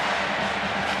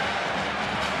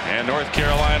 And North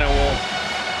Carolina will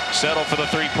settle for the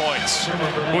 3 points.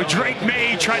 Well, Drake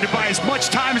May tried to buy as much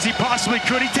time as he possibly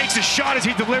could. He takes a shot as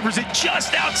he delivers it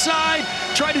just outside.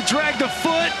 Tried to drag the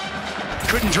foot.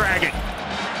 Couldn't drag it.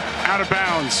 Out of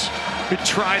bounds. Good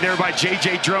try there by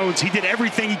J.J. Jones. He did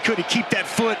everything he could to keep that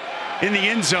foot in the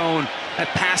end zone. That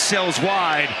pass sails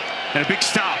wide. And a big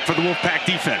stop for the Wolfpack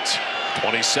defense.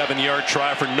 27-yard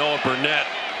try for Noah Burnett.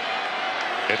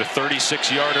 Hit a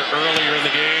 36-yarder earlier in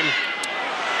the game.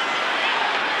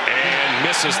 And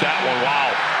misses that one.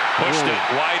 Wow. Pushed it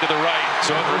wide to the right,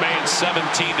 so it remains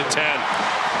 17-10.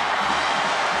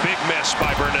 Big miss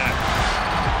by Burnett.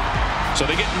 So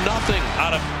they get nothing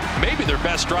out of maybe their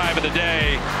best drive of the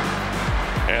day.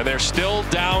 And they're still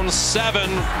down 7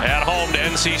 at home to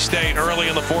NC State early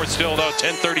in the fourth still, though,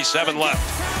 10:37 left.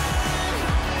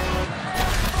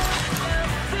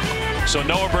 So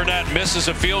Noah Burnett misses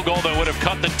a field goal that would have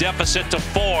cut the deficit to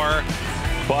 4,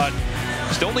 but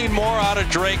still need more out of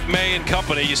Drake May and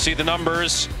company. You see the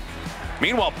numbers.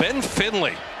 Meanwhile, Ben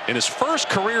Finley in his first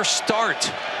career start.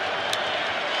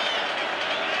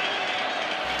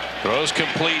 Throws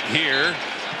complete here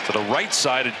to the right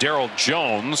side of Darryl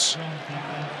Jones.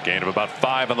 Gain of about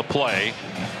 5 on the play.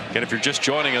 Again, if you're just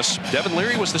joining us, Devin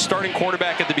Leary was the starting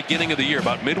quarterback at the beginning of the year.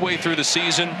 About midway through the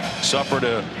season, suffered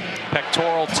a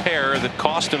pectoral tear that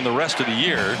cost him the rest of the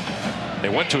year. They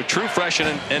went to a true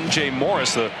freshman, N.J.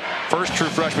 Morris, the first true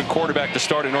freshman quarterback to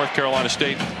start at North Carolina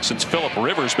State since Phillip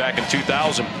Rivers back in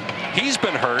 2000. He's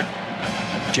been hurt.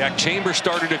 Jack Chambers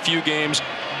started a few games.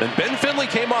 Then Ben Finley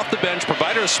came off the bench,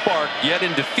 provided a spark, yet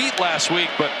in defeat last week,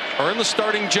 but earned the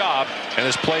starting job and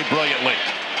has played brilliantly.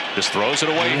 Just throws it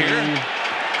away here.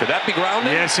 Could that be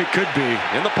grounding? Yes, it could be.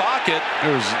 In the pocket.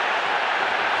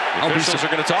 Officials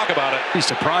are going to talk about it. Be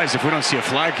surprised if we don't see a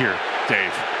flag here,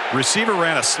 Dave. Receiver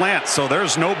ran a slant, so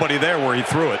there's nobody there where he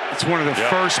threw it. It's one of the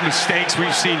first mistakes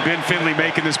we've seen Ben Finley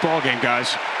make in this ballgame,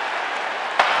 guys.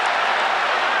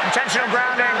 Intentional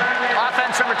grounding,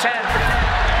 offense number 10.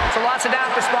 So lots of down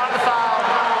at the spot of the foul.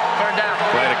 Third down.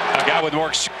 Right, a guy with more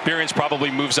experience probably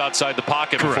moves outside the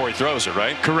pocket before he throws it,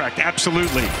 right? Correct,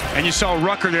 absolutely. And you saw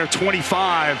Rucker there,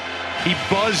 25. He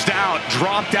buzzed out,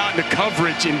 dropped out into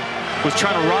coverage, and was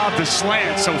trying to rob the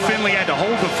slant. So Finley had to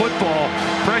hold the football.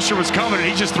 Pressure was coming, and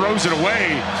he just throws it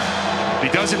away. He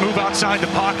doesn't move outside the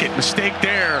pocket. Mistake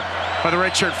there by the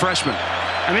redshirt freshman.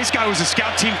 And this guy was a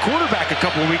scout team quarterback a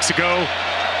couple of weeks ago.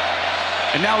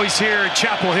 And now he's here at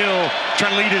Chapel Hill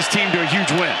trying to lead his team to a huge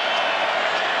win.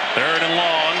 3rd and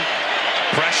long.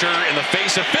 Pressure in the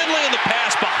face of Finley, and the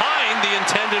pass behind the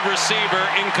intended receiver.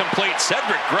 Incomplete.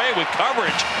 Cedric Gray with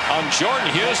coverage on Jordan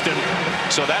Houston.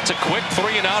 So that's a quick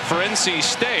 3 and out for NC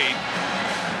State.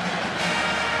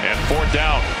 And 4th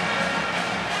down.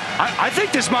 I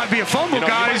think this might be a fumble,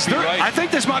 guys. Right. I think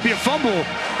this might be a fumble.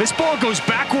 This ball goes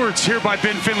backwards here by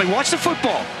Ben Finley. Watch the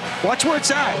football. Watch where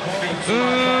it's at.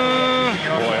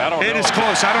 Boy, I don't know. It is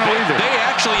close. I don't know either. They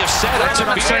actually have said it's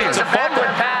a fumble.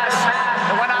 Pass.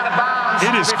 It went out of bounds.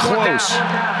 It is close.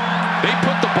 They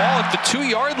put the ball at the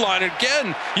 2-yard line.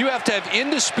 Again, you have to have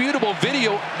indisputable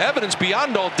video evidence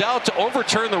beyond all doubt to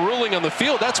overturn the ruling on the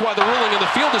field. That's why the ruling on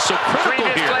the field is so critical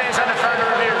here. Plays under further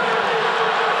review.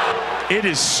 It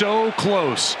is so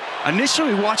close.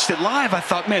 Initially watched it live, I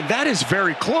thought, man, that is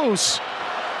very close.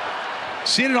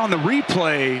 Seeing it on the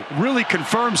replay really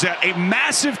confirms that. A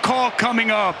massive call coming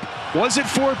up. Was it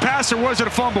forward pass or was it a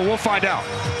fumble? We'll find out.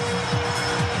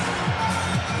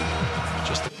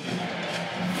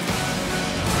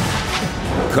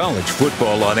 College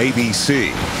football on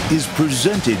ABC is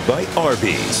presented by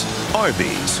Arby's.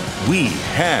 Arby's, we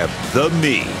have the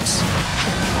meats.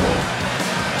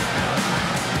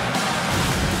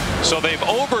 So they've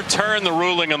overturned the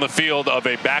ruling on the field of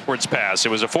a backwards pass. It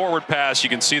was a forward pass. You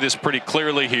can see this pretty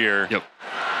clearly here. Yep.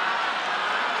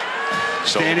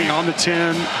 Standing on the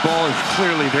 10, ball is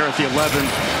clearly there at the 11.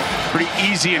 Pretty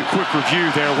easy and quick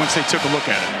review there once they took a look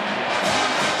at it.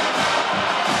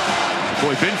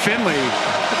 Boy, Ben Finley,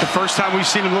 the first time we've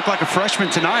seen him look like a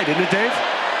freshman tonight, isn't it, Dave?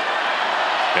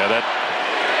 Yeah, that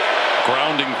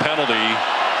grounding penalty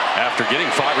after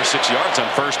getting 5 or 6 yards on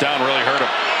first down really hurt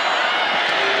him.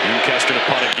 Kester to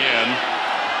punt again.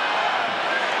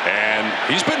 And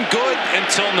he's been good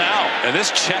until now. And this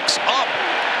checks up.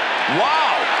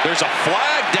 Wow. There's a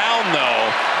flag down,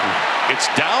 though. It's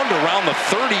down to around the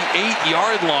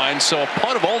 38-yard line. So a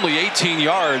punt of only 18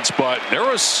 yards. But there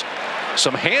was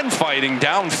some hand fighting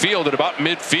downfield at about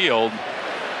midfield.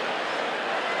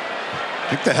 I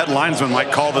think the head linesman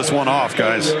might call this one off,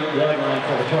 guys.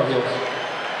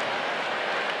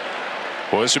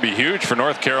 Well, this would be huge for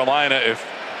North Carolina if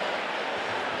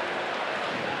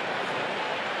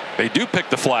they do pick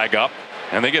the flag up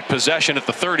and they get possession at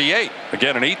the 38.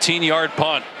 Again, an 18-yard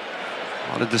punt.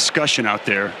 A lot of discussion out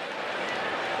there.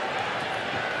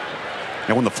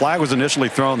 And when the flag was initially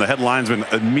thrown, the head linesman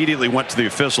immediately went to the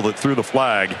official that threw the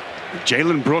flag.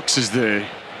 Jalen Brooks is the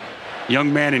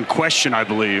young man in question, I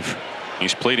believe.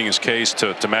 He's pleading his case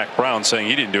to Mac Brown, saying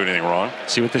he didn't do anything wrong.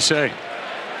 See what they say.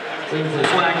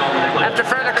 After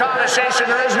further conversation,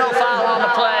 there is no foul on the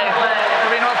play.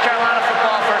 It'll be North Carolina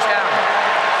football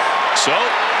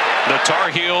Tar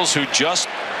Heels, who just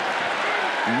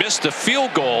missed a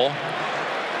field goal,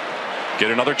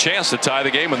 get another chance to tie the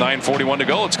game with 9:41 to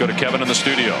go. Let's go to Kevin in the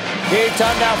studio. Game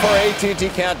time now for our AT&T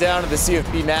countdown to the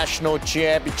CFP National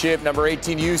Championship. Number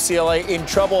 18 UCLA in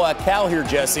trouble at Cal here,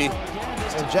 Jesse.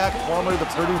 And Jack Plummer, the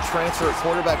Purdue transfer at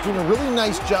quarterback, doing a really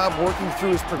nice job working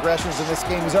through his progressions in this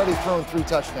game. He's already thrown 3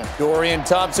 touchdowns. Dorian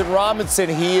Thompson-Robinson,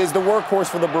 he is the workhorse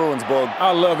for the Bruins, Bug.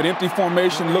 I love it. Empty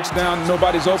formation, looks down,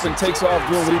 nobody's open, takes off,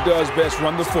 doing what he does best,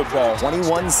 run the football.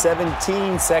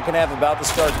 21-17, second half about to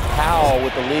start. Powell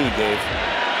with the lead, Dave.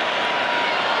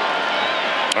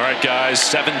 All right, guys,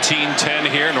 17-10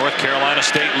 here. North Carolina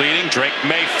State leading. Drake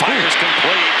May fires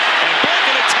complete. And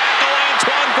breaking a tackle,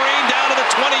 Antoine Green down to the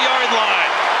 20-yard line.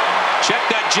 Check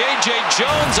that J.J.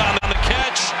 Jones on the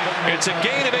catch. It's a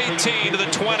gain of 18 to the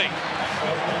 20.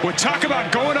 Well, talk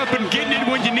about going up and getting it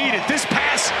when you need it. This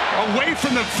pass away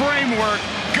from the framework,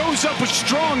 goes up with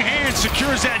strong hands,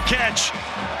 secures that catch,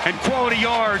 and quality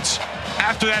yards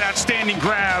after that outstanding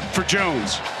grab for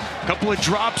Jones. A couple of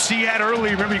drops he had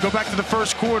early. Remember, you go back to the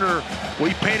first quarter. Well,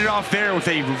 he paid it off there with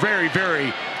a very,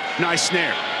 very nice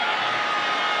snare.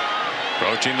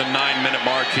 Approaching the 9-minute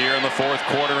mark here in the fourth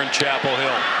quarter in Chapel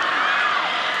Hill.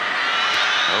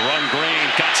 A run Green,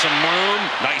 got some room.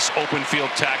 Nice open field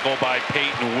tackle by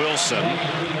Peyton Wilson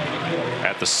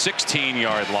at the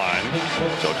 16-yard line.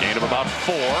 So a gain of about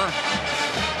 4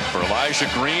 for Elijah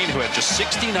Green, who had just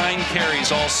 69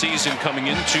 carries all season coming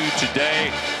into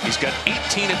today. He's got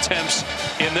 18 attempts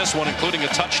in this one, including a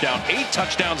touchdown. 8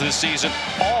 touchdowns this season,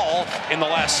 all in the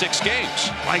last 6 games.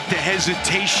 Like the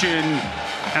hesitation,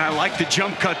 and I like the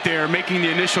jump cut there, making the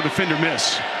initial defender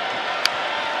miss.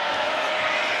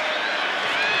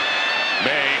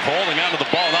 May holding onto the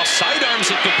ball. Now sidearms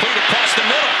it complete across the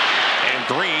middle. And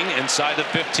Green inside the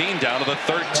 15, down to the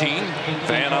 13.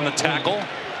 Fan on the tackle.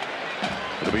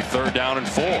 It'll be 3rd down and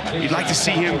 4. You'd like to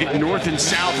see him get north and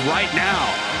south right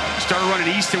now. Start running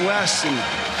east and west. And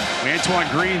Antoine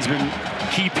Green's been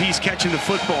key piece catching the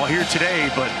football here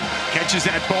today, but catches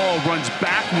that ball, runs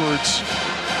backwards.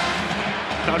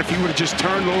 Thought if he would have just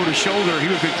turned over the shoulder, he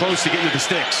would have been close to getting to the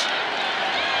sticks.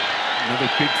 Another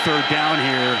big 3rd down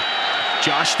here.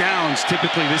 Josh Downs,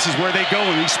 typically this is where they go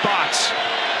in these spots.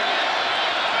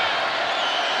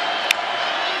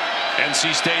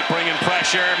 NC State bringing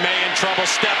pressure. May in trouble,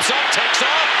 steps up, takes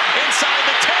off, inside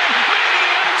the 10, May to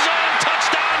the end zone,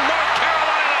 touchdown, North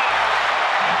Carolina.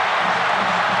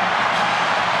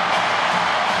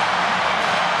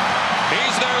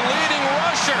 He's their leading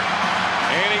rusher,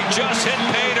 and he just hit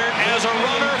pay dirt as a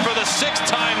runner for the 6th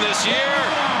time this year.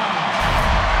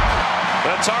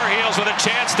 The Tar Heels with a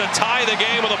chance to tie the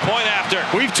game with a point after.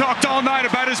 We've talked all night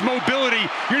about his mobility.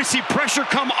 You're going to see pressure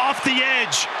come off the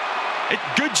edge.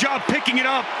 Good job picking it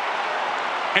up.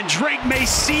 And Drake May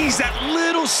sees that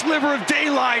little sliver of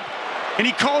daylight, and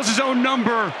he calls his own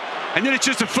number. And then it's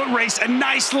just a foot race, a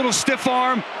nice little stiff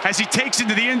arm as he takes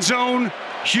into the end zone.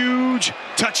 Huge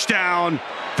touchdown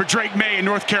for Drake May in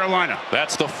North Carolina.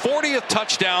 That's the 40th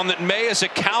touchdown that May has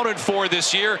accounted for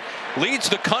this year. Leads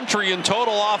the country in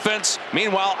total offense.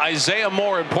 Meanwhile, Isaiah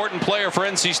Moore, important player for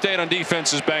NC State on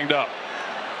defense, is banged up.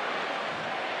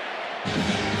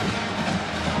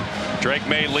 Drake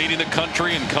May leading the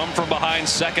country and come from behind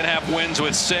second half wins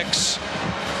with 6.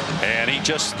 And he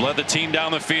just led the team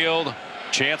down the field.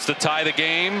 Chance to tie the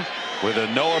game with a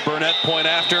Noah Burnett point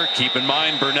after. Keep in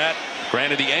mind, Burnett,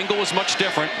 granted the angle was much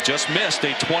different, just missed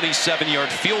a 27-yard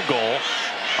field goal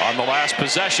on the last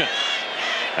possession.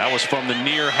 That was from the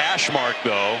near hash mark,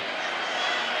 though.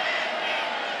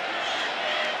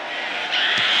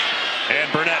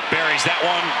 And Burnett buries that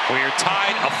one. We're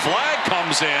tied. A flag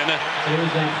comes in. There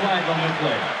is a flag on the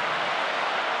play.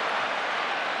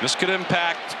 This could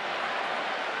impact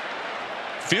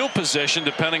field position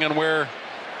depending on where.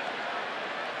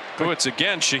 Oh, it's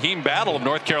again Shaheem Battle of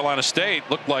North Carolina State.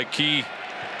 Looked like he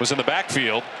was in the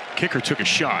backfield. Kicker took a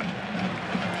shot.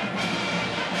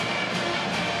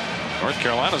 North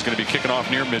Carolina's going to be kicking off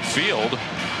near midfield.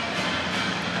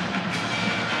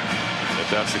 If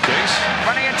that's the case.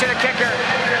 Running into the kicker.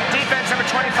 Defense number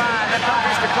 25. That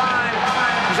penalty's declined.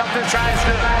 He's up to the try.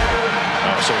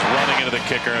 Oh, so it's running into the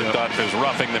kicker and thought if it was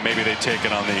roughing, then maybe they'd take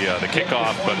it on the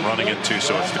kickoff, but running into,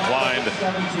 so it's declined.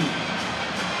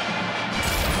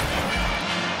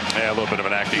 Yeah, a little bit of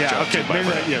an acting joke. Okay, maybe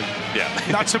that,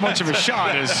 yeah. Not so much of a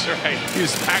shot as right. He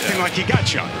was acting like he got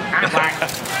shot.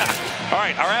 All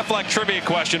right, our Aflac trivia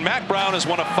question. Mack Brown is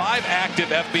one of 5 active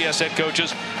FBS head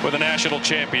coaches with a national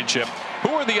championship. Who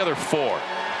are the other 4?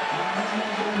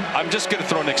 I'm just going to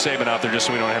throw Nick Saban out there just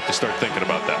so we don't have to start thinking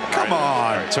about that. Come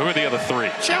on. All right, so who are the other three?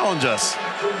 Challenge us.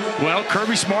 Well,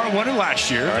 Kirby Smart won it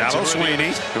last year. Right, Dabo so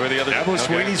Swinney. Who are the other? Dabo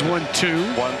Swinney's won 2.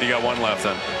 You got 1 left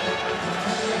then.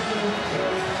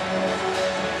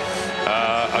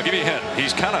 I'll give you a hint.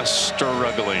 He's kind of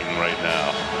struggling right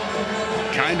now.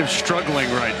 Kind of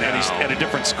struggling right now. And he's at a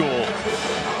different school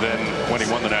than when he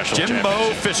won the national championship.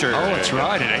 Jimbo Fisher. Oh, that's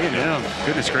right, at A&M.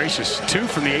 Goodness gracious. 2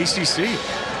 from the ACC.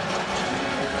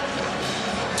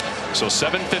 So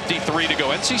 7:53 to go.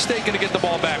 NC State going to get the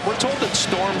ball back. We're told that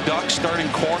Storm Duck, starting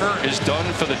corner, is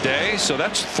done for the day. So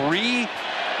that's 3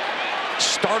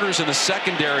 starters in the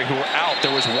secondary who are out.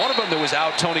 There was one of them that was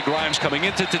out, Tony Grimes, coming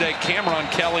into today. Cameron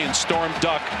Kelly and Storm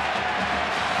Duck.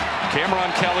 Cameron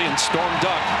Kelly and Storm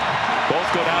Duck both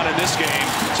go down in this game.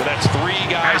 So that's 3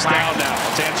 guys down now.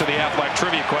 Let's answer the Aflac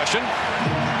trivia question.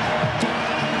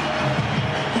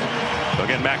 So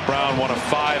again, Mack Brown, one of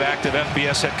 5 active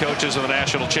FBS head coaches of the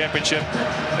national championship.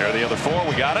 There are the other 4.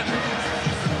 We got it.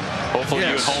 Hopefully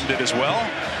you at home did as well.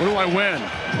 What do I win?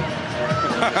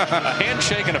 A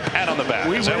handshake and a pat on the back.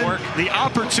 Does that work? The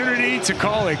opportunity to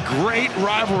call a great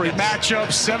rivalry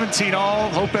matchup, 17-all.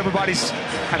 Hope everybody's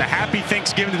had a happy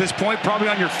Thanksgiving to this point.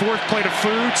 Probably on your 4th plate of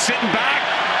food, sitting back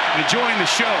and enjoying the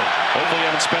show. Hopefully you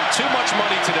haven't spent too much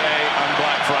money today on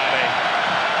Black Friday.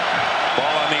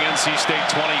 Ball on the NC State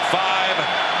 25,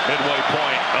 midway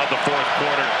point of the 4th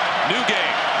quarter. New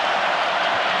game.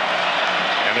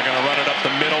 And they're going to run it up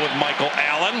the middle with Michael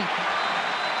Allen.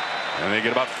 And they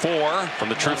get about 4 from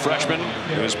the true freshman,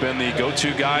 who has been the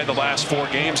go-to guy the last 4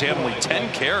 games. He had only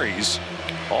 10 carries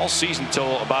all season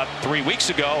till about 3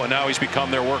 weeks ago, and now he's become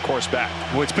their workhorse back.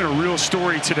 Well, it's been a real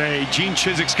story today. Gene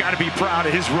Chizik's got to be proud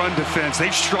of his run defense.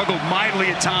 They've struggled mightily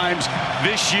at times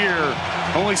this year.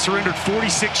 Only surrendered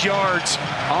 46 yards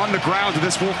on the ground to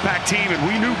this Wolfpack team, and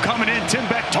we knew coming in, Tim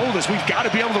Beck told us we've got to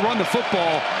be able to run the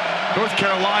football. North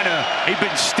Carolina, they've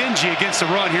been stingy against the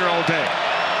run here all day.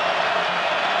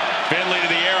 Finley to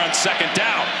the air on 2nd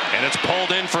down, and it's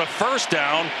pulled in for a 1st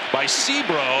down by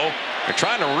Sebro. They're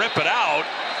trying to rip it out.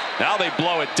 Now they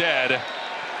blow it dead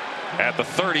at the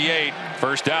 38.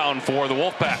 1st down for the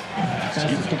Wolfpack.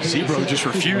 Sebro just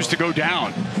refused to go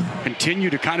down. Continue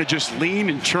to kind of just lean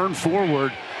and churn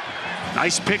forward.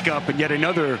 Nice pickup, and yet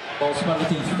another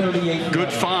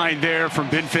good find there from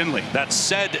Ben Finley. That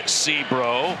said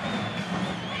Sebro.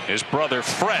 His brother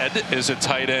Fred is a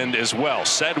tight end as well.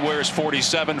 Said wears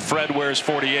 47, Fred wears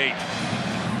 48.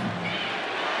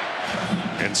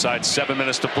 Inside 7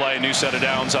 minutes to play. New set of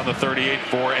downs on the 38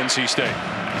 for NC State.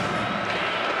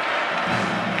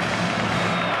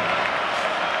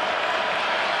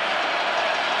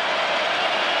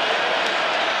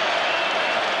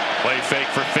 Play fake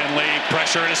for Finley.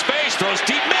 Pressure in his face. Throws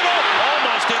deep middle.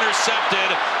 Almost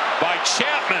intercepted by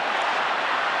Chapman.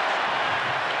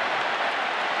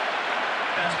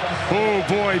 Oh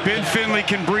boy, Ben Finley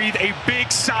can breathe a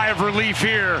big sigh of relief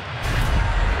here.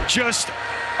 Just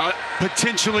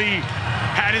potentially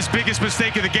had his biggest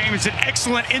mistake of the game. It's an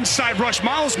excellent inside rush.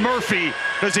 Miles Murphy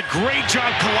does a great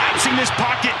job collapsing this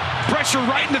pocket. Pressure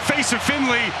right in the face of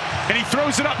Finley, and he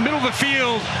throws it up middle of the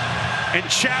field. And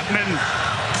Chapman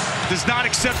does not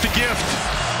accept the gift.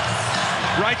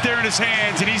 Right there in his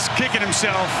hands, and he's kicking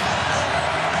himself.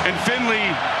 And Finley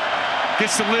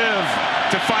gets to live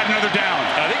to fight another down.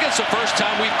 I think it's the first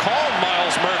time we've called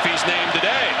Miles Murphy's name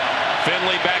today.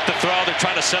 Finley back to throw. They're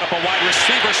trying to set up a wide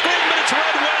receiver screen, but it's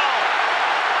read well.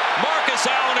 Marcus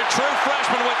Allen, a true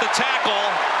freshman, with the tackle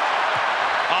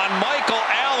on Michael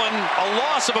Allen. A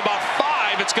loss of about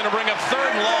 5. It's going to bring up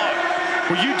 3rd and long.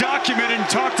 Well, you documented and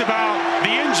talked about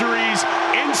the injuries.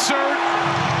 Insert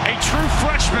a true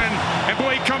freshman, and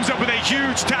boy, he comes up with a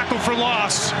huge tackle for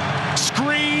loss.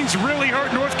 Screens really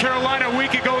hurt North Carolina a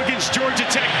week ago against Georgia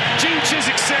Tech. Gene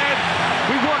Chizik said,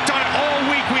 we worked on it all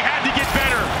week. We had to get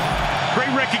better.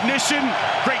 Great recognition,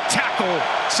 great tackle,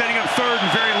 setting up 3rd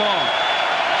and very long.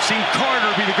 Seen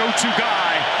Carter be the go-to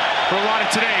guy for a lot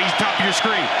of today. He's top of your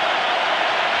screen.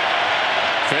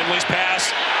 Finley's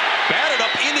pass batted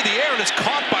up into the air, and it's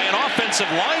caught by an offensive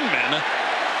lineman.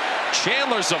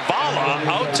 Chandler Zavala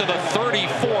out to the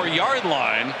 34-yard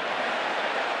line.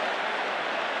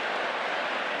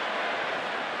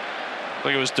 I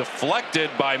think it was deflected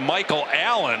by Michael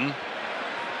Allen,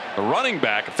 the running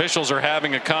back. Officials are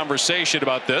having a conversation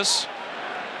about this.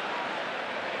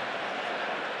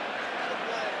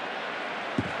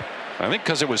 I think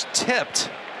because it was tipped.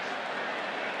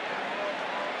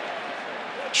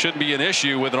 Shouldn't be an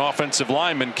issue with an offensive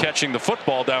lineman catching the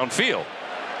football downfield.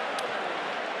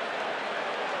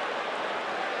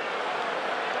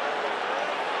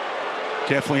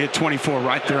 Definitely hit 24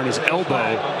 right there on his elbow.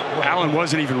 Allen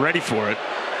wasn't even ready for it.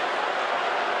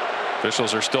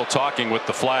 Officials are still talking with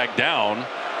the flag down.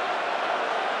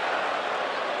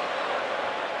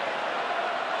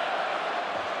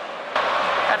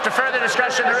 After further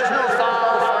discussion, there is no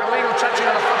foul for illegal touching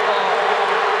of the football.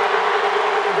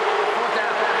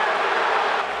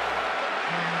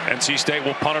 NC State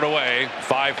will punt it away.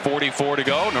 5:44 to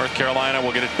go. North Carolina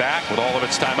will get it back with all of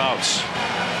its timeouts.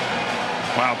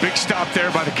 Wow, big stop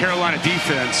there by the Carolina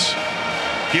defense.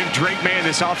 Give Drake May and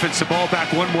this offense the ball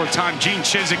back one more time. Gene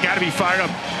Chizik got to be fired up.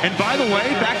 And by the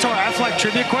way, back to our Aflac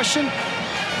trivia question.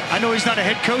 I know he's not a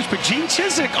head coach, but Gene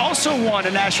Chizik also won a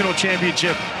national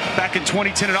championship back in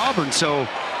 2010 at Auburn. So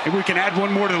maybe we can add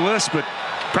one more to the list, but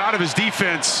proud of his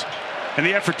defense and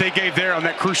the effort they gave there on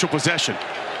that crucial possession.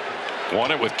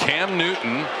 Won it with Cam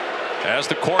Newton as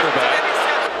the quarterback.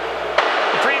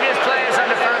 The previous play is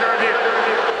under further review.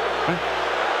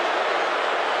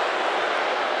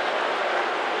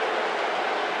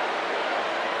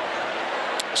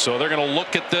 So they're going to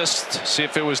look at this to see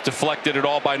if it was deflected at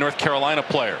all by a North Carolina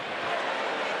player.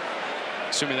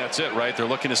 Assuming that's it, right? They're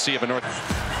looking to see if a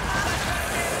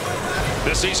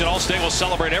This season, All-State will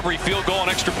celebrate every field goal and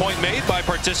extra point made by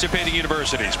participating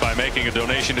universities by making a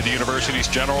donation to the university's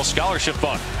general scholarship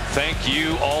fund. Thank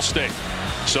you, All-State.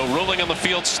 So ruling on the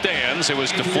field stands. It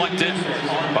was deflected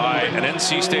by an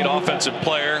NC State offensive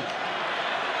player.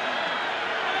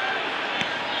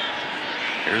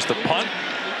 Here's the punt.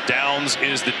 Downs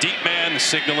is the deep man,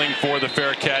 signaling for the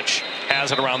fair catch.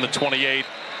 Has it around the 28.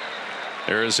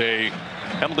 There is a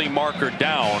penalty marker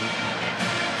down.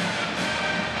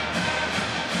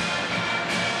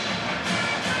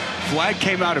 Flag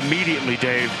came out immediately,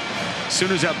 Dave, as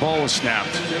soon as that ball was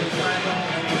snapped.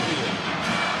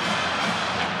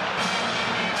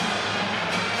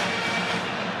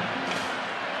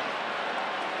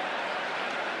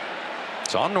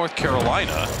 It's on North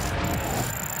Carolina.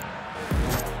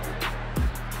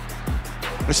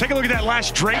 Let's take a look at that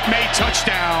last Drake May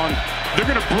touchdown. They're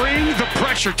going to bring the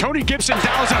pressure. Tony Gibson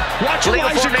dials up. Watch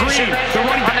Elijah Green, the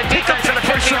running back, pick up that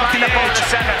pressure off the edge.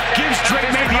 Gives Drake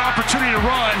May the opportunity to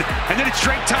run. And then it's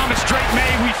Drake Thomas, Drake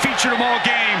May. We featured him all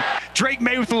game. Drake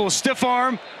May with a little stiff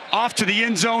arm. Off to the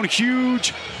end zone.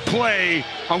 Huge play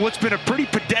on what's been a pretty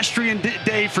pedestrian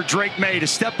day for Drake May to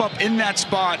step up in that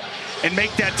spot and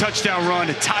make that touchdown run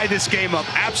to tie this game up.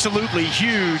 Absolutely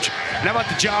huge. And how about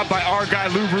the job by our guy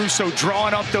Lou Russo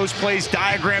drawing up those plays,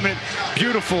 diagramming it.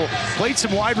 Beautiful. Played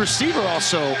some wide receiver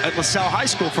also at LaSalle High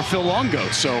School for Phil Longo.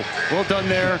 So well done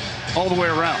there all the way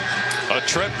around. A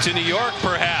trip to New York,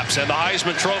 perhaps, and the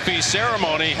Heisman Trophy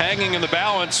ceremony hanging in the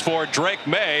balance for Drake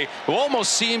May, who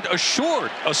almost seemed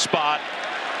assured a spot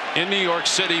in New York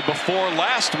City before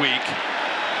last week.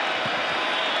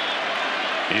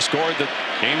 He scored the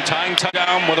game-tying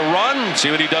touchdown with a run. See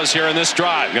what he does here in this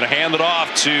drive. Going to hand it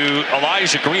off to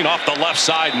Elijah Green off the left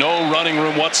side. No running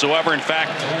room whatsoever. In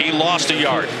fact, he lost a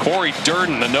yard. Corey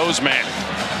Durden, the nose man,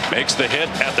 makes the hit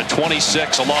at the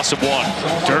 26, a loss of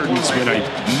 1. Durden's been a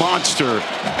monster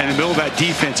in the middle of that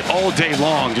defense all day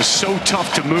long. Just so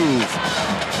tough to move.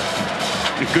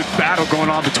 A good battle going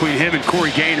on between him and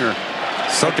Corey Gaynor.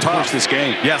 So tough this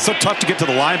game. Yeah, so tough to get to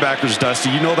the linebackers, Dusty.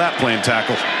 You know that playing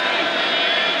tackle.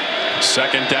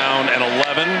 Second down and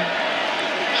 11.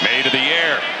 May to the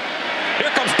air.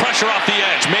 Here comes pressure off the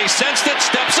edge. May sensed it,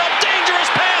 steps up, dangerous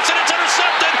pass, and it's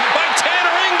intercepted by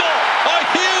Tanner Ingle. A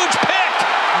huge pick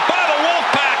by the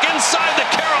Wolfpack inside the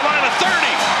Carolina 30.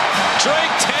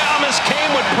 Drake Thomas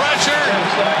came with pressure.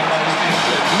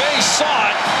 May saw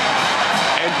it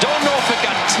and don't know if it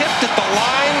got tipped at the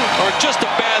line or just a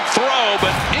bad throw,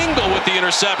 but Ingle with the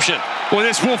interception. Well,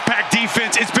 this Wolfpack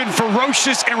defense, it's been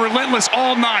ferocious and relentless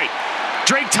all night.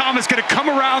 Drake Thomas going to come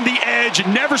around the edge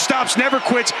and never stops, never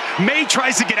quits. May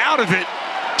tries to get out of it,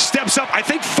 steps up. I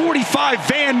think 45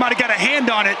 Van might have got a hand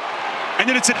on it. And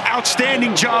then it's an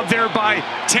outstanding job there by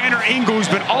Tanner Ingle, who's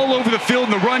been all over the field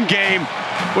in the run game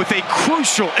with a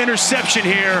crucial interception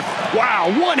here.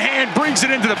 Wow, one hand brings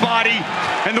it into the body,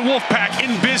 and the Wolfpack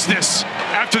in business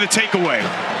after the takeaway.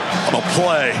 What a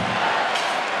play.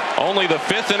 Only the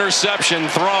 5th interception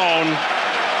thrown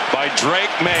by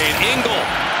Drake May. Ingle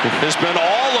has been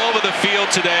all over the field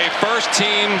today. First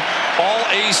team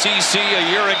All-ACC a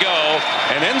year ago.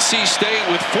 And NC State,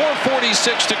 with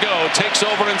 4:46 to go, takes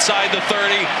over inside the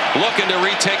 30, looking to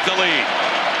retake the lead.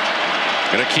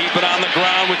 Going to keep it on the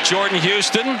ground with Jordan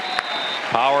Houston.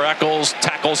 Power Eccles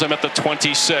tackles him at the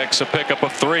 26, a pickup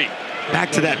of 3.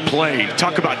 Back to that play.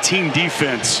 Talk about team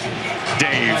defense,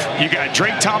 Dave. You got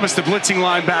Drake Thomas, the blitzing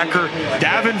linebacker,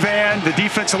 Davin Van, the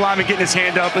defensive lineman, getting his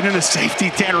hand up, and then the safety,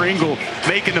 Tanner Ingle,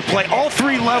 making the play. All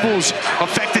three levels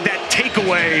affected that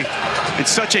takeaway in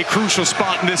such a crucial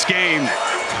spot in this game.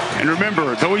 And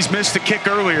remember, though he's missed the kick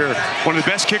earlier, one of the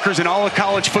best kickers in all of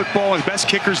college football and the best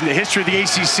kickers in the history of the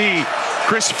ACC,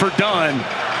 Christopher Dunn,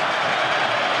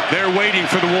 they're waiting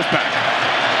for the Wolfpack.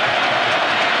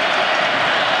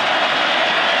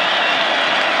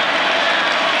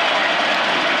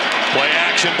 Play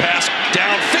action pass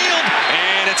downfield,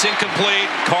 and it's incomplete.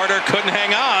 Carter couldn't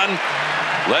hang on.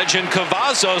 Legend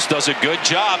Cavazos does a good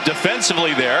job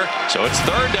defensively there. So it's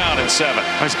 3rd down and 7.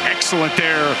 That's excellent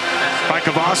there by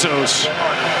Cavazos.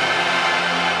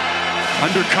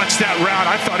 Undercuts that route.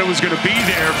 I thought it was going to be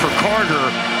there for Carter.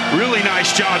 Really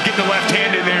nice job getting the left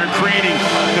hand in there and creating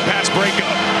the pass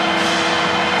breakup.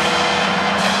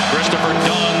 Christopher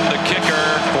Dunn, the kicker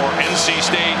for NC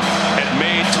State, had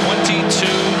made 22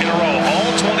 in a row.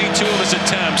 All 22 of his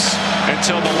attempts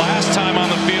until the last time on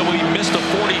the field he missed a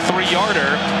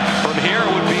 43-yarder. From here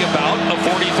it would be about a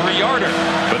 43-yarder.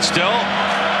 But still,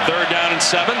 3rd down and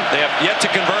 7. They have yet to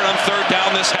convert on 3rd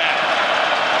down this half.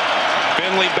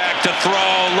 Finley back to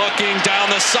throw, looking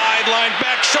down the sideline,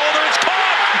 back shoulder, it's caught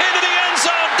into the end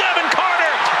zone. Devin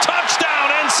Carter, touchdown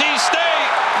NC State.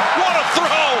 What a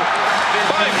throw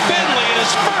by Finley in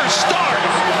his first start.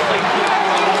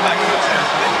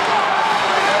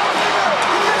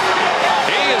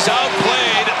 He has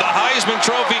outplayed the Heisman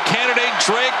Trophy candidate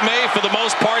Drake May for the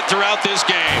most part throughout this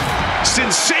game.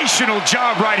 Sensational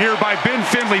job right here by Ben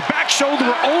Finley. Back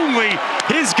shoulder only.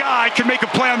 His guy can make a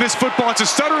play on this football. It's a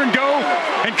stutter and go,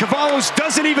 and Cavalos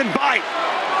doesn't even bite.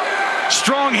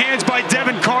 Strong hands by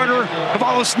Devin Carter.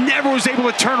 Cavalos never was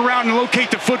able to turn around and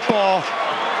locate the football.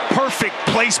 Perfect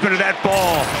placement of that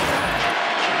ball.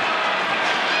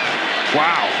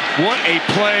 Wow, what a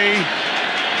play.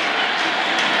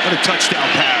 What a touchdown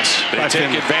pass. They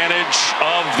take advantage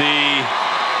of the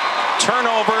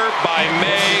turnover by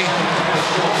May.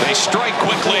 They strike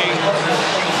quickly.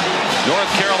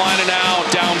 North Carolina now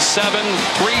down 7,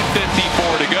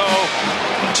 3:54 to go.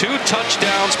 2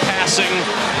 touchdowns passing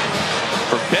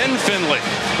for Ben Finley.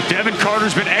 Devin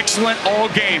Carter's been excellent all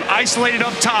game. Isolated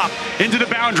up top into the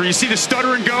boundary. You see the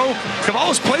stutter and go.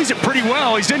 Cavalos plays it pretty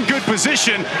well. He's in good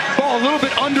position. Ball a little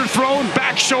bit underthrown,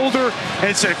 back shoulder, and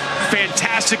it's a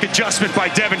fantastic adjustment by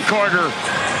Devin Carter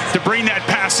to bring that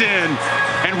pass in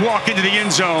and walk into the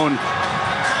end zone.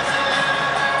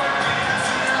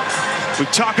 We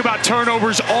talk about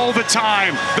turnovers all the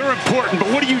time. They're important,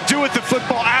 but what do you do with the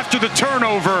football after the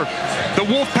turnover? The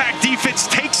Wolfpack defense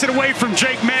takes it away from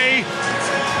Drake May,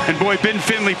 and boy, Ben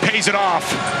Finley pays it off.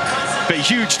 A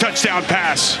huge touchdown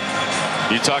pass.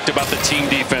 You talked about the team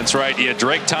defense, right? You had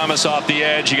Drake Thomas off the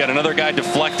edge. You got another guy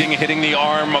deflecting, hitting the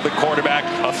arm of the quarterback.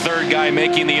 A 3rd guy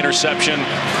making the interception.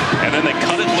 And then they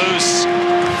cut it loose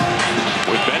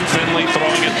with Ben Finley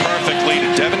throwing it perfectly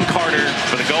to Devin Carter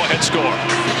for the go-ahead score.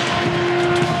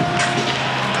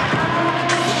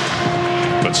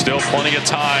 But still plenty of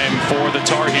time for the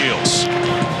Tar Heels.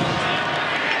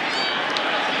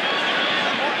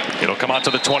 It'll come out to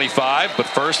the 25, but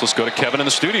first let's go to Kevin in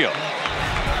the studio.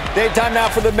 Daytime now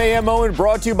for the Mayhem Moment,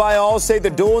 brought to you by Allstate, the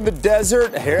duel in the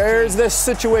desert. Here's the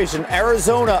situation.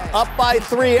 Arizona up by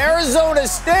 3. Arizona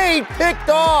State picked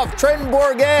off. Trenton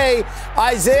Bourguet,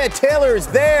 Isaiah Taylor is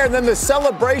there, and then the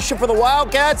celebration for the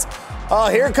Wildcats.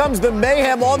 Here comes the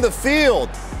mayhem on the field.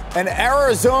 And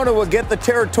Arizona will get the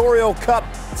Territorial Cup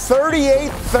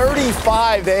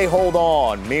 38-35. They hold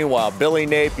on. Meanwhile, Billy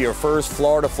Napier, first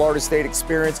Florida State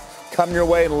experience, coming your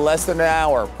way in less than an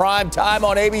hour. Prime time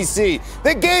on ABC.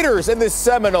 The Gators and the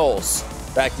Seminoles.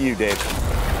 Back to you, Dave.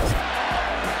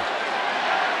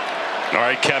 All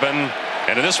right, Kevin.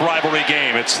 And in this rivalry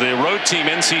game, it's the road team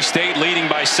NC State leading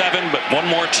by 7, but one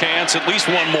more chance, at least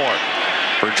one more,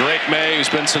 for Drake May, who's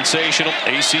been sensational.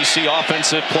 ACC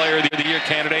Offensive Player of the Year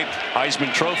candidate,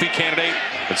 Heisman Trophy candidate.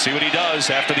 Let's see what he does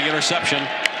after the interception.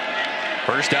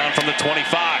 First down from the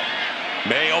 25.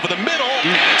 May over the middle,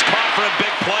 and it's caught for a big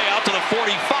play out to the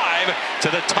 45 to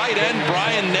the tight end,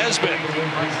 Brian Nesbitt.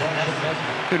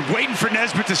 Been waiting for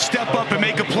Nesbitt to step up and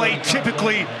make a play.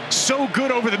 Typically so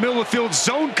good over the middle of the field.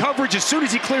 Zone coverage as soon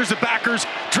as he clears the backers.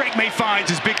 Drake May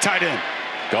finds his big tight end.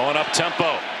 Going up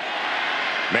tempo.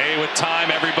 May with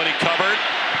time, everybody covered.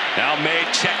 Now May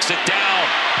checks it down.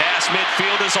 Past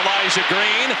midfield is Elijah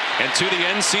Green, and to the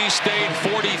NC State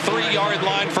 43-yard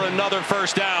line for another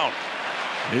first down.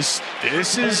 This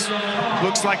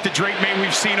looks like the Drake May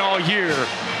we've seen all year.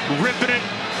 Ripping it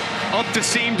up the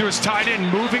seam to his tight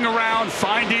end, moving around,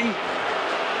 finding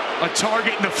a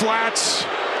target in the flats,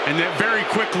 and then very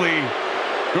quickly,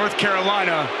 North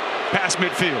Carolina past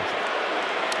midfield.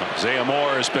 Isaiah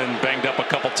Moore has been banged up a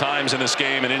couple times in this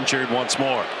game and injured once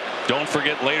more. Don't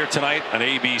forget, later tonight on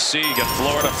ABC, you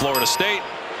got Florida State.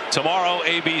 Tomorrow,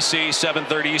 ABC,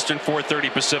 7:30 Eastern, 4:30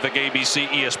 Pacific, ABC,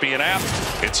 ESPN app.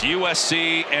 It's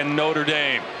USC and Notre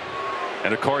Dame.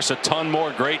 And, of course, a ton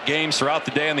more great games throughout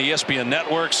the day on the ESPN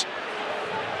Networks.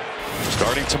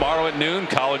 Starting tomorrow at noon,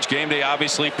 College Game Day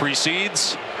obviously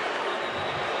precedes.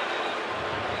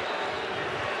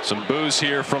 Some boos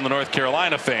here from the North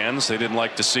Carolina fans. They didn't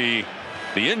like to see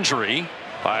the injury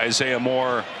by Isaiah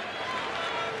Moore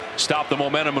stop the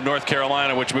momentum of North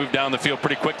Carolina, which moved down the field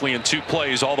pretty quickly in 2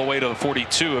 plays all the way to the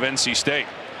 42 of NC State.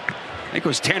 I think it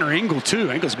was Tanner Ingle, too.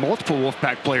 I think it was multiple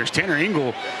Wolfpack players. Tanner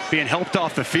Ingle being helped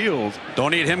off the field.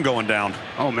 Don't need him going down.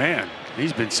 Oh, man.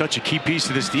 He's been such a key piece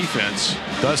to this defense.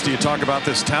 Dusty, you talk about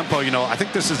this tempo. You know, I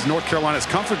think this is North Carolina's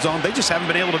comfort zone. They just haven't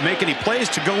been able to make any plays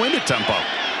to go into tempo.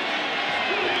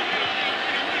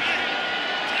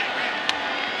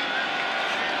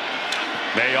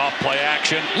 May off play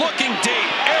action, looking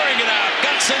deep, airing it out,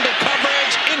 got single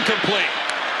coverage, incomplete.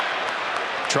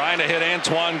 Trying to hit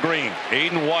Antoine Green.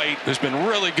 Aiden White, who's been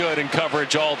really good in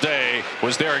coverage all day,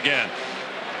 was there again.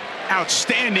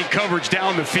 Outstanding coverage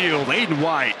down the field. Aiden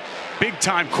White,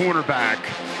 big-time cornerback.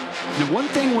 The one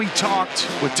thing we talked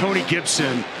with Tony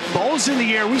Gibson, balls in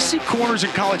the air. We see corners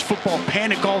in college football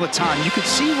panic all the time. You can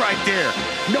see right there,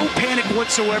 no panic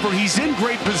whatsoever. He's in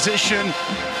great position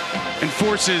and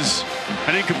forces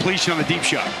an incompletion on the deep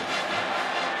shot.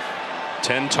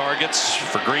 10 targets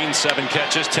for Green, 7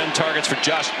 catches. 10 targets for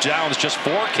Josh Downs, just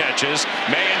 4 catches.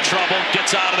 May in trouble,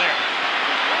 gets out of there.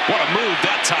 What a move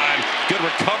that time. Good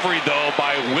recovery, though,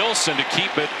 by Wilson to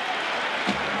keep it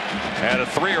at a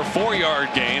 3 or 4 yard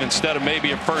gain instead of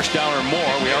maybe a first down or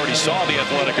more. We already saw the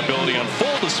athletic ability on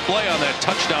full display on that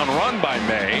touchdown run by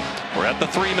May. We're at the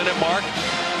 3-minute mark.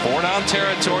 4 down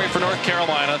territory for North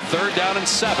Carolina. 3rd down and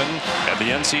 7 at the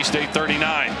NC State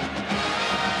 39.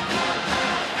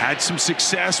 Had some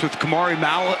success with Kamari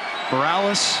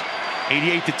Morales,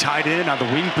 88 the tight end on the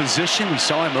wing position. We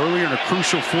saw him earlier in a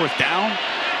crucial 4th down.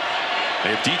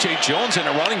 They have DJ Jones in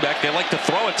a running back. They like to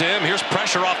throw it to him. Here's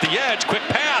pressure off the edge. Quick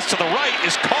pass to the right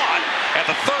is caught at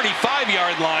the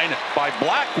 35-yard line by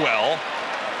Blackwell.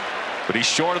 But he's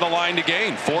short of the line to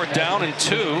gain. 4th down and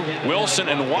 2. Wilson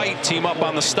and White team up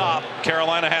on the stop.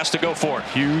 Carolina has to go for it.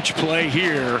 Huge play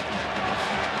here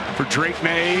for Drake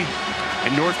May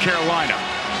and North Carolina.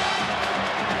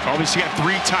 Obviously got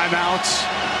 3 timeouts.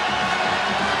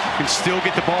 Can still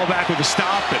get the ball back with a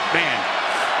stop, but man,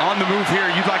 on the move here,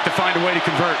 you'd like to find a way to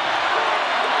convert.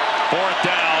 4th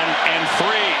down and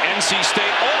 3. NC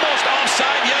State almost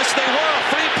offside. Yes, they were. A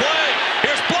free play.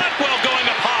 Here's Blackwell going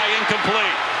up high,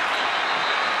 incomplete.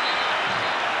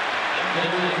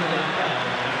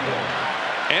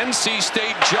 NC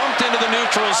State jumped into the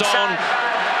neutral zone.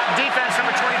 Defense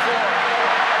number 24.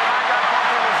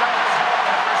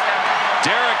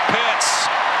 Derek Pitts,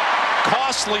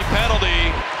 costly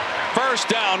penalty. 1st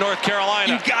down, North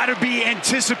Carolina. You got to be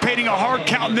anticipating a hard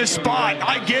count in this spot.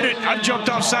 I get it. I've jumped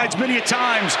off sides many a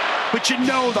times, but you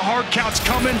know the hard count's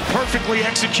coming. Perfectly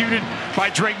executed by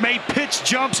Drake May. Pitts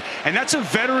jumps, and that's a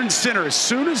veteran center. As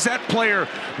soon as that player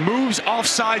moves off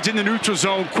sides in the neutral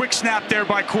zone, quick snap there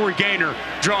by Corey Gaynor,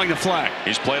 drawing the flag.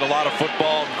 He's played a lot of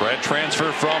football. Grad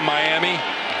transfer from Miami.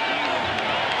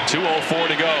 2:04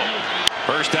 to go.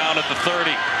 1st down at the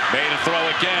 30. Made a throw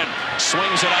again.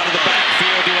 Swings it out of the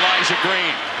backfield to Elijah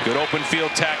Green. Good open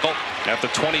field tackle at the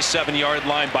 27-yard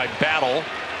line by Battle.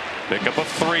 Pickup of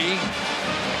 3.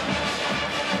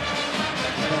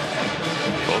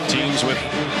 Both teams with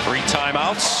 3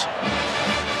 timeouts.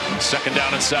 2nd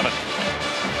down and 7.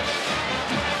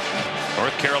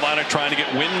 North Carolina trying to get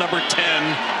win number 10.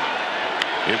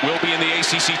 It will be in the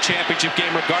ACC championship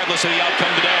game regardless of the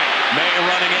outcome today. May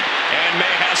running it, and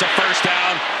May has a 1st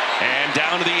down. And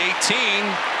down to the 18.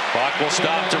 Clock will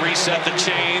stop to reset the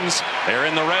chains. They're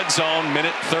in the red zone.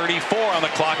 Minute 34 on the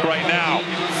clock right now.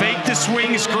 Fake the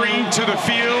swing screen to the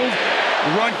field.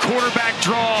 Run quarterback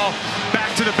draw back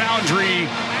to the boundary.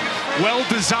 Well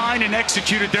designed and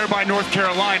executed there by North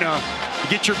Carolina. You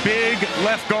get your big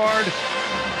left guard.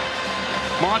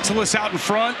 Montilus out in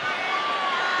front.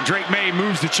 Drake May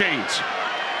moves the chains.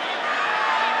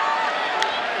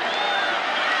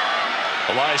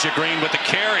 Elijah Green with the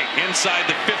carry inside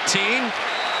the 15.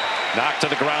 Knocked to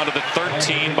the ground at the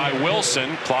 13 by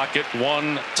Wilson. Clock at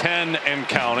 1:10 and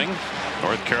counting.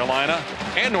 North Carolina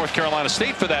and North Carolina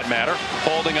State, for that matter,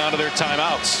 holding on to their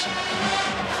timeouts.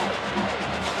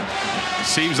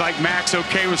 Seems like Mac's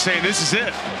okay with saying this is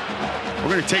it. We're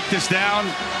going to take this down.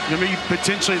 Going to be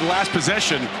potentially the last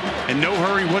possession, and no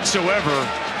hurry whatsoever.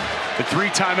 The 3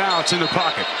 timeouts in the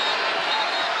pocket.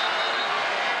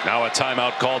 Now a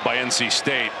timeout called by NC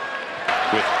State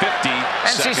with 50 NC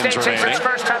seconds State takes remaining. its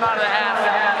first timeout of the half.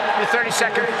 The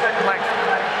 30-second length.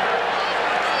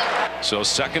 So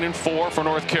 2nd and 4 for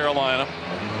North Carolina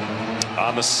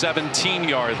on the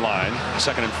 17-yard line.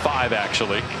 2nd and 5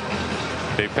 actually.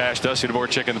 Dave Pash, Dusty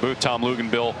Dvorak in the booth, Tom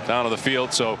Luganbill down on the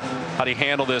field. So how do you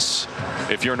handle this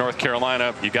if you're North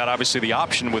Carolina? You got obviously the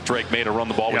option with Drake May to run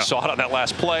the ball. Yeah. We saw it on that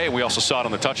last play, and we also saw it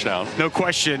on the touchdown. No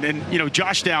question. And, you know,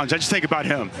 Josh Downs, I just think about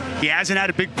him. He hasn't had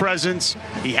a big presence.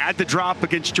 He had the drop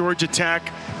against Georgia Tech.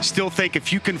 Still think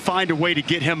if you can find a way to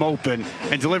get him open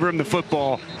and deliver him the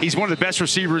football, he's one of the best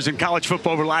receivers in college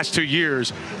football over the last 2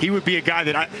 years. He would be a guy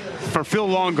that, for Phil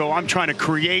Longo, I'm trying to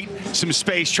create some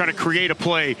space, trying to create a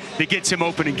play that gets him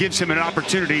open and gives him an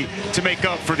opportunity to make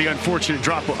up for the unfortunate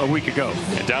drop a week ago.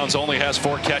 And Downs only has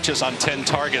 4 catches on 10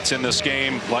 targets in this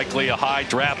game. Likely a high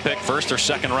draft pick, 1st or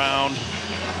 2nd round.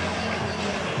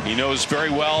 He knows very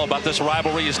well about this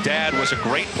rivalry. His dad was a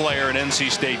great player in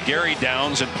NC State, Gary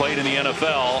Downs, and played in the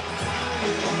NFL.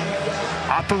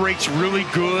 Operates really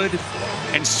good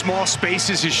in small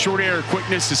spaces. His short area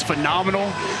quickness is phenomenal,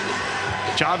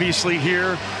 which obviously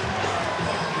here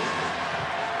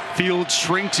field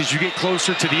shrinks as you get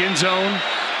closer to the end zone.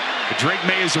 But Drake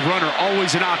May as a runner,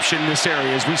 always an option in this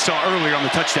area, as we saw earlier on the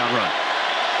touchdown run.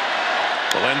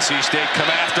 Will NC State come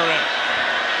after him?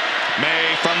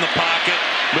 May from the pocket,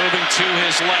 moving to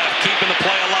his left, keeping the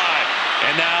play alive,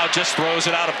 and now just throws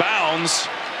it out of bounds.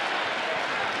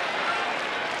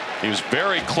 He was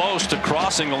very close to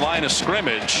crossing the line of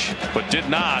scrimmage, but did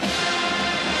not.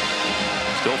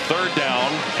 Still 3rd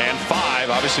down and 5,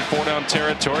 obviously 4-down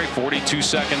territory, 42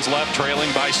 seconds left,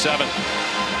 trailing by 7.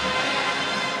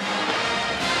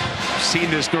 I've seen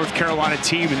this North Carolina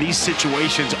team in these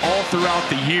situations all throughout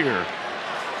the year.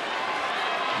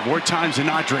 More times than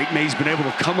not, Drake May's been able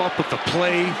to come up with a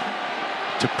play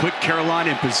to put Carolina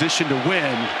in position to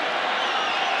win.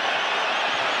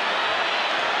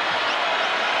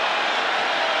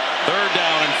 Third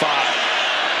down and 5.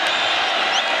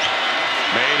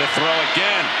 May to throw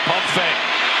again. Pump fake.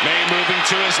 May moving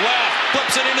to his left.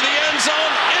 Flips it into the end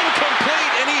zone.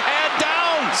 Incomplete. And he had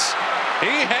Downs.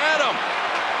 He had him.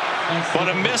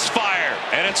 But a misfire.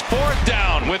 And it's 4th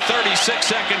down with 36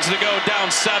 seconds to go,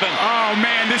 down 7. Oh,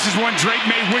 man, this is one Drake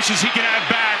May wishes he could have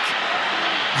back.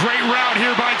 Great route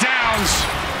here by Downs.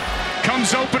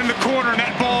 Comes open in the corner, and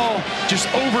that ball just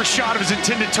overshot of his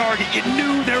intended target. You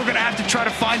knew they were going to have to try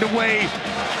to find a way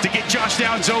to get Josh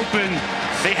Downs open.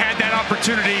 They had that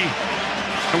opportunity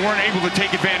and weren't able to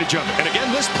take advantage of it. And again,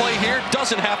 this play here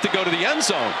doesn't have to go to the end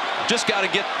zone. Just got to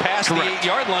get past the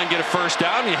 8-yard line, get a 1st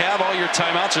down. You have all your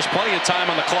timeouts. There's plenty of time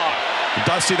on the clock.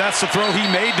 Dusty, that's the throw he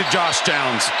made to Josh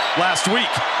Downs last week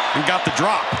and got the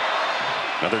drop.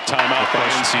 Another timeout by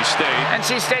NC State.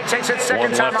 NC State takes its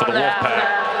 2nd timeout of the half.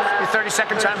 The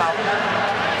 30-second timeout.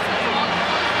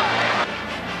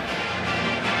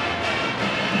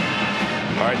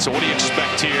 All right, so what do you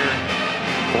expect here?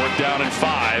 4th down and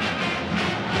 5.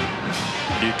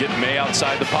 You get May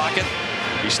outside the pocket.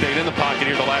 He stayed in the pocket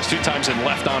here the last 2 times and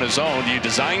left on his own. Do you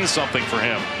design something for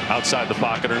him outside the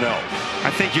pocket or no?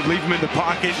 I think you leave him in the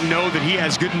pocket and know that he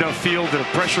has good enough feel that if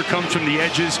pressure comes from the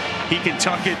edges, he can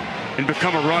tuck it and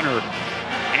become a runner.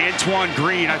 Antoine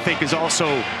Green, I think, is also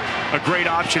a great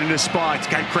option in this spot. He's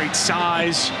got great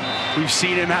size. We've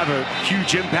seen him have a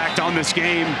huge impact on this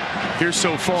game here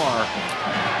so far.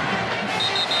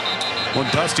 Well,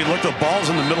 Dusty, look, the ball's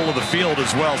in the middle of the field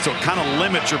as well, so it kind of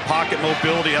limits your pocket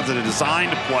mobility as a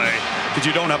designed play because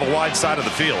you don't have a wide side of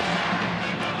the field.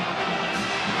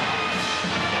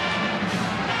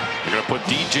 They're going to put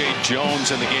DJ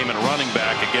Jones in the game and running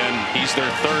back. Again, he's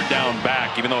their 3rd down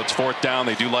back. Even though it's 4th down,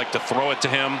 they do like to throw it to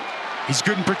him. He's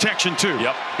good in protection, too.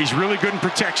 Yep. He's really good in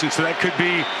protection, so that could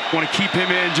be, want to keep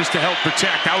him in just to help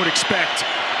protect. I would expect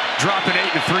dropping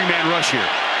 8 in a 3-man rush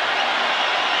here.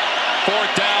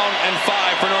 4th down and 5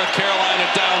 for North Carolina,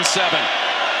 down 7.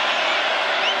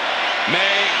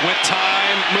 May, with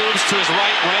time, moves to his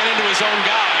right, ran into his own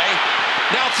guy.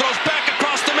 Now throws back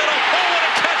across the middle. Oh, what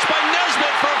a catch by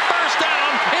Nesbitt for a 1st down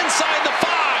inside the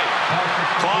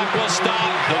 5. Clock will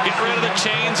stop. They'll get rid of the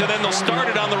chains, and then they'll start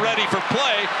it on the ready for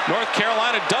play. North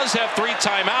Carolina does have 3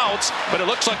 timeouts, but it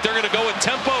looks like they're going to go with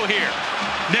tempo here.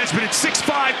 Nesbitt at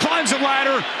 6'5", climbs the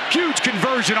ladder. Huge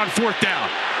conversion on 4th down.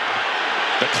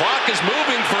 The clock is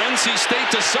moving for NC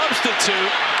State to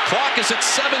substitute. Clock is at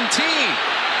 17.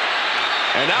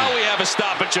 And now we have a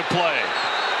stoppage of play.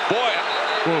 Boy,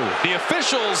 the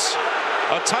officials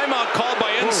A timeout called by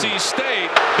NC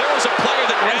State. There was a player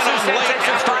that ran on late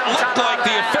after it looked like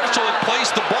the official had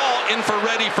placed the ball in for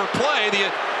ready for play.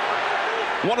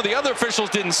 One of the other officials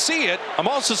didn't see it. I'm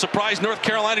also surprised North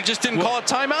Carolina just didn't call a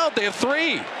timeout. They have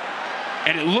 3.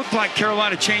 And it looked like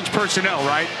Carolina changed personnel,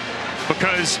 right?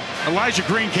 Because Elijah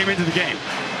Green came into the game.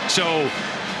 So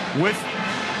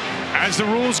as the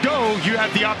rules go, you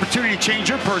have the opportunity to change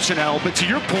your personnel. But to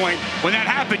your point, when that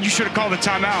happened, you should have called a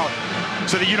timeout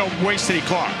so that you don't waste any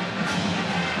clock.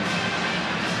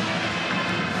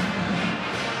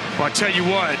 Well, I tell you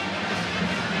what,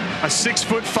 a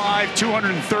 6'5",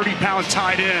 230-pound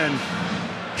tight end,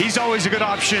 he's always a good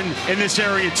option in this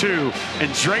area too.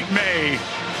 And Drake May,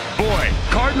 boy,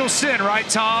 cardinal sin, right,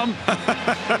 Tom?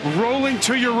 Rolling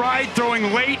to your right,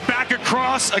 throwing late, back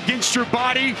across against your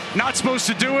body. Not supposed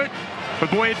to do it, but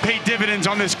boy, it paid dividends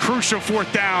on this crucial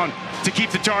 4th down to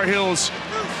keep the Tar Heels.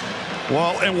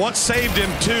 Well, and what saved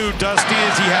him too, Dusty,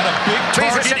 is he had a big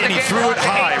target and he threw it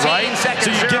high, right?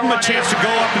 So you give him a chance to go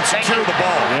up and secure the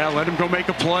ball. Yeah, let him go make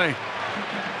a play.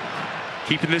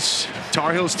 Keeping this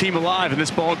Tar Heels team alive in this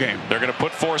ball game. They're going to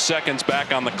put 4 seconds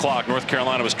back on the clock. North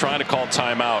Carolina was trying to call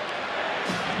timeout.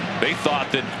 They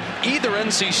thought that either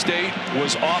NC State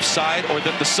was offside or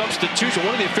that the substitution,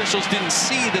 one of the officials didn't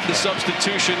see that the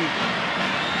substitution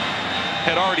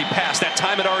had already passed. That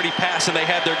time had already passed, and they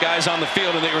had their guys on the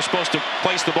field, and they were supposed to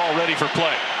place the ball ready for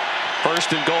play.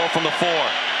 1st and goal from the 4.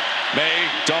 May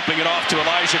dumping it off to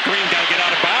Elijah Green. Got to get out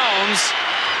of bounds.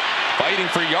 Fighting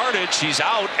for yardage. He's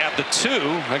out at the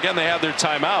 2. Again, they have their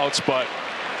timeouts, but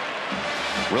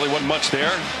really wasn't much there.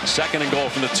 2nd and goal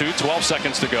from the 2. 12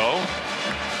 seconds to go.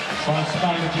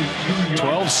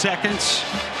 12 seconds.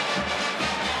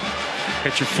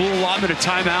 Get your full allotment of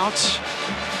timeouts.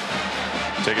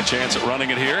 Take a chance at running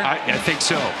it here. I think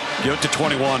so. Give it to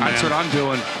 21, man. That's what I'm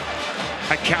doing.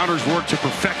 That counters work to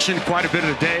perfection quite a bit of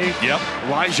the day. Yep.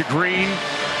 Elijah Green.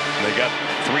 They got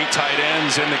 3 tight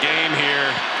ends in the game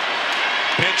here.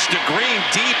 Pitch to Green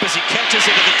deep as he catches it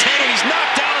at the 10, and he's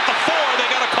knocked down at the 4. They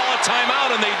got to call a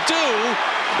timeout, and they do.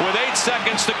 With 8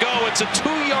 seconds to go, it's a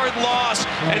 2-yard loss,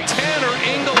 and Tanner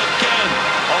Engel again,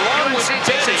 along with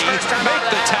Betty, make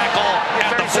the tackle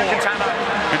at the 4.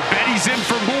 And Betty's in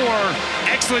for more.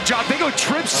 Excellent job. They go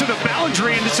trips to the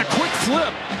boundary, and it's a quick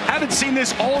flip. Haven't seen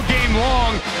this all game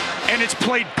long, and it's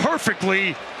played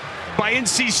perfectly by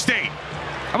NC State.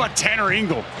 How about Tanner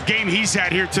Engel? Game he's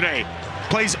had here today.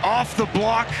 Plays off the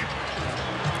block.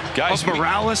 Guys,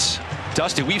 Morales.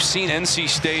 Dusty, we've seen NC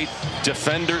State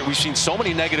defender. We've seen so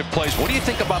many negative plays. What do you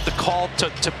think about the call to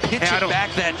pitch it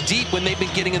back that deep when they've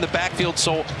been getting in the backfield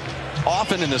so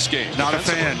often in this game? Not a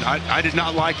fan. I did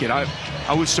not like it.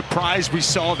 I was surprised we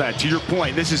saw that. To your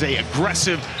point, this is a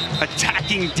aggressive,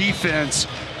 attacking defense.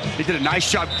 They did a nice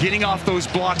job getting off those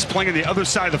blocks, playing on the other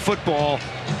side of the football.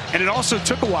 And it also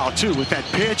took a while, too, with that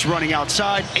pitch running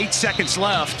outside. 8 seconds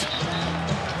left.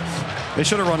 They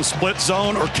should have run split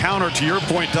zone or counter, to your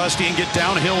point, Dusty, and get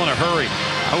downhill in a hurry.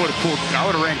 I would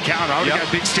have ran counter. I would have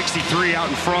got big 63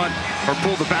 out in front or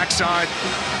pulled the backside.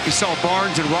 We saw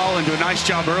Barnes and Rollin do a nice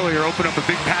job earlier, open up a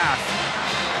big path.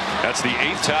 That's the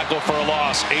 8th tackle for a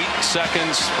loss. 8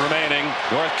 seconds remaining.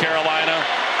 North Carolina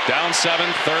down 7,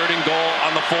 3rd and goal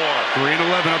on the 4. 3 and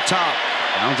 11 up top.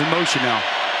 Browns in motion now.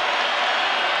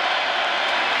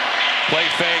 Play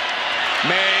fake.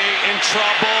 May in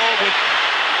trouble with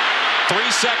 3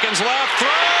 seconds left.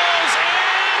 Throws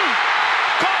in.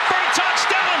 Caught for a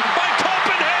touchdown by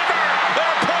Copenhagen.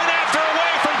 They're a point after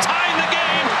away from tying the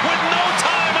game with no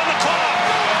time on the clock.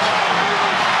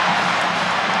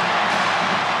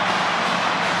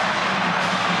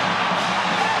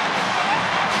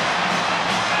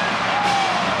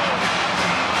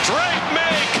 Drake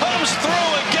May comes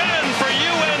through again for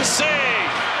UNC.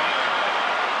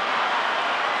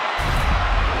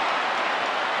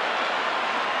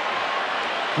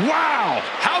 Wow!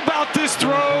 How about this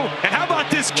throw, and how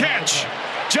about this catch?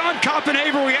 John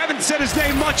Copenhagen, we haven't said his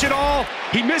name much at all.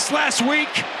 He missed last week.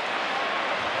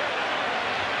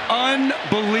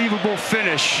 Unbelievable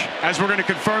finish, as we're going to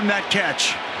confirm that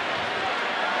catch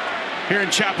here in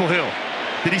Chapel Hill.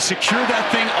 Did he secure that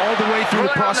thing all the way through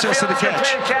the process of the catch?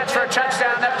 Catch for a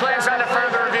touchdown. That plays under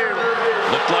further review.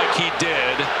 Looked like he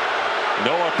did.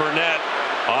 Noah Burnett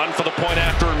on for the point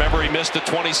after. Remember, he missed a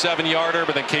 27-yarder,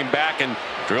 but then came back and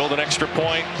drilled an extra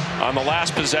point on the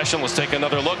last possession. Let's take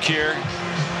another look here.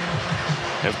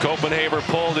 If Copenhagen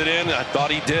pulled it in, I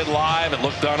thought he did live. It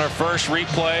looked on our first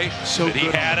replay that he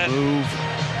had it. Move.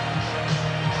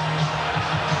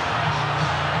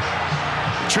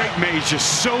 Drake May is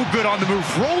just so good on the move,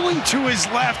 rolling to his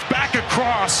left, back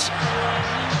across.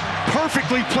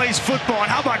 perfectly plays football. And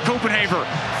how about Copenhagen?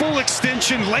 Full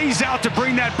extension, lays out to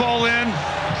bring that ball in.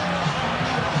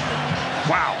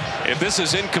 Wow. If this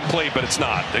is incomplete, but it's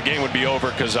not, the game would be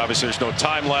over because obviously there's no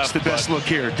time left. It's the best look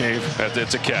here, Dave.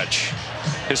 It's a catch.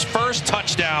 His first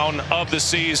touchdown of the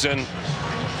season.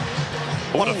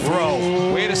 What a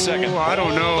throw. Wait a second. I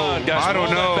don't know. Hold on, guys. I don't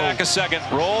know. Roll that back a second.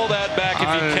 Roll that back if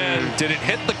you can. Did it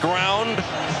hit the ground?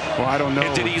 Well, I don't know.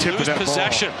 And did he lose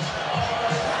possession?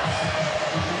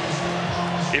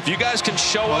 If you guys can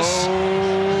show us.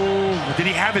 Did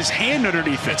he have his hand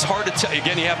underneath it? It's hard to tell.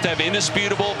 Again, you have to have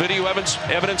indisputable video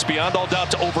evidence beyond all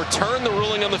doubt to overturn the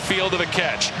ruling on the field of a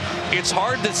catch. It's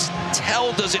hard to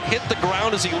tell, does it hit the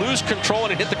ground? Does he lose control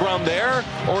and it hit the ground there?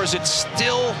 Or is it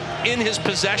still in his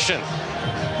possession?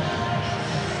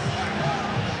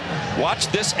 Watch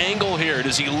this angle here.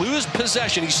 Does he lose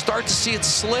possession? You start to see it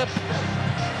slip.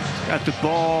 Got the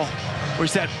ball.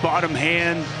 Where's that bottom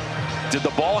hand? Did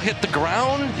the ball hit the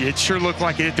ground? It sure looked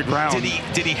like it hit the ground.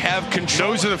 Did he have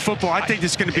control? Those are the football. I think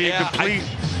this is going to be incomplete.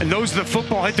 And those are the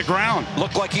football hit the ground.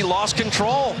 Looked like he lost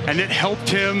control. And it helped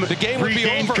him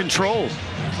regain control.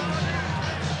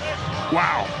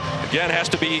 Wow. Again, has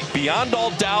to be beyond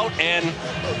all doubt. And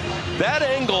that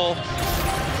angle,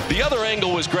 the other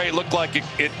angle was great. Looked like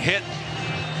it hit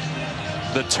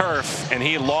the turf and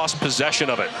he lost possession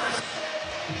of it.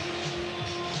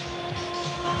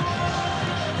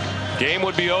 Game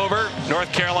would be over.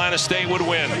 North Carolina State would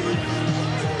win.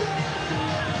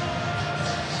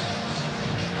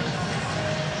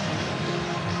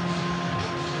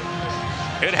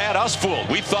 It had us fooled.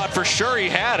 We thought for sure he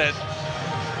had it.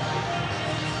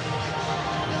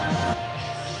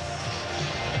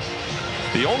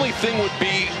 The only thing would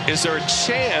be, is there a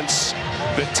chance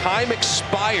the time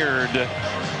expired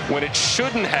when it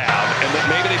shouldn't have, and that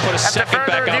maybe they put a second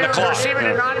back on the clock? The receiver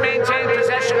did not maintain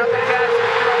possession of the catch.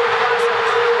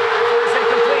 It's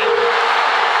incomplete.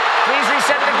 Please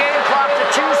reset the game clock to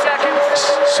 2 seconds.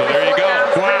 So there you go.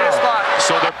 Wow.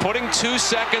 So they're putting 2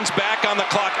 seconds back on the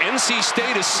clock. NC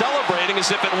State is celebrating as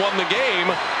if it won the game,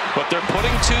 but they're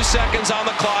putting 2 seconds on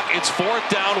the clock. It's 4th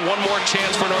down, one more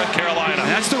chance for North Carolina.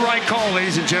 That's the right call,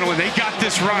 ladies and gentlemen. They got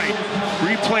this right.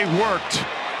 Replay worked.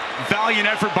 Valiant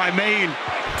effort by Maine.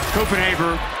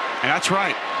 Copenhagen, and that's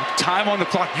right. Time on the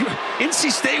clock.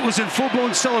 NC State was in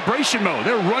full-blown celebration mode.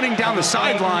 They're running down the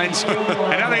sidelines,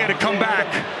 and now they had to come back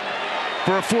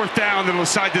for a 4th down that'll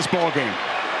decide this ball game.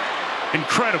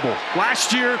 Incredible.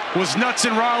 Last year was nuts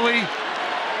in Raleigh.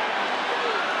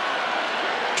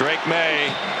 Drake May,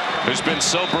 who's been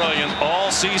so brilliant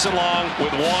all season long,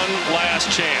 with one last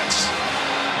chance.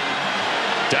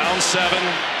 Down 7,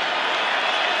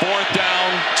 4th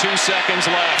down, 2 seconds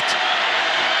left.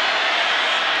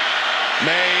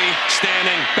 May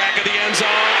standing back of the end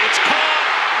zone. It's caught.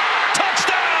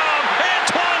 Touchdown,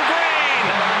 Antoine Green.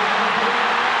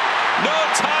 No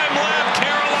time left.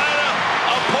 Carolina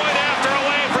a point after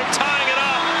away from tying it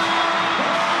up.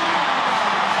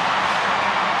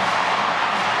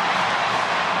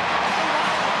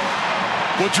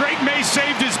 Well, Drake May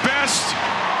saved his best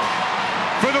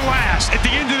for the last at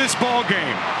the end of this ball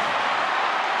game.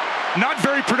 Not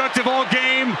very productive all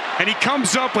game, and he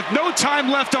comes up with no time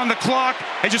left on the clock.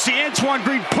 As you see Antoine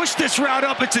Green push this route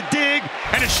up, it's a dig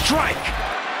and a strike.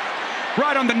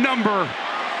 Right on the number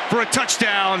for a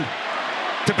touchdown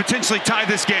to potentially tie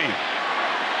this game.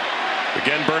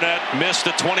 Again, Burnett missed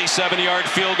a 27-yard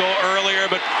field goal earlier,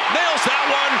 but nails that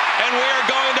one, and we are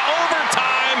going to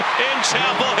overtime in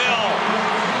Chapel Hill.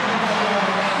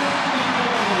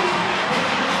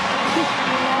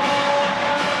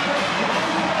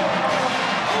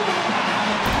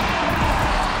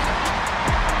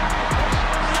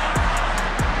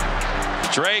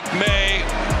 Drake May,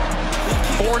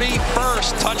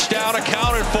 41st touchdown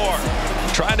accounted for.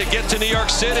 Trying to get to New York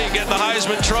City, get the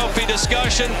Heisman Trophy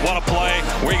discussion. What a play.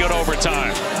 We go to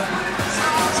overtime.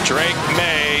 Drake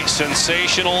May,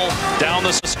 sensational down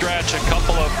the stretch. A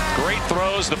couple of great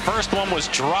throws. The first one was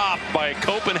dropped by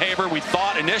Copenhagen. We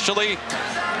thought initially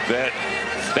that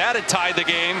had tied the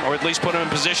game, or at least put him in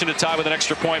position to tie with an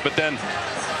extra point, but then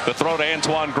the throw to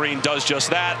Antoine Green does just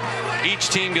that. Each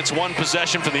team gets one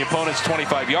possession from the opponent's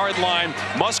 25-yard line.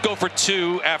 Must go for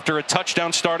 2 after a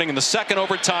touchdown starting in the second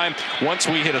overtime. Once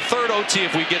we hit a third OT,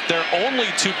 if we get there, only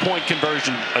 2-point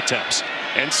conversion attempts.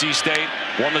 NC State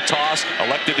won the toss,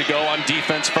 elected to go on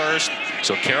defense first.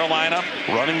 So Carolina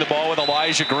running the ball with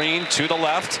Elijah Green to the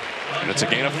left. And it's a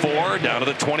gain of 4 down to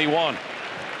the 21.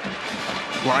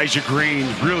 Elijah Green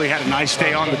really had a nice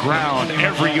day on the ground.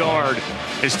 Every yard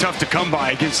is tough to come by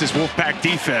against this Wolfpack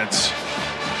defense.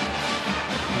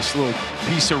 This little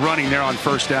piece of running there on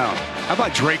 1st down. How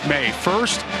about Drake May?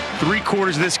 First 3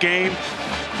 quarters of this game,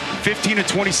 15 of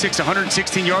 26,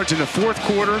 116 yards in the fourth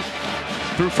quarter,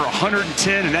 threw for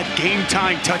 110 and that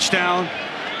game-tying touchdown.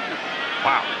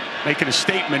 Wow, making a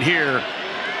statement here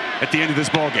at the end of this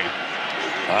ball game.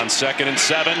 On 2nd and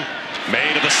 7,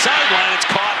 May to the sideline. It's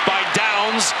caught by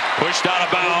Downs, pushed out of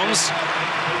bounds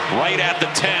right at the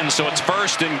 10. So it's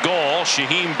 1st and goal.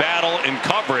 Shaheem Battle in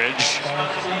coverage.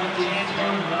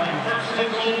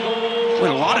 With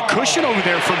a lot of cushion over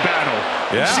there from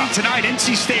Battle. Yeah. You've seen tonight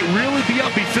NC State really be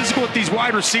up, be physical with these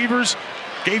wide receivers.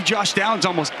 Gave Josh Downs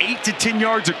almost 8 to 10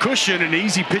 yards of cushion and an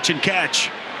easy pitch and catch.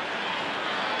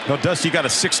 Well, Dusty got a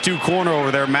 6'2" corner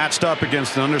over there matched up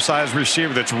against an undersized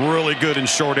receiver that's really good in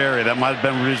short area. That might have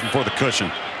been the reason for the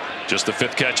cushion. Just the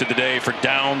 5th catch of the day for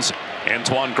Downs.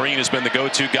 Antoine Green has been the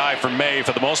go-to guy for May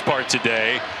for the most part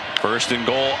today. 1st and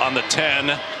goal on the 10.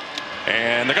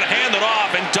 And they're going to hand it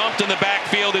off, and dumped in the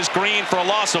backfield is Green for a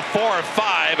loss of 4 or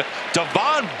 5.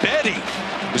 Devon Betty,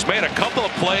 who's made a couple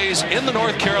of plays in the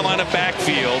North Carolina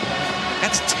backfield.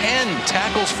 That's 10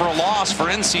 tackles for a loss for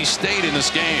NC State in this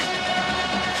game.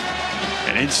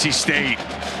 And NC State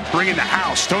bringing the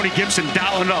house. Tony Gibson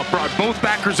dialing up. Brought both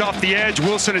backers off the edge,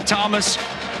 Wilson and Thomas.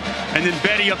 And then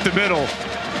Betty up the middle.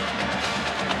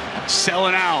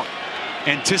 Selling out,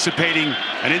 anticipating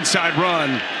an inside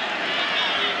run.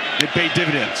 It paid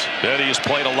dividends. Betty has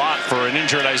played a lot for an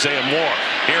injured Isaiah Moore.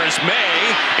 Here is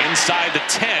May inside the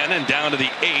 10 and down to the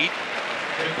 8.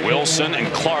 Wilson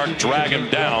and Clark drag him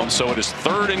down. So it is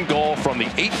 3rd and goal from the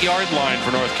 8-yard line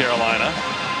for North Carolina.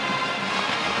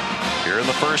 Here in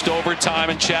the first overtime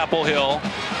in Chapel Hill.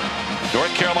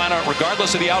 North Carolina,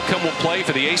 regardless of the outcome, will play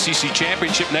for the ACC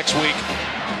Championship next week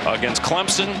against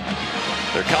Clemson.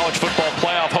 Their college football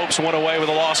playoff hopes went away with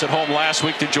a loss at home last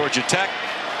week to Georgia Tech.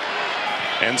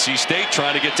 NC State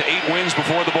trying to get to 8 wins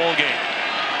before the bowl game.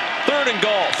 3rd and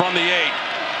goal from the 8.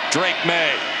 Drake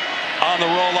May on the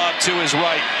rollout to his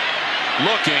right.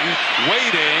 Looking,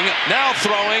 waiting, now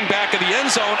throwing back of the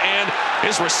end zone, and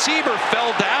his receiver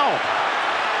fell down.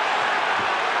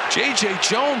 J.J.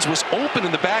 Jones was open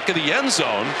in the back of the end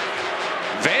zone.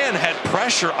 Van had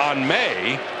pressure on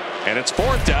May, and it's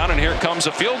 4th down, and here comes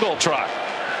a field goal try.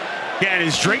 Yeah, and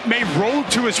as Drake May rolled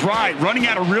to his right, running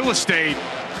out of real estate,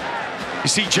 you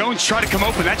see Jones try to come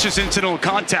open. That's just incidental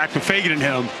contact with Fagan and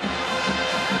him.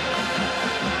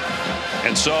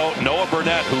 And so Noah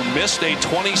Burnett, who missed a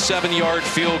 27-yard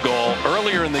field goal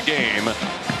earlier in the game,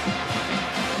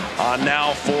 on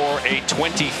now for a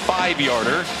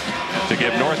 25-yarder to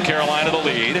give North Carolina the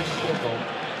lead.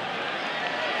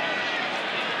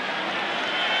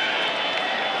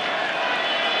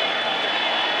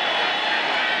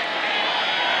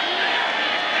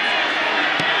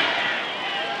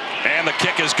 And the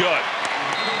kick is good.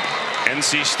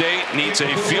 NC State needs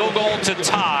a field goal to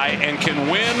tie and can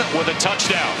win with a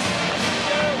touchdown.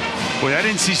 Well, that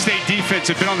NC State defense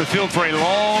had been on the field for a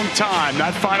long time.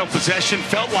 That final possession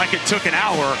felt like it took an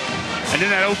hour. And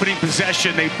then that opening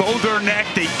possession, they bow their neck,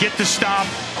 they get the stop,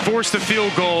 force the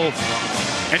field goal.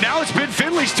 And now it's Ben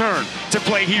Finley's turn to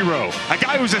play hero. A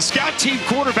guy who was a scout team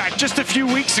quarterback just a few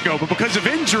weeks ago, but because of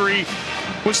injury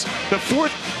was the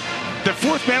fourth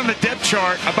man on the depth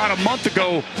chart about a month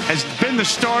ago, has been the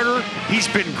starter. He's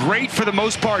been great for the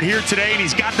most part here today, and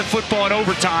he's got the football in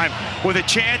overtime with a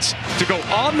chance to go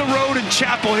on the road in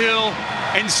Chapel Hill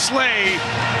and slay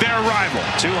their rival.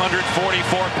 244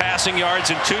 passing yards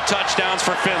and 2 touchdowns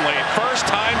for Finley. First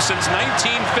time since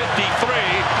 1953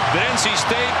 that NC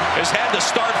State has had to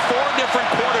start 4 different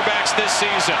quarterbacks this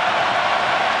season.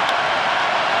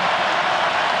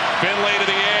 Finley to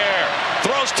the air.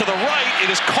 Throws to the right.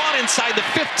 It is caught inside the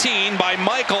 15 by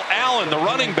Michael Allen, the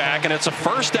running back, and it's a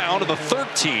 1st down to the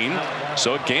 13.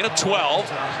 So a gain of 12.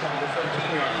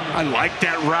 I like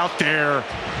that route there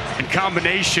in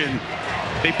combination.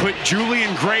 They put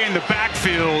Julian Gray in the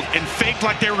backfield and faked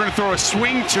like they were going to throw a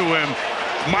swing to him.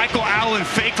 Michael Allen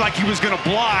faked like he was going to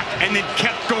block and then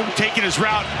kept taking his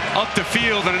route up the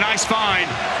field, and a nice find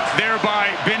there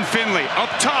by Ben Finley. Up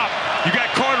top, you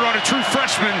got Carter on a true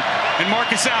freshman and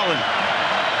Marcus Allen.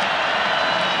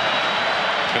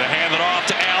 Going to hand it off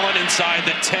to Allen inside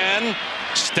the 10.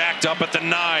 Stacked up at the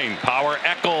 9. Power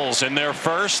Eccles in there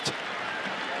first.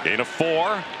 Gain of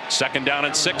 4. 2nd down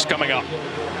and 6 coming up.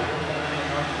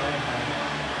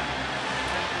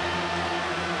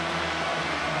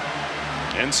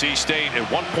 NC State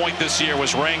at one point this year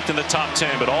was ranked in the top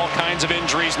 10, but all kinds of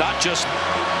injuries, not just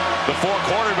the 4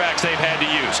 quarterbacks they've had to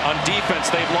use. On defense,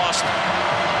 they've lost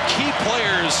key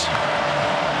players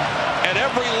at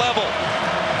every level.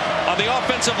 On the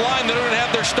offensive line, they don't even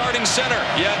have their starting center.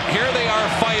 Yet here they are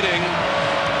fighting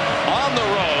on the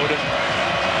road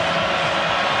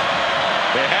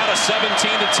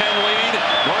 17-10 lead.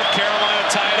 North Carolina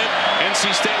tied it.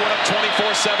 NC State went up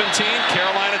 24-17.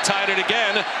 Carolina tied it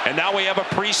again. And now we have a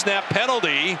pre-snap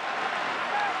penalty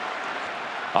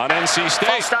on NC State.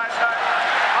 Offense,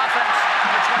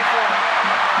 number 24.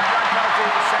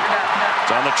 Second down.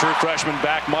 It's on the true freshman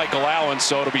back, Michael Allen,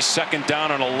 so it'll be second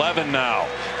down and 11 now.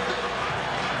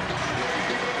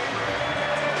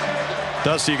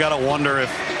 Dusty, you got to wonder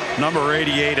if number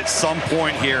 88 at some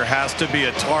point here has to be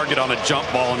a target on a jump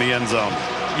ball in the end zone.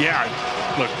 Yeah,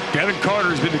 look, Devin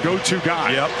Carter's been the go-to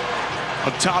guy. Yep.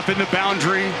 Up top in the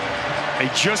boundary. They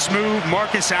just moved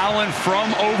Marcus Allen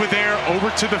from over there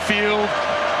over to the field.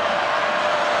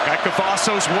 Got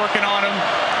Cavazos working on him.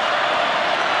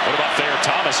 What about Thayer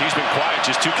Thomas? He's been quiet,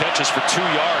 just 2 catches for 2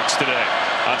 yards today.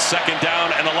 On second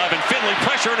down and 11, Finley,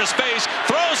 pressure in his face,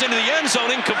 throws into the end zone,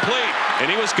 incomplete.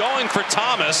 And he was going for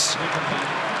Thomas.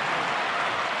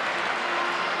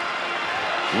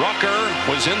 Rucker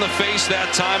was in the face that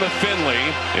time of Finley.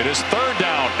 It is third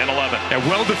down and 11. And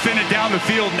well defended down the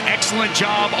field. An excellent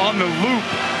job on the loop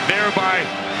there by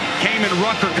Kenan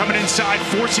Rucker coming inside,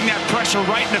 forcing that pressure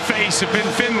right in the face of Ben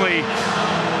Finley.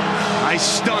 Nice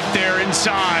stunt there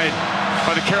inside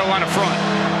by the Carolina front.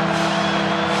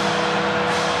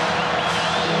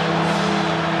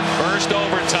 First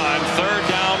overtime, third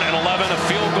down and 11, a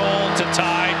field goal to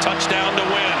tie, touchdown to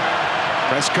win.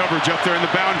 Best coverage up there in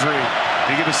the boundary.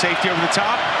 They give a safety over the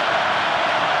top.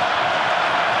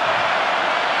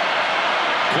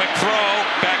 Quick throw,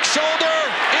 back shoulder,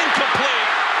 incomplete.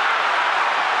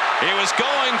 He was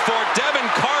going for Devin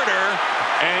Carter,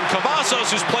 and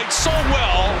Cavazos, who's played so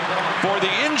well for the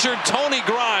injured Tony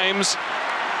Grimes,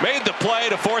 made the play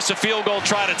to force a field goal,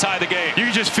 try to tie the game. You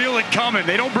can just feel it coming.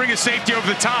 They don't bring a safety over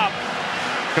the top.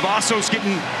 Cavazos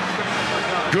getting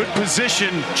good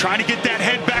position, trying to get that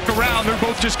head back around. They're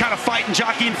both just kind of fighting,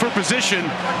 jockeying for position.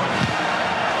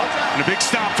 And a big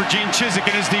stop for Gene Chizik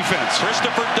and his defense.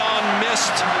 Christopher Dunn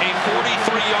missed a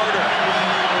 43-yarder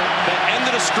that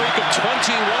ended a streak of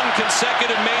 21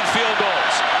 consecutive made field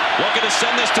goals. Looking to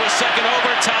send this to a second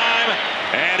overtime,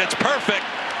 and it's perfect.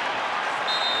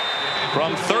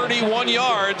 From 31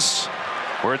 yards,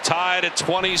 we're tied at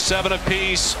 27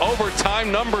 apiece.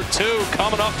 Overtime number 2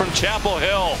 coming up from Chapel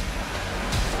Hill.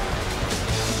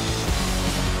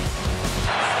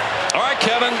 All right,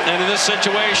 Kevin, and in this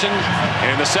situation,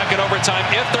 in the second overtime,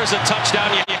 if there's a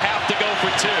touchdown, you have to go for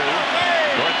 2.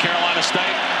 North Carolina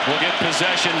State will get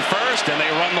possession first, and they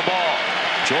run the ball.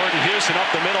 Jordan Houston up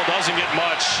the middle, doesn't get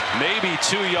much, maybe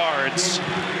 2 yards.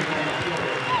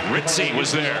 Ritzie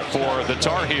was there for the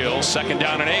Tar Heels, second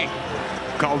down and 8.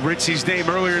 Called Ritzie's name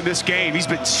earlier in this game. He's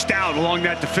been stout along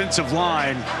that defensive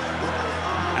line,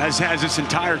 as has this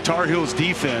entire Tar Heels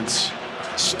defense.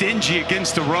 Stingy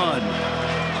against the run.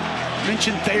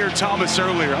 Mentioned Thayer Thomas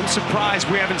earlier. I'm surprised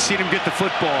we haven't seen him get the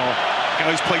football.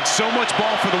 He's played so much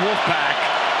ball for the Wolfpack.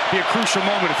 Be a crucial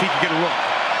moment if he can get a look.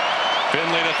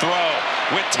 Finley to throw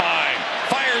with time.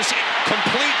 Fires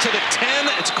complete to the 10.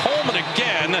 It's Coleman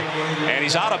again. And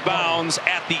he's out of bounds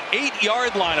at the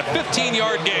 8-yard line. A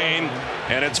 15-yard gain.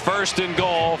 And it's first and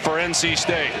goal for NC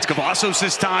State. It's Cavazos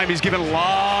this time. He's given a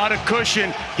lot of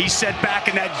cushion. He's set back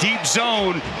in that deep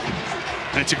zone.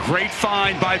 And it's a great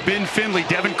find by Ben Finley.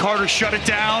 Devin Carter shut it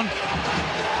down.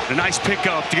 A nice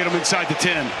pickup to get him inside the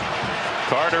 10.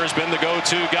 Carter has been the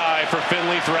go-to guy for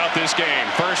Finley throughout this game.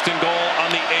 First and goal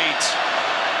on the 8.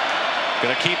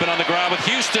 Gonna keep it on the ground with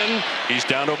Houston. He's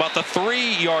down to about the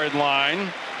 3-yard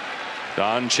line.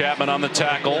 Don Chapman on the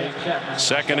tackle.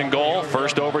 Second and goal.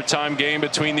 First overtime game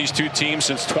between these two teams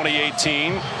since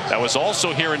 2018. That was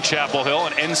also here in Chapel Hill,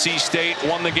 and NC State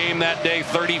won the game that day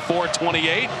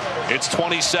 34-28. It's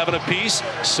 27 apiece.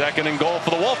 Second and goal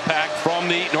for the Wolfpack from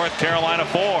the North Carolina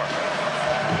 4.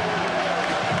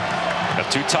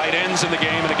 Got 2 tight ends in the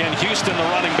game, and again, Houston the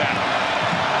running back.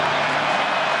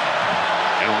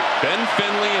 And Ben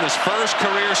Finley in his first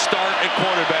career start at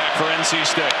quarterback for NC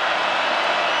State.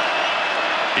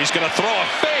 He's going to throw a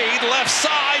fade, left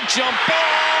side, jump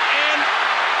ball, and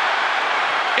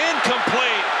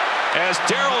incomplete as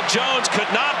Darryl Jones could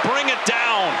not bring it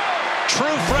down.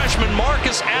 True freshman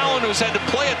Marcus Allen, who's had to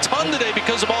play a ton today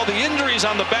because of all the injuries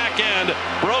on the back end,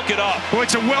 broke it up. Well,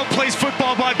 it's a well-placed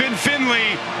football by Ben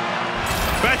Finley.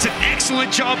 That's an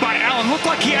excellent job by Allen. Looked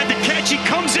like he had the catch. He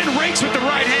comes in, rakes with the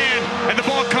right hand, and the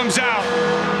ball comes out,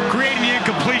 creating the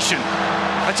incompletion.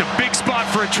 That's a big spot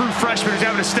for a true freshman who's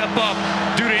having to step up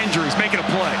due to injuries, making a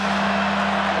play.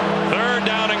 Third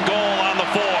down and goal on the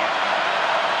 4.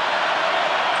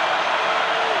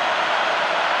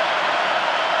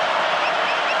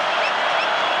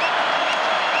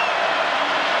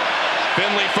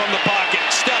 Finley from the pocket,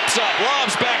 steps up,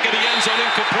 lobs back in the end zone,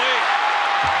 incomplete.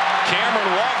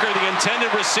 Cameron Walker, the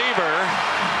intended receiver.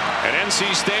 And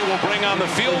NC State will bring on the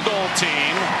field goal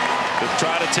team to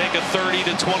try to take a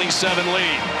 30-27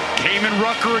 lead. Kamen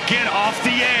Rucker again off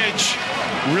the edge.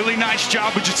 Really nice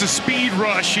job with just a speed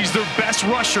rush. He's their best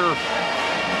rusher.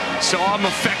 Saw him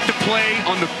affect the play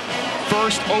on the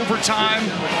first overtime.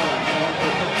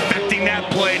 Affecting that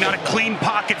play. Not a clean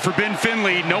pocket for Ben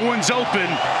Finley. No one's open.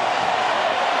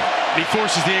 And he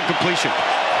forces the incompletion.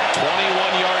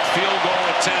 21-yard field goal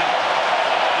attempt.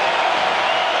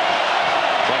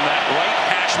 From that right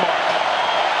hash mark,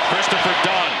 Christopher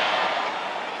Dunn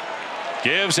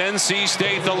gives NC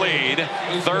State the lead,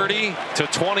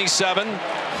 30-27.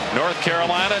 North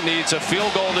Carolina needs a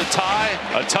field goal to tie.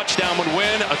 A touchdown would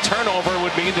win. A turnover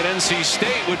would mean that NC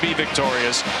State would be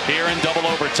victorious here in double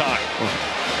overtime.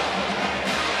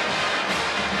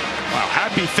 Wow,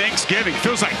 happy Thanksgiving.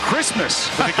 Feels like Christmas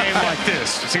with a game like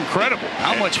this. It's incredible.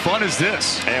 How much fun is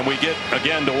this? And we get,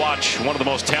 again, to watch one of the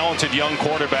most talented young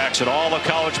quarterbacks in all of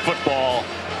college football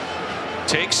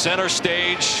take center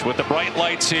stage with the bright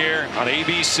lights here on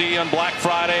ABC on Black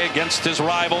Friday against his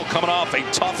rival, coming off a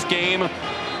tough game.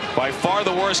 By far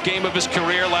the worst game of his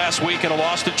career last week and a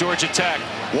loss to Georgia Tech.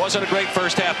 Wasn't a great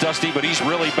first half, Dusty, but he's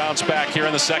really bounced back here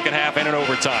in the second half and in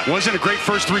overtime. Wasn't a great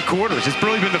first three quarters. It's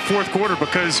really been the fourth quarter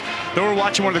because though we're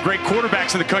watching one of the great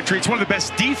quarterbacks in the country, it's one of the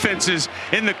best defenses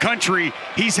in the country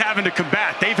he's having to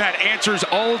combat. They've had answers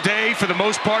all day for the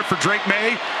most part for Drake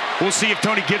May. We'll see if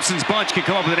Tony Gibson's bunch can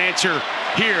come up with an answer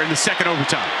here in the second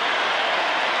overtime.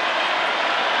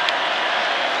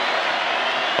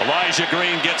 Elijah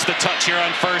Green gets the touch here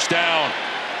on first down.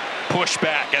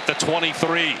 Pushback at the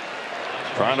 23.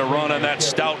 Trying to run on that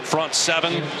stout front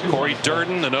seven. Corey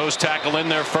Durden, the nose tackle, in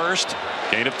there first.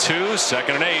 Gain of 2, 2nd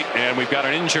and 8. And we've got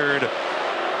an injured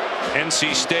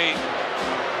NC State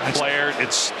player.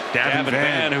 It's Davin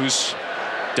Vann who's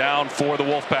down for the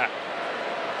Wolfpack.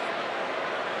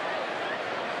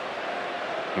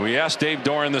 And we asked Dave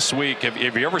Doran this week,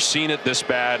 have you ever seen it this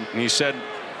bad? And he said,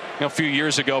 a few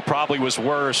years ago probably was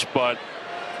worse, but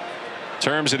in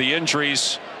terms of the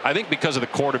injuries, I think because of the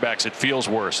quarterbacks it feels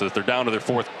worse, that they're down to their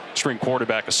 4th string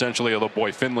quarterback essentially, although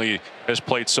boy, Finley has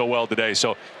played so well today.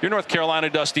 So you're North Carolina,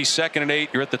 Dusty, 2nd and 8,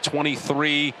 you're at the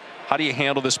 23. How do you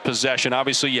handle this possession?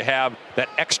 Obviously you have that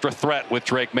extra threat with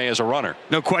Drake May as a runner.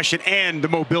 No question, and the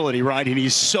mobility, right? And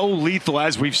he's so lethal,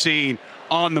 as we've seen,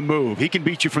 on the move. He can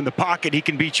beat you from the pocket. He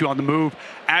can beat you on the move,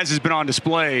 as has been on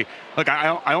display. Look,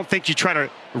 I don't think you try to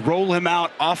roll him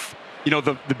out off,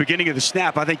 the beginning of the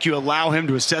snap. I think you allow him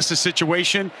to assess the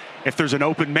situation. If there's an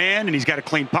open man and he's got a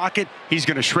clean pocket, he's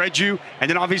going to shred you. And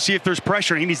then obviously if there's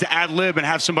pressure and he needs to ad lib and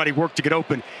have somebody work to get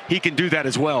open, he can do that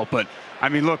as well. But I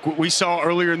mean, look, what we saw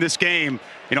earlier in this game,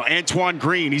 Antoine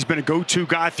Green, he's been a go-to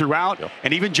guy throughout. Yep.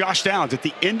 And even Josh Downs at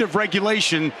the end of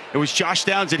regulation, it was Josh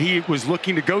Downs that he was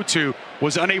looking to go to,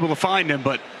 was unable to find him.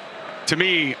 But to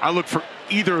me, I look for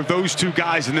either of those two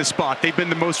guys in this spot. They've been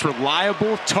the most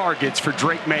reliable targets for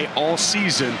Drake May all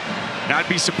season. And I'd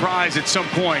be surprised at some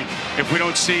point if we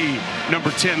don't see number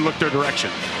 10 look their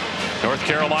direction. North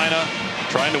Carolina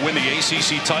trying to win the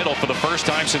ACC title for the first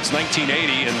time since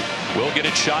 1980, and will get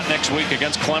its shot next week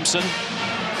against Clemson.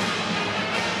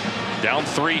 Down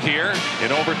 3 here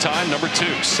in overtime, number 2,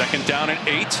 2nd down and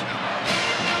 8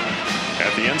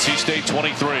 at the NC State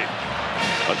 23.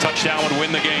 A touchdown would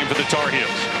win the game for the Tar Heels.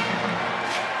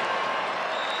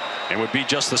 It would be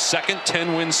just the second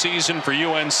 10-win season for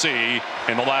UNC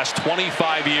in the last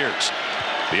 25 years.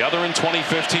 The other in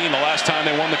 2015, the last time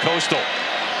they won the Coastal.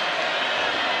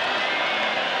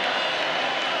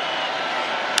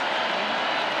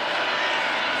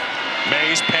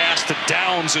 May's pass to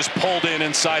Downs is pulled in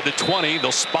inside the 20.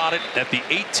 They'll spot it at the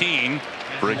 18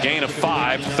 for a gain of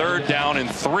 5. 3rd down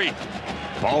and 3.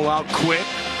 Ball out quick.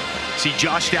 See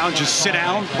Josh Downs just sit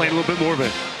down, playing a little bit more of a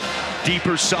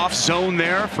deeper soft zone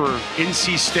there for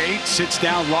NC State. Sits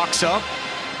down, locks up,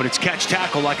 but it's catch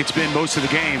tackle like it's been most of the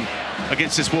game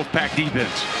against this Wolfpack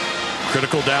defense.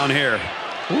 Critical down here.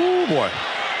 Ooh, boy.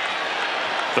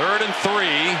 3rd and 3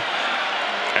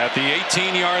 at the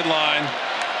 18-yard line.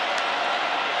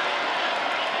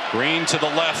 Green to the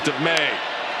left of May.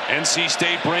 NC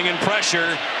State bringing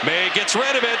pressure. May gets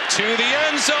rid of it to the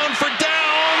end zone for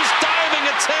Downs. Diving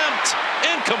attempt.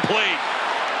 Incomplete.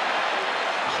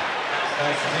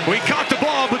 We caught the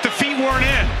ball, but the feet weren't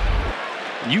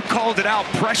in. You called it out.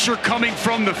 Pressure coming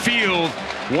from the field.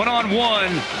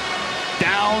 One-on-one.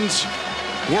 Downs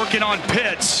working on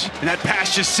Pitts. And that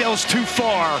pass just sails too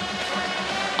far.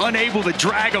 Unable to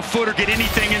drag a foot or get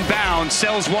anything in bounds.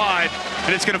 Sails wide.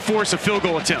 And it's going to force a field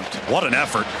goal attempt. What an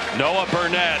effort. Noah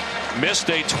Burnett missed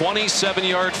a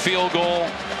 27-yard field goal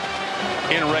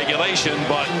in regulation,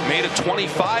 but made a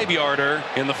 25-yarder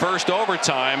in the first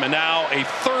overtime, and now a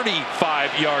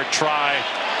 35-yard try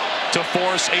to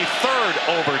force a third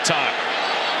overtime.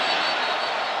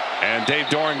 And Dave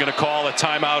Doeren going to call a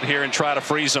timeout here and try to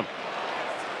freeze him.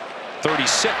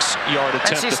 36-yard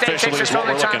attempt officially is what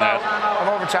we're looking at. Of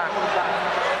overtime.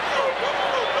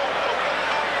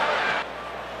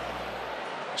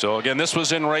 So again, this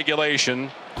was in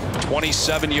regulation.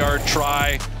 27-yard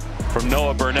try from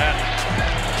Noah Burnett.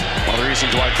 One of the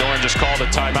reasons why Doeren just called a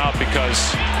timeout,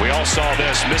 because we all saw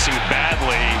this missing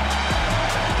badly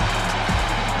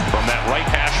from that right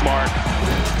hash mark.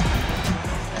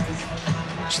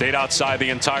 Stayed outside the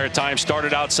entire time,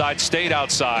 started outside, stayed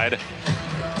outside.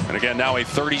 And again, now a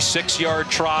 36-yard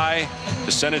try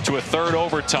to send it to a third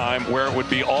overtime, where it would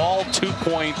be all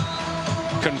 2-point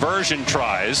conversion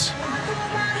tries.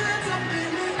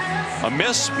 A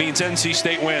miss means NC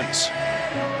State wins.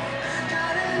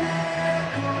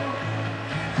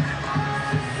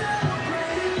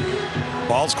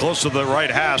 Ball's close to the right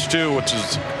hash, too, which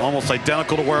is almost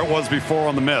identical to where it was before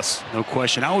on the miss. No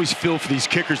question. I always feel for these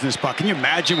kickers in this spot. Can you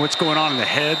imagine what's going on in the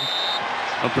head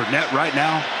of Burnett right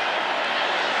now?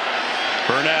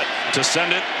 Burnett to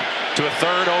send it to a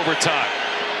third overtime.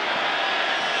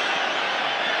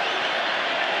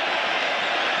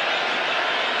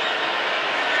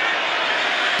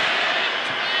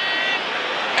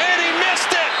 And he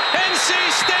missed it.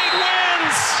 NC State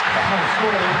wins.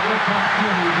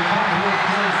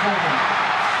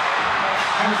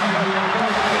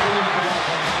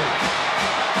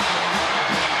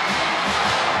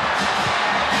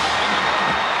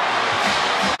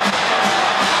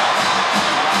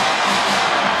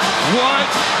 What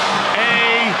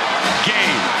a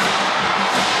game.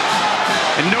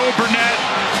 And Noah Burnett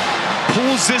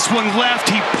pulls this one left.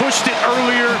 He pushed it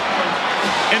earlier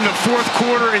in the fourth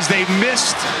quarter as they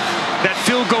missed that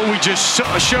field goal we just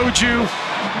showed you.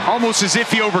 Almost as if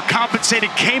he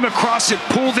overcompensated, came across it,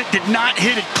 pulled it, did not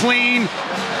hit it clean.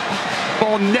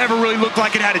 Ball never really looked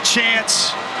like it had a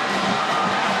chance.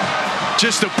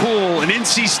 Just a pull, and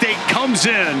NC State comes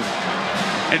in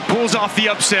and pulls off the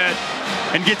upset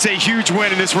and gets a huge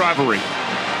win in this rivalry.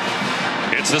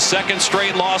 It's the second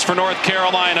straight loss for North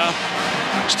Carolina.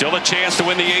 Still a chance to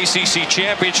win the ACC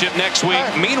championship next week.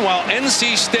 Meanwhile,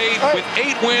 NC State with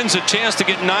 8 wins, a chance to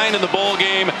get 9 in the bowl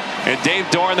game. And Dave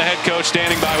Doeren, the head coach,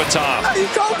 standing by with Tom.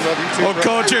 Well,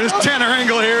 Coach, here's Tanner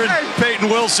Engel here and Peyton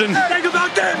Wilson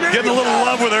getting a little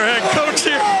love with their head coach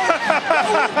here.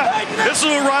 This is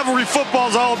what rivalry football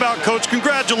is all about, Coach.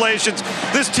 Congratulations.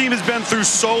 This team has been through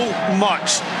so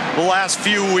much the last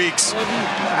few weeks.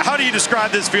 How do you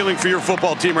describe this feeling for your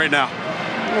football team right now?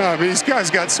 I mean, these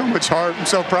guys got so much heart. I'm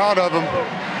so proud of them.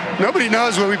 Nobody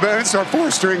knows what we've been. It's our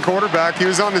 4th-string quarterback. He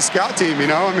was on the scout team, you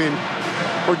know. I mean,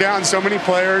 we're down so many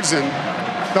players, and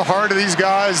the heart of these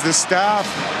guys, the staff,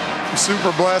 I'm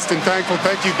super blessed and thankful.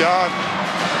 Thank you, God.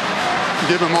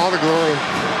 Give him all the glory.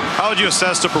 How would you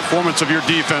assess the performance of your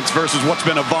defense versus what's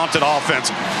been a vaunted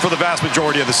offense for the vast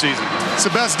majority of the season? It's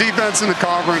the best defense in the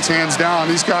conference, hands down.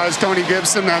 These guys, Tony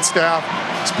Gibson, that staff,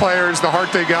 these players, the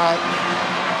heart they got.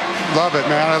 Love it,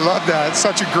 man. I love that. It's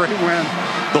such a great win.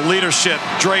 The leadership,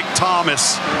 Drake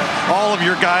Thomas, all of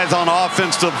your guys on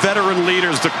offense, the veteran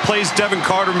leaders, the plays Devin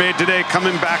Carter made today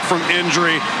coming back from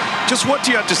injury. Just what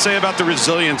do you have to say about the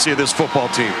resiliency of this football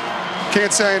team?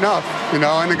 Can't say enough, you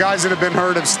know, and the guys that have been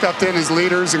hurt have stepped in as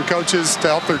leaders and coaches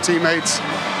to help their teammates.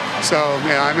 So,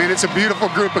 yeah, I mean, it's a beautiful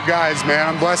group of guys, man.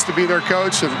 I'm blessed to be their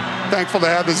coach and thankful to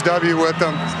have this W with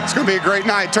them. It's going to be a great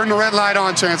night. Turn the red light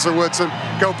on, Chancellor Woodson.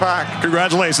 Go Pack.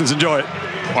 Congratulations. Enjoy it.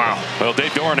 Wow. Well,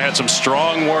 Dave Doeren had some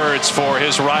strong words for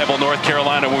his rival, North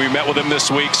Carolina, when we met with him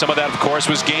this week. Some of that, of course,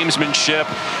 was gamesmanship.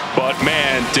 But,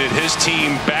 man, did his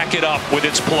team back it up with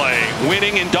its play.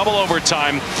 Winning in double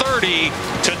overtime,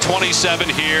 30-27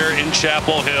 here in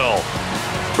Chapel Hill.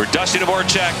 For Dusty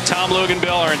Dvorak, Tom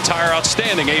Luganbill, our entire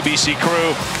outstanding ABC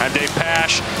crew, I'm Dave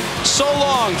Pash. So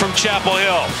long from Chapel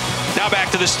Hill. Now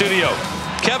back to the studio.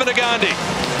 Kevin Agandi,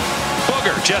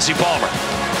 Booger, Jesse Palmer.